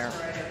right in there.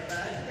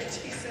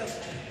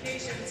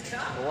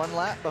 1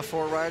 lap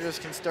before riders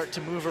can start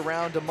to move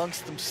around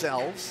amongst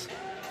themselves.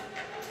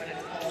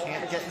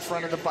 Can't get in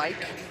front of the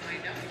bike.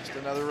 Just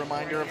another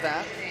reminder of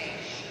that.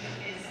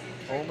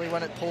 Only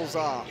when it pulls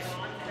off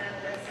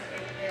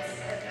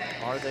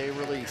are they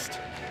released.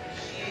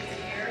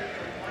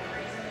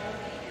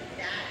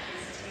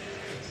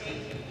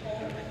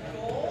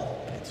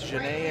 It's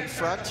Genet in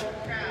front,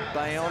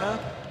 Bayona,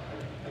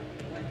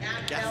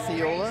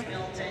 Gathiola,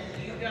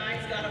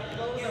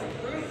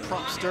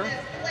 Propster,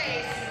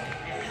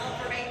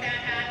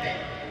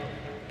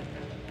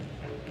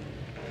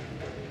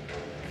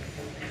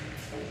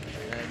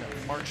 and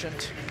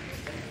Marchant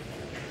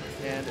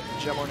and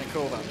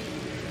Jabornikova.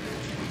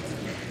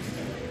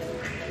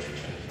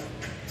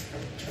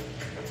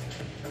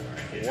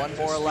 One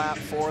more lap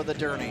for the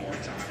Durney.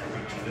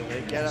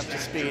 They get up to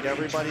speed.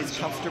 Everybody's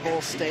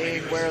comfortable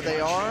staying where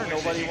they are.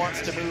 Nobody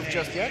wants to move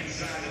just yet.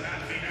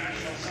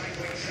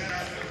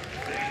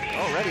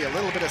 Already a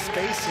little bit of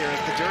space here as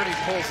the dirty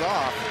pulls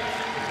off.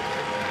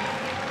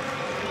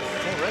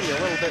 Already a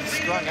little bit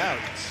strung out.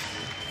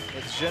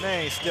 It's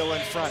Genet still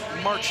in front.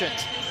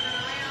 Marchant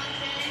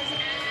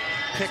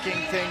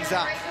picking things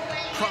up.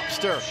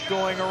 Propster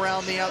going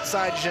around the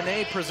outside.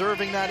 Genet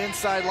preserving that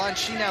inside line.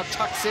 She now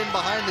tucks in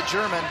behind the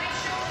German.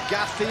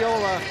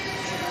 Gathiola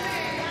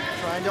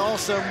trying to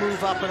also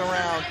move up and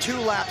around. 2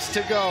 laps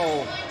to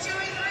go.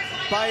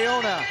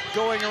 Bayona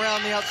going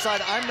around the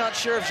outside. I'm not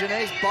sure if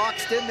Genet's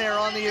boxed in there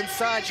on the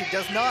inside. She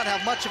does not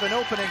have much of an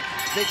opening.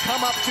 They come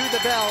up to the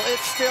bell.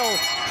 It's still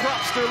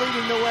Propster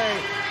leading the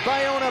way.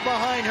 Bayona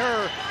behind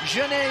her.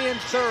 Genet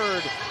in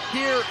third.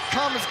 Here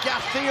comes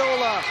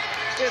Gathiola.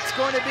 It's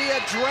going to be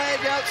a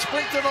drag-out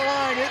sprint to the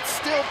line. It's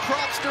still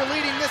Propster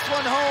leading this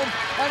one home,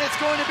 and it's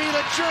going to be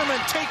the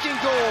German taking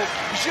gold.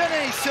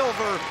 Genet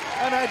silver,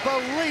 and I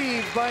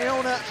believe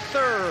Bayona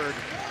third.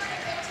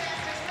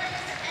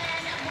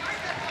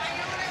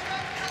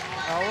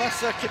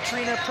 Alessa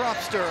Katrina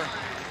Propster,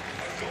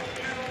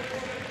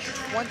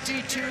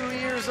 22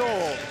 years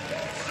old.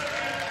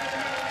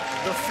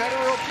 The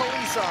federal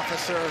police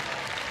officer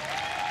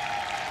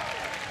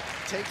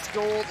takes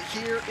gold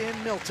here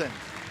in Milton.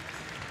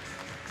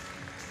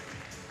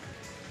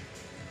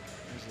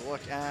 Here's a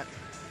look at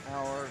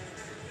our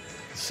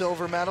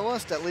silver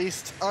medalist, at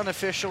least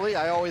unofficially.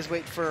 I always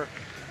wait for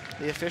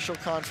the official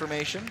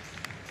confirmation.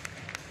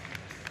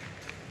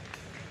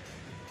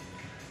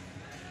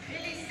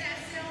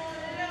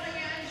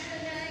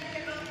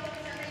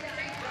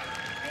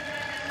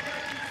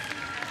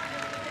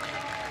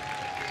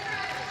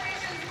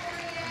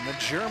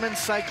 The German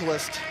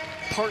cyclist,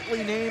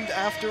 partly named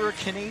after a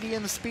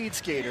Canadian speed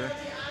skater,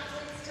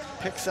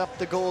 picks up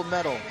the gold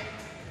medal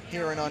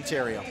here in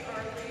Ontario.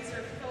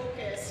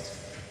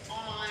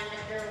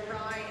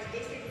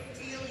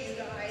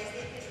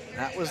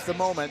 That was the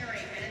moment.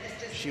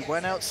 She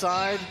went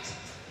outside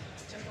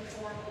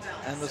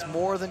and was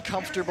more than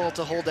comfortable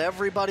to hold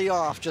everybody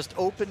off, just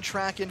open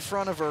track in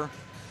front of her,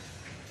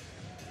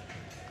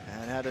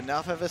 and had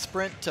enough of a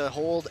sprint to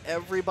hold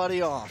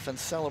everybody off and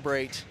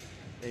celebrate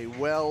a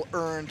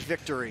well-earned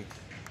victory.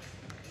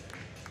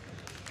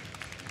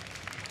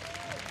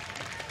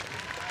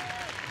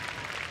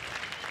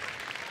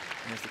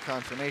 There's the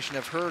confirmation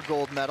of her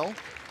gold medal.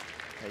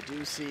 I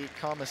do see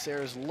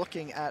commissaires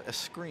looking at a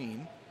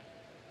screen.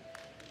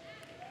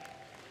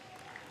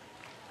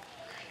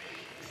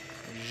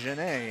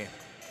 Genet,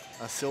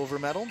 a silver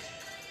medal.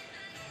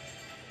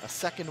 A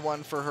second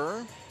one for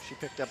her. She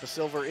picked up a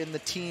silver in the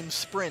team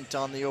sprint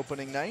on the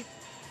opening night.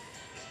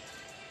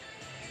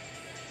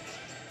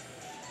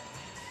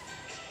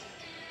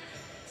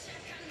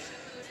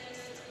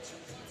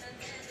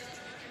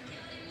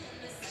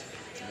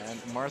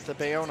 Martha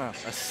Bayona,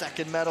 a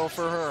second medal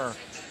for her.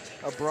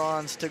 A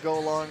bronze to go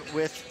along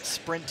with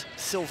sprint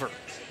silver.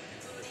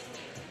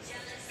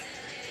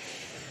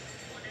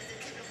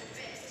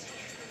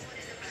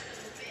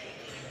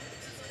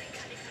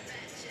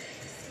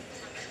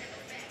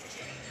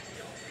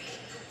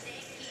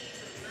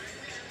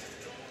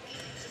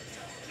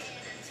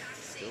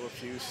 Still a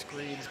few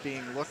screens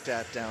being looked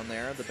at down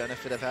there, the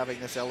benefit of having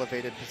this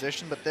elevated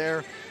position, but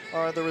there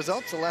are the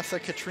results.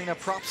 Alessa Katrina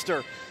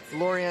Propster,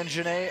 Lauriane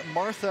Genet,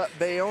 Martha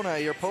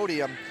Bayona, your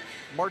podium.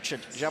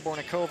 Marchant,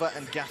 Jabornikova,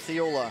 and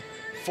Gathiola,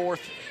 4th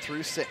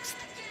through 6th.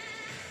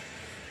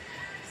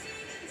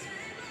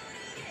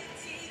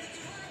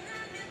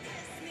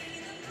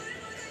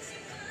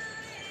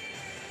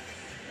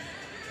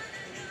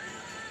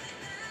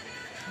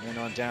 And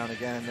on down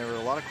again, there were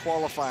a lot of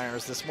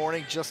qualifiers this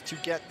morning just to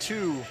get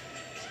to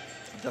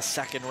the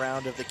second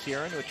round of the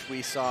Kieran, which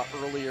we saw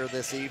earlier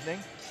this evening.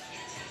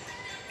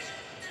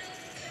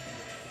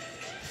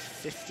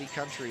 50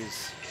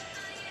 countries,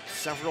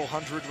 several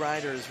hundred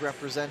riders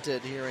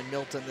represented here in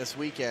Milton this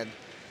weekend.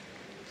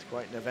 It's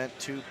quite an event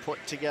to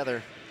put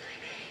together.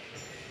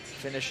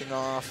 Finishing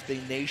off the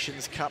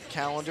Nations Cup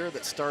calendar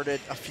that started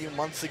a few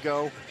months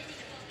ago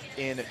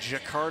in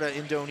Jakarta,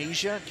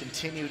 Indonesia,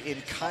 continued in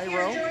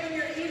Cairo,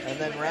 and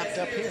then wrapped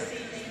up here.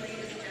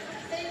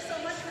 Thanks so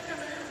much for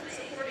coming out and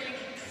supporting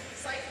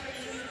cycling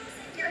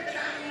here at the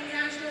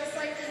National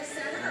Cycling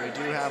Center. And we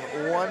do have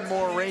one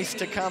more race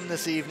to come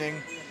this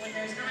evening. When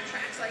there's not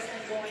track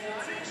cycling going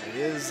on. It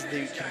is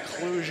the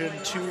conclusion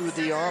to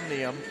the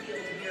Omnium.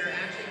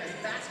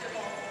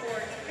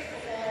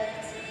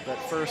 But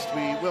first,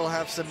 we will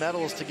have some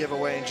medals to give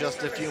away in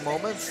just a few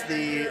moments.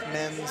 The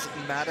men's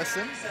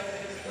Madison.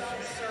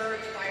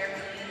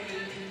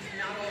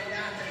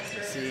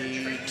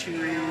 See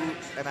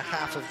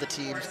 2.5 of the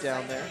teams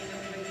down there.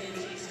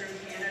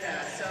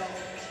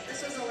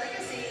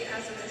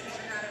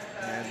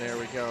 And there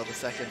we go, the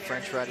second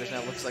French riders. Now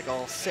it looks like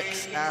all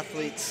 6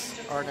 athletes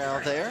are now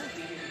there.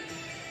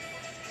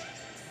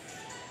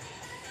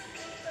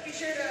 Be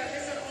sure to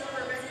visit all of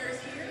our vendors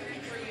here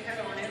before you head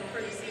on in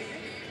for this evening.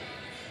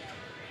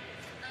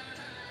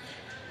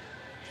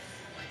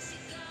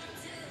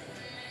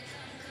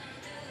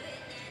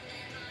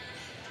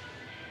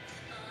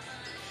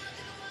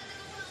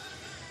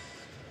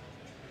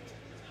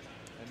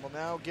 And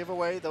we'll now give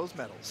away those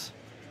medals.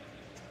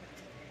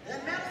 The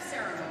medal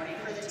ceremony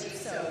for the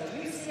Tissot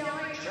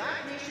UCI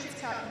Track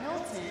Nations Cup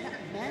Milton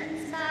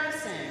Men's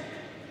Marathon.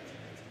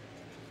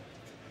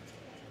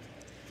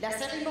 La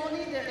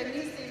cérémonie de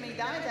remise des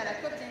médailles de la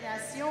Coupe des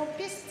Nations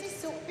piste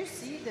Tissot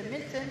UCI de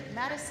Milton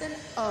Marathon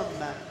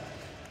Hommes.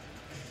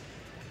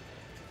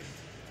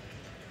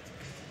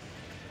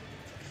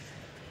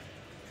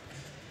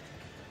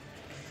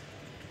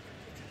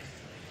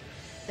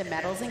 The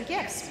medals and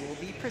gifts will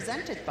be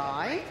presented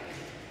by.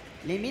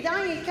 Les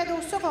médailles et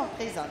cadeaux seront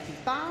présentés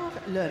par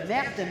le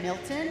maire de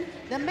Milton,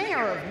 the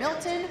mayor of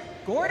Milton,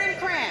 Gordon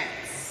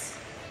Krantz.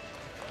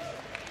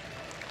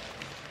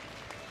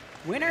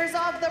 Winners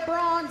of the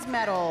bronze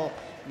medal,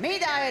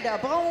 médaille de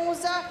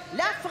bronze,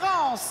 la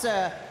France,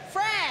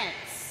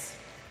 France.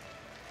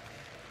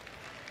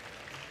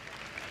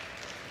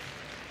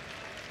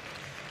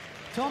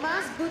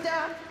 Thomas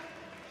Bouda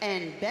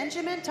and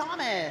Benjamin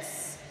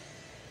Thomas.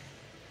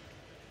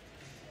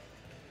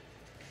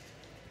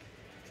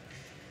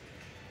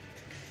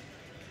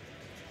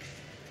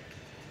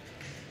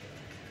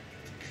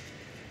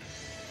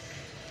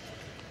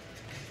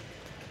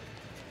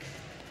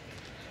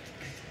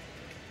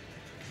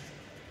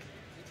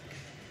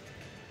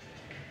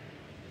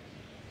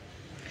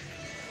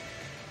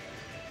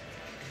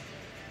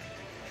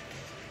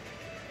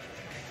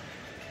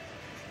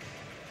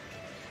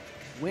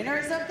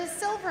 Winners of the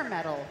silver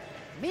medal,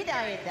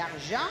 médaille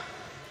d'argent,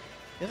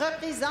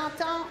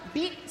 représentant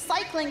Beat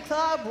Cycling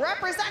Club,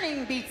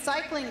 representing Beat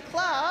Cycling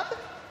Club,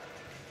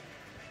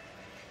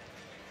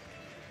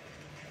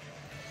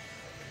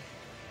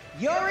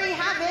 Yuri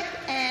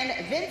Havik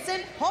and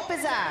Vincent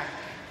Hopizak.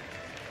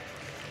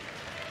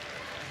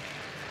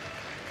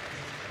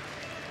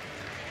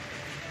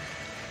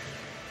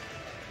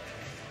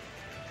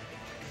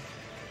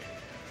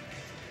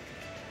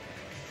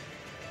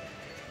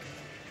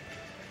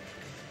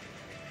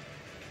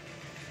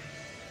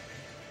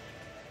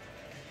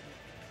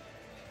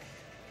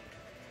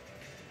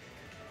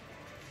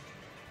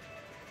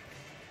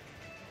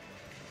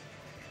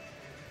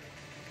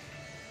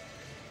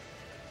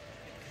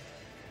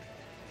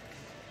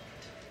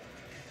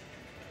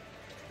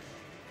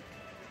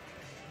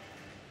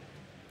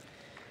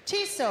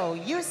 Tissot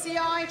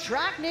UCI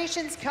Track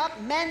Nations Cup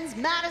Men's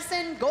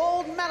Madison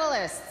Gold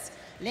Medalists.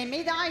 Les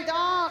médailles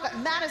d'or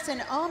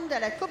Madison Hommes de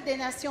la Coupe des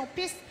Nations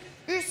Piste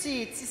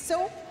UCI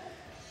Tissot.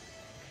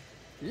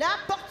 La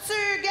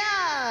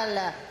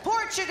Portugal,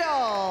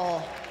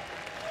 Portugal.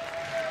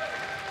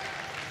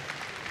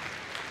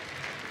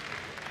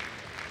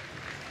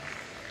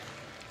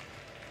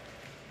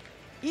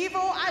 Ivo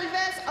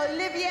Alves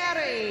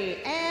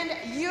Olivieri and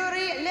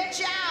Yuri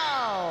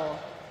Lechao.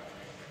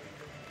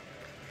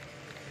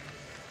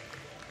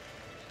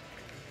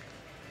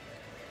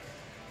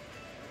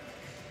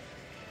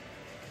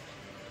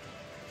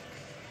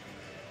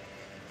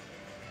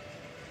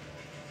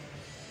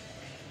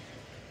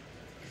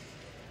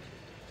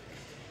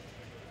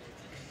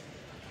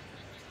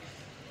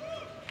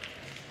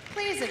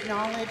 Please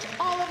acknowledge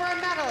all of our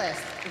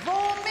medalists,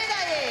 vos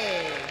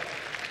médaillés.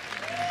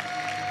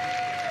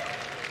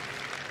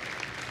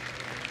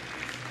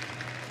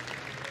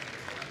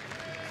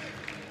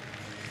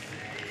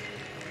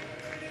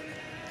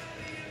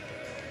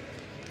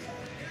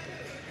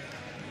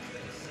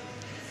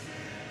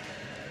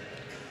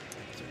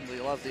 Certainly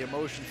love the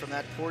emotion from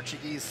that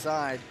Portuguese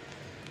side.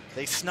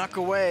 They snuck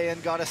away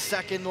and got a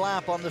second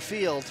lap on the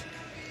field.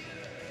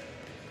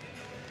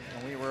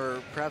 And we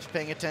were perhaps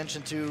paying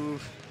attention to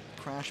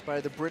crash by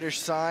the British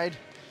side.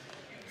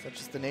 Such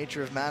is the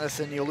nature of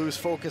Madison. You lose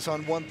focus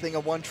on one thing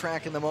on one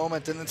track in the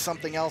moment, and then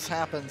something else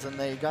happens, and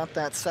they got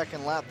that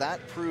second lap.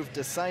 That proved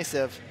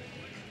decisive.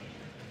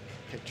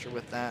 Picture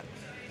with that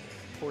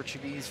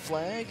Portuguese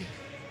flag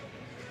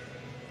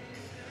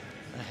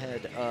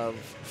ahead of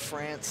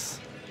France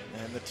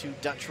and the two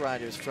Dutch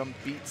riders from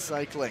Beat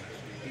Cycling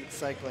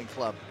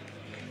Club.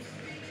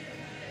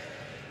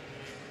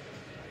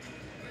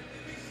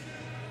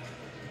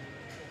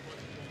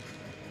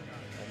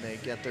 They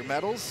get their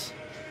medals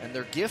and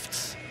their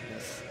gifts,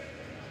 this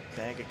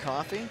bag of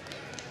coffee.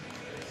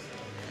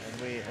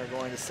 And we are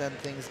going to send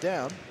things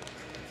down.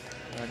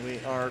 And we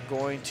are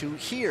going to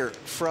hear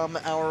from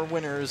our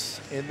winners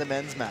in the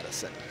men's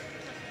Madison.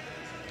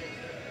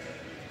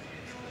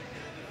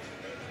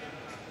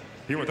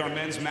 Here with our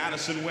men's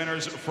Madison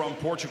winners from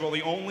Portugal,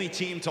 the only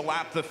team to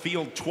lap the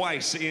field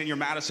twice in your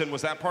Madison.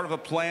 Was that part of a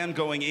plan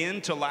going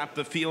in to lap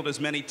the field as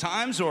many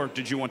times, or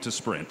did you want to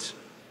sprint?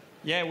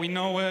 Yeah, we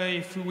know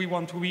if we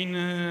want to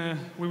win,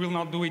 we will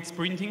not do it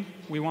sprinting.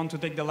 We want to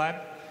take the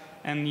lap.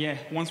 And yeah,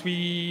 once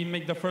we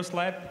make the first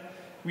lap,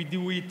 we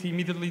do it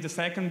immediately the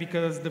second,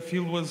 because the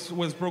field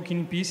was broken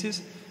in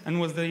pieces and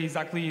was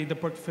exactly the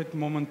perfect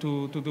moment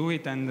to do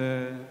it. And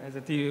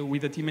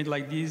with a teammate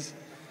like this,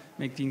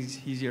 make things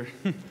easier.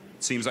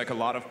 Seems like a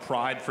lot of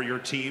pride for your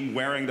team,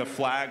 wearing the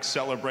flag,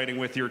 celebrating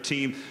with your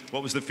team.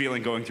 What was the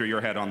feeling going through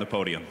your head on the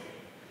podium?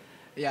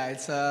 Yeah,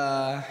 it's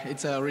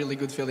a really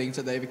good feeling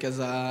today because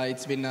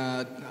it's been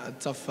a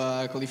tough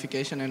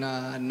qualification,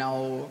 and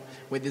now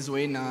with this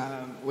win,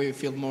 we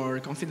feel more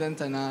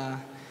confident,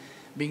 and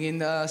being in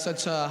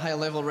such a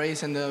high-level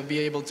race and be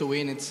able to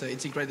win, it's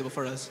incredible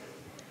for us.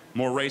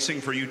 More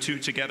racing for you two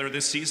together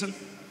this season?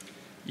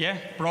 Yeah,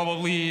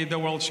 probably the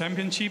World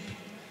Championship,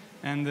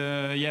 and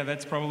yeah,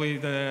 that's probably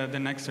the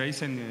next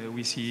race, and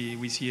we see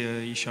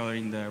each other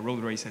in the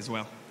road race as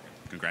well.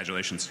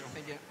 Congratulations.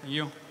 Thank you. Thank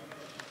you.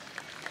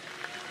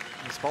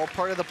 It's all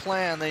part of the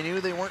plan. They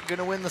knew they weren't going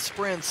to win the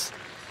sprints,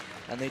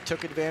 and they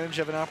took advantage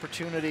of an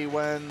opportunity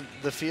when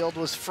the field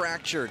was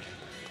fractured,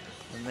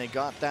 and they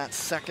got that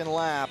second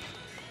lap,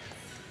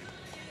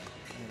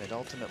 and it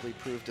ultimately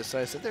proved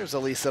decisive. There's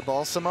Elisa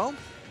Balsamo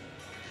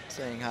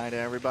saying hi to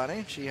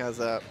everybody. She has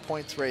a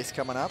points race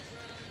coming up,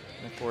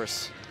 and of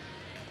course,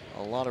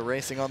 a lot of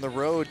racing on the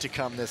road to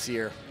come this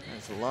year.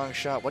 It's a long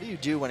shot. What do you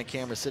do when a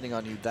camera's sitting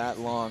on you that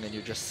long and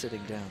you're just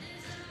sitting down?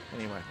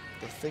 Anyway,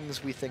 the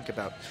things we think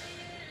about.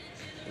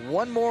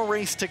 One more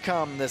race to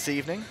come this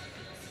evening,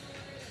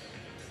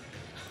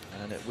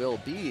 and it will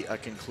be a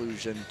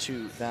conclusion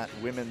to that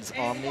women's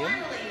Omnium.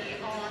 Finally,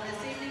 on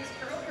this evening's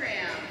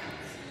program,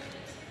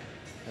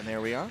 And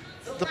there we are,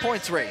 the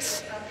points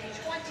race.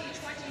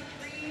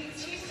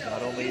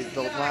 Not only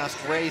the last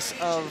race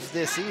of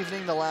this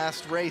evening, the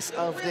last race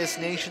of this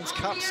Nations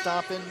Cup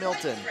stop in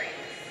Milton.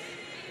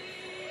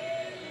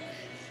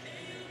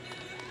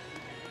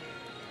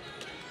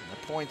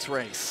 The points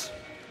race.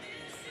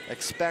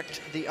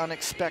 Expect the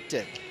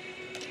unexpected.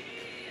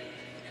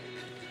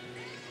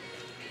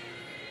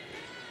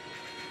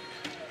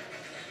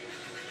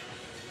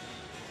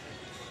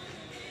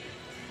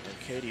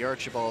 Katie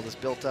Archibald has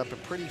built up a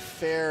pretty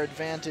fair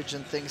advantage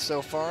in things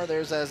so far.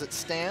 There's as it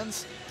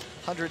stands,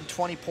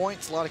 120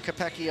 points, Lotte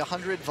Kopecky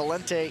 100,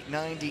 Valente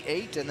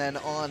 98, and then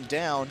on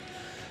down.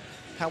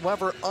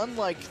 However,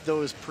 unlike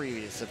those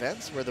previous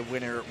events where the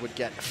winner would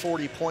get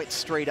 40 points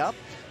straight up,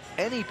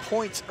 any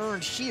points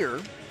earned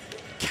here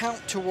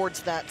count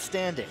towards that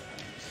standing.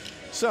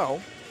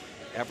 So,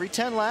 every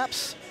 10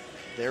 laps,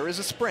 there is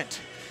a sprint.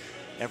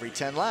 Every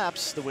 10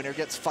 laps, the winner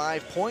gets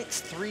 5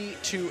 points, 3,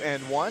 2,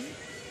 and 1.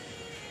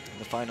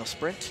 The final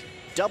sprint,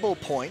 double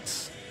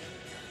points.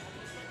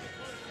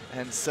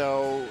 And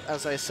so,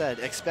 as I said,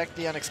 expect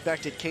the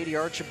unexpected. Katie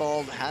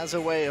Archibald has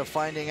a way of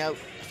finding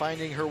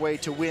her way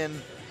to win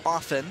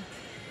often.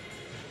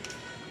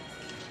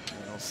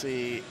 And we'll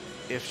see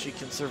if she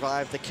can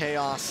survive the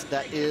chaos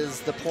that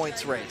is the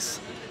points race.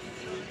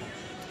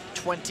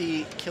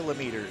 20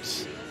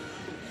 kilometers.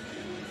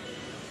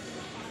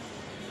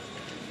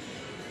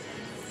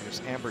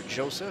 There's Amber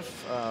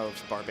Joseph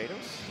of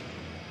Barbados.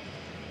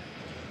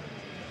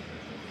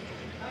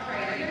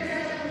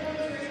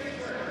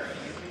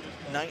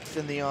 Ninth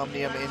in the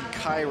Omnium in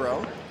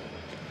Cairo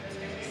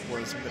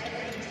was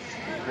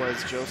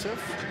Joseph.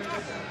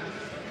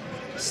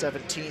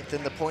 17th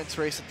in the points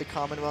race at the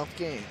Commonwealth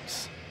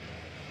Games.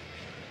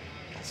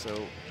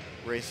 Also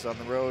races on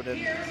the road,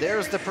 and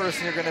there's the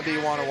person you're going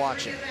to want to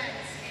watch it.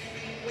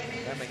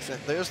 That makes sense.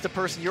 There's the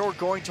person you're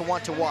going to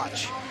want to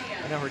watch.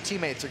 I know her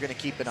teammates are going to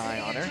keep an eye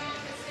on her.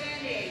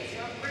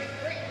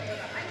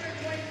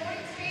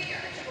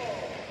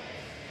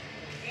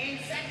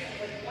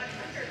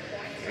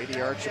 Katie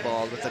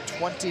Archibald with a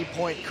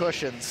 20-point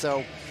cushion.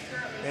 So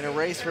in a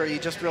race where you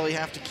just really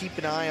have to keep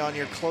an eye on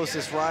your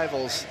closest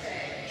rivals,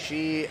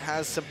 she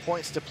has some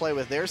points to play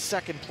with. There's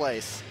second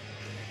place.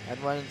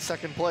 And when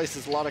second place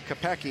is Lotte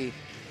Kopecky,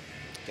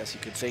 I guess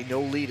you could say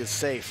no lead is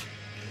safe.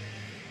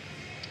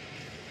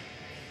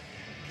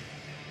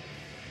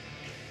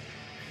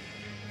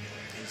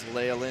 There's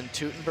Leah Lynn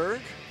Teutenberg.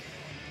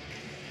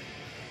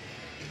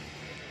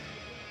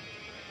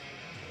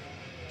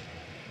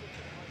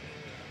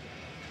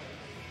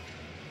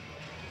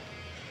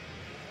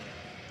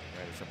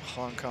 Ready from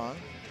Hong Kong.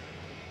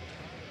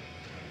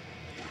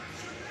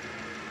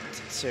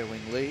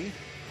 Se-Wing Lee.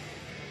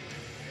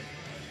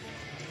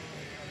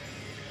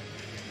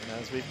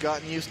 As we've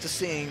gotten used to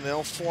seeing,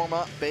 they'll form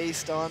up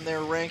based on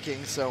their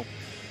rankings. So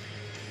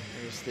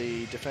here's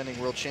the defending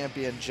world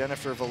champion,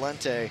 Jennifer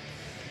Valente,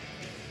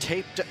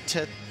 taped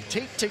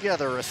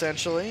together,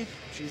 essentially.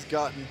 She's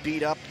gotten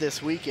beat up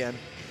this weekend.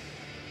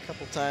 A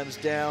couple times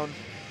down,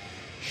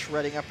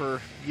 shredding up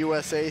her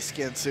USA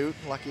skin suit.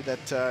 Lucky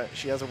that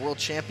she has a world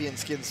champion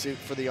skin suit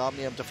for the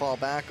Omnium to fall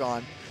back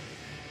on.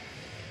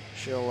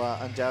 She'll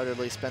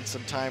undoubtedly spend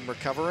some time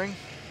recovering.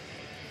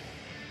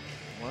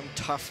 One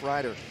tough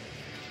rider.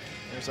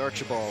 There's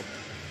Archibald,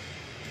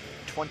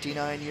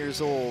 29 years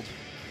old,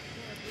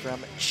 from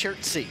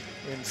Chertsey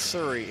in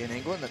Surrey in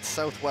England. That's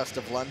southwest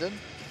of London,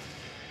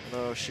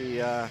 although she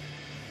is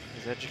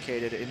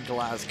educated in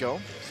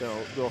Glasgow. So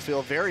will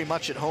feel very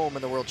much at home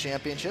in the World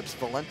Championships.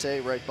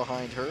 Valente right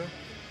behind her.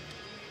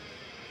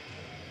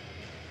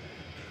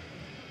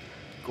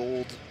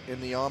 Gold in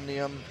the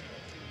Omnium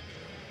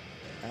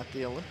at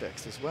the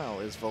Olympics as well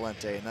is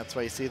Valente, and that's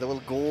why you see the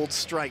little gold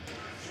stripe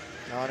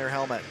on her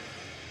helmet.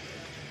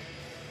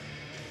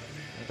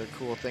 Another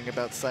cool thing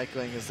about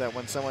cycling is that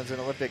when someone's an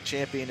Olympic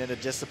champion in a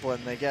discipline,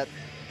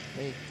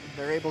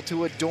 they're able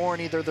to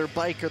adorn either their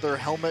bike or their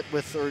helmet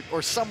with,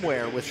 or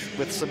somewhere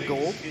with some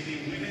gold.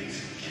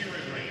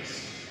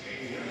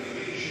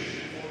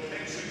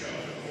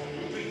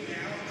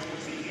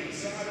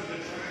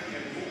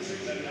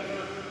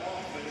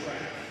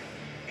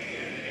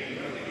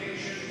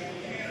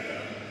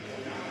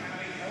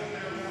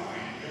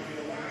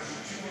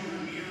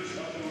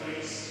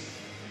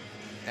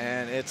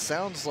 And it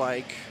sounds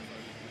like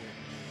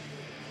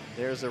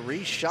there's a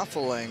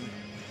reshuffling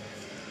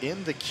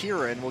in the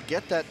Keirin. We'll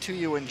get that to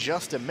you in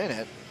just a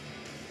minute.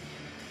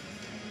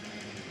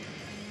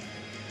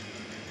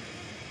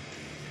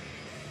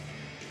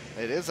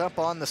 It is up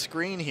on the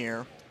screen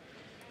here.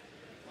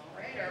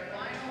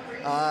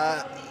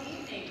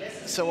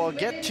 So I'll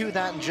get to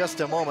that in just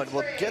a moment.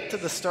 We'll get to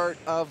the start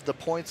of the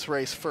points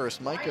race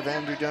first. Micah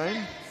van der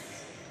Duyn.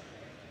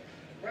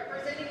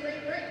 Representing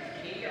Great Britain,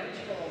 Katie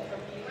Archibald. From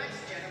the U.S.,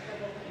 Jennifer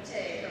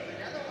Lopite. From the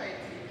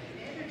Netherlands,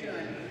 van der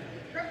Duyn.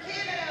 From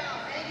Canada,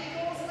 Maggie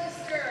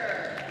Golds-Lister.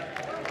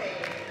 From Norway,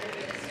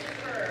 Olivia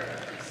Super.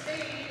 From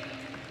Spain,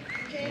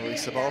 UK,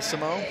 Elisa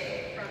Balsamo.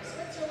 From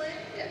Switzerland,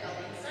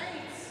 Ellen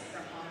Seitz.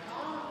 From Hong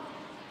Kong,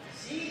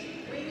 Xi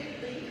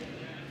Wing-Li.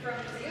 From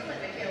New Zealand,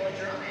 Michaela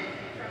Drummond.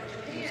 From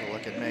Japan, Here's a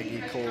look at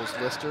Maggie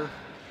Coles-Lister,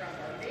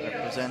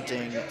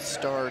 representing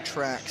Star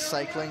Track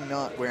Cycling,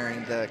 not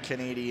wearing the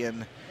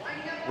Canadian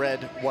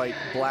red, white,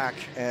 black,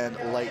 and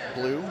light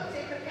blue.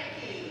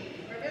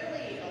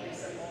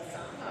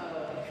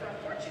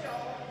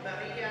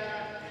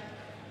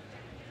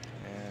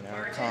 And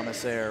our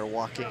commissaire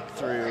walking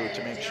through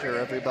to make sure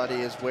everybody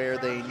is where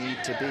they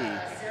need to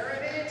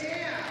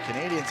be.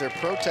 Canadians are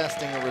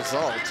protesting a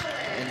result,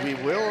 and we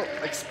will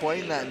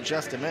explain that in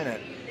just a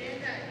minute.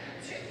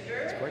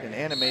 It's quite an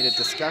animated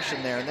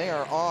discussion there, and they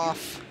are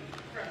off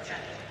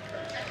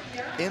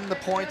in the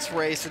points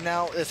race. And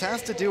now this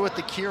has to do with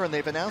the Keirin.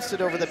 They've announced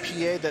it over the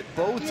PA that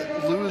both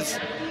Luz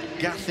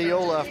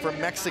Gathiola from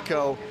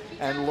Mexico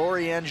and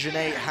Lauriane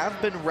Genet have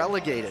been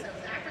relegated.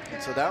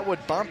 And so that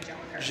would bump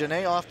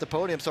Genet off the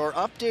podium. So our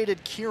updated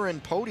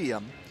Keirin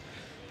podium,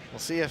 we'll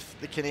see if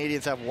the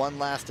Canadians have one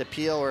last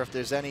appeal or if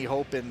there's any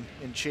hope in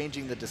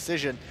changing the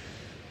decision.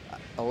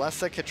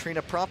 Alessa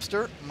Katrina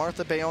Propster,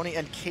 Martha Bayoni,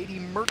 and Katie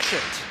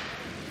Merchant,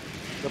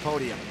 the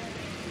podium.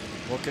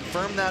 We'll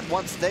confirm that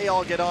once they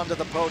all get onto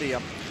the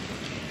podium.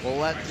 We'll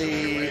let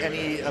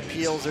any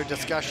appeals or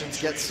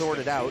discussions get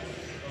sorted out.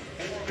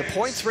 The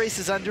points race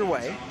is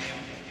underway.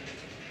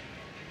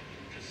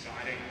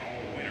 Deciding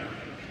our winner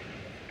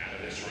out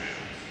of this round.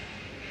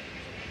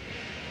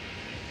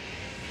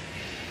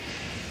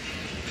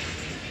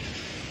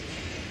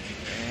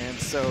 And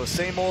so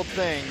same old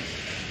thing.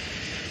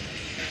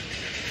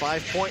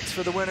 5 points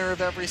for the winner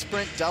of every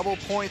sprint, double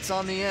points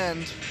on the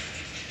end.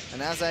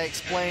 And as I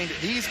explained,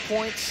 these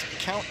points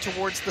count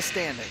towards the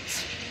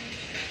standings.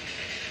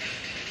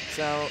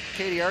 So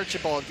Katie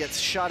Archibald gets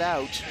shut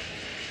out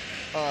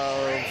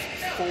of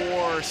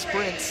 4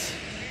 sprints,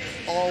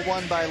 all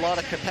won by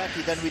Lotta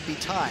Kopecky, then we'd be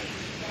tied.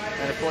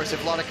 And of course,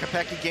 if Lotta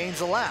Kopecky gains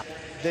a lap,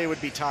 they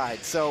would be tied.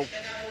 So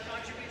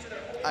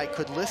I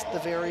could list the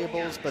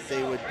variables, but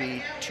they would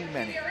be too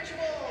many.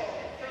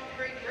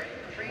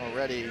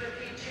 Already,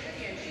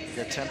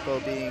 the tempo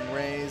being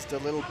raised a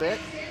little bit.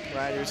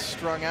 Riders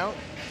strung out.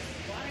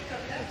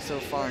 But so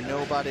far,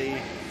 nobody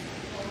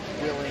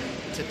willing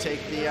to take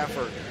the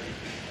effort.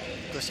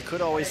 Of course, you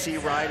could always see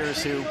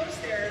riders who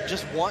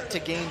just want to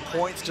gain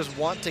points, just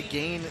want to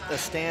gain the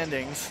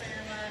standings,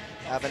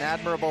 have an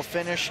admirable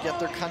finish, get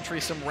their country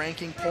some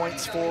ranking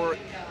points for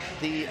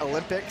the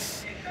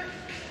Olympics.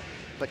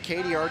 But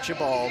Katie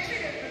Archibald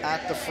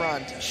at the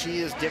front, she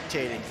is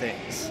dictating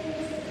things.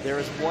 There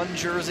is one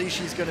jersey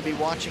she's going to be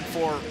watching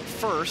for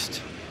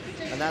first,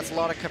 and that's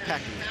Lotta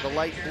Kopecky, the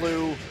light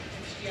blue,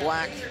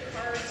 black,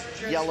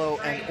 yellow,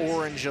 and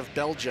orange of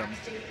Belgium.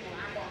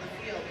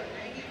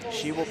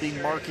 She will be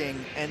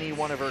marking any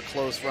one of her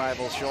close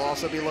rivals. She'll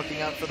also be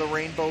looking out for the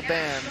rainbow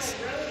bands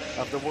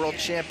of the world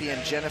champion,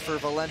 Jennifer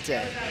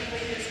Valente.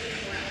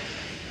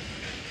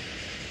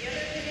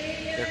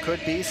 There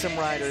could be some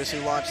riders who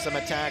launch some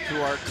attack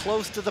who are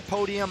close to the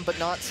podium, but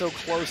not so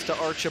close to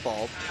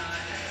Archibald.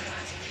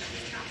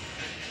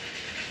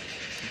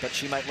 But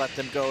she might let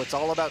them go. It's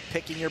all about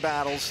picking your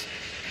battles.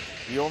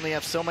 You only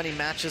have so many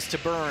matches to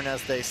burn,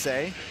 as they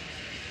say.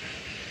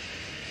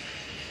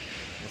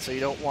 And so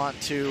you don't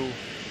want to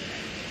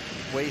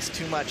waste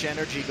too much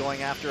energy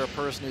going after a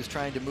person who's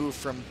trying to move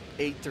from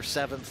 8th or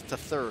 7th to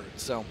 3rd.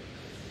 So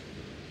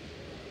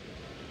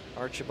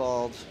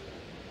Archibald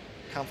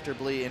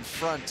comfortably in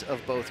front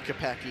of both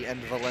Kopecky and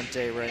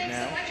Valente right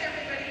now. Thanks so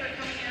much, everybody,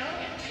 for coming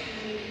out.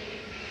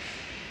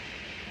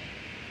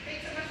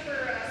 Thanks so much for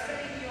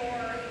spending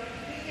your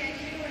weekend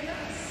here with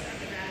us at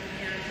the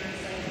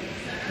Madison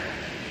Center.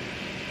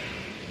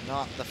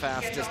 Not the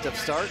fastest of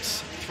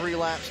starts. 3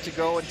 laps to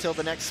go until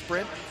the next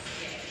sprint.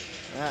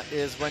 That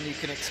is when you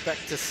can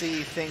expect to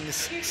see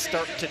things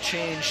start to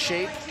change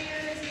shape.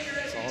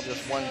 It's all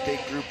just one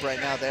big group right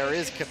now. There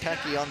is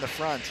Kopecky on the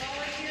front.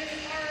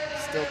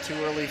 still too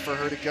early for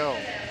her to go.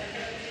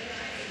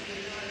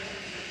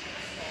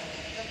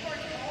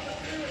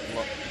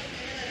 Look,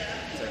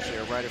 it's actually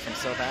a rider from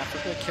South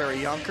Africa, Carrie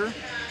Jonker.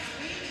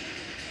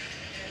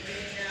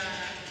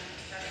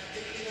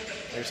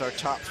 There's our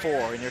top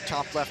four in your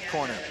top left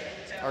corner.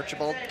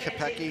 Archibald,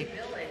 Kopecky,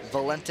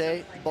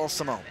 Valente,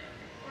 Balsamo.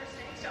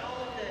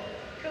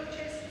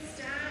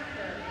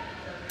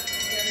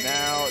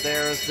 Now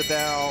there's the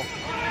bell.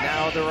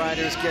 Now the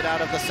riders get out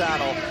of the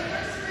saddle.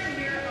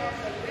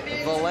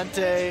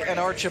 Valente and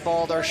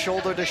Archibald are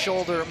shoulder to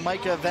shoulder.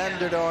 Micah van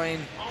der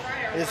Doyen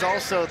is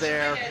also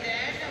there.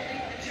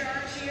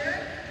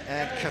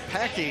 And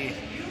Kopecky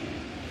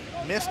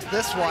missed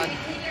this one.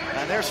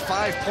 And there's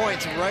 5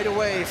 points right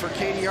away for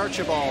Katie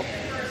Archibald.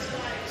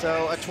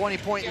 So a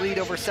 20-point lead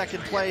over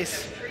second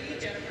place.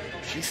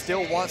 She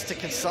still wants to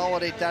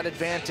consolidate that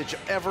advantage.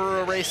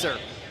 Ever a racer.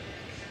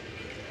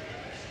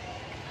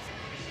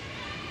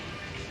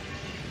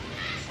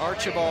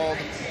 Archibald,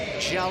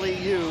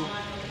 Jiali Yu,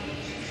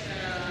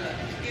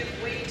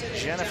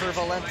 Jennifer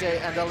Valente,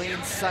 and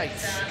Aline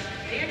Seitz.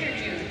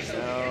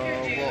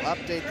 So we'll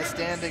update the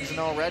standings, and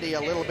already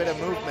a little bit of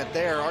movement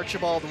there.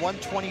 Archibald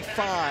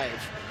 125,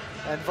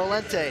 and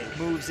Valente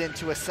moves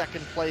into a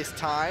second place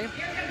tie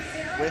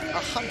with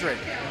 100.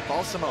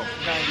 Balsamo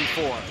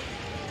 94.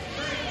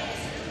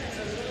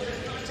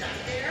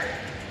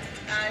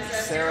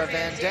 Sarah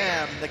Van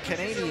Dam, the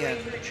Canadian,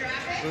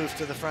 moves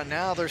to the front.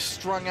 Now they're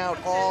strung out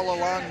all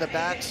along the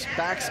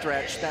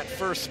backstretch. That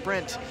first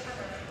sprint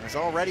has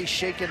already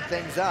shaken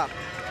things up.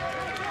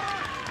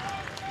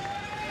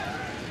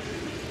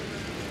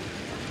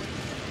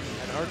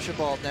 And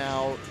Archibald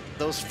now,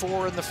 those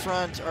four in the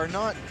front are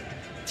not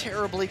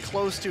terribly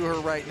close to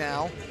her right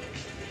now.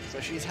 So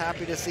she's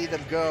happy to see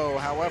them go.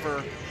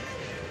 However,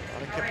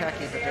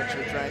 Kopecky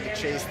potentially trying to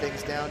chase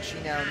things down. She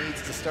now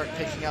needs to start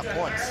picking up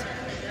points.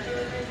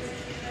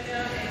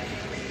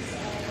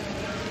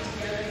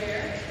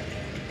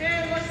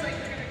 And it looks like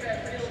we're going to get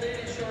reeled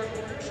in short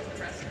order with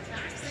the rest of the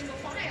pack. Single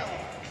file.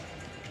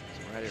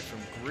 Rider from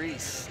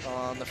Greece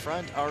on the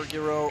front,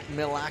 Argiro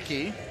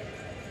Milaki.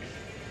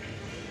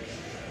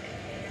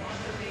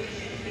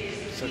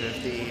 Sort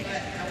of the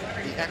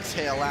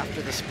exhale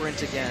after the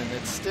sprint again.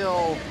 It's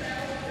still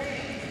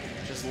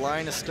just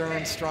line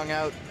astern, strung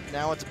out.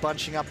 Now it's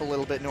bunching up a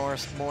little bit more,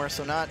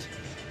 so not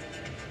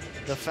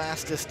the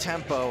fastest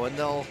tempo, and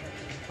they'll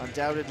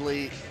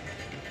undoubtedly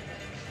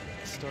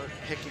start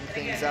picking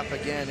things up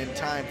again in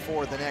time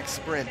for the next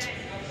sprint.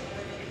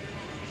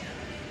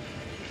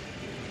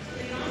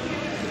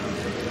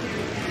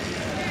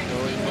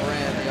 Zoe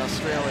Moran, the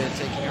Australian,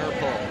 taking her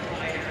pole.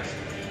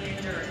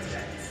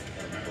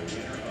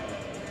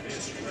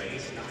 This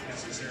race, not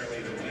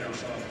necessarily the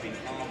winners of the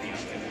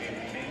obvious, and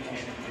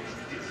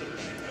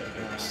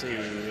we'll see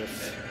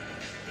if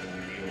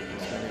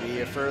there's going to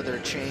be a further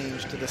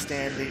change to the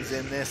standings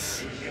in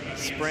this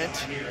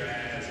sprint.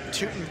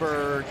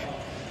 Teutenberg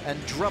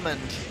and Drummond,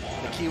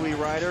 the Kiwi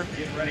rider,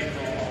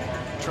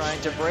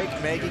 trying to break.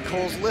 Maggie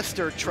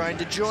Coles-Lister trying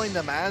to join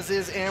them, as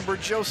is Amber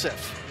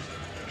Joseph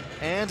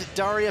and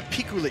Daria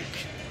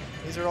Pikulik.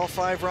 These are all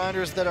 5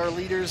 riders that our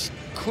leaders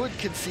could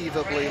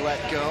conceivably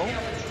let go.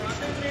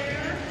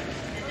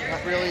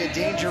 Not really a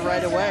danger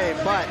right away,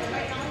 but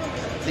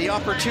the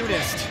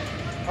opportunist,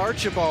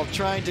 Archibald,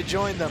 trying to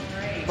join them.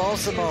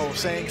 Balsamo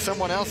saying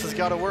someone else has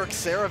got to work.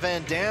 Sarah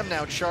Van Dam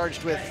now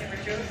charged with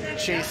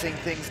chasing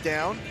things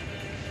down.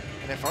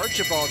 And if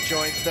Archibald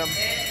joins them,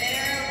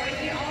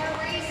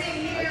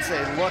 I'd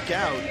say look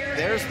out.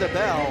 There's the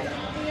bell.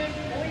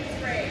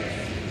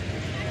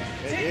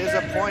 It is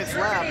a points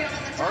lap.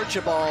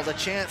 Archibald a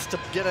chance to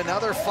get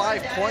another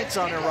 5 points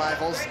on her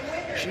rivals.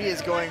 She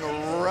is going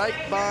right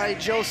by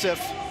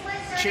Joseph,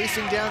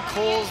 chasing down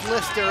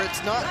Coles-Lister.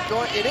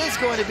 It is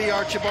going to be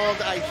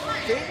Archibald, I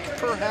think,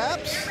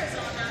 perhaps.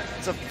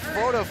 It's a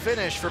photo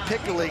finish for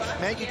Pikulik.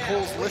 Maggie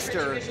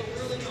Coles-Lister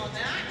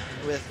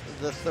with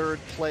the 3rd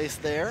place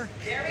there.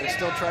 They're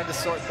still trying to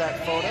sort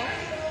that photo.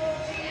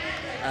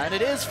 And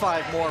it is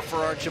 5 more for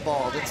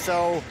Archibald. And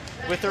so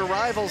with her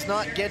rivals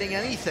not getting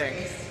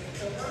anything,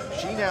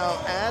 she now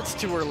adds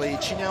to her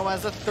lead. She now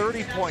has a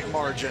 30-point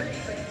margin.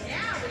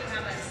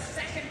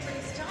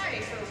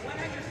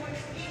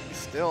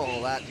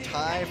 Still that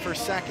tie for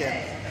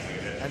second.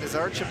 And is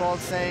Archibald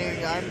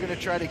saying, I'm going to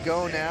try to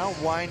go now?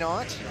 Why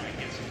not?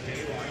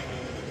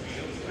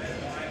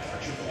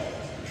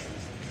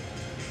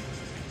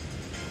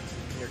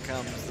 Here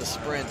comes the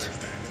sprint.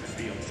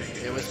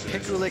 It was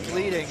Pikulik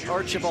leading.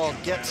 Archibald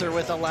gets her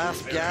with a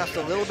last gasp.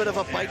 A little bit of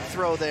a bike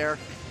throw there.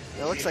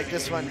 It looks like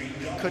this one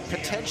could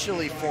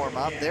potentially form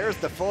up. There's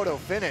the photo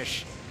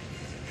finish.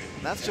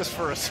 And that's just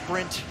for a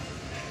sprint,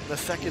 the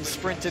second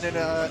sprint in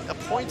a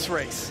points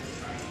race.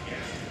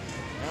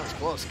 That was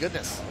close,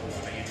 goodness.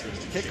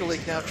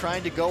 Pikulik now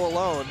trying to go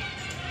alone.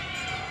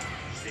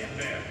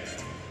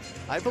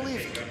 I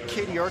believe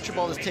Katie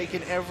Archibald has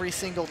taken every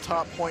single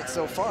top point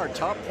so far.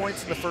 Top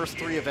points in the first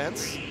 3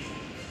 events.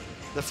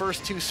 The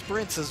first 2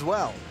 sprints as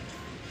well.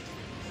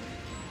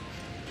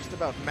 Just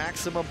about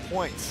maximum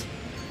points.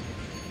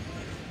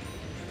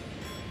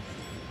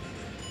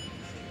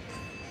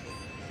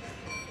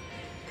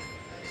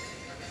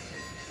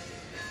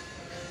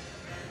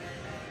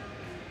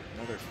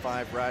 Other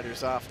 5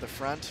 riders off the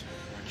front.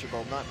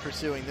 Archibald not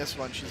pursuing this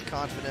one. She's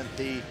confident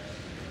the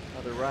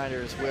other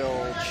riders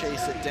will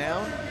chase it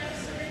down.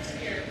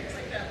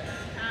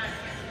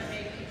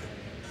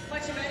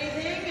 Much of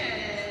anything,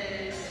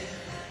 and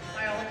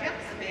by all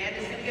accounts, the band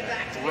is going to get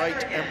back together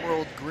Bright again.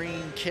 emerald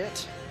green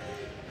kit,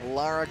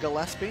 Lara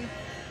Gillespie.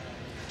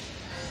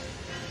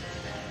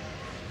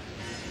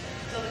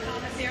 So the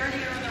commissary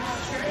here on the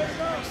home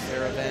stretch.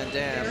 Sarah Van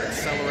Dam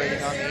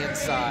accelerating on the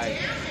inside.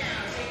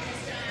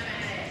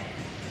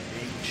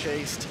 Being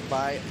chased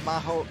by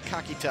Maho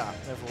Kakita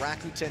of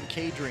Rakuten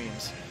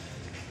K-Dreams.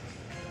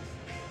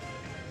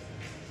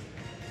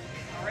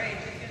 All right,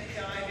 she's going to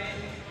dive in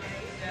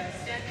on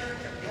Stenberg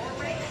from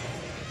Norway.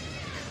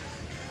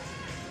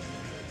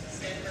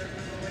 Stenberg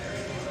was the winner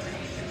of the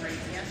elimination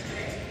race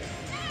yesterday.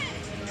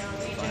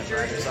 5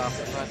 riders off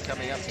the front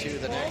coming up to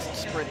the next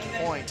sprint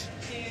point.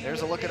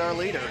 There's a look at our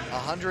leader,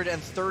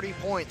 130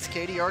 points,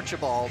 Katie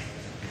Archibald.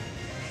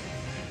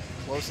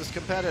 Closest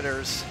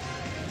competitors,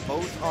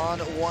 both on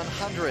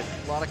 100.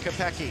 Lotta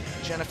Kopecky,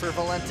 Jennifer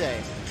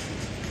Valente.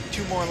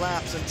 2 more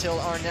laps until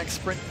our next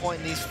sprint point.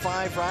 And these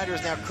 5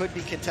 riders now could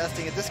be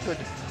contesting it. This could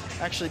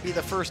actually be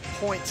the first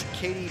points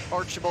Katie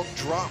Archibald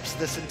drops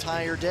this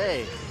entire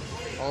day.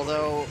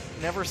 Although,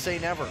 never say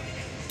never.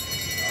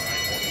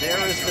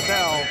 There is the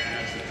bell.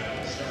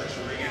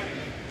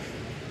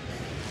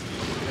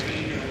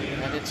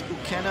 And it's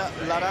Eukena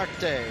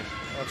Lararte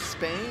of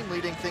Spain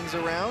leading things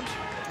around.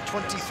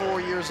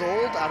 24 years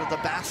old, out of the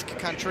Basque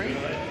country.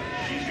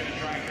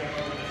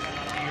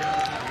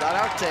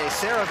 Lararte,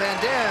 Sarah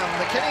Van Dam,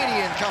 the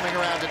Canadian, coming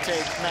around to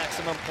take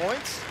maximum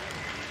points.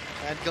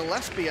 And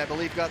Gillespie, I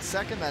believe, got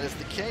second. That is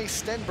the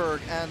case.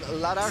 Stenberg and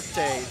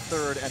Lararte,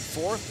 third and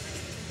fourth.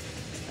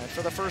 And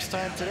for the first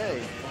time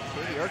today,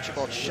 Katie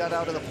Archibald shut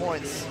out of the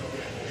points.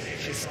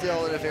 She's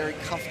still in a very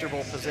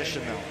comfortable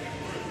position, though.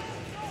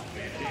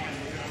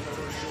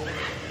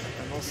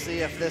 And we'll see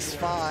if this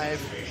 5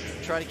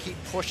 try to keep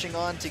pushing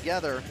on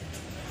together.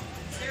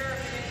 Sarah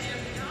Van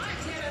Dam not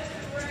yet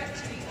a threat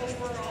to the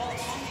overall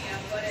Omnia,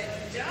 but it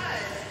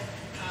does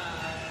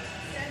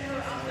send her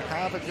up the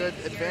Have a good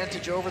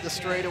advantage over the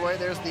straightaway.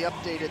 There's the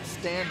updated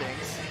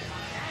standings.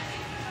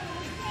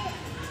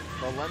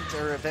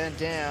 Valente Van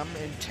Dam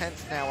in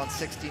 10th now on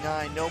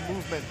 69. No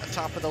movement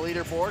atop of the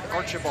leaderboard.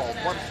 Archibald,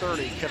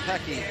 130.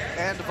 Kopecky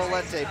and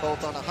Valente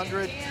both on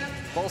 100.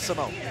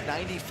 Balsamo,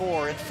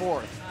 94 in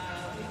 4th.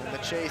 And the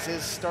chase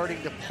is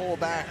starting to pull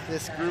back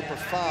this group of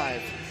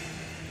 5.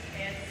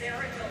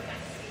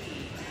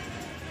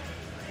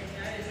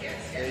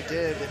 They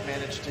did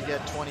manage to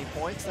get 20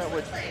 points. That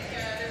would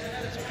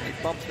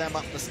bump them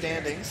up the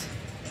standings.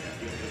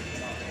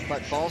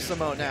 But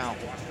Balsamo now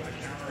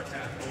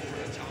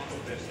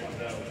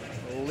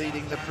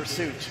leading the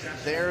pursuit.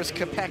 There's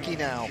Kopecky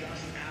now.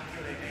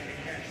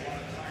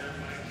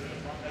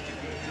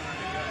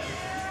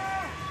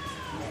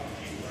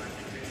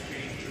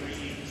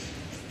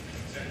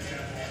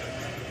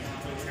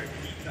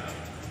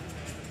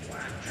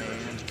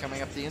 And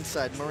coming up the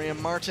inside, Maria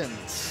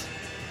Martins.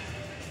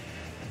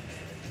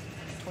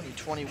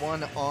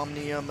 2021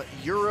 Omnium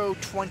Euro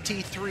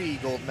 23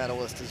 gold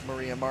medalist is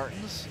Maria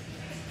Martins.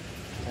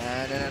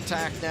 And an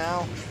attack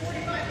now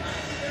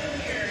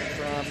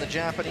from the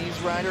Japanese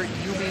rider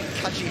Yumi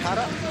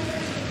Kajihara.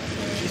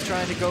 She's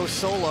trying to go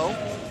solo.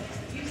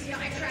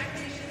 UCI Track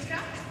Nations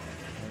Cup.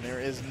 And there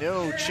is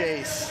no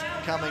chase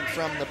coming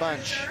from the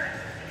bunch.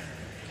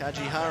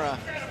 Kajihara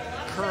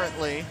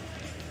currently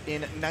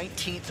in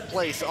 19th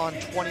place on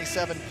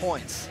 27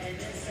 points.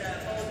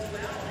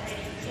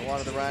 So a lot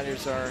of the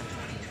riders are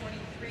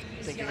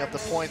thinking of the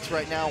points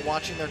right now,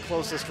 watching their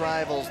closest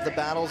rivals. The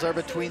battles are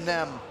between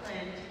them,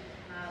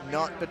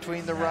 not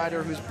between the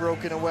rider who's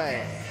broken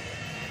away.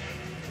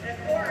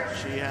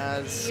 She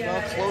has,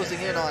 well, closing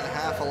in on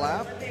half a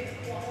lap.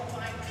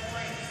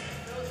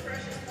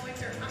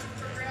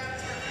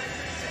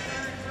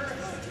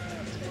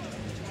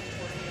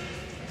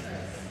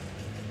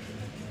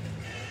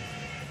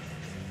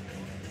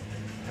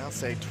 I'll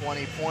say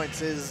 20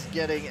 points is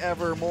getting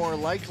ever more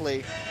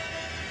likely.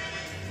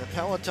 The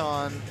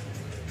peloton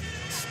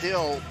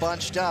still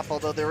bunched up,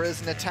 although there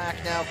is an attack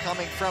now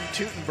coming from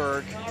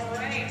Teutenberg.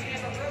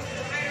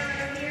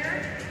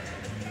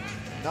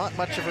 Not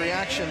much of a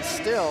reaction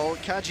still.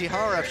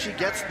 Kajihara, if she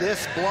gets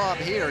this blob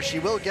here, she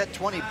will get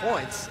 20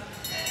 points.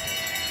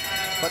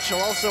 But she'll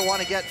also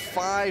want to get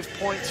 5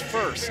 points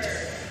first.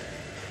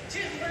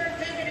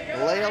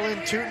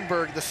 Leylin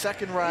Teutenberg, the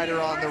second rider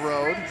on the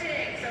road.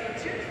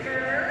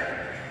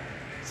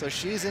 So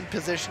she's in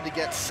position to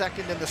get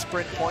second in the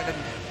sprint point.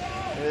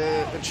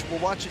 And we'll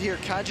watch it here.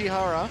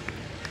 Kajihara,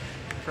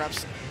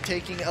 perhaps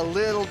taking a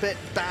little bit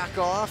back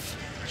off.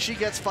 She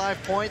gets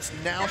 5 points.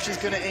 Now she's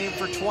going to aim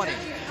for 20.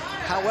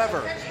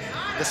 However,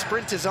 the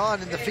sprint is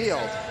on in the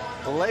field.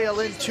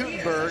 Leylin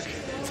Teutenberg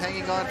is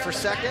hanging on for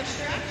second.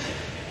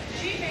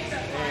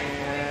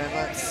 And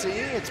let's see,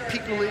 it's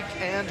Pikulik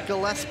and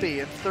Gillespie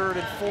in third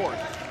and fourth.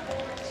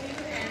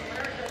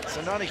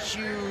 So not a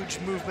huge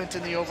movement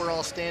in the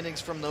overall standings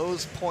from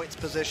those points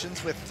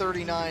positions with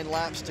 39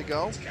 laps to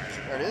go.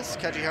 There it is,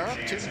 Kajihara,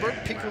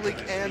 Thunberg,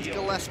 Pikerlik, and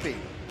Gillespie.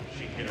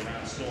 And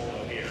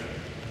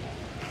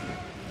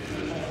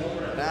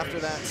after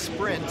that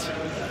sprint,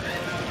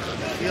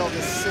 the field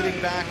is sitting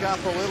back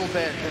up a little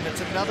bit, and it's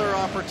another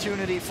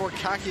opportunity for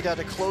Kakita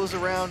to close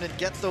around and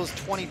get those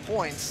 20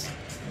 points.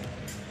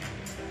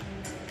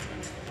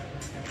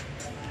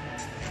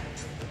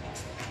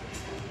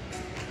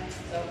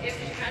 So if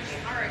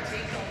Kajihara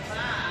takes a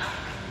lap,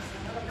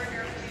 that'll bring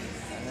her to...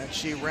 And then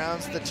she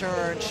rounds the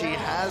turn. She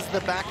has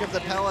the back of the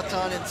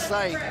peloton in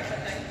sight.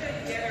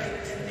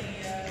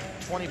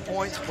 20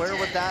 points, where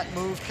would that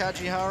move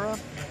Kajihara?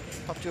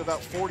 Up to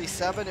about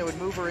 47, it would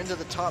move her into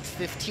the top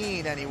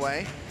 15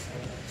 anyway.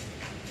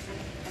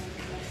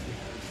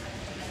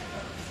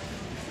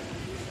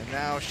 And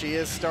now she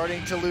is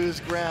starting to lose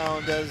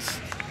ground as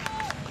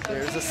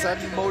there's a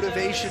sudden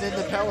motivation in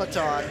the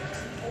peloton.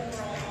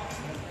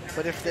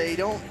 But if they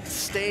don't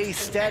stay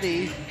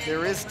steady,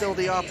 there is still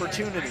the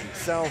opportunity.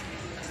 So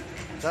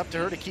it's up to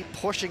her to keep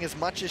pushing as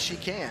much as she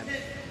can.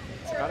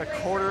 It's about a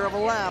quarter of a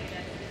lap.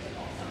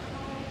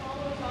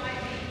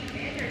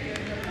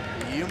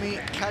 Yumi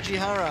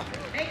Kajihara.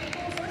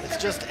 It's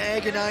just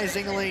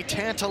agonizingly,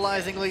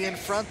 tantalizingly in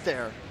front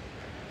there.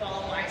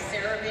 Followed by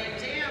Sarah Van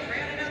Dam,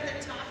 rounded out the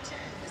top 10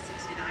 with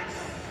 69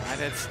 points.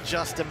 And it's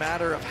just a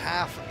matter of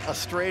half a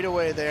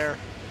straightaway there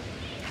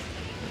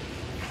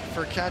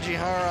for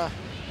Kajihara.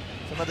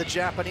 Some of the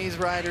Japanese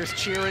riders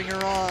cheering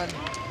her on.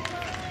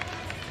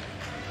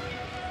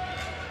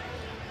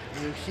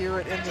 You hear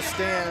it in the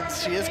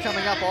stands. She is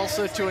coming up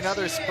also to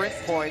another sprint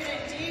point.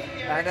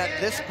 And at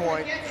this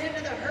point,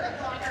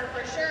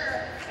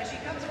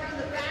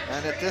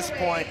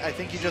 I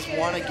think you just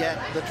want to get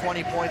the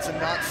 20 points and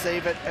not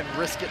save it and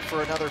risk it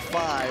for another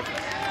 5.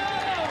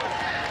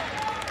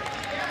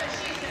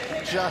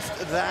 Just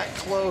that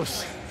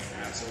close.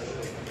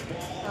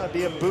 That would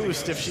be a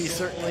boost if she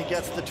certainly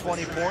gets the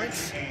 20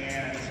 points.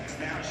 And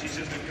now she's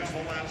just a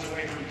couple laps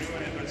away from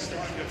doing it, but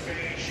starting to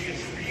fade. She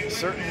is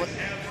really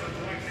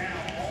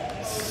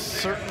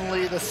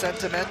Certainly the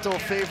sentimental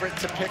favorite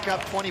to pick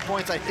up 20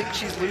 points. I think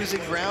she's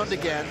losing ground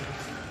again.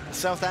 The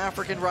South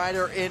African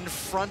rider in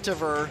front of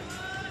her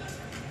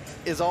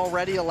is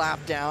already a lap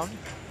down.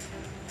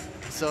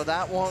 So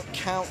that won't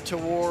count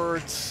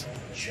towards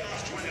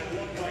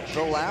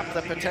the lap,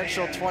 the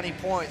potential 20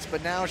 points.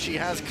 But now she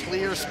has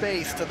clear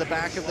space to the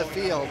back of the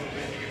field.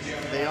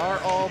 They are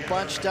all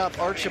bunched up.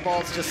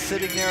 Archibald's just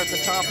sitting there at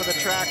the top of the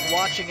track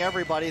watching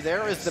everybody.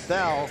 There is the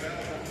bell.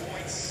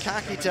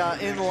 Kakita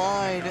in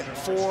line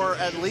for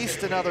at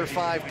least another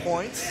 5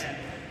 points.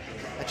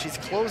 And she's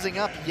closing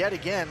up yet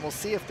again. We'll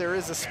see if there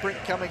is a sprint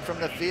coming from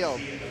the field.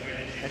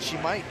 And she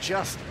might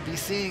just be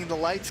seeing the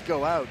lights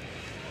go out.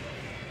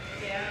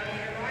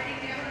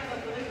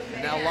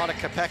 And now Lotta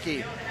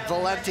Kopecky,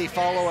 Valenti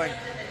following.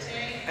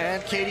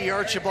 And Katie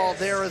Archibald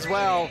there as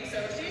well.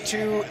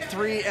 2,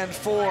 3, and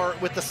 4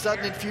 with the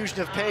sudden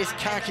infusion of pace.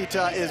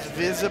 Kakita is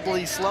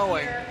visibly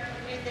slowing.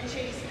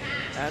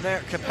 And there,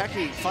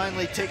 Kopecky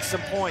finally takes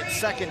some points.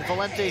 Second,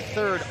 Valente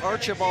third,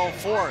 Archibald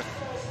fourth.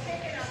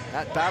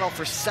 That battle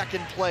for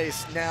second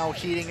place now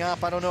heating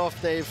up. I don't know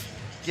if they've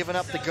given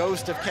up the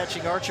ghost of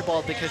catching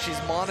Archibald because she's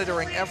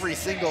monitoring every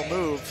single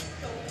move.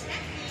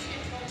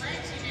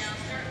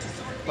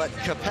 But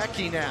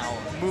Kopecky now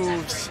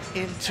moves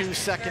into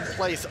second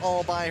place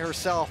all by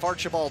herself.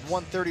 Archibald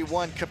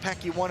 131,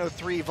 Kopecky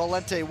 103,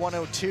 Valente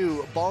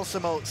 102,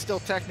 Balsamo still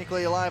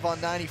technically alive on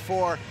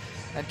 94,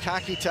 and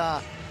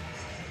Kakita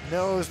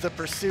knows the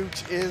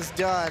pursuit is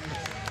done.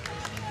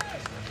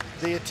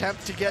 The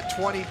attempt to get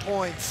 20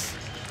 points,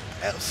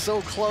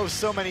 so close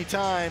so many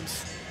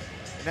times.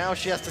 Now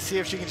she has to see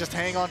if she can just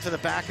hang on to the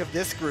back of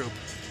this group.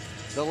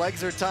 The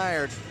legs are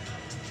tired.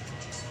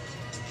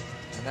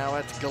 And now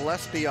it's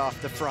Gillespie off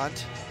the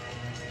front,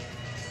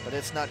 but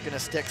it's not gonna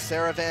stick.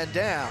 Sarah Van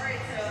Dam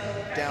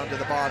down to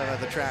the bottom of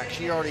the track.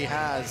 She already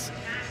has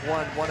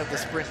won one of the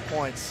sprint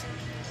points.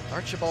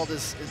 Archibald,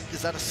 is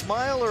that a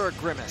smile or a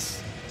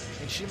grimace?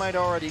 And she might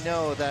already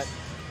know that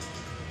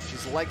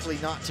she's likely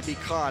not to be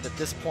caught at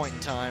this point in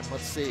time.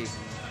 Let's see.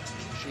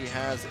 She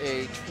has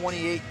a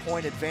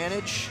 28-point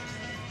advantage.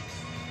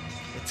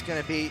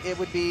 It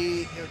would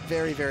be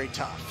very, very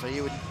tough. So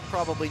you would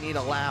probably need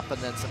a lap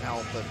and then some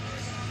help. But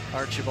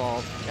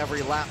Archibald,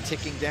 every lap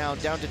ticking down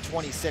to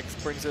 26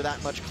 brings her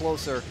that much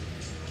closer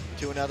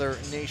to another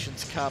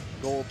Nations Cup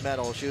gold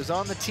medal. She was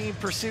on the team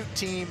pursuit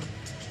team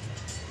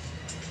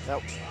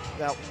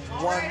that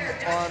won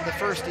on the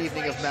first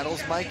evening of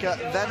medals. Micah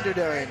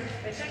Venderduin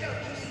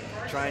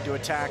trying to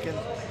attack, and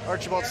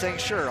Archibald saying,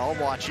 sure, I'll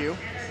watch you.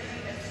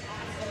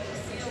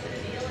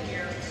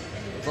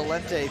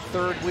 Valente,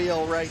 third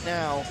wheel right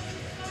now.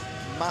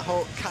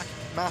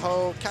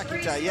 Maho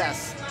Kakita,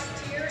 yes.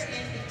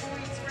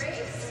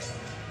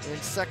 In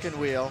second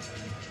wheel.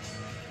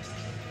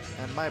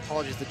 And my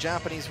apologies, the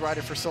Japanese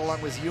rider for so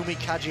long was Yumi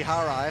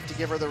Kajihara. I have to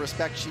give her the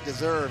respect she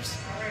deserves.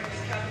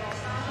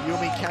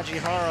 Yumi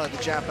Kajihara,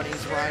 the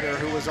Japanese rider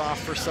who was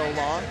off for so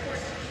long.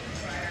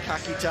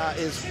 Kakita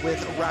is with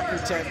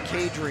Rakuten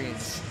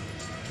K-Dreams.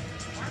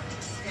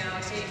 Now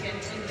taken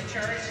in the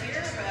charge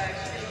here, but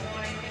she doesn't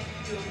want anything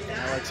to do with that.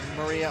 Now it's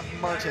Maria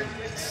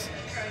Martins.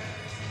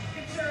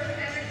 Conserve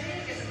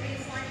energy, get the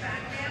baseline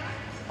back down.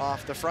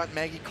 Off the front,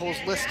 Maggie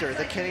Coles-Lister,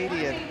 the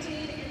Canadian,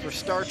 for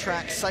Star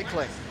Track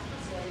Cycling.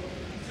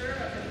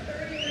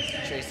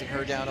 Chasing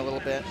her down a little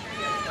bit.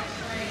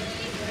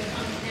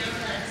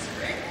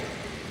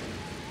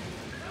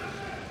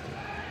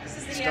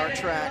 Star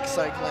Track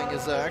Cycling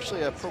is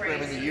actually a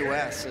program in the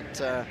U.S.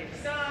 at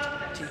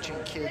teaching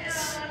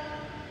kids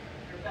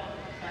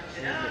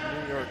in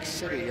New York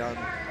City on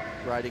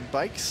riding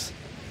bikes.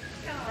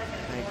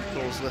 Maggie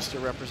Coles-Lister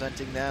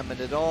representing them, and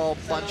it all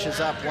bunches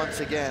up once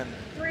again.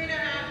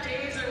 3.5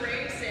 days of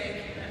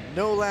racing.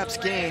 No laps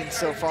gained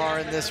so far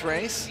in this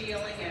race.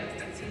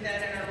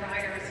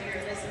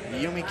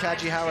 Yumi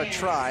Kajihara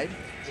tried,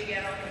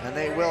 and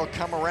they will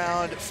come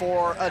around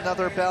for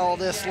another bell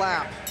this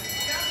lap.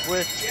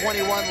 With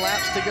 21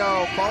 laps to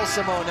go,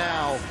 Balsamo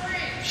now.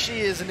 She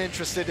isn't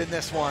interested in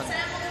this one.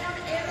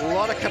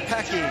 Lotta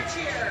Kopecky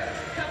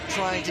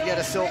trying to get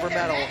a silver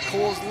medal.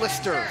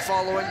 Coles-Lister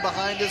following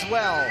behind as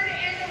well.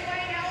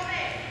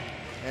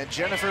 And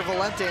Jennifer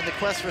Valente in the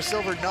quest for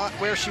silver, not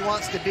where she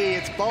wants to be.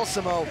 It's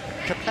Balsamo,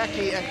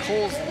 Kopecky, and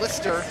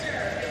Coles-Lister,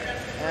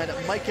 and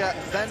Micah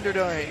van der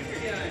Duyn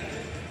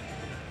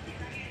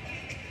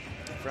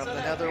from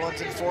the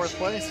Netherlands in 4th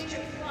place.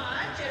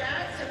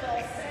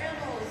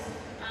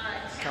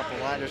 A couple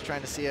riders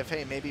trying to see if,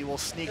 hey, maybe we'll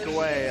sneak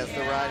away as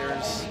the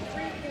riders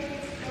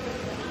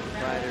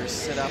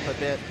sit up a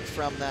bit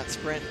from that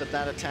sprint, but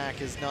that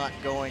attack is not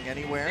going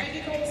anywhere.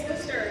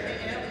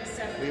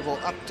 We will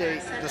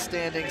update the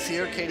standings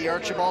here. Katie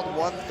Archibald,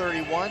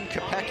 131,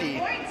 Kopecky,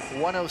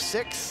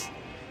 106.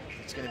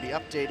 It's going to be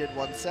updated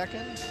 1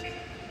 second.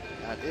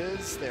 That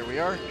is, there we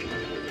are.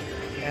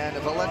 And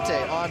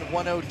Valente on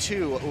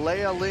 102,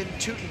 Leah Lynn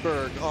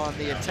Teutenberg on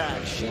the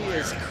attack. She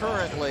is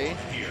currently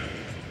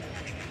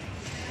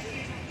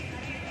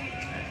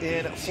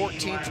in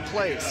 14th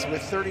place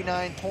with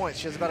 39 points.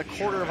 She has about a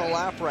quarter of a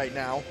lap right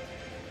now.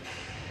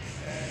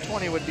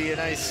 20 would be a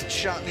nice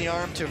shot in the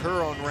arm to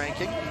her own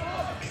ranking.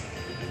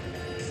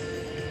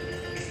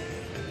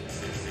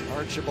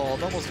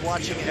 Archibald almost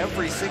watching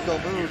every single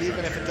move,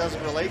 even if it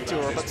doesn't relate to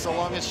her, but so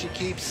long as she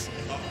keeps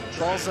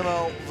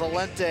Balsamo,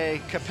 Valente,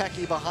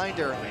 Kopecky behind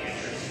her,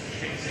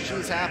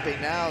 she's happy.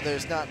 Now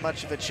there's not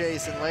much of a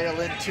chase, and Leah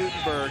Lynn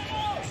Teutenberg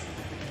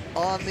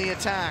on the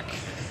attack,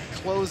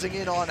 closing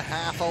in on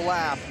half a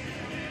lap.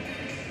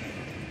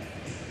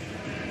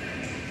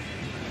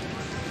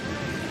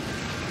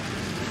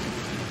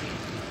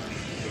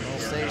 I'll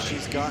say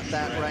she's got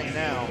that right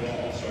now.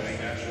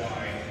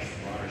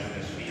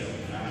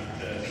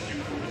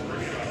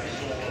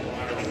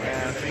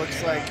 And it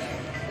looks like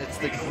it's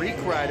the Greek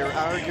rider,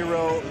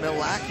 Argyro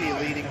Milaki,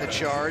 leading the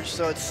charge.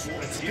 So it's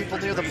people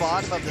near the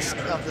bottom of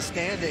the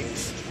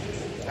standings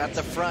at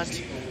the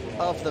front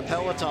of the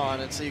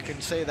peloton. And so you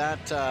can say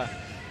that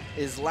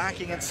is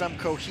lacking in some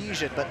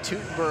cohesion, but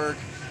Teutenberg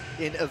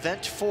in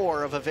event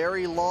 4 of a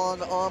very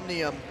long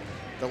omnium,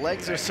 the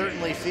legs are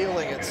certainly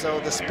feeling it. So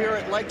the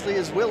spirit likely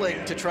is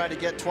willing to try to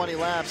get 20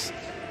 laps.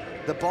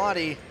 The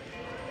body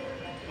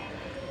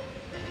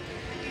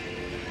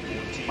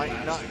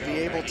might not be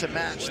able to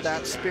match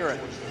that spirit.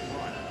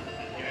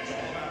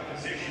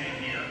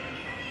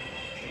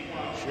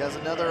 She has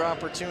another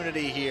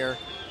opportunity here.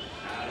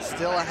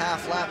 Still a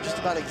half lap, just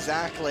about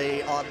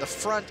exactly on the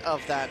front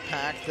of that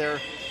pack.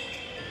 They're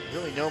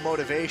really no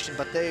motivation,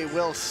 but they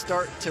will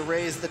start to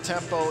raise the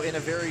tempo in a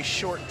very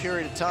short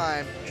period of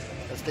time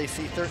as they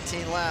see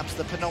 13 laps.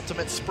 The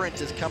penultimate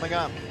sprint is coming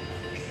up.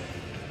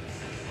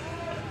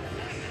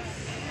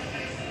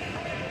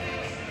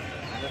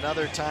 And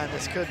another time,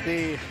 this could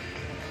be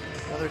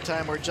another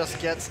time where it just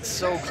gets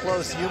so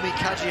close. Yumi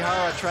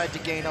Kajihara tried to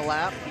gain a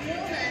lap.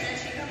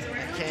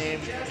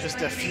 Came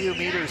just a few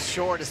meters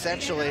short,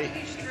 essentially.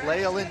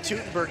 Leah Lynn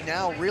Teutenberg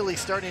now really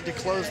starting to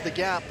close the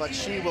gap, but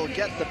she will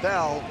get the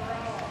bell.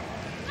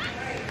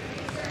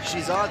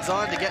 She's odds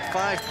on to get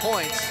 5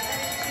 points,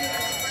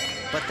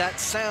 but that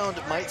sound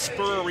might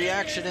spur a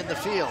reaction in the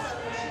field.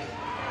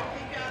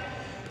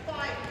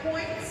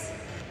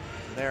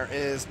 There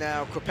is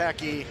now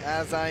Kopecky,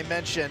 as I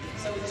mentioned.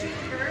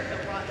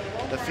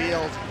 The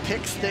field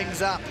picks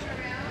things up.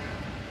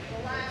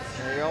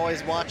 And you're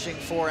always watching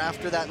for,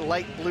 after that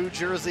light blue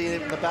jersey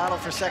in the battle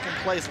for second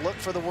place, look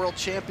for the world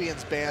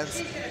champions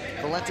bands.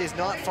 Valente's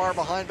not far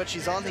behind, but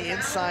she's on the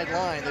inside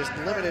line. There's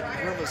limited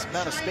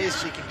amount of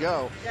space she can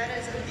go.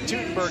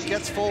 Teutenberg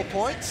gets full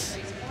points,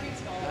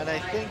 and I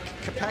think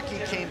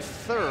Kopecky came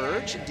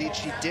 3rd. Indeed,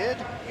 she did.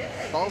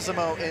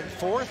 Balsamo in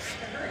 4th.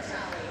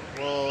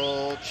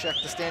 We'll check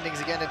the standings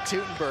again, and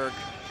Teutenberg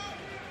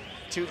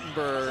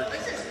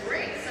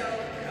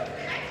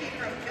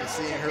is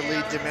seeing her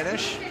lead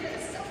diminish.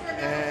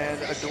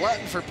 And a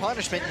glutton for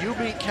punishment,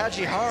 Yumi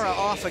Kajihara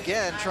off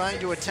again, trying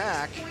to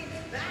attack.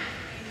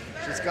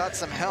 She's got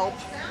some help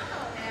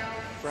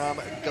from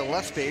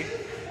Gillespie.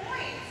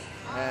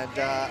 And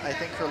I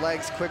think her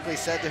legs quickly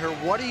said to her,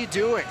 "What are you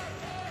doing?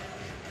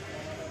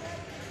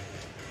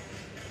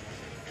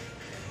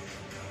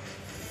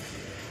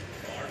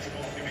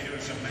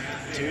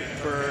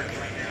 Dutenberg,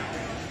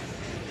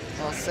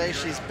 I'll say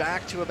she's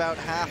back to about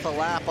half a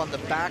lap on the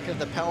back of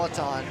the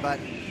peloton, but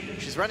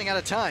she's running out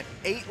of time.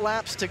 8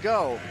 laps to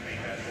go.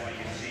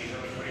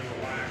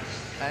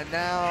 And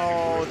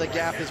now the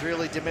gap is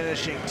really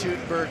diminishing.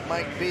 Dutenberg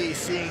might be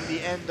seeing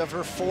the end of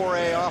her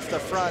foray off the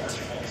front.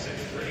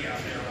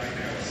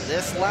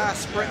 This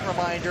last sprint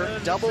reminder,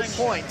 double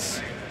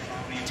points,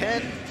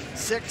 10,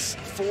 6,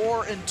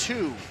 4, and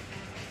 2.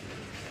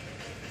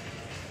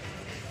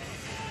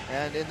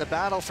 And in the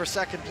battle for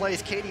second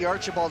place, Katie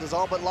Archibald has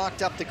all but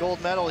locked up the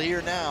gold medal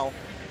here now.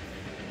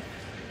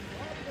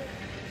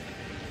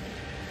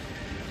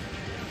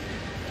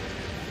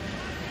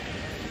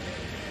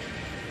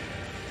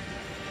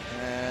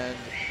 And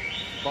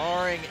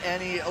barring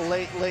any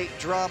late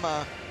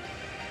drama,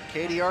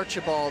 Katie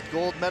Archibald,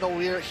 gold medal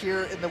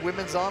here in the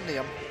women's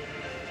Omnium.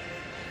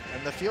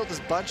 And the field is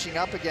bunching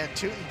up again.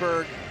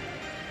 Dutenberg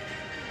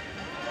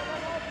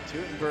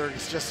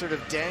is just sort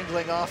of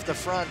dangling off the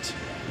front,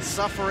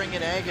 suffering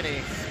in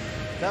agony.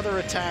 Another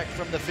attack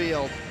from the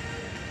field.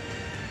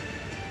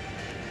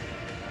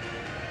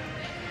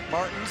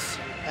 Martins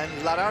and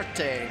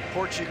Lararte,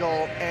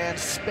 Portugal and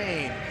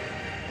Spain.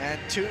 And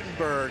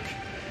Dutenberg,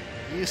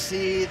 you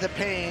see the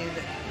pain.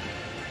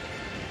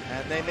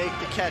 And they make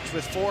the catch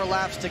with 4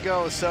 laps to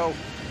go, so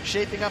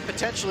shaping up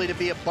potentially to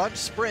be a bunch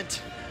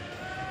sprint.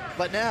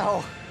 But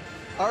now,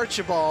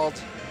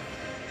 Archibald,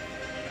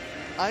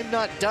 I'm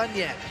not done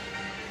yet.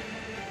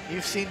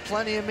 You've seen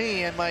plenty of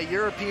me in my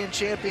European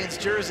Champions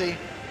jersey.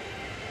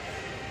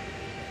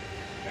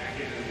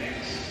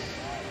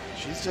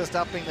 She's just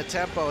upping the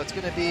tempo. It's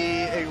going to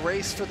be a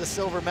race for the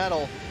silver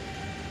medal.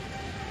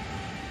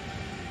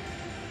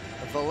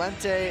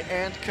 Valente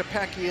and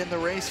Kopecky in the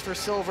race for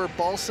silver.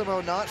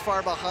 Balsamo not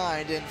far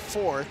behind in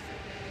 4th.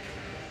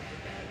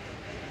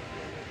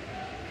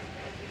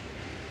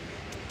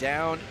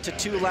 Down to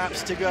 2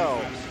 laps to go.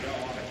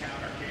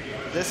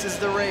 This is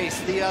the race.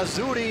 The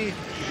Azzurri,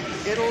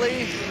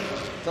 Italy,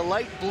 the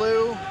light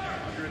blue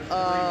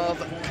of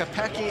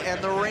Kopecky, and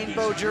the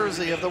rainbow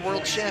jersey of the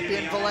world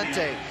champion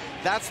Valente.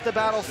 That's the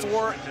battle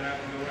for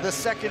the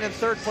 2nd and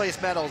 3rd place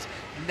medals.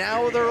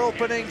 Now they're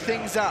opening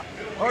things up.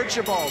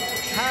 Archibald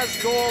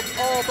has gold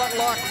all but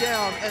locked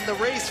down, and the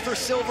race for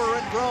silver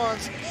and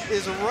bronze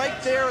is right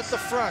there at the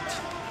front.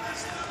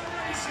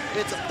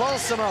 It's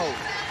Balsamo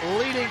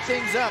leading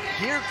things up.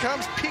 Here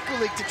comes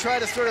Pikulik to try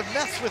to sort of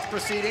mess with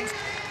proceedings.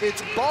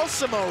 It's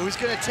Balsamo who's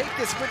going to take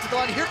this sprint to the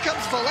line. Here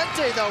comes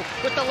Valente, though,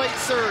 with the late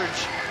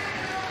surge.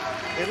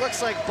 It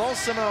looks like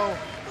Balsamo,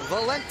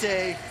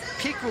 Valente,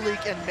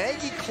 Pikulik, and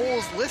Maggie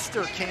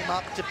Coles-Lister came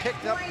up to pick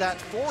up that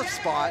 4th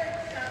spot.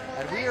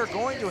 And we are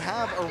going to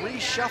have a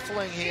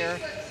reshuffling here.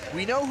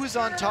 We know who's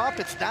on top.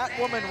 It's that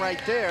woman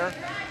right there,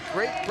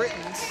 Great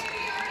Britain's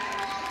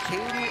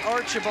Katie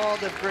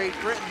Archibald of Great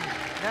Britain.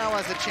 Now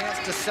has a chance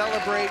to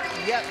celebrate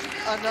yet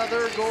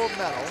another gold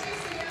medal.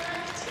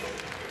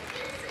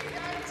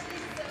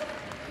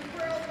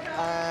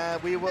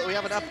 We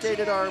haven't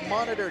updated our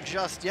monitor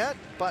just yet,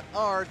 but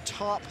our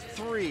top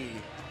 3.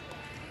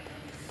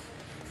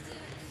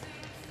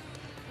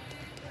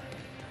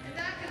 And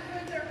that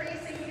concludes our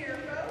racing here,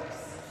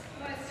 folks.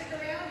 You want to stick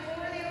around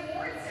for the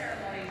award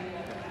ceremony?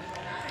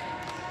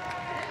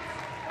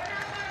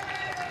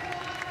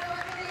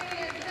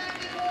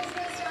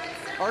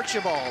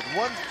 Archibald,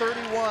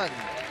 131.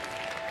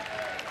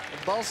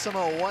 And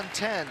Balsamo,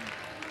 110.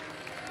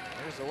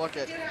 Here's a look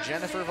at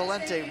Jennifer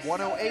Valente,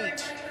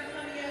 108.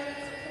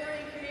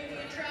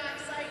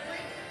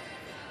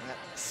 At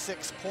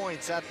 6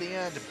 points at the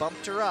end,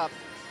 bumped her up.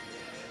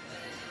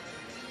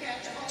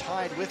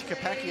 Tied with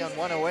Kopecky on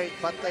 108,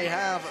 but they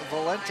have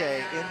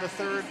Valente in the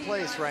 3rd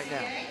place right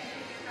now.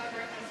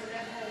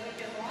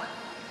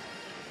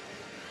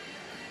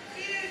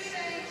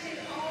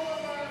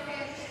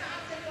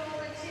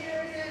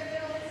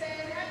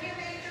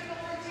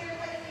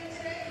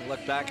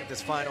 Look back at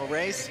this final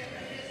race.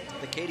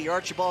 The Katie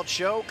Archibald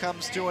show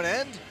comes to an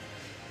end.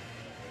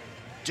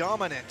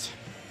 Dominant.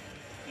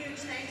 Huge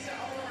thanks to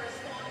all of our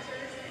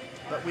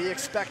sponsors. But we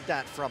expect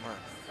that from her.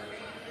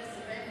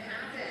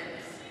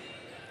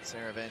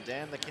 Sarah Van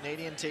Dam, the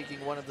Canadian,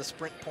 taking one of the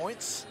sprint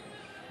points.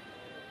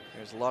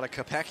 There's a lot of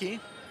Kopecky.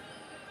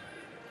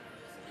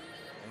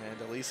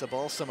 And Elisa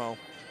Balsamo.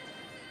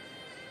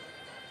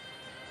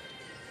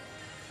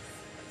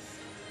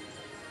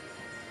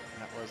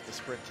 That was the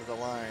sprint to the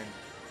line.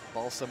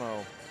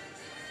 Balsamo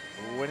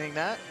winning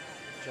that,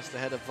 just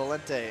ahead of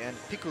Valente and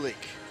Pikulik.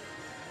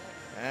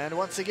 And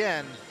once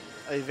again,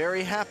 a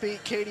very happy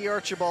Katie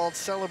Archibald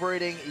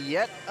celebrating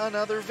yet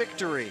another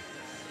victory.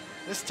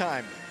 This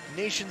time,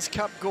 Nations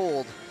Cup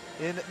gold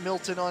in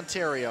Milton,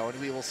 Ontario. And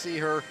we will see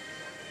her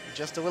in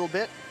just a little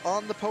bit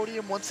on the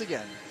podium once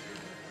again.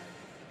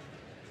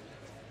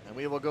 And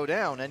we will go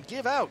down and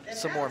give out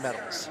some more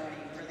medals.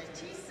 For the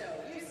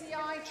Tissot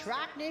UCI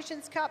Track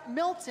Nations Cup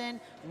Milton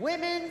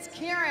Women's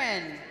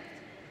Keirin.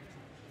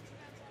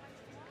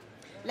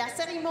 La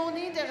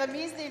cérémonie de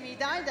remise des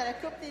médailles de la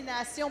Coupe des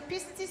Nations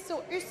piste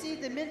Tissot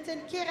UCI de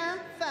Milton Keirin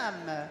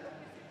Femmes.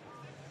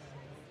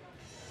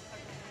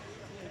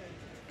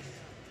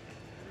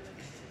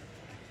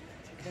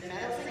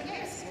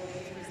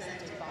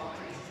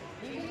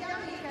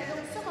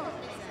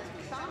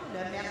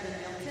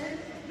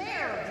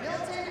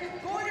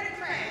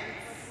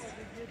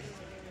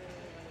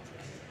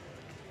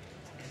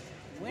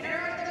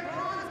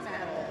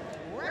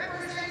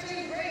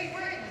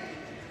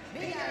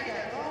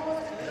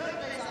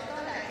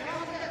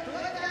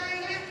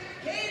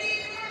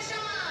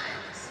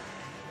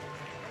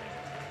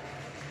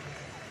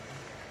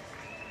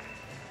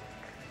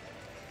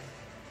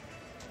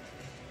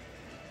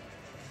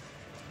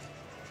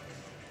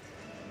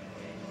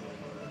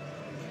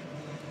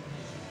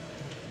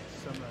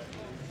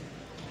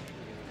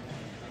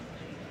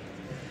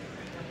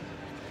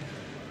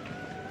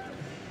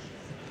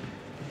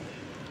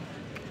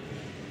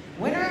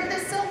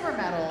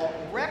 medal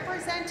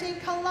representing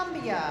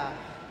Colombia.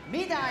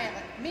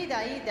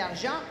 Médaille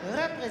d'argent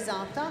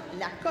représentant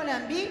la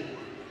Colombie,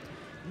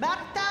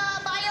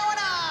 Marta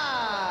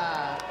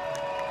Bayona.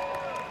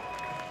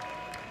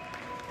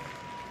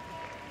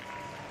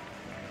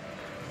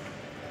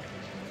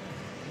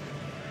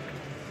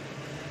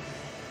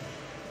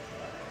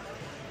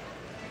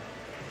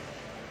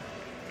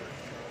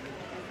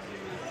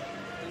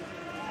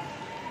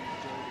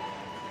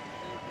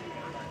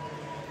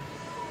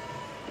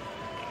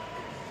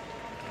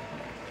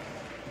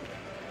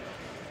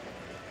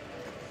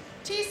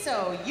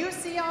 Tissot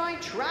UCI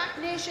Track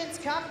Nations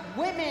Cup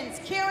Women's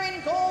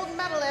Keirin gold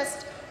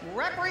medalist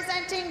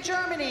representing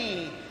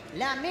Germany.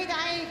 La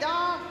médaille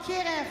d'or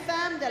Keirin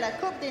femme de la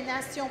Coupe des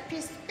Nations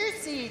piste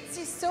UCI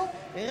Tissot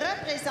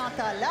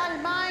représentant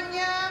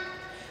l'Allemagne,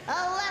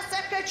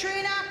 Alessa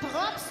Katrina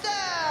Probster.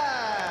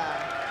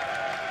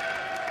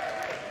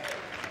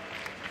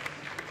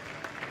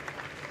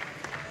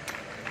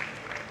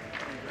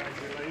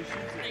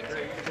 Congratulations. It's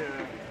great to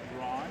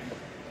ride.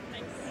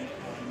 Thanks. And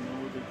I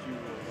know that you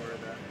will wear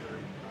that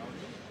very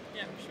proudly.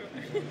 Yeah, sure.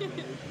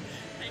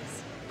 Thanks.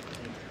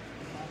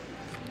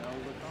 Smell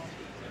the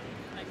confidence.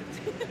 Like it.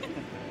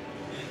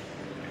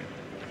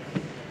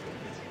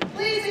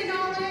 Please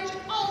acknowledge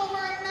all of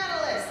our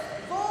medalists.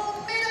 Gold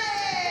medal!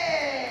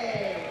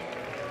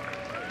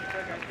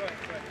 Go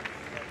ahead.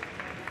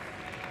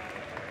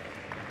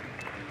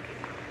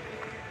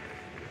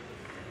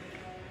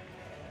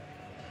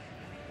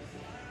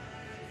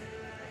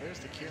 There's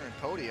the Keirin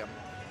podium.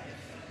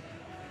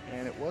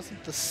 And it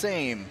wasn't the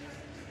same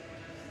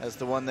as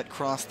the one that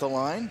crossed the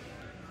line.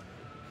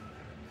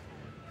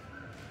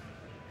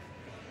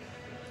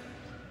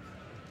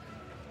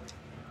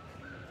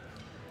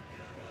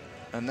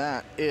 And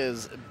that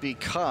is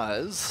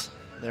because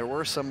there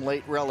were some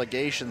late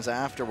relegations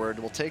afterward.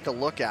 We'll take a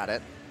look at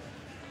it.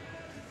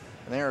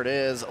 And there it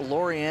is,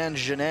 Lauriane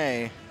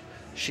Genet.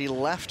 She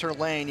left her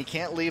lane. You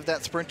can't leave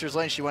that sprinter's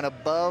lane. She went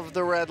above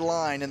the red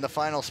line in the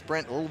final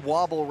sprint. A little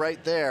wobble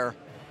right there.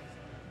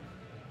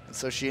 And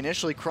so she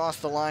initially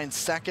crossed the line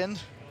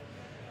second.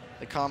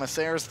 The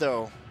commissaires,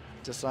 though,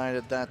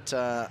 decided that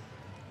that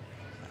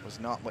was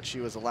not what she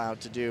was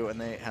allowed to do,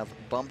 and they have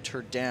bumped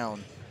her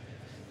down.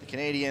 The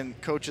Canadian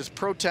coaches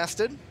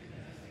protested,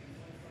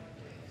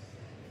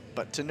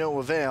 but to no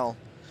avail.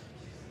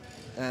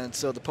 And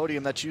so the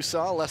podium that you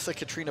saw, Alessa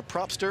Katrina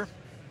Probster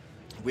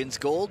wins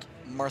gold.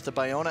 Martha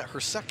Bayona, her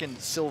second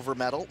silver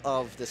medal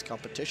of this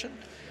competition.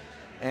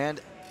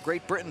 And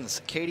Great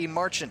Britain's Katie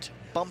Marchant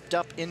bumped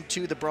up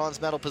into the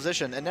bronze medal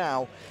position. And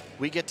now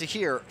we get to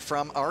hear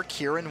from our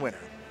Keirin winner.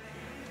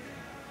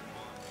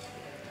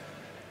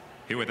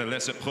 Here with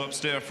Alessa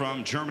Probster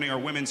from Germany, our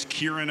women's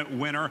Keirin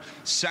winner.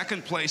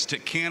 Second place to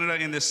Canada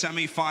in the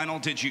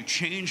semifinal. Did you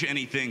change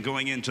anything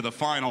going into the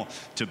final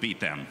to beat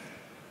them?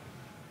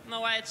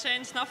 No, I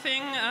changed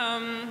nothing.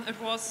 It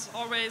was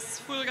always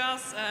full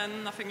gas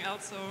and nothing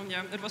else. So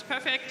yeah, it was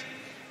perfect.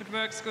 It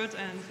works good,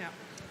 and yeah.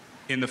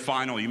 In the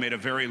final, you made a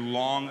very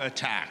long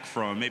attack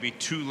from maybe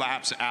 2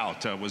 laps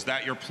out. Was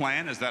that your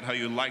plan? Is that how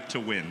you like to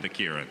win the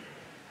Keirin?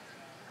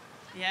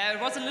 Yeah, it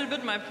was a little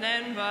bit my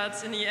plan,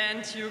 but in the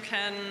end, you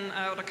can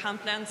or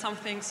can't plan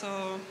something.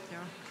 So yeah.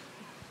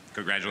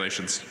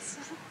 Congratulations.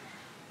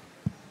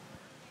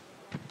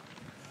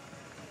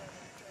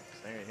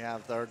 There you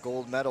have our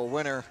gold medal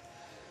winner.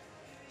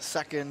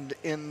 Second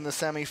in the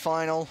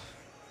semifinal.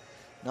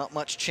 Not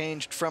much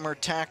changed from her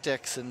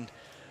tactics, and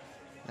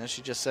as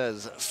she just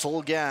says,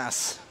 full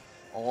gas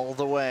all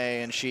the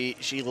way, and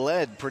she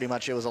led pretty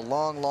much. It was a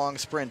long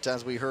sprint,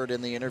 as we heard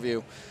in the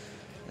interview,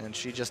 and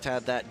she just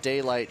had that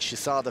daylight. She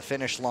saw the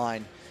finish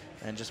line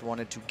and just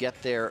wanted to get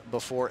there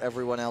before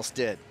everyone else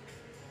did.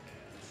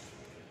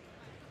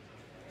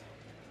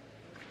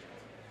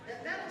 The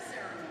medal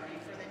ceremony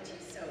for the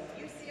Tissot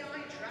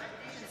UCI Track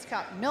Nations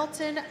Cup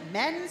Milton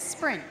Men's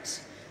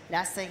Sprint.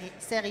 La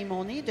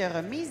cérémonie de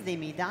remise des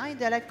médailles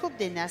de la Coupe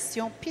des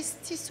Nations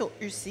piste Tissot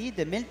UCI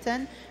de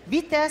Milton,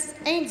 vitesse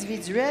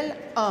individuelle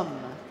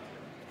homme.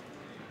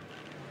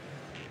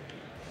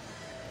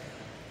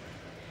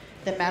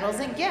 The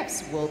medals and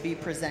gifts will be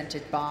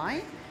presented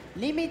by.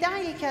 Les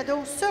médailles et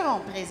cadeaux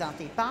seront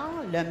présentés par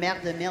le maire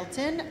de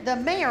Milton, the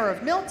mayor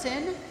of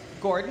Milton,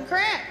 Gordon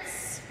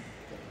Krantz.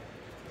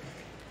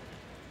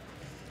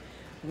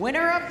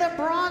 Winner of the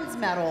bronze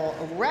medal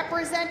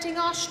representing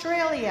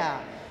Australia.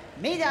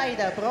 Médaille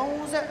de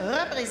bronze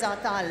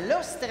représentant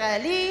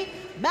l'Australie,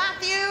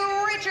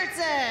 Matthew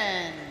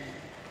Richardson.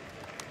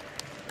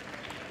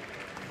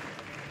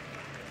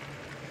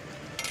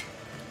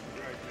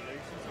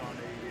 Congratulations on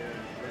a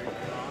great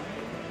run.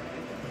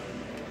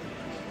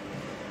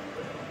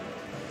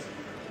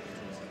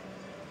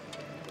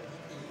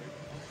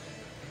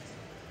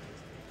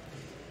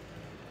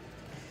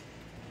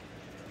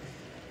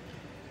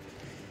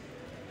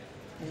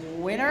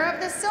 Winner of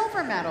the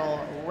silver medal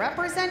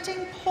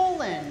representing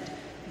Poland.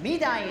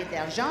 Médaille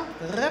d'argent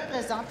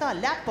représentant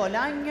la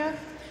Pologne,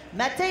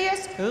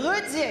 Mateusz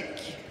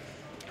Rudzik.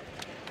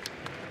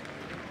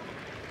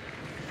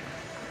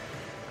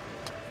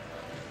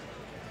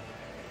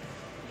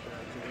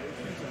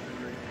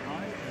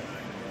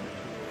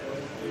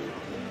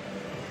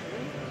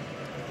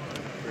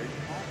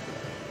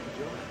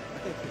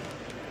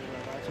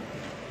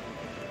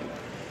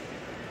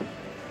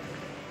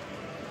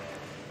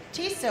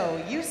 Tissot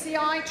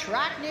UCI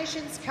Track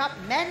Nations Cup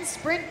Men's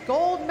Sprint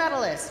Gold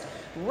Medalist,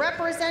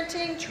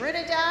 representing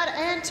Trinidad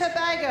and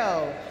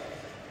Tobago.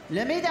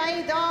 Le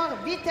médaille d'or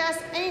vitesse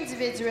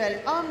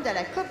individuelle homme de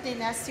la Coupe des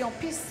Nations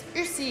piste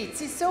UCI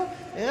Tissot,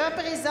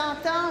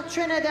 représentant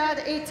Trinidad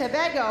et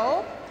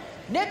Tobago,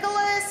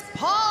 Nicholas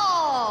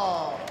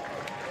Paul.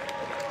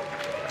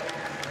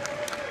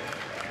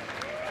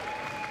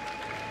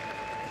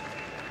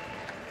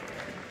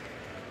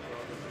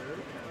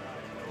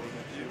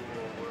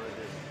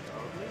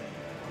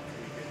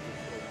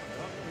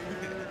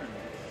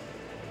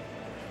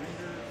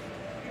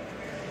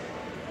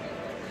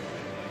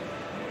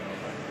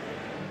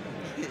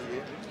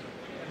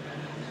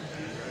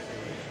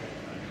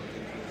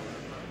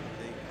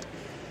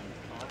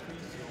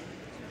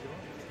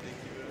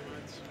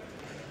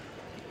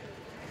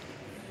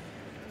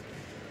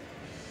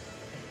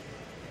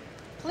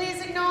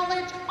 Please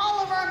acknowledge all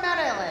of our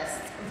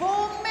medalists.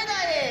 Vos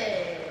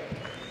médailles.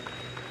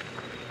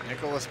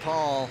 Nicholas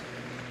Paul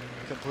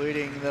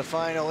completing the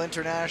final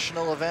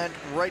international event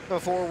right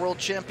before World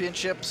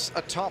Championships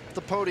atop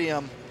the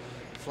podium,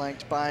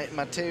 flanked by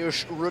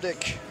Mateusz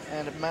Rudik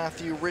and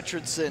Matthew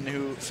Richardson,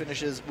 who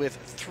finishes with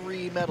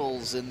 3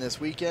 medals in this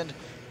weekend,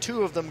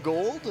 2 of them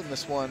gold and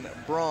this one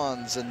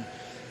bronze. And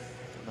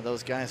one of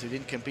those guys who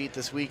didn't compete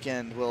this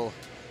weekend will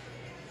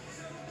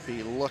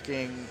be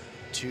looking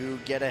to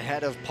get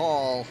ahead of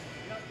Paul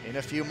in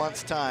a few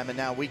months' time. And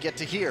now we get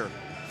to hear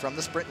from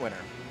the sprint winner.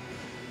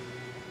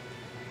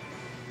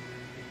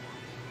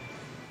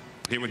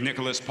 Here with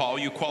Nicholas Paul,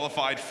 you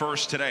qualified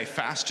first today,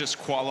 fastest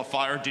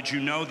qualifier. Did you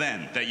know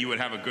then that you would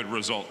have a good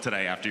result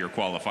today after your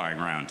qualifying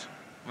round?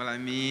 Well, I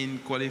mean,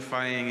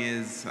 qualifying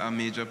is a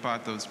major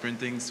part of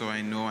sprinting, so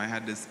I know I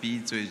had the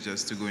speed, so it's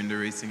just to go in the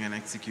racing and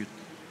execute.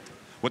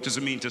 What does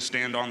it mean to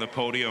stand on the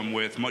podium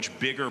with much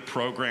bigger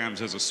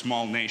programs as a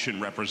small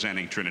nation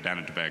representing Trinidad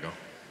and Tobago?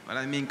 Well,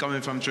 I mean,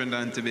 coming from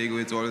Trinidad and Tobago,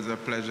 it's always a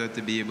pleasure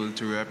to be able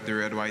to rep the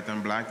red, white,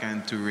 and black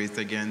and to race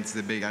against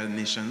the bigger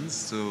nations,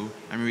 so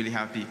I'm really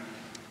happy.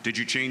 Did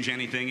you change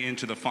anything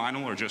into the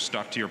final or just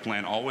stuck to your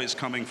plan, always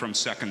coming from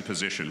second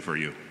position for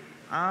you?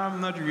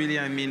 Not really.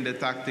 I mean, the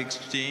tactics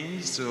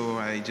changed, so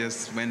I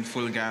just went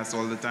full gas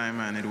all the time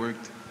and it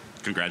worked.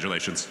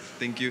 Congratulations.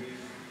 Thank you.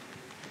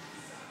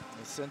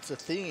 I sense a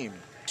theme.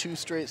 2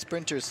 straight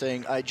sprinters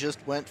saying, I just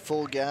went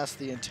full gas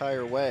the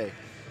entire way.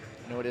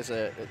 You know, it is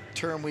a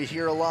term we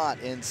hear a lot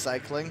in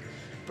cycling,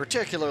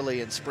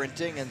 particularly in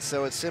sprinting, and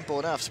so it's simple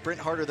enough. Sprint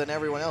harder than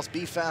everyone else,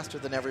 be faster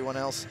than everyone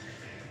else,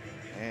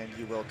 and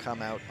you will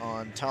come out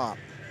on top.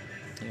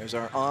 Here's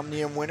our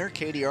Omnium winner,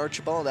 Katie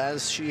Archibald,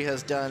 as she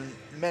has done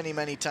many,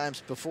 many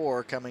times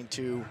before, coming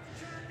to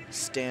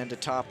stand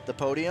atop the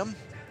podium.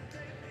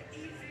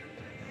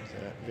 There's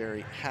a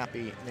very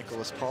happy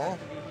Nicholas Paul.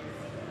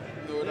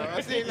 He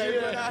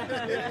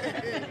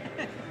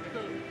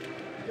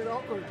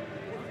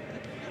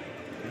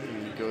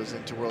goes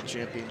into World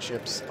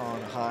Championships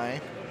on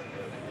high,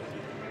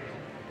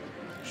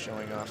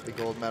 showing off the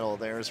gold medal.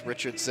 There's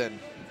Richardson.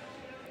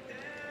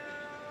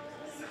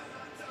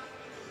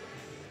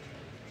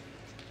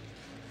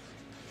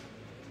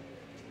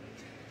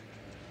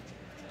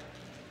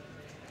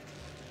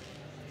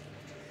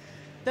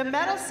 The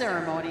medal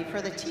ceremony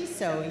for the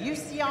Tissot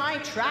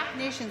UCI Track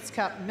Nations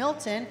Cup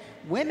Milton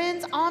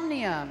Women's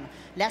Omnium.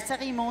 La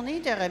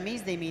cérémonie de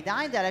remise des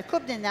médailles de la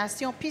Coupe des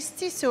Nations piste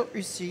Tissot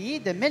UCI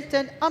de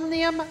Milton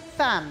Omnium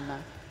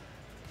Femmes.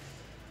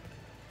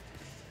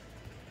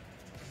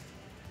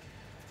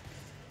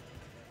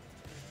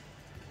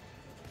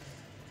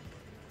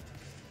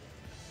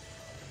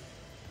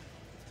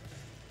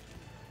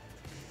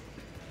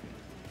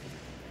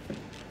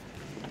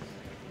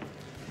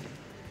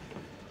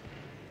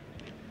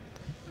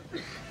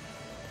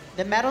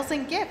 The medals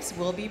and gifts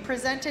will be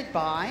presented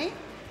by.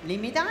 Les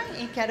médailles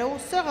et cadeaux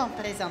seront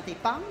présentés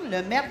par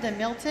le maire de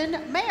Milton,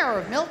 Mayor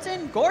of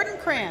Milton, Gordon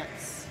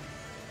Krantz.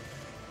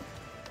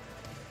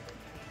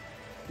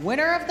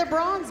 Winner of the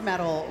bronze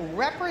medal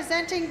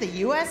representing the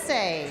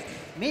USA.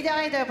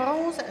 Médaille de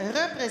bronze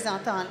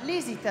représentant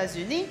les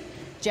États-Unis,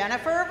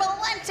 Jennifer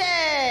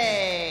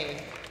Valente.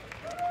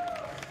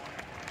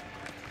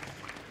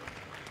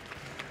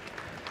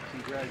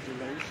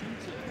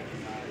 Congratulations.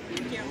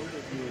 Thank you.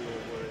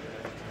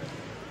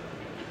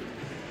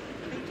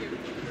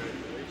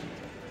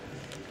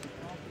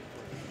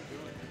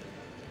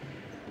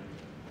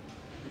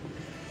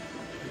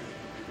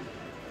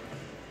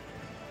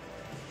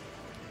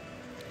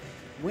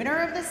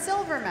 Winner of the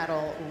silver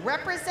medal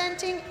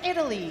representing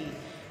Italy.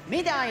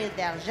 Médaille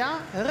d'argent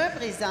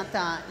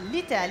représentant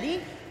l'Italie,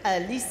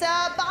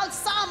 Elisa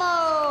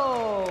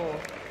Balsamo.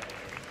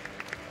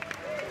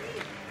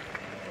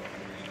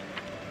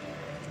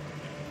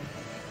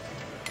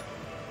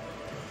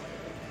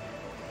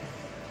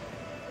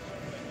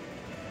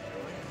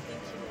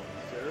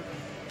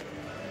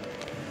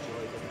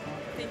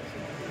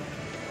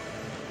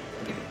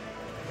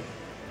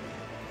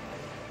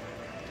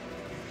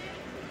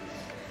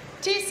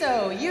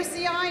 Tissot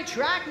UCI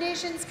Track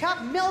Nations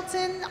Cup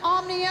Milton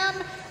Omnium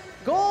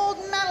gold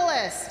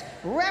medalist,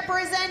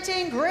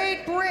 representing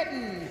Great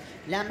Britain,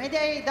 la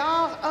médaille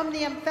d'or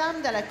Omnium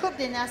Femme de la Coupe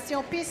des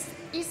Nations piste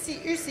ici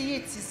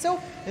UCI Tissot,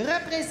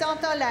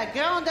 représentant la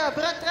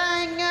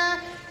Grande-Bretagne,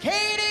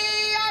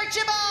 Katie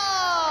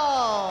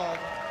Archibald.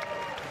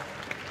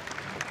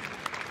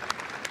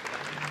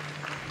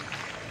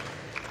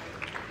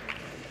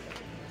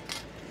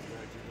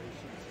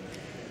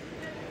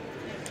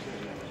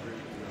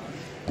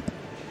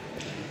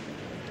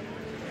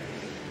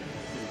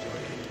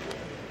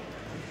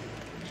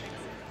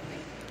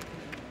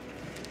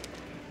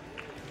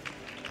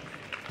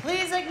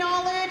 Please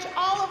acknowledge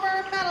all of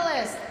our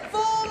medalists.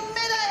 Full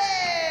medal!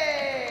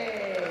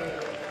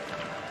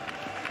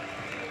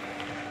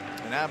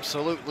 An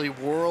absolutely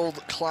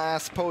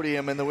world-class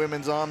podium in the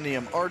women's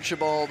Omnium.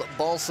 Archibald,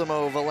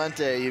 Balsamo,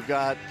 Valente. You've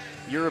got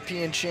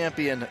European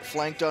champion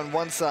flanked on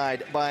one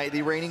side by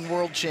the reigning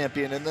world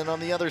champion, and then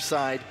on the other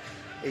side,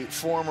 a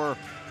former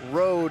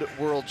road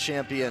world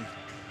champion.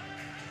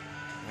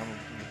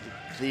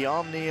 The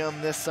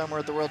Omnium this summer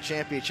at the World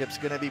Championships is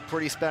going to be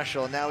pretty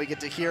special. And now we get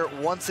to hear it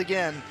once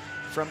again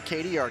from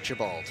Katie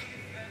Archibald.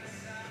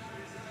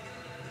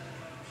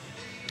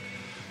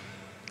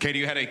 Katie,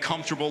 you had a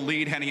comfortable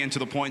lead heading into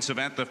the points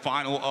event, the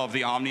final of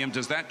the Omnium.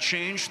 Does that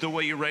change the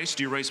way you race?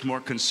 Do you race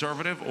more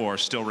conservative or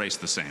still race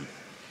the same?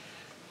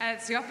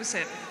 It's the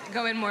opposite.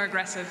 Go in more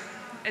aggressive.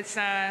 It's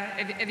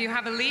if you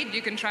have a lead,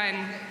 you can try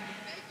and,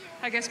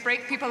 I guess,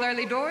 break people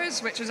early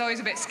doors, which is always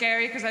a bit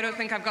scary because I don't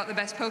think I've got the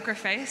best poker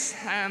face.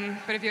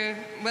 But if you're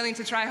willing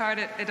to try hard,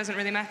 it doesn't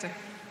really matter.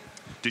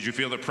 Did you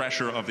feel the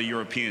pressure of the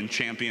European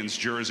champions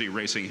jersey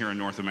racing here in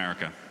North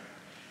America?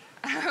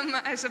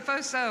 I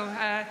suppose so.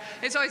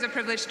 It's always a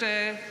privilege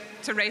to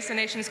race the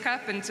Nations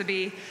Cup and to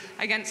be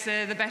against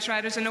the best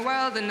riders in the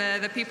world and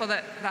the people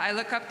that I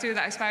look up to,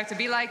 that I aspire to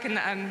be like, and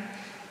that I'm,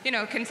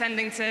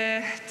 contending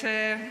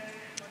to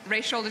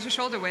race shoulder to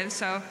shoulder with.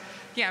 So,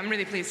 yeah, I'm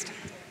really pleased.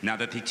 Now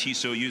that the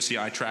Tissot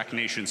UCI Track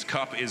Nations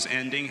Cup is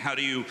ending, how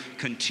do you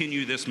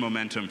continue this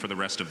momentum for the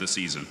rest of the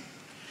season?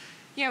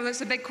 Yeah, well,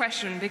 it's a big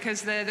question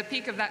because the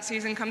peak of that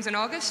season comes in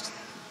August.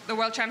 The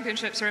World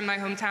Championships are in my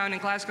hometown in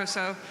Glasgow,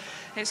 so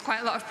it's quite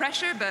a lot of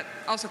pressure, but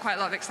also quite a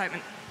lot of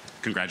excitement.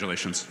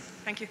 Congratulations.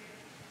 Thank you.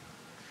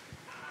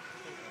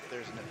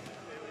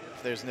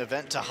 If there's an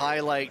event to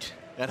highlight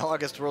at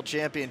August World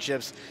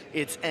Championships,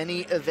 it's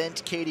any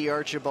event Katie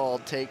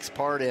Archibald takes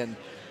part in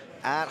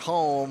at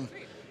home.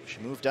 She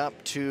moved up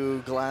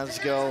to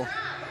Glasgow,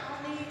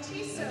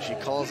 and she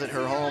calls it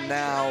her home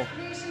now.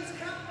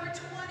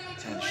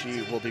 And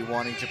she will be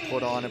wanting to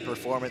put on a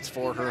performance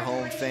for her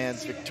home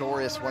fans,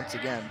 victorious once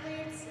again.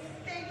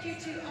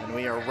 And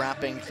we are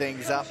wrapping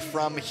things up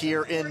from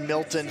here in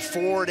Milton.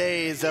 4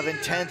 days of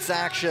intense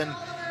action.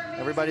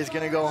 Everybody's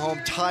going to go home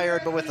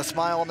tired, but with a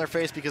smile on their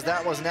face, because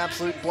that was an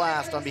absolute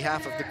blast. On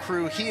behalf of the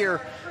crew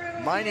here,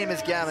 my name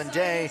is Gavin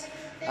Day.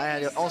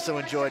 I also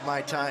enjoyed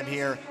my time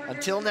here.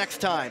 Until next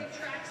time,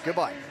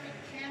 goodbye.